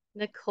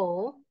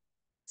 Nicole,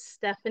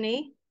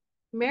 Stephanie,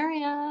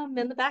 Miriam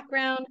in the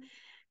background,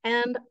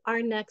 and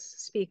our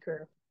next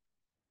speaker.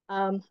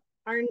 And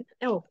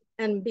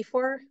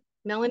before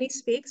Melanie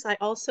speaks, I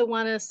also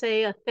want to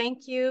say a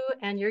thank you,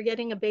 and you're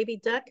getting a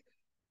baby duck,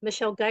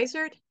 Michelle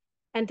Geisert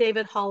and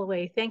David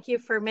Holloway. Thank you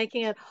for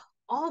making it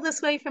all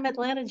this way from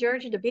Atlanta,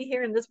 Georgia to be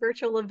here in this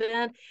virtual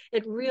event.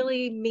 It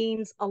really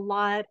means a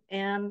lot,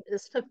 and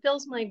this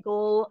fulfills my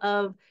goal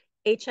of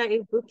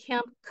HIA Boot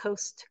Camp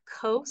Coast to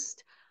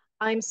Coast.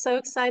 I'm so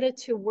excited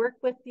to work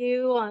with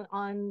you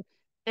on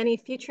any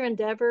future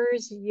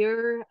endeavors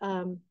your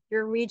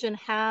region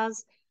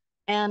has.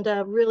 And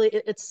really,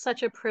 it's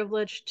such a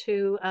privilege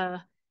to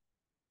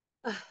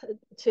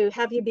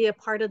have you be a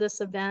part of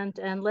this event,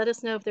 and let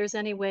us know if there's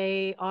any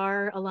way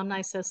our Alumni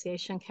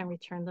Association can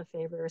return the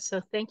favor.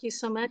 So thank you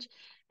so much,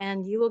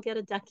 and you will get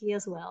a ducky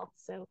as well.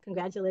 So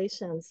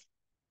congratulations.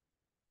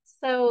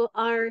 So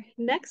our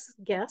next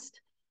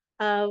guest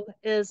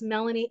is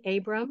Melanie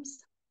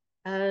Abrams.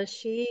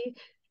 She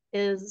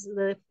is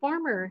the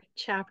former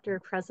chapter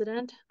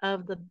president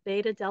of the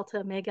Beta Delta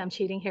Omega, I'm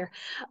cheating here,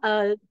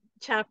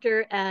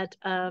 chapter at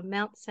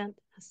Mount San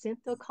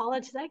Jacinto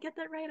College. Did I get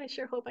that right? I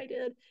sure hope I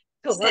did.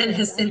 San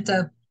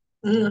Jacinto.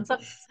 So,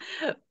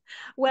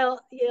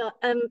 well, yeah,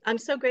 I'm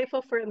so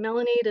grateful for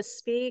Melanie to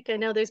speak. I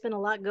know there's been a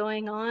lot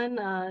going on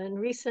in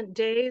recent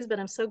days, but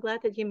I'm so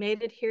glad that you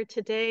made it here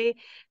today.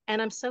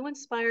 And I'm so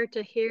inspired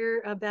to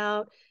hear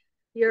about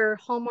your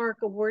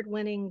Hallmark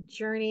award-winning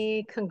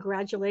journey.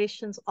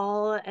 Congratulations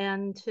all.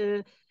 And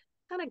to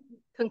kind of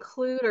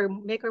conclude or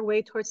make our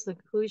way towards the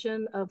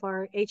conclusion of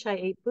our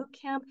HIA Boot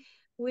Camp,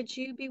 would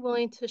you be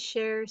willing to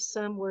share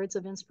some words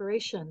of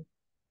inspiration?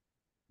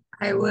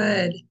 I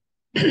would.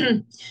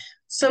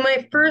 So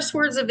my first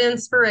words of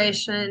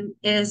inspiration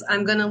is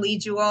I'm going to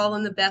lead you all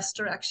in the best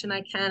direction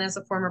I can as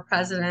a former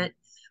president.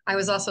 I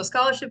was also a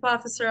scholarship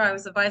officer, I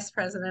was a vice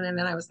president, and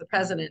then I was the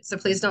president. So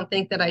please don't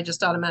think that I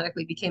just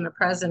automatically became a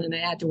president. I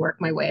had to work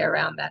my way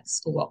around that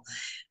school.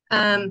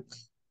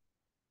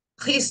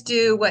 Please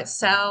do what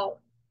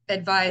Sal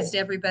advised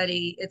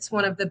everybody. It's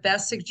one of the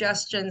best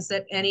suggestions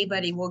that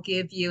anybody will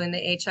give you in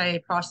the HIA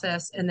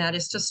process, and that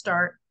is to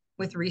start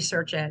with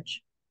Research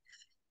Edge.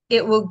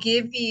 It will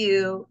give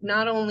you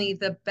not only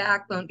the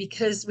backbone,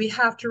 because we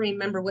have to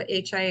remember what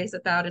HIA is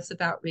about. It's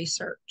about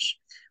research.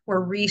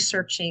 We're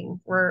researching.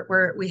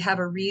 We have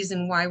a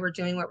reason why we're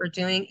doing what we're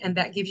doing, and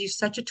that gives you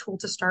such a tool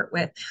to start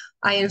with.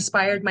 I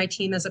inspired my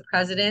team as a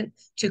president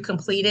to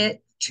complete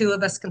it. 2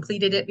 of us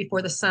completed it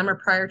before the summer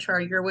prior to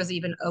our year was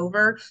even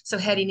over. So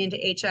heading into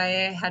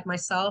HIA, I had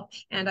myself,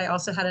 and I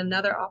also had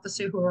another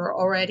officer who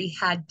already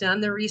had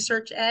done the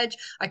Research Edge.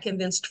 I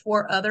convinced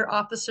 4 other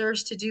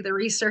officers to do the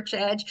Research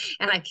Edge,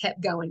 and I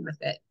kept going with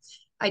it.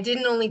 I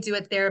didn't only do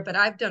it there, but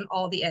I've done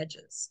all the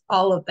edges,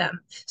 all of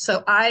them.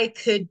 So I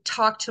could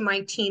talk to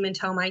my team and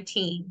tell my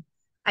team,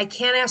 I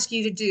can't ask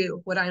you to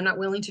do what I'm not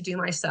willing to do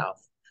myself.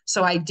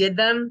 So I did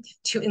them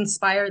to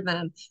inspire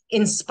them.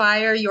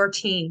 Inspire your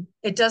team.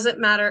 It doesn't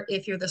matter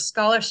if you're the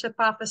scholarship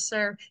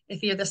officer,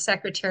 if you're the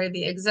secretary,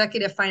 the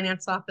executive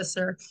finance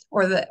officer,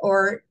 or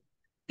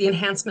the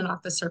enhancement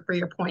officer for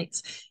your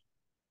points.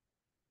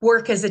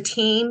 Work as a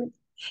team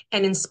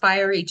and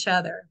inspire each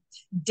other.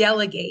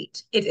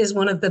 Delegate. It is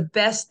one of the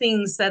best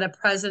things that a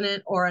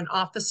president or an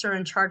officer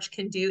in charge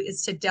can do,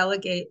 is to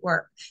delegate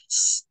work.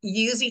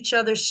 Use each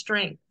other's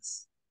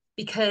strengths,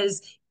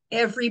 because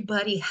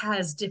everybody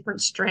has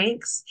different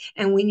strengths.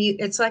 And when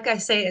it's like I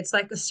say, it's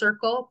like a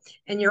circle,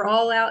 and you're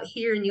all out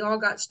here and you all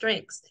got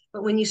strengths.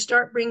 But when you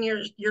start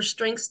bringing your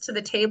strengths to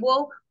the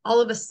table, all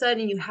of a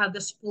sudden you have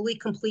this fully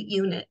complete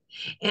unit.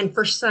 And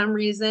for some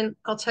reason,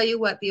 I'll tell you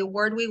what, the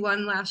award we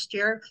won last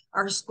year,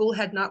 our school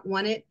had not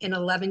won it in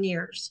 11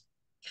 years.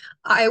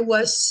 I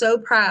was so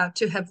proud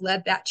to have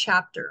led that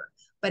chapter,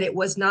 but it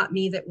was not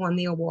me that won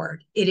the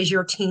award. It is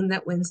your team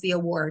that wins the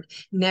award.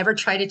 Never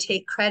try to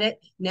take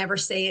credit. Never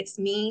say it's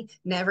me.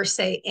 Never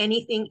say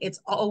anything. It's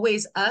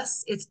always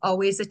us. It's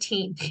always a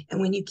team.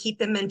 And when you keep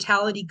the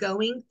mentality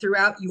going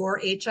throughout your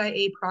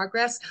HIA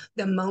progress,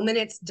 the moment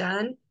it's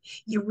done,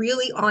 you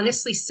really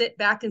honestly sit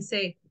back and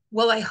say,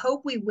 well, I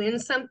hope we win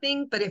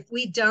something, but if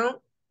we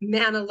don't,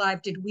 man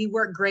alive, did we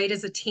work great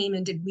as a team,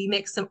 and did we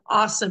make some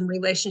awesome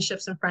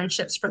relationships and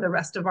friendships for the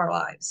rest of our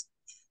lives?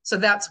 So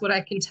that's what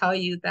I can tell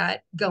you,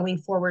 that going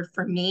forward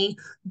for me,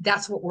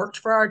 that's what worked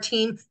for our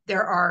team.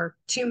 There are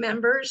 2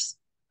 members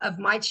of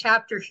my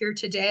chapter here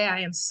today. I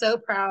am so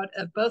proud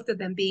of both of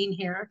them being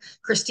here.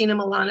 Christina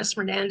Milanes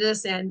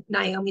Hernandez and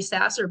Naomi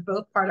Sass are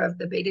both part of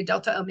the Beta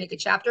Delta Omega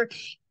chapter.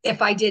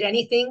 If I did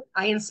anything,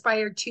 I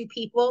inspired 2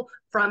 people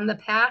from the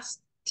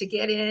past to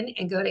get in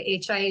and go to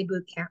HIA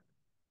Boot Camp.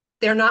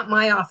 They're not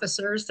my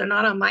officers. They're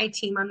not on my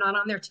team. I'm not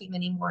on their team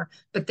anymore,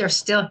 but they're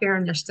still here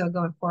and they're still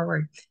going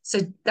forward. So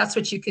that's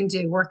what you can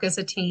do. Work as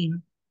a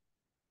team.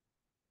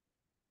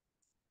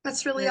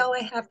 That's really all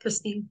I have,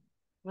 Christine.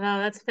 Well,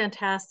 that's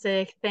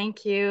fantastic.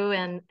 Thank you.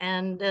 And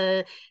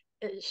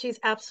she's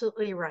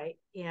absolutely right.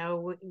 You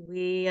know,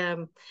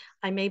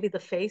 I may be the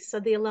face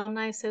of the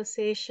Alumni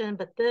Association,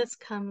 but this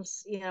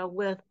comes, you know,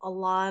 with a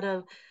lot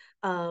of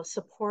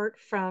support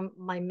from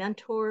my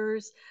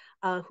mentors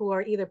who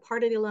are either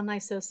part of the Alumni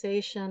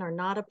Association or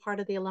not a part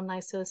of the Alumni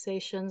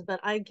Associations, but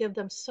I give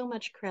them so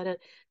much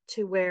credit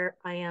to where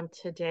I am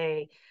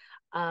today.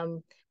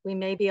 We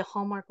may be a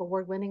Hallmark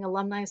Award-winning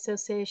Alumni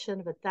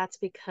Association, but that's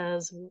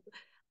because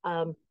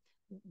um,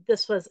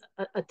 this was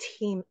a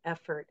team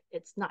effort.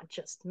 It's not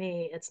just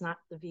me, it's not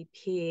the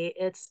VP,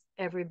 it's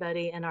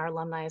everybody in our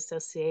Alumni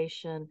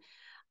Association,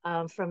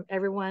 from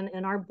everyone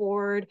in our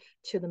board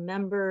to the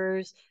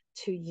members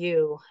to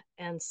you.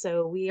 And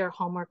so we are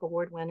Hallmark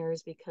Award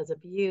winners because of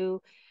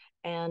you.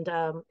 And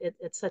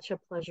it's such a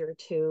pleasure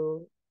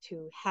to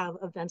have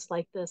events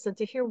like this and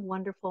to hear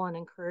wonderful and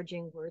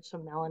encouraging words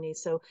from Melanie.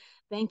 So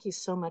thank you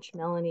so much,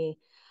 Melanie.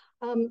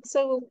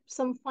 So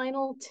some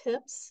final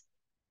tips,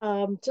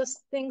 just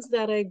things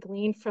that I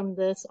gleaned from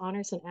this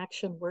Honors in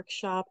Action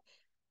workshop.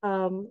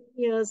 You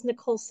know, as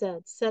Nicole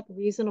said, set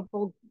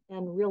reasonable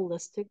and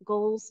realistic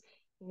goals.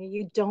 You know,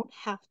 you don't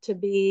have to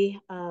be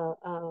a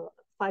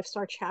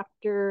five-star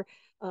chapter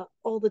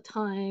all the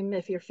time.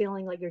 If you're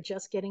feeling like you're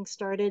just getting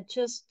started,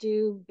 just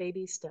do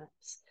baby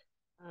steps.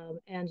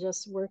 And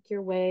just work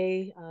your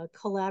way,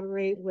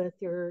 collaborate with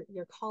your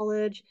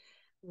college,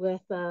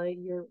 with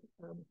your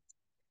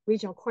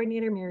regional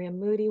coordinator, Miriam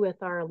Moody,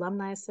 with our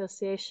Alumni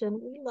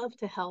Association. We love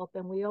to help,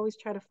 and we always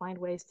try to find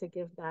ways to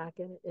give back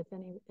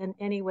in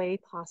any way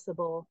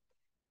possible.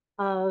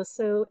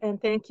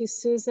 And thank you,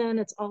 Susan.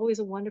 It's always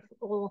a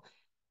wonderful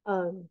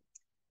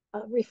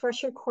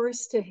refresher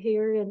course to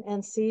hear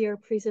and see your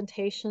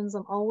presentations.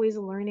 I'm always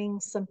learning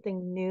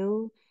something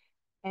new.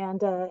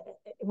 And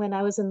when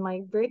I was in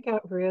my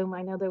breakout room,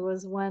 I know there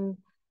was one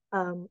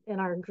in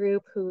our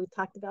group who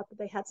talked about that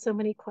they had so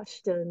many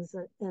questions,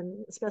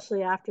 and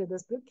especially after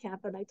this boot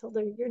camp. And I told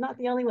her, you're not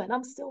the only one.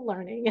 I'm still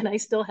learning, and I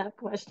still have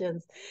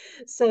questions.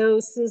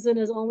 So Susan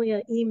is only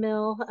an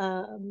email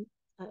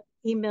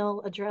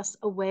address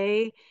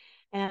away,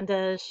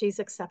 and she's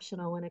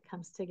exceptional when it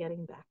comes to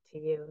getting back to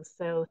you.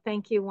 So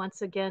thank you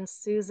once again,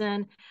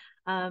 Susan.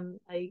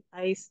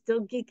 I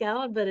still geek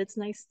out, but it's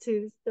nice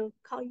to still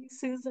call you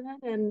Susan,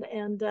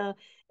 and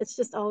it's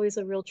just always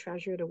a real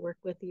treasure to work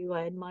with you.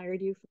 I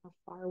admired you from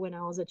afar when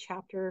I was a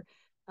chapter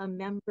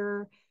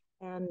member,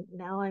 and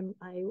now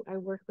I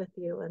work with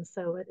you, and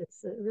so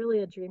it's really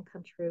a dream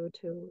come true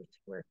to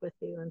work with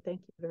you. And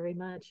thank you very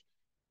much.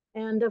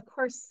 And of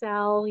course,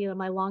 Sal, you know,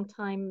 my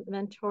longtime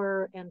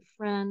mentor and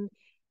friend.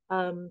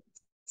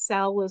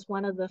 Sal was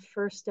one of the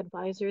first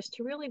advisors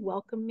to really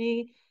welcome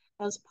me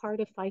as part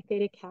of Phi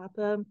Theta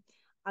Kappa.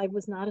 I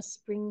was not a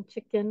spring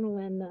chicken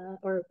when,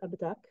 or a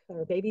duck,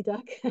 or a baby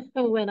duck,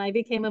 when I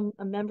became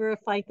a member of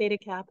Phi Theta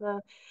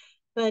Kappa.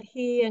 But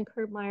he and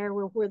Kurt Meyer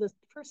were the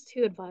first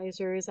two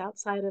advisors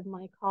outside of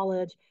my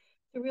college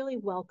to really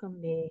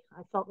welcome me.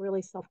 I felt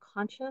really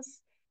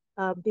self-conscious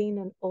being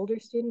an older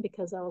student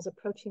because I was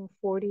approaching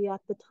 40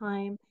 at the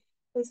time.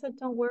 They said,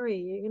 don't worry,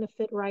 you're going to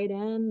fit right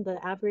in. The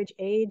average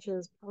age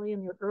is probably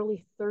in your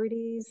early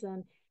 30s.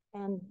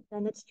 And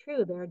it's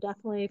true. There are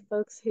definitely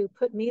folks who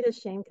put me to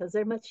shame because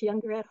they're much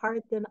younger at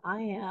heart than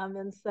I am.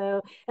 And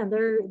so, and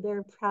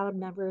they're proud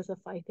members of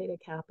Phi Theta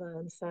Kappa.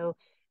 And so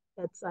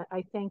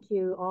I thank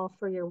you all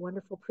for your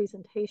wonderful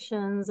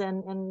presentations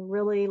and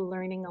really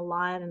learning a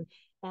lot.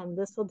 And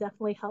this will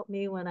definitely help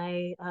me when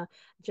I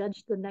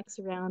judge the next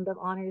round of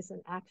Honors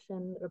in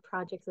Action or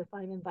projects if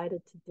I'm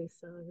invited to do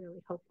so. I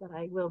really hope that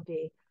I will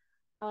be.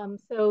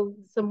 So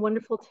some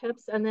wonderful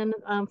tips. And then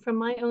from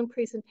my own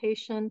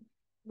presentation,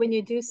 when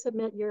you do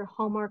submit your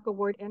Hallmark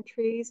Award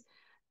entries,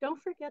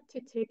 don't forget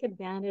to take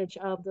advantage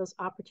of those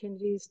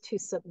opportunities to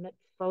submit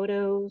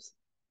photos,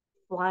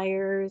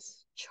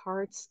 flyers,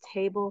 charts,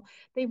 table.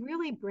 They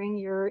really bring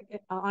your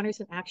Honors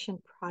in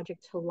Action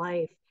project to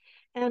life.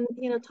 And,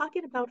 you know,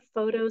 talking about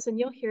photos, and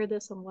you'll hear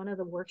this on one of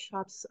the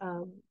workshops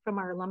from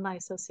our Alumni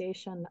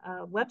Association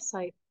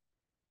website,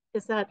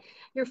 is that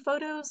your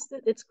photos,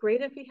 it's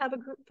great if you have a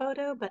group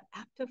photo, but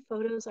active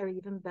photos are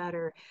even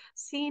better.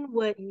 Seeing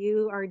what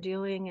you are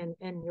doing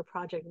in your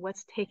project,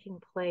 what's taking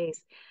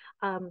place,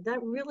 that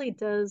really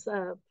does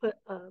put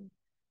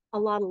a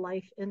lot of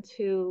life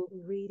into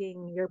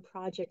reading your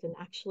project and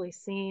actually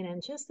seeing,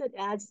 and just it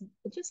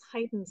just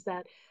heightens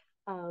that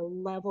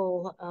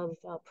level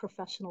of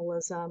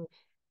professionalism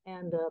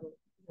and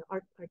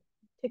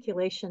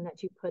articulation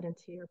that you put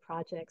into your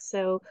project.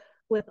 So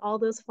with all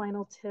those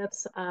final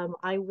tips,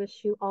 I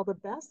wish you all the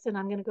best, and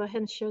I'm going to go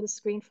ahead and share the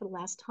screen for the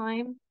last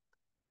time.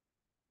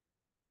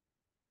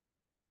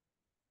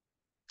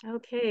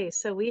 Okay,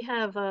 so we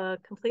have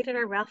completed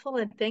our raffle,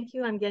 and thank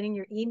you. I'm getting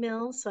your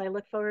emails, so I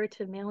look forward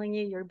to mailing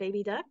you your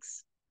baby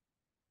ducks.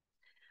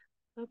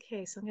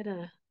 Okay, so I'm going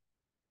to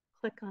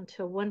click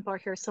onto one bar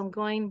here. So I'm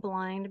going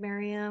blind,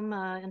 Miriam,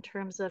 in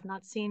terms of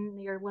not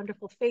seeing your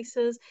wonderful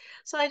faces.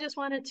 So I just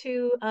wanted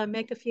to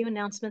make a few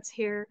announcements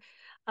here.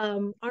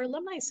 Our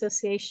Alumni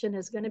Association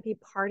is going to be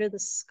part of the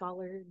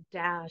Scholar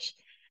Dash.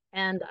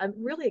 And I'm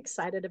really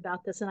excited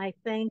about this. And I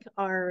thank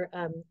our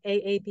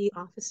AAB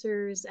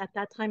officers. At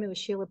that time, it was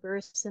Sheila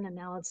Burson, and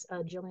now it's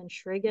Jillian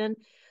Schragan,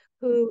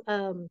 who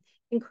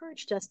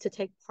encouraged us to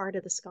take part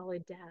of the Scholar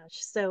Dash.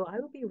 So I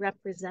will be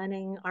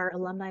representing our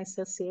Alumni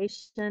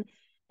Association,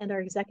 and our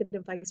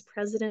Executive Vice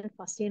President,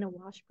 Faustina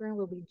Washburn,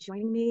 will be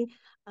joining me.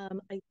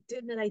 I do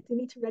admit I do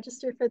need to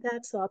register for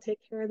that, so I'll take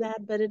care of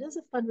that. But it is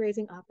a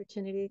fundraising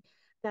opportunity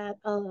that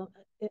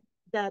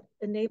that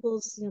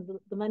enables, you know,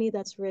 the money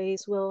that's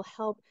raised will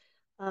help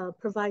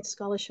provide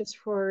scholarships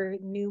for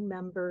new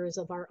members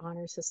of our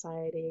honor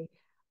society.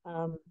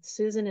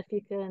 Susan, if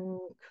you can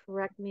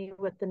correct me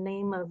with the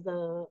name of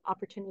the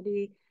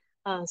opportunity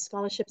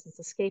scholarships, it's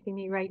escaping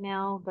me right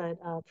now, but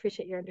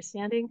appreciate your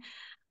understanding.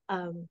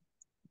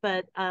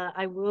 But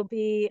I will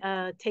be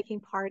taking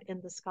part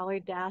in the Scholar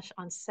Dash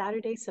on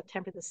Saturday,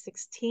 September the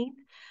 16th.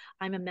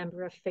 I'm a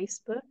member of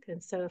Facebook,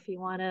 and so if you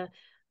want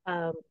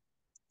to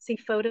see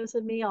photos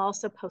of me, I'll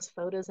also post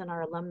photos in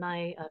our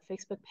alumni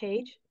Facebook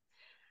page.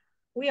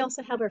 We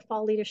also have our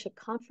Fall Leadership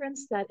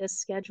Conference that is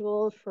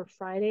scheduled for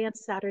Friday and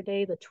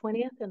Saturday, the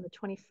 20th and the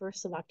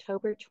 21st of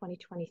October,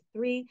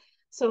 2023.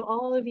 So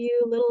all of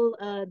you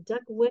little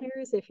duck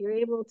winners, if you're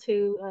able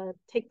to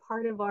take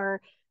part of our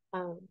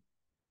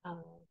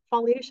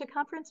Fall Leadership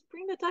Conference,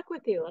 bring the duck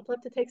with you. I'd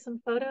love to take some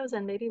photos,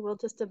 and maybe we'll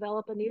just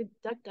develop a new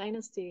duck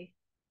dynasty.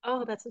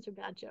 Oh, that's such a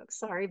bad joke.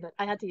 Sorry, but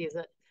I had to use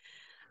it.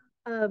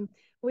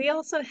 We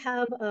also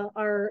have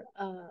our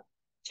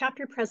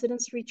Chapter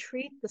President's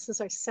Retreat. This is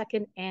our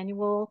second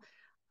annual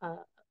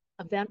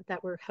event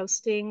that we're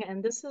hosting.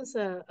 And this is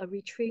a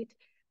retreat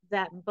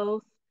that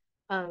both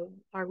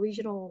our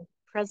regional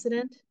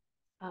president,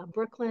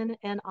 Brooklyn,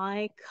 and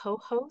I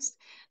co-host.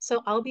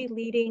 So I'll be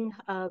leading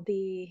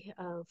the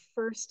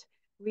first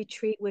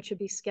retreat, which will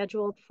be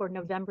scheduled for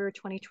November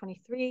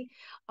 2023.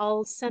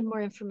 I'll send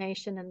more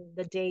information and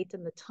the date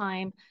and the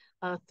time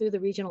through the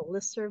regional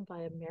listserv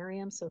via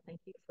Miriam. So thank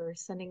you for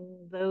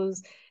sending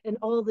those and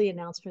all the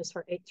announcements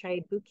for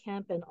HIA Boot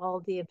Camp and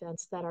all the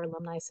events that our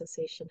Alumni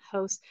Association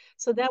hosts.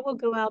 So that will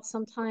go out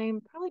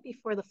sometime probably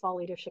before the Fall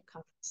Leadership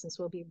Conference, since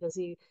we'll be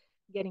busy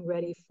getting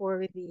ready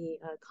for the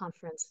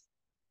conference.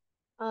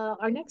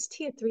 Our next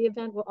Tier 3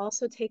 event will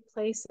also take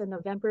place in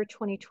November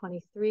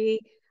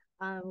 2023.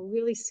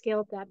 Really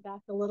scaled that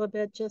back a little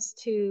bit just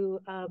to,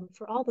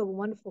 for all the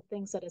wonderful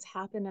things that has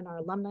happened in our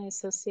Alumni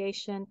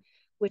Association,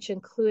 which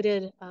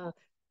included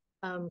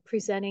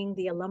presenting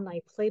the Alumni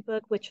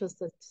Playbook, which was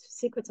the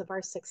secrets of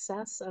our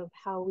success of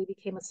how we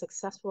became a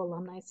successful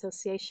Alumni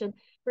Association,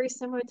 very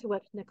similar to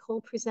what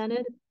Nicole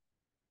presented.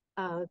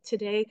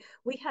 Today,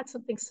 we had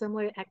something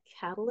similar at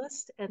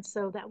Catalyst, and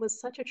so that was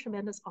such a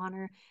tremendous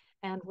honor.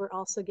 And we're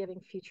also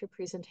giving future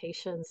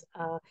presentations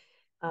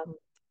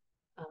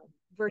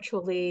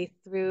virtually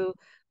through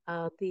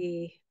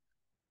the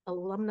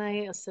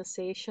Alumni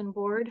Association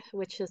Board,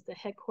 which is the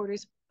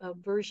headquarters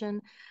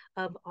version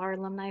of our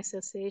Alumni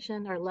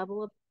Association, our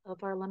level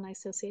of our Alumni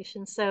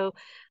Association. So,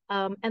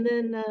 and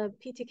then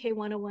PTK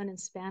 101 in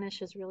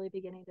Spanish is really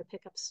beginning to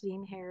pick up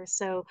steam here.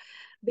 So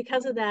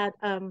because of that,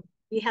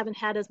 we haven't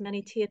had as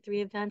many Tier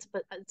 3 events,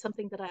 but it's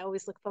something that I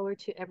always look forward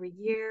to every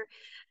year.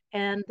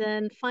 And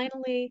then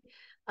finally,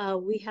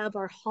 we have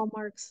our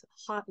Hallmarks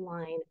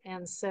hotline.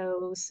 And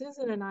so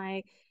Susan and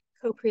I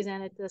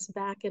co-presented this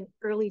back in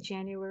early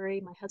January.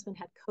 My husband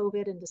had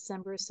COVID in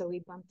December, so we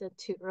bumped it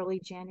to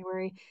early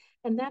January.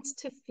 And that's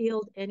to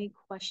field any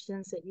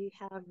questions that you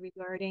have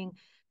regarding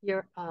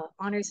your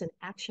honors and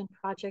action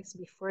projects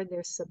before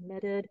they're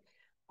submitted.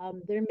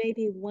 There may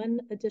be one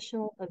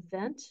additional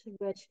event,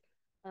 which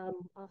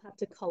I'll have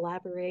to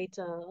collaborate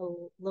a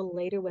little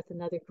later with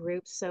another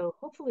group. So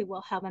hopefully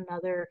we'll have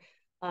another,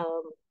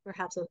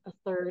 perhaps a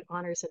third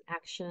honors and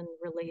action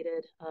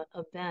related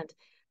event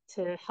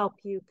to help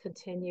you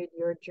continue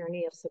your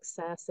journey of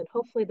success. And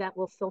hopefully that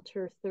will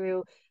filter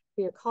through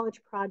your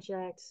college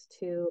projects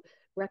to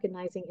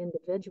recognizing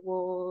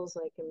individuals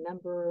like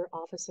member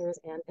officers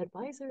and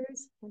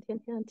advisors. Hint,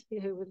 hint, hint,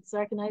 to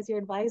recognize your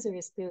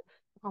advisors through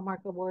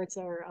Hallmark Awards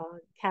or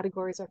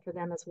categories are for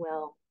them as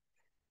well.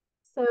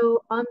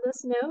 So on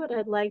this note,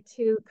 I'd like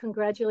to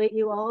congratulate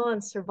you all on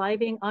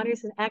surviving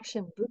Honors in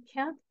Action Boot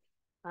Camp.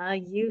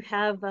 You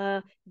have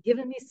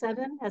given me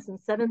 7, as in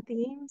 7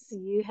 themes.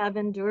 You have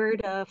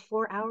endured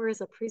 4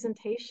 hours of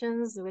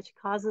presentations, which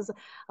causes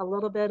a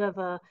little bit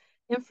of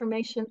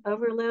information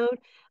overload,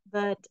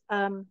 but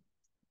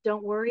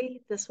don't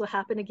worry, this will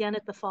happen again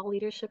at the Fall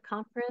Leadership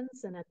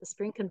Conference and at the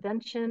Spring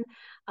Convention,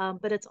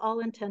 but it's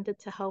all intended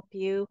to help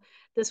you.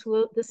 This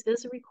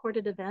is a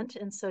recorded event,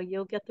 and so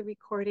you'll get the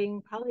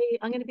recording probably,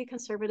 I'm going to be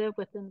conservative,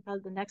 within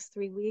about the next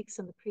 3 weeks,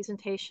 and the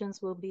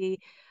presentations will be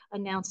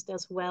announced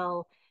as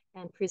well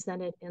and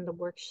presented in the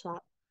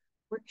workshop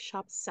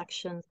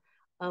section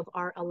of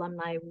our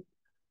alumni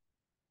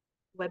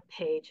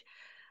webpage.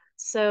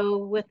 So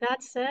with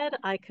that said,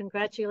 I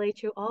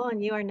congratulate you all,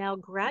 and you are now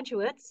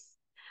graduates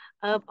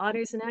of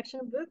Honors in Action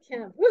Boot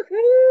Camp.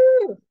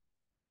 Woohoo!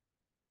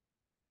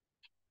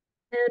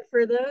 And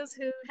for those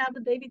who have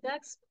the baby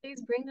ducks,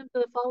 please bring them to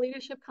the Fall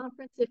Leadership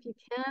Conference if you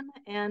can.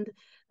 And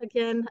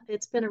again,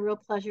 it's been a real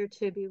pleasure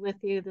to be with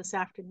you this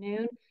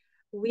afternoon.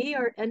 We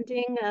are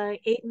ending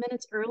 8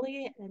 minutes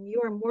early, and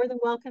you are more than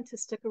welcome to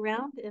stick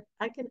around. If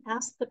I can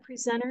ask the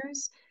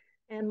presenters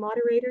and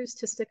moderators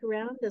to stick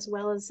around, as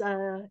well as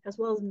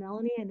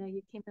Melanie. I know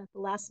you came at the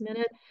last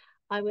minute.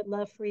 I would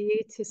love for you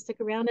to stick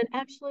around, and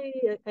actually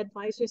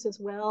advisors as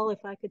well.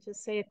 If I could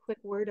just say a quick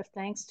word of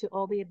thanks to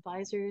all the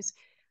advisors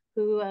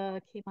who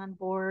came on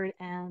board,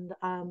 and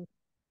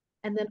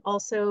then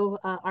also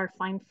our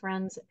fine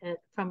friends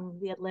from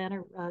the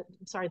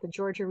the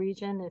Georgia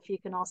region. If you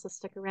can also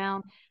stick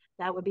around,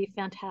 that would be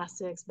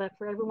fantastic. But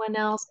for everyone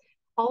else,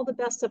 all the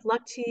best of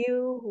luck to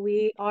you.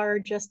 We are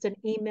just an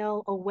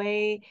email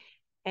away,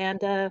 and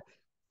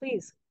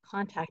please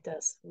contact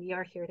us. We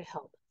are here to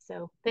help.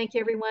 So thank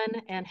you,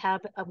 everyone, and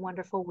have a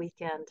wonderful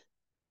weekend.